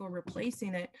 Thank you for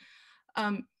replacing it.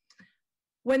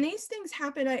 When these things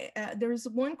happen, there was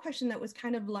one question that was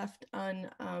kind of left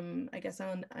I guess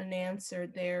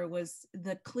unanswered. There was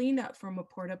the cleanup from a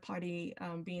porta potty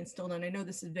being stolen. I know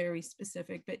this is very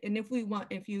specific, but if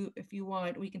you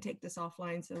want, we can take this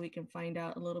offline so we can find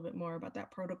out a little bit more about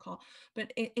that protocol.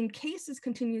 But in case this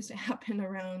continues to happen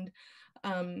around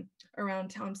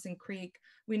Thompson Creek,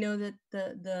 we know that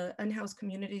the unhoused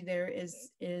community there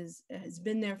has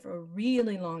been there for a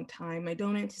really long time. I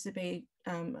don't anticipate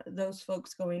those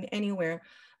folks going anywhere.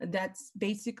 That's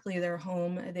basically their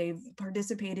home. They've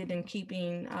participated in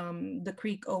keeping the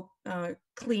creek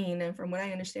clean, and from what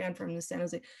I understand from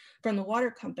the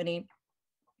water company,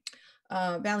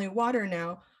 Valley Water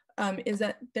now, is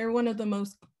that they're one of the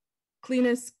most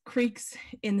cleanest creeks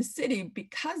in the city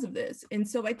because of this. And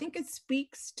so I think it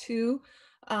speaks to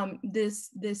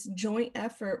this joint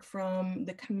effort from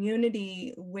the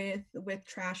community with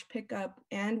trash pickup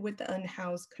and with the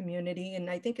unhoused community. And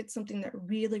I think it's something that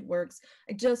really works.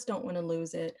 I just don't want to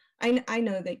lose it. I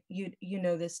know that you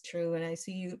know this true, and I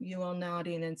see you all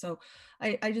nodding. And so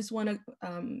I just want to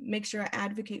make sure I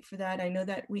advocate for that. I know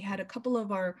that we had a couple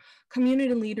of our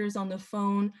community leaders on the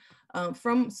phone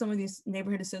from some of these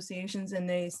neighborhood associations, and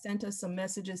they sent us some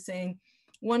messages saying,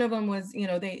 one of them was, you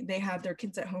know, they have their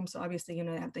kids at home, so obviously, you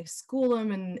know, they have to school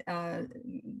them,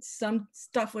 and some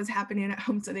stuff was happening at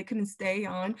home, so they couldn't stay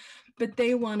on. But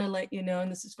they want to let you know,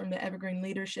 and this is from the Evergreen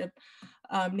Leadership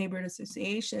Neighborhood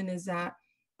Association, is that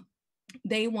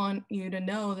they want you to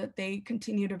know that they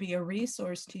continue to be a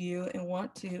resource to you and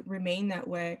want to remain that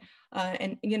way.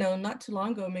 And you know, not too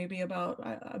long ago, maybe about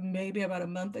a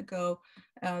month ago,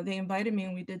 they invited me,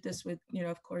 and we did this with, you know,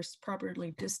 of course,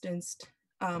 properly distanced.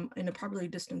 In a properly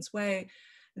distanced way.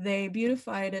 They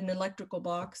beautified an electrical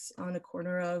box on the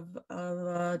corner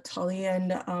of Tully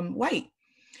and White.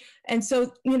 And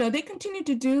so, you know, they continue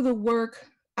to do the work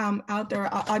out there.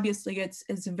 Obviously,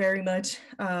 it's very much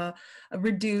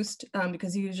reduced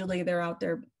because usually they're out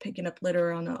there picking up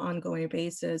litter on an ongoing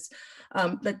basis.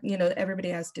 But, you know, everybody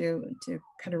has to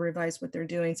kind of revise what they're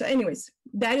doing. So anyways,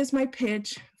 that is my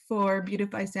pitch for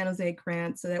Beautify San Jose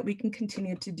grant, so that we can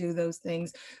continue to do those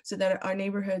things, so that our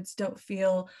neighborhoods don't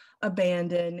feel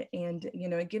abandoned, and you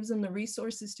know, it gives them the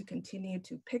resources to continue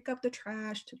to pick up the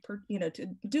trash, to to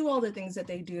do all the things that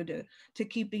they do to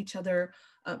keep each other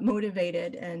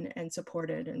motivated and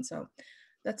supported. And so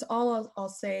that's all I'll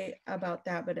say about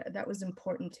that, but that was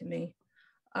important to me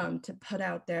to put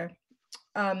out there.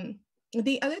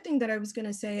 The other thing that I was going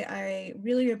to say, I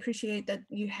really appreciate that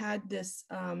you had this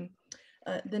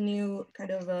the new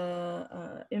kind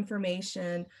of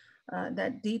information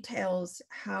that details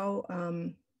how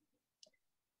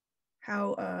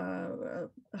the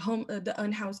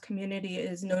unhoused community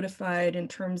is notified in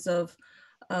terms of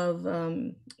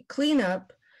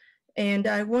cleanup. And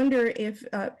I wonder if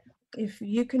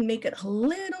you can make it a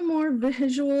little more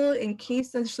visual, in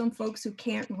case there's some folks who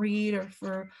can't read, or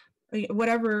for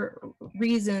whatever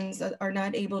reasons are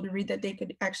not able to read, that they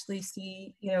could actually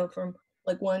see, you know, from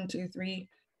like 1, 2, 3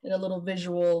 in a little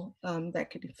visual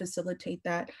that could facilitate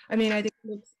that. I mean, I think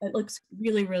it looks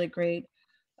really, really great.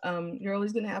 You're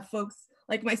always going to have folks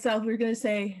like myself who are going to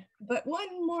say, but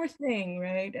one more thing,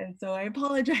 right? And so I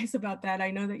apologize about that. I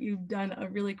know that you've done a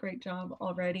really great job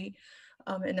already.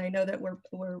 And I know that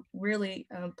we're really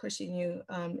pushing you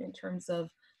in terms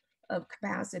of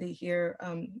capacity here.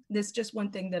 This is just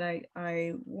one thing that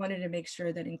I wanted to make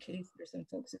sure that in case there's some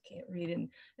folks who can't read,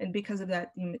 and because of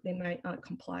that, they might not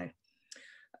comply.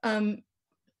 And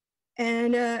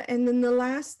then the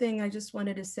last thing I just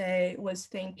wanted to say was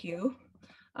thank you.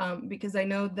 Because I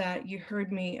know that you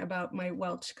heard me about my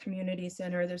Welch Community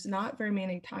Center. There's not very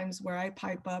many times where I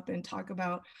pipe up and talk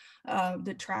about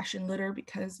the trash and litter,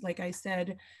 because like I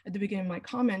said at the beginning of my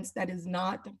comments, that is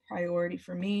not the priority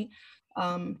for me.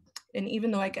 And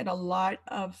even though I get a lot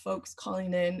of folks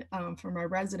calling in from our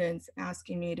residents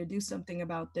asking me to do something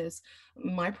about this,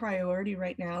 my priority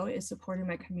right now is supporting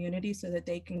my community so that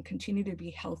they can continue to be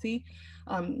healthy,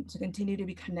 to continue to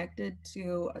be connected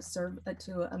to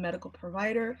a medical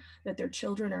provider, that their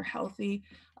children are healthy,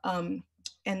 and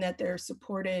that they're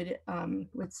supported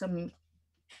with some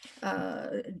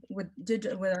with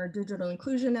our digital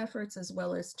inclusion efforts, as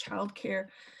well as childcare.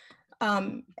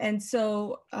 And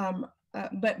so,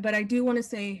 but I do want to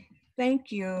say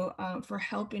thank you for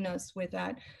helping us with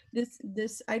that.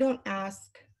 I don't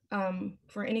ask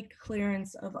for any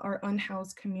clearance of our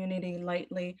unhoused community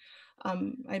lightly.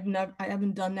 I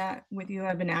haven't done that with you. I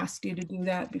haven't asked you to do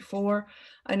that before.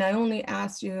 And I only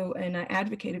asked you, and I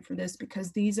advocated for this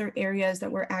because these are areas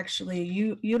that we're actually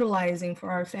utilizing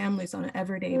for our families on an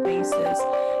everyday basis.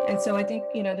 And so I think,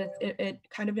 you know, that it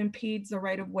kind of impedes the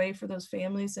right of way for those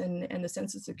families and the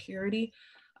sense of security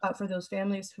for those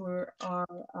families who are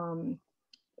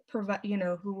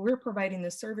who we're providing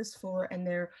the service for, and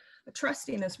they're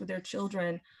trusting us with their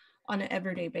children on an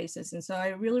everyday basis. And so I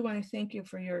really want to thank you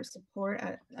for your support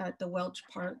at the Welch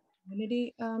Park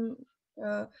Community.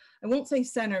 I won't say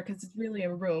center because it's really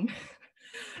a room.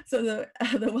 So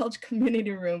the Welch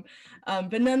Community Room.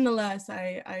 But nonetheless,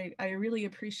 I really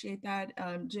appreciate that.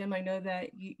 Jim, I know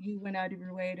that you went out of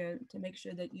your way to make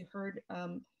sure that you heard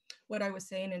what I was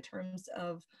saying in terms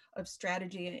of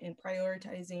strategy and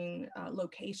prioritizing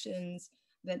locations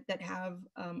that have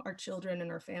our children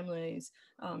and our families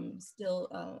still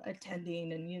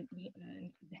attending and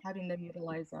having them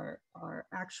utilize our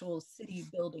actual city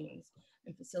buildings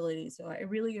and facilities. So I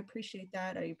really appreciate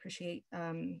that. I appreciate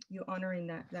you honoring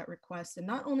that request, and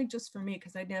not only just for me,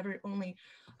 because I never only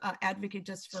advocate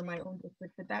just for my own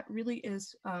district, but that really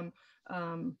is,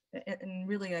 and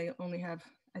really I only have,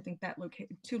 I think that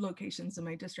 2 locations in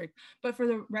my district, but for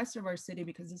the rest of our city,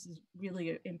 because this is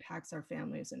really impacts our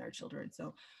families and our children.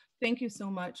 So thank you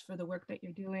so much for the work that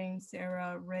you're doing,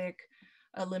 Sarah, Rick,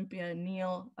 Olympia, and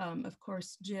Neil, of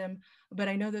course, Jim. But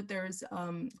I know that there's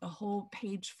a whole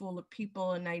page full of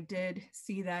people, and I did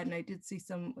see that, and I did see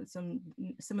some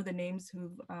of the names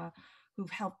who've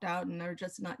helped out, and they're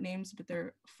just not names, but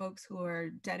they're folks who are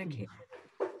dedicated.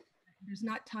 There's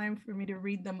not time for me to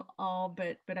read them all,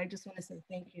 but I just want to say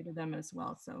thank you to them as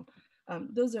well. So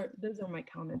those are my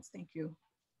comments. Thank you.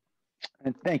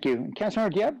 And thank you. And Councilor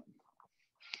Gibb?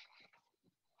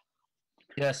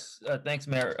 Yes, thanks,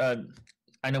 Mayor.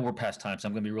 I know we're past time, so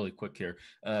I'm going to be really quick here.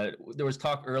 There was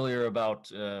talk earlier about,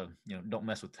 don't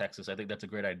mess with Texas. I think that's a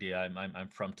great idea. I'm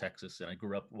from Texas, and I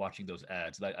grew up watching those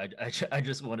ads. I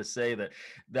just want to say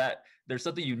that there's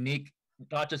something unique,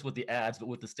 not just with the ads, but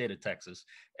with the state of Texas.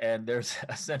 And there's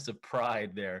a sense of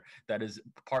pride there that is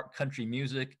part country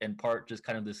music and part just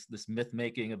kind of this myth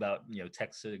making about,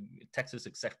 Texas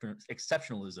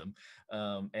exceptionalism.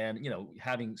 And,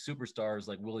 having superstars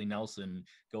like Willie Nelson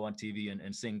go on TV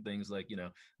and sing things like,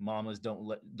 mamas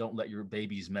don't let your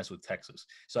babies mess with Texas.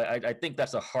 So I think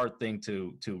that's a hard thing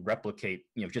to replicate,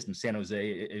 just in San Jose,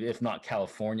 if not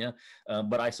California.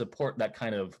 But I support that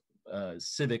kind of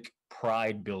civic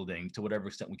pride building to whatever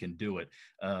extent we can do it.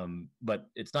 But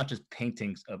it's not just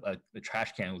painting a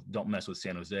trash can with "Don't mess with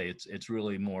San Jose." It's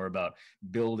really more about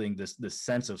building this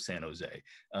sense of San Jose.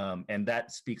 And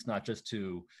that speaks not just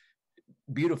to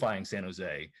beautifying San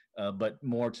Jose, but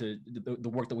more to the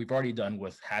work that we've already done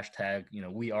with hashtag,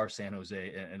 We Are San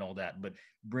Jose and all that, but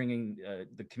bringing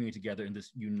the community together in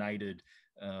this united,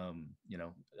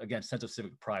 again, sense of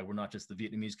civic pride. We're not just the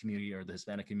Vietnamese community or the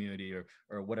Hispanic community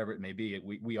or whatever it may be.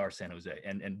 We are San Jose,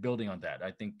 and building on that,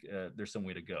 I think there's some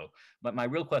way to go. But my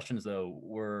real questions, though,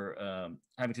 were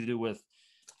having to do with,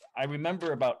 I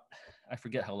remember I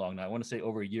forget how long now, I want to say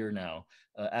over a year now,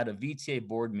 at a VTA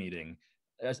board meeting,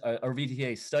 our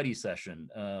VTA study session,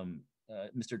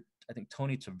 Mr. I think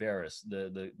Tony Taveras,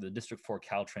 the District 4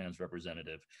 Caltrans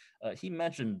representative, he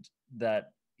mentioned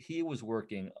that he was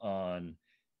working on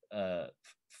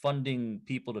funding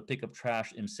people to pick up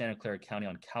trash in Santa Clara County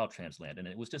on Caltrans land. And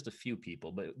it was just a few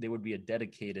people, but they would be a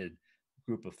dedicated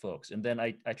group of folks. And then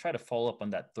I try to follow up on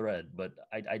that thread, but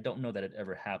I don't know that it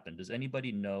ever happened. Does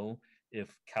anybody know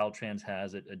if Caltrans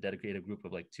has a dedicated group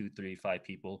of like 2, 3, 5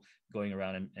 people going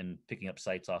around and picking up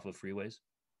sites off of freeways?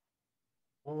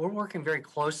 Well, we're working very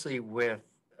closely with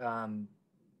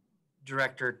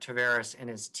Director Taveras and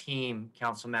his team,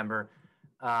 council member.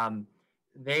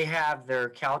 They have their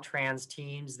Caltrans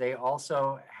teams. They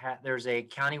also there's a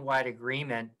countywide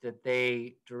agreement that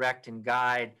they direct and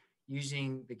guide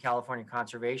using the California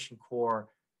Conservation Corps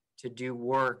to do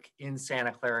work in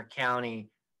Santa Clara County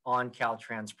on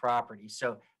Caltrans property.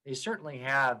 So they certainly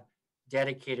have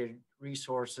dedicated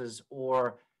resources,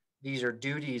 or these are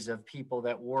duties of people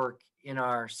that work in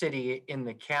our city, in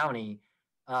the county.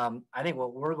 I think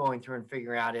what we're going through and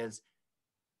figuring out is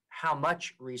how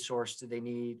much resource do they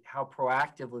need? How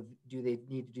proactively do they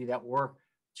need to do that work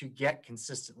to get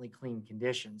consistently clean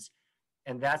conditions?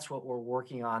 And that's what we're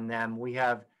working on them. We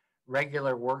have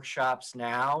regular workshops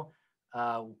now.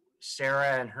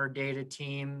 Sarah and her data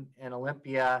team and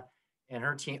Olympia and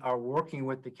her team are working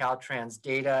with the Caltrans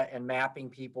data and mapping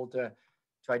people to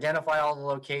identify all the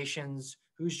locations,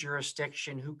 whose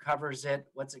jurisdiction, who covers it,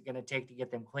 what's it going to take to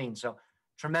get them clean. So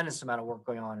tremendous amount of work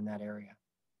going on in that area.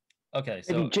 Okay,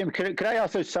 so Jim, could I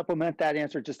also supplement that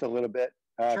answer just a little bit?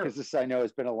 Because Sure. this, I know,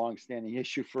 has been a longstanding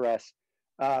issue for us.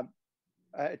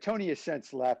 Tony has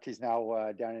since left. He's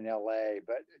now down in LA,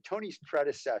 but Tony's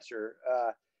predecessor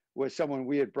was someone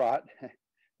we had brought,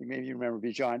 maybe you remember,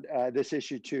 Bijan, this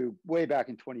issue to way back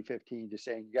in 2015, just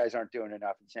saying, you guys aren't doing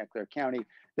enough in Santa Clara County.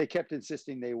 They kept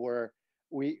insisting they were.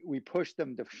 We pushed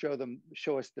them to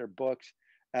show us their books.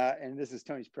 And this is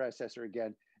Tony's predecessor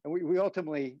again. And we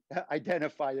ultimately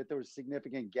identified that there was a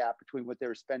significant gap between what they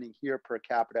were spending here per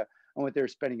capita and what they were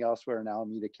spending elsewhere in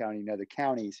Alameda County and other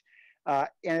counties. And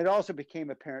it also became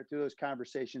apparent through those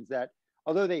conversations that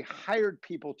although they hired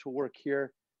people to work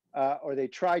here, or they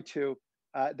tried to,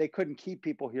 they couldn't keep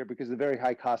people here because of the very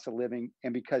high cost of living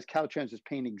and because Caltrans was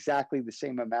paying exactly the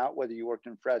same amount, whether you worked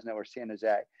in Fresno or San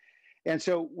Jose. And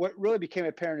so what really became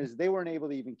apparent is they weren't able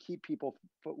to even keep people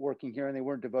working here, and they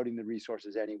weren't devoting the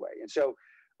resources anyway. And so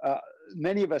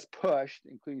many of us pushed,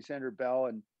 including Senator Bell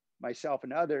and myself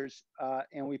and others,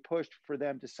 and we pushed for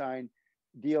them to sign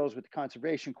deals with the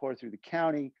Conservation Corps through the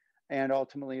county, and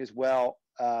ultimately as well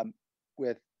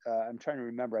with, I'm trying to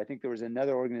remember, I think there was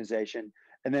another organization,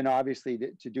 and then obviously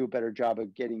to do a better job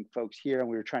of getting folks here. And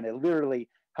we were trying to literally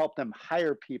help them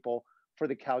hire people for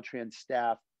the Caltrans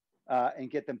staff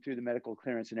and get them through the medical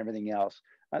clearance and everything else.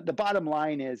 The bottom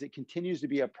line is it continues to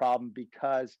be a problem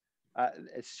because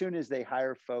as soon as they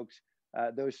hire folks,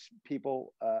 those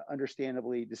people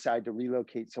understandably decide to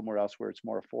relocate somewhere else where it's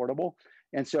more affordable.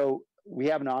 And so we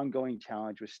have an ongoing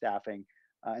challenge with staffing.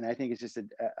 And I think it's just a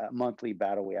monthly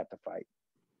battle we have to fight.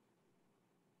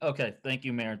 Okay, thank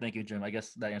you, Mayor. Thank you, Jim. I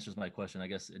guess that answers my question. I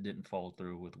guess it didn't follow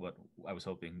through with what I was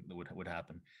hoping would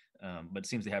happen, but it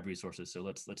seems they have resources. So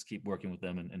let's keep working with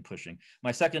them and pushing.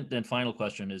 My second and final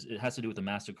question is it has to do with the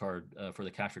MasterCard for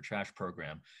the Cash for Trash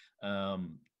program.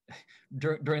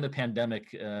 During the pandemic,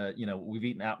 we've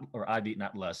eaten out, or I've eaten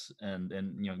out less, and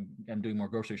I'm doing more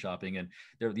grocery shopping, and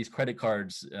there are these credit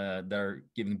cards that are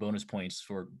giving bonus points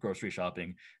for grocery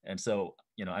shopping, and so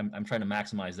I'm trying to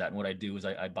maximize that. And what I do is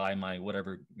I buy my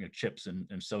whatever chips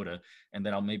and soda, and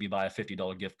then I'll maybe buy a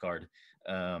 $50 gift card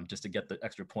just to get the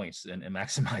extra points and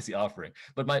maximize the offering.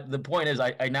 But the point is,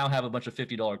 I now have a bunch of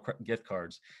 $50 gift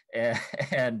cards,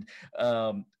 and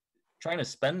trying to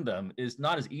spend them is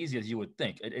not as easy as you would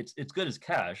think. It's good as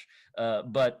cash,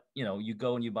 but you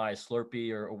go and you buy a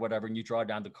Slurpee or whatever, and you draw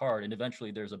down the card, and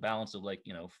eventually there's a balance of like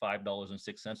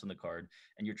 $5.06 on the card,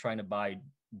 and you're trying to buy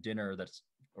dinner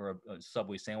or a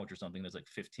Subway sandwich or something that's like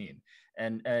 15,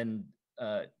 and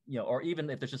or even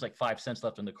if there's just like 5 cents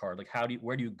left on the card, like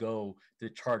where do you go to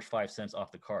charge 5 cents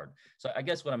off the card? So I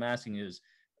guess what I'm asking is,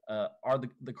 are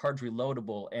the cards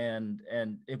reloadable, and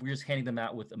if we're just handing them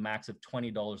out with a max of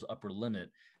 $20 upper limit,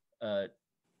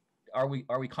 are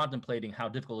we contemplating how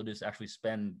difficult it is to actually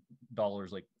spend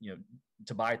dollars, like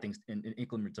to buy things in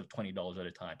increments of $20 at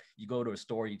a time? You go to a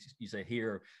store, you say,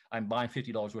 here, I'm buying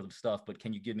 $50 worth of stuff, but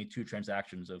can you give me 2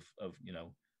 transactions of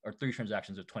or 3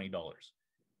 transactions of $20?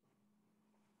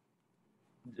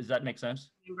 Does that make sense?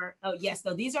 Oh, yes.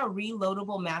 So these are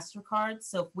reloadable MasterCards.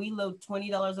 So if we load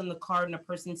 $20 on the card and a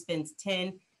person spends 10,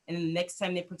 and then the next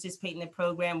time they participate in the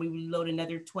program, we reload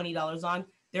another $20 on,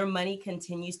 their money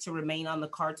continues to remain on the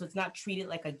card. So it's not treated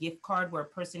like a gift card where a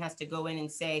person has to go in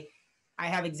and say, I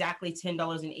have exactly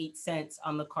 $10.08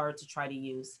 on the card to try to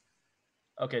use.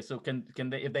 Okay, so can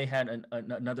they, if they had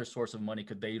another source of money,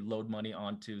 could they load money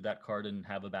onto that card and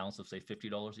have a balance of say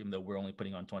 $50, even though we're only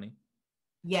putting on 20?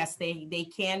 Yes, they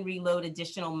can reload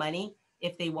additional money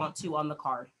if they want to on the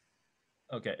card.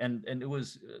 Okay, and it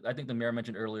was, I think the mayor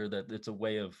mentioned earlier that it's a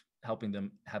way of helping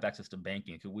them have access to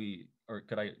banking.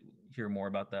 Could I hear more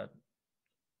about that?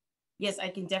 Yes, I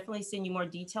can definitely send you more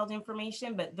detailed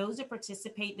information, but those that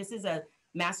participate, this is a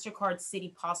MasterCard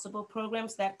City Possible program.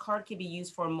 So that card can be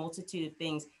used for a multitude of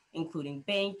things, including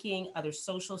banking, other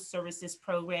social services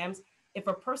programs. If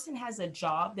a person has a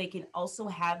job, they can also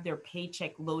have their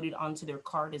paycheck loaded onto their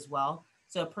card as well.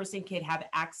 So a person could have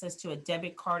access to a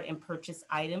debit card and purchase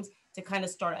items to kind of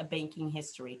start a banking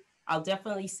history. I'll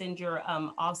definitely send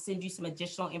I'll send you some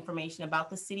additional information about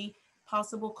the City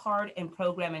Possible card and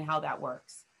program and how that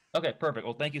works. Okay, perfect.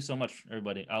 Well, thank you so much,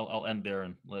 everybody. I'll end there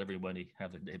and let everybody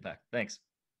have their day back. Thanks.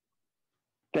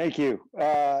 Thank you.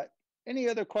 Any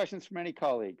other questions from any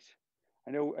colleagues?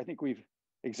 I think we've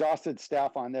exhausted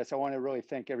staff on this. I want to really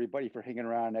thank everybody for hanging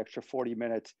around an extra 40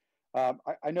 minutes.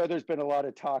 I know there's been a lot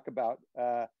of talk about,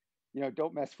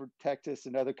 don't mess with Texas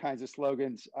and other kinds of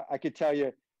slogans. I could tell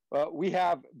you, we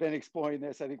have been exploring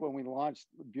this. I think when we launched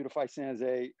Beautify San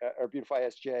Jose or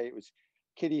BeautifySJ, it was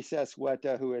Kitty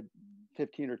Sesweta, who had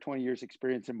 15 or 20 years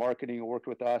experience in marketing and worked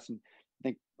with us. And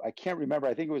I can't remember,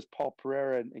 I think it was Paul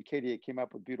Pereira and Katie that came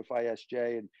up with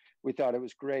BeautifySJ, and we thought it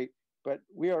was great. But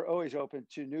we are always open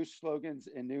to new slogans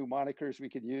and new monikers we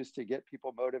could use to get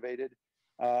people motivated,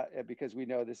 because we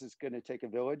know this is going to take a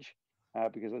village,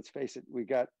 because let's face it, we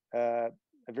got a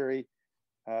very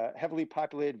heavily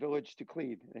populated village to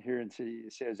clean here in San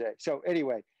Jose. So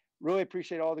anyway, really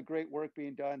appreciate all the great work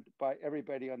being done by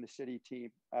everybody on the city team.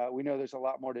 We know there's a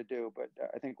lot more to do, but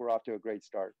I think we're off to a great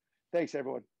start. Thanks,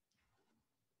 everyone.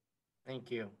 Thank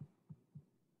you.